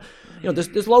another one. You know,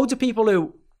 there's loads of people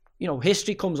who, you know,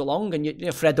 history comes along, and you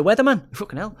know, Fred the Weatherman,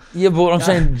 fucking hell. Yeah, but what I'm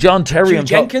saying, John Terry and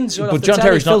Jenkins, but John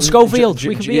Terry's not. Phil Schofield,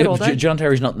 we can be here all day. John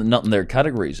Terry's not in their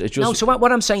categories. It's just no. So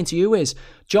what I'm saying to you is,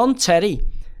 John Terry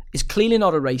is clearly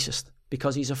not a racist,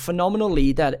 because he's a phenomenal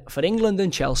leader for England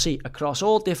and Chelsea across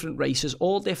all different races,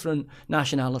 all different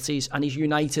nationalities, and he's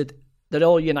united. They're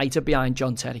all united behind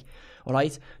John Terry. All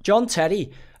right, John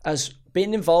Terry has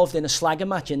been involved in a slagger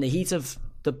match in the heat of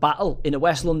the battle in a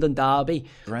West London derby.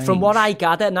 Strange. From what I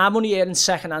gather, and I'm only hearing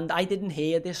second hand, I didn't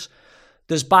hear this.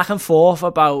 There's back and forth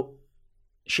about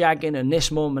shagging and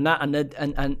this mum and that,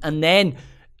 and then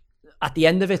at the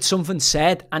end of it, something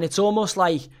said, and it's almost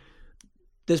like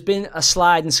there's been a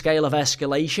sliding scale of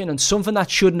escalation, and something that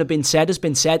shouldn't have been said has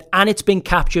been said, and it's been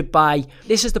captured by...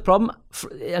 This is the problem,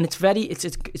 and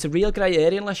it's a real grey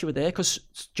area unless you were there, because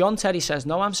John Terry says,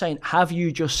 no, I'm saying, have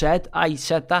you just said I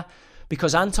said that?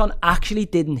 Because Anton actually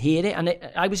didn't hear it, and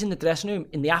I was in the dressing room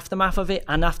in the aftermath of it,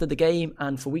 and after the game,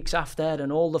 and for weeks after,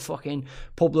 and all the fucking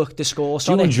public discourse.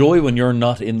 Do you enjoy when you're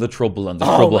not in the trouble and the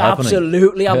trouble happening?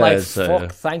 Absolutely. I'm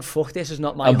thank fuck, this is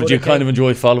not my. But you kind of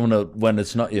enjoy following it when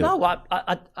it's not you. No,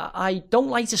 I don't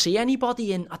like to see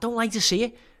anybody in. I don't like to see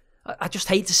it. I just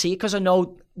hate to see it, because I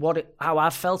know how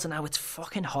I've felt and how it's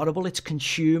fucking horrible. It's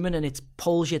consuming and it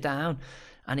pulls you down,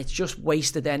 and it's just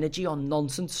wasted energy on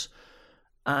nonsense.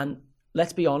 And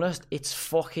let's be honest, it's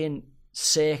fucking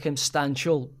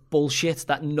circumstantial bullshit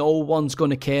that no one's going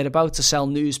to care about to sell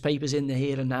newspapers in the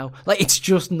here and now. Like, it's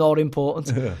just not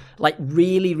important. Like,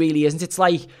 really, really isn't. It's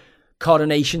like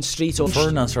Coronation Street or...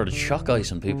 Ferdinand started shock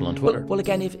icing people on Twitter. Well,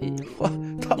 again, if...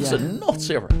 that was a nuts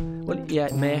ever. Well, yeah,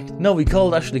 Merck. No, we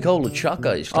called it shock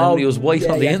ice. He was white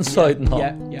on the inside and all.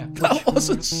 Yeah. That was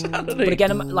insanity.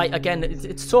 But again,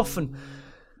 it's tough, and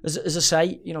as I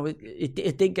say, you know,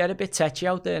 it did get a bit tetchy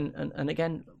out there, and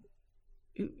again,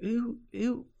 who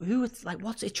it's like,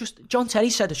 what's it? Just John Terry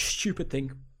said a stupid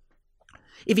thing.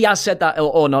 If he has said that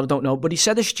or not, I don't know, but he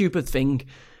said a stupid thing.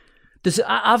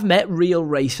 I've met real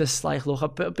racists. Like, look,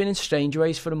 I've been in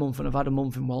Strangeways for a month, and I've had a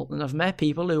month in Walton, and I've met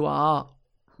people who are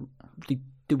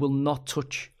they will not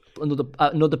touch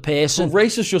another person. Well,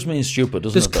 racist just means stupid,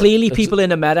 doesn't There's it? There's clearly people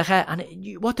in America, and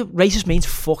what the racist means,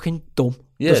 fucking dumb.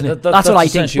 Yeah, doesn't it? That's what I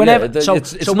think. So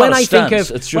when I think of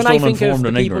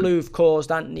the people who've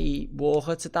caused Anthony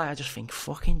Walker to die, I just think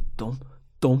fucking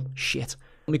dumb shit.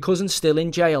 My cousin's still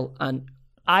in jail, and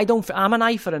I'm an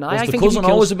eye for an eye. Was the cousin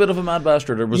always a bit of a mad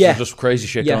bastard, or was there just crazy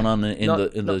shit going on in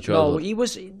the childhood? No, he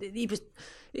was.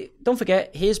 Don't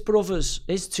forget, his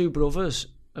two brothers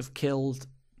have killed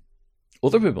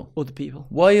other people.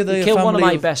 Why are they? He killed one of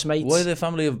my best mates. Why are they a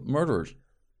family of murderers?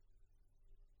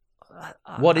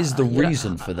 What is the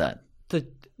reason for that?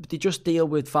 They just deal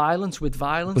with violence. But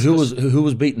who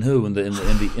was beating who in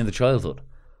the childhood?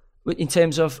 In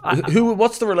terms of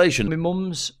what's the relation? My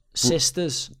mum's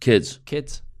sisters,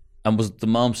 kids. And was the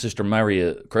mom's sister marry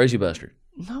a crazy bastard?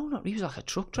 No, he was like a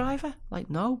truck driver. Like,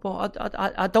 no, but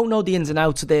I don't know the ins and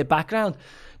outs of their background.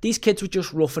 These kids were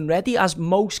just rough and ready, as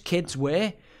most kids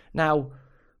were. Now,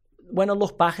 when I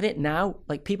look back at it now,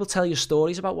 like, people tell you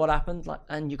stories about what happened, like,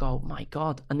 and you go, oh my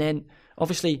God. And then,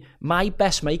 obviously, my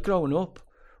best mate growing up,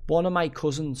 one of my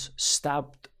cousins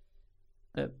stabbed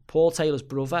Paul Taylor's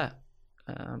brother,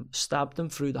 stabbed him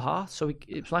through the heart. So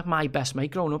it was like my best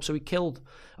mate growing up. So he killed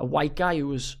a white guy who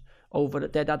was over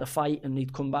it. They'd had a fight, and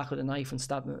he'd come back with a knife and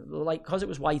stabbed him. Like, because it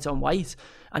was white on white,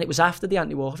 and it was after the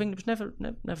Anthony Walker thing. It was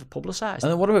never publicised.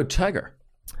 And then what about Tagger?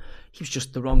 He was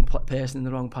just the wrong person in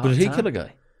the wrong part. But did he kill a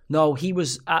guy? No, he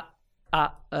was at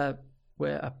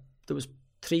where there was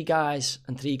three guys,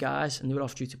 and they were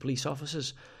off-duty police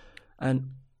officers,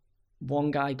 and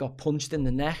one guy got punched in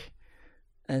the neck,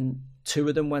 and two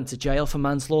of them went to jail for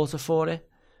manslaughter for it.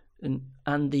 And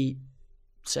Andy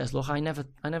says, look, I never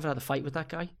had a fight with that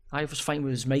guy. I was fighting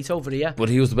with his mate over here. But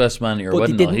he was the best man at your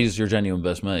wedding. No, he's your genuine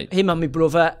best mate. Him and my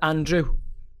brother Andrew.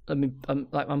 I mean,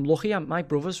 I'm lucky. My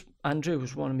brother's Andrew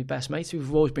was one of my best mates.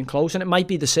 We've always been close, and it might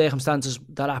be the circumstances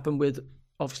that happen with,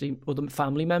 obviously, other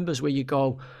family members, where you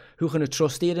go, who can I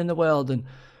trust here in the world? And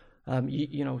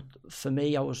you know, for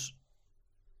me,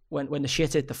 when the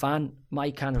shit hit the fan,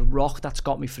 my kind of rock that's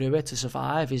got me through it to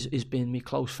survive is been my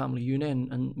close family unit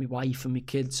and my wife and my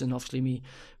kids and obviously my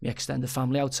extended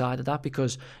family outside of that,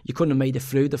 because you couldn't have made it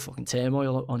through the fucking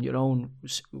turmoil on your own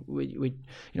with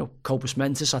corpus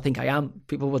mentis. I think I am.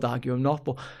 People would argue I'm not,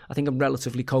 but I think I'm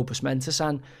relatively corpus mentis,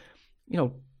 and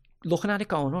looking at it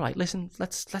going, all right, listen,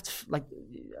 let's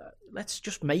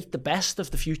just make the best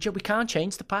of the future. We can't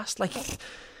change the past. Like,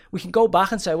 we can go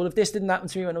back and say, well, if this didn't happen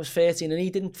to me when I was 13 and he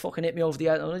didn't fucking hit me over the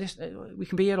head, we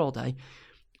can be here all day.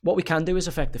 What we can do is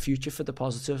affect the future for the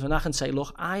positive. And I can say,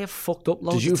 look, I have fucked up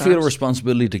loads of times. Did you feel a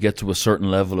responsibility to get to a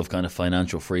certain level of kind of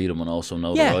financial freedom and also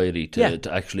notoriety to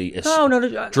actually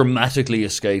dramatically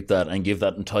escape that and give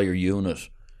that entire unit?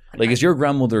 Like, is your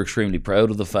grandmother extremely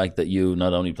proud of the fact that you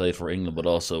not only played for England but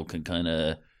also can kind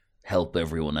of help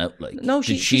everyone out? Like, no,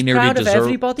 she's proud of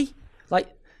everybody.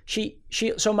 Like,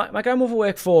 so my grandmother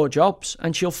worked 4 jobs,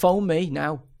 and she'll phone me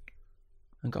now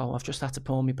and go, I've just had to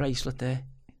pawn my bracelet there.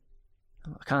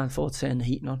 I can't afford to turn the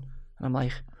heating on. And I'm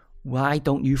like, why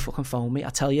don't you fucking phone me? I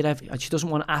tell you, she doesn't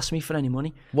want to ask me for any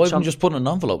money. Why wouldn't you just put in an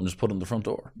envelope and just put it on the front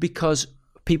door? Because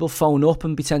people phone up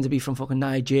and pretend to be from fucking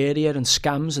Nigeria and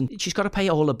scams, and she's got to pay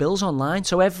all her bills online.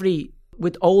 So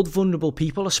with old vulnerable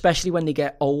people, especially when they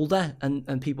get older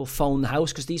and people phone the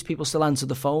house, because these people still answer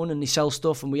the phone and they sell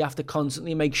stuff, and we have to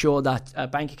constantly make sure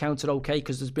that bank accounts are okay,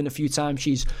 because there's been a few times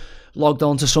she's logged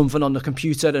on to something on the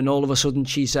computer and all of a sudden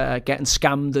she's getting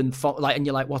scammed and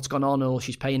you're like, what's gone on? Or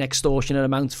she's paying extortionate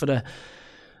amounts for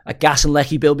a gas and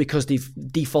lecky bill because they've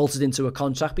defaulted into a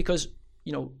contract, because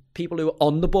people who are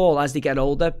on the ball as they get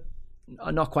older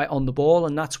are not quite on the ball,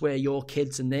 and that's where your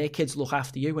kids and their kids look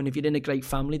after you. And if you're in a great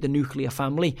family, the nuclear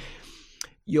family,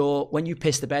 when you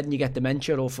piss the bed and you get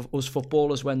dementia, or for us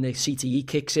footballers when the CTE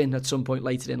kicks in at some point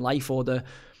later in life, or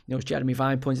as Jeremy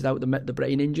Vine pointed out, the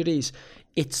brain injuries,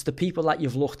 it's the people that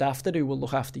you've looked after who will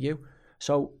look after you.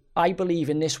 So I believe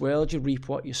in this world you reap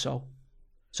what you sow.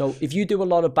 So if you do a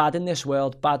lot of bad in this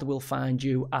world, bad will find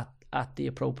you at the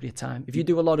appropriate time. If you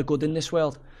do a lot of good in this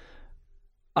world,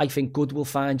 I think good will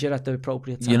find you at the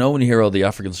appropriate time. When you hear all the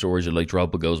African stories, you're like,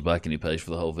 Drogba goes back and he pays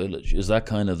for the whole village. Is that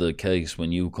kind of the case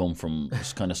when you come from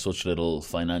kind of such little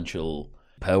financial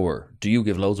power? Do you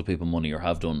give loads of people money, or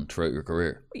have done throughout your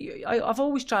career? I've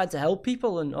always tried to help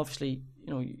people, and obviously,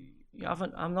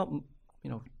 I'm not,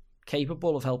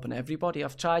 capable of helping everybody.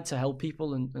 I've tried to help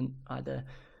people and either,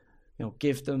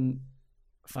 give them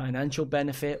financial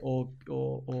benefit or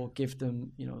give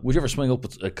them, Would you ever swing up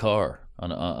a car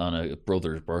on a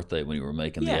brother's birthday when you were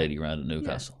making the 80 grand at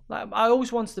Newcastle? Yeah. Like, I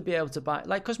always wanted to be able to buy,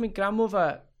 because my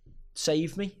grandmother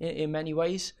saved me in many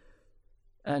ways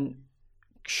and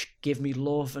give me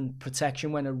love and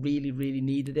protection when I really, really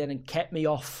needed it, and kept me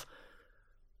off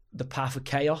the path of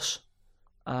chaos.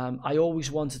 I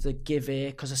always wanted to give her,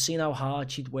 because I seen how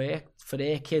hard she'd worked for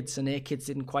her kids, and her kids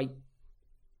didn't quite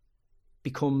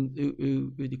become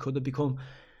who they could have become,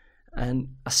 and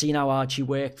I seen how hard she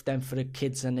worked then for the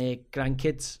kids and her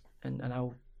grandkids, and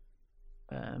how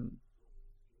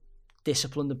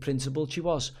disciplined and principled she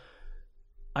was.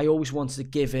 I always wanted to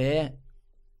give her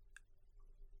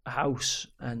a house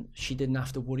and she didn't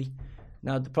have to worry.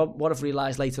 Now what I've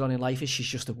realised later on in life is she's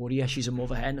just a worrier. She's a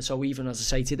mother hen, so even as I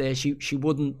say today, she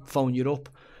wouldn't phone you up.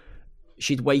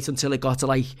 She'd wait until it got to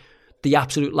like the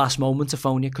absolute last moment to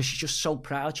phone you, because she's just so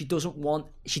proud. She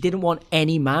didn't want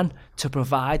any man to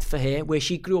provide for her, where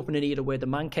she grew up in an era where the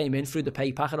man came in, threw the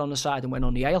pay packet on the side and went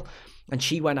on the ale, and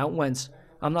she went out and went,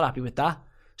 I'm not happy with that.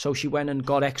 So she went and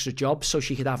got extra jobs so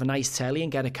she could have a nice telly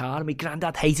and get a car. And my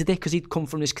granddad hated it because he'd come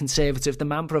from this conservative, the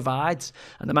man provides,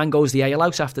 and the man goes to the ale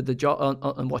house after the job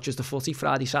and watches the footy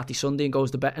Friday, Saturday, Sunday, and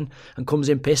goes to betting and comes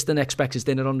in pissed and expects his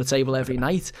dinner on the table every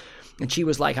night. And she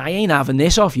was like, I ain't having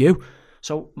this off you.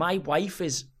 So my wife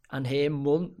and her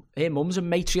mum's a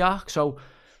matriarch. So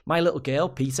my little girl,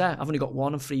 Peter, I've only got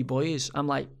 1 and 3 boys. I'm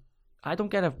like, I don't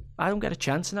get a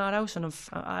chance in our house, and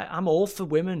I'm all for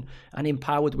women and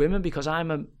empowered women, because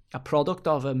I'm a product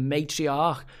of a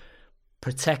matriarch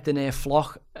protecting her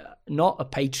flock, not a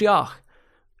patriarch.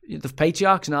 The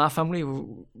patriarchs in our family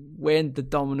weren't the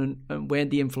dominant and weren't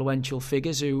the influential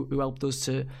figures who helped us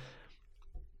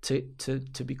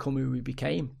to become who we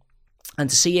became. And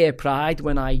to see her pride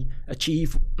when I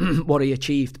achieve what I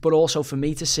achieved, but also for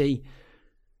me to see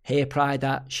her pride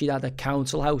that she'd had a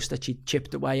council house that she'd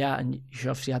chipped away at, and she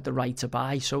obviously had the right to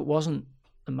buy. So it wasn't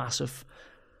a massive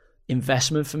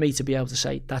investment for me to be able to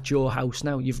say, that's your house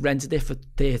now. You've rented it for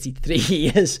 33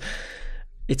 years.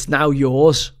 It's now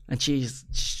yours. And she's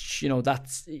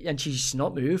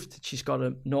not moved. She's got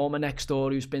a Norma next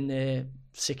door who's been there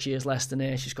 6 years less than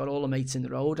her. She's got all her mates in the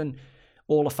road. And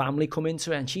all the family come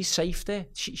into her, and she's safe there.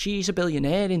 She's a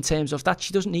billionaire in terms of that.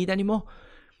 She doesn't need any more.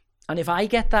 And if I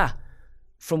get that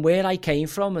from where I came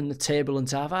from and the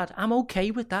turbulence I've had, I'm okay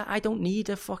with that. I don't need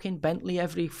a fucking Bentley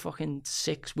every fucking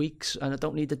 6 weeks, and I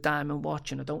don't need a diamond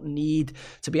watch, and I don't need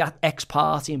to be at X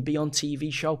party and be on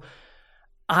TV show.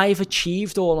 I've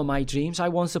achieved all of my dreams. I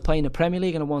wanted to play in the Premier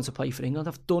League and I wanted to play for England.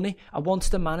 I've done it. I wanted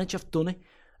to manage. I've done it.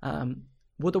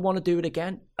 Would I want to do it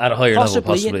again? At a higher level,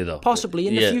 possibly though. Possibly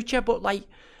in the future, but like,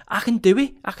 I can do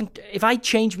it. If I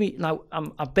change me now.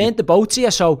 I've burnt the boats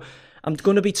here, so I'm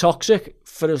going to be toxic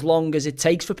for as long as it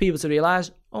takes for people to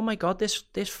realise, oh my God, this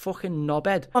fucking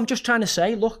knobhead. I'm just trying to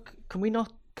say, look, can we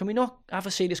not have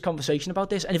a serious conversation about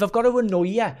this? And if I've got to annoy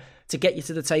you to get you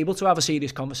to the table to have a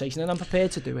serious conversation, then I'm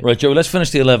prepared to do it. Right, Joe, let's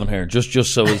finish the 11 here. Just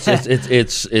so it's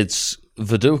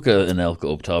Viduka and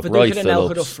Elka up top, Viduka right, and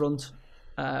Phillips. Elka up front.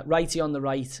 Righty on the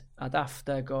right. I'd have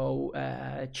to go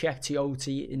Czech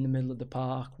Tiote in the middle of the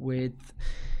park with...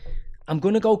 I'm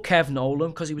going to go Kev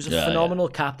Nolan because he was a phenomenal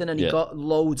captain and he got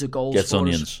loads of goals for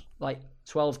us. Like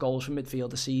 12 goals from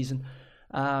midfield a season.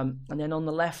 And then on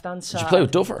the left-hand side... Did you play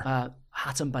with Duffer?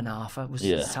 Hatton Banafa was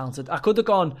talented. I could have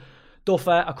gone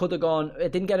Duffer. I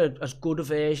didn't get as good a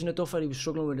version of Duffer. He was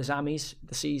struggling with his hammies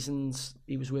the seasons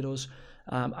he was with us.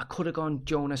 I could have gone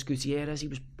Jonas Gutierrez. He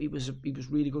was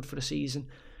really good for the season.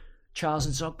 Charles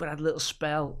Nzogba had a little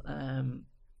spell.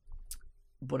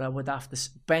 But I would have to...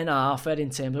 Ben Arthur,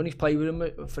 in terms... I only played with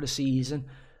him for the season.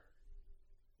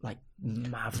 Like,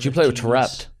 maverick. Did you play with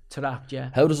Tarapt? Tarapt,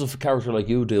 yeah. How does a character like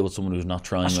you deal with someone who's not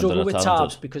trying? I struggled with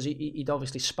Tabs because he'd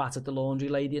obviously spat at the laundry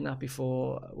lady and that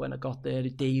before when I got there.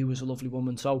 Dee was a lovely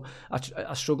woman. So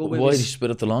I struggled with... Why did he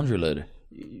spit at the laundry lady?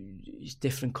 He's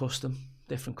different customs.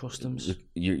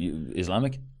 You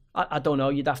Islamic? I don't know.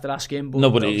 You'd have to ask him. But no,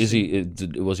 but was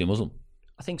he a Muslim?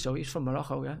 I think so. He's from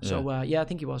Morocco, yeah. So, I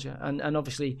think he was, yeah. And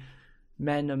obviously,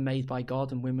 men are made by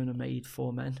God and women are made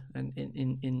for men. And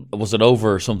in was it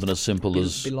over something as simple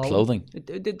as clothing?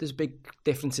 There's a big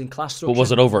difference in class structure. But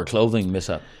was it over a clothing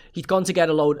mishap? He'd gone to get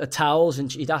a load of towels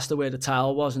and he'd asked her where the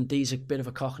towel was, and Dee's a bit of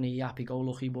a cockney,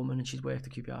 happy-go-lucky woman, and she'd worked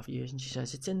at QPR for years, and she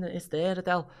says, it's there,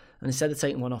 Adele. And instead of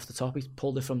taking one off the top, he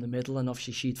pulled it from the middle, and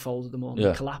obviously she'd folded them all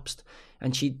and collapsed.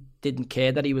 And she didn't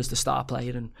care that he was the star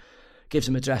player and gives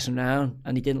him a dressing round,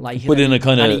 and he didn't like it. But in a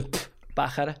kind of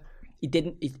back at her. He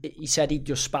didn't. He said he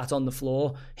just spat on the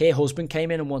floor. Her husband came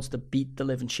in and wanted to beat the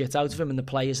living shit out of him, and the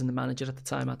players and the manager at the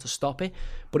time had to stop it.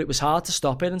 But it was hard to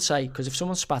stop it and say, because if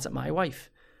someone spat at my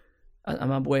wife,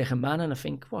 I'm a working man, and I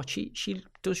think, what, she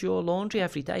does your laundry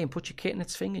every day and puts your kit in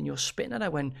its thing, and you're spitting at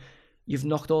her when you've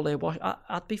knocked all their wash.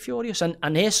 I'd be furious.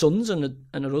 And her sons and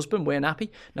her husband weren't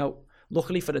happy. Now,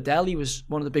 luckily for Adele, he was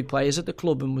one of the big players at the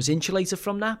club and was insulated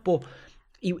from that, but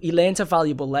he learned a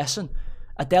valuable lesson.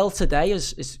 Adele today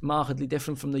is markedly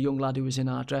different from the young lad who was in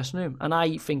our dressing room. And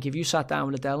I think if you sat down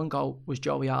with Adele and go, was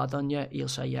Joey hard on you? He'll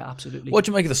say, yeah, absolutely. What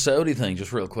do you make of the Saudi thing,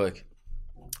 just real quick?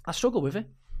 I struggle with it.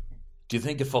 Do you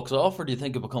think it fucks off, or do you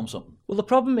think it becomes something? Well, the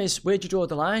problem is, where do you draw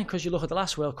the line? Because you look at the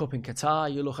last World Cup in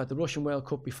Qatar, you look at the Russian World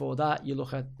Cup before that, you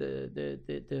look at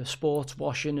the sports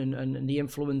washing and the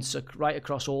influence right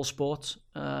across all sports.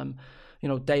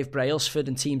 Dave Brailsford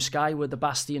and Team Sky were the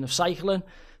bastion of cycling.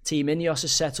 Team Ineos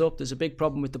is set up. There's a big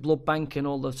problem with the blood bank and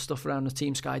all the stuff around the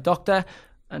Team Sky doctor.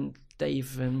 And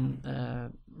Dave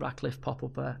and Ratcliffe pop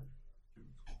up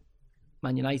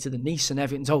Man United and Nice, and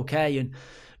everything's okay. And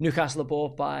Newcastle are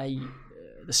bought by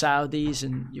the Saudis,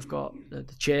 and you've got the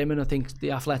chairman. I think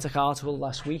the Athletic article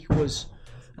last week was...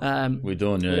 we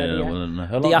done, yeah.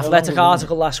 The Athletic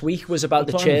article last week was about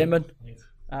the chairman.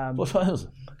 What time is it?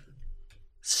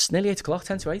 It's nearly 8 o'clock,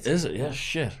 10 to 8. Is it? Yeah,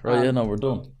 shit. Right, we're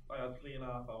done. I had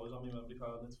 3.5 hours on my memory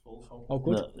card and it's full. So. Oh,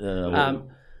 good. Yeah,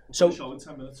 so show in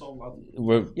 10 minutes, all lad.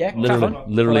 We're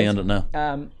literally end it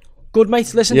now. Good,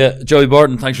 mate. Listen. Yeah, Joey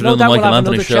Barton, thanks for doing the Michael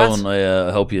Anthony show, chat. and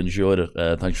I hope you enjoyed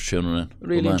it. Thanks for tuning in.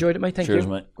 Really enjoyed it, mate. Thank Cheers,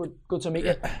 you. Mate. Good to meet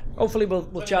you. Hopefully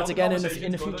we'll chat again in the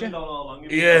future.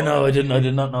 Yeah, no, I did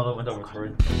not know that went over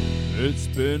 3. It's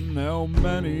been how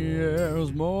many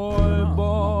years, my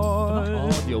boy?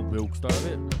 Audiobook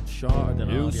started shorter than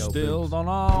you still don't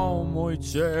know my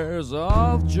tears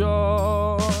of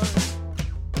joy.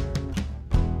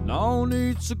 No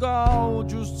need to go,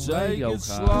 just take it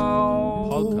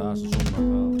slow.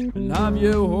 Podcast. And have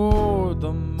you heard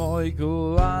the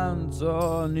Michael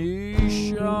Anthony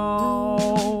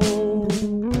show?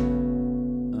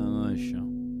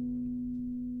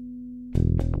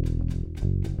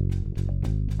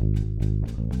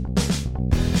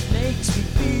 Makes me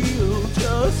feel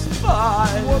just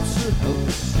fine. What's it help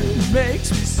to see?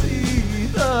 Makes me see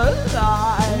the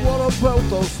light. What about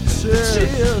those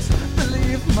tears?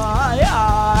 Believe with my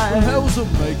eye. How's a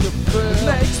makeup fair?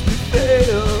 Makes me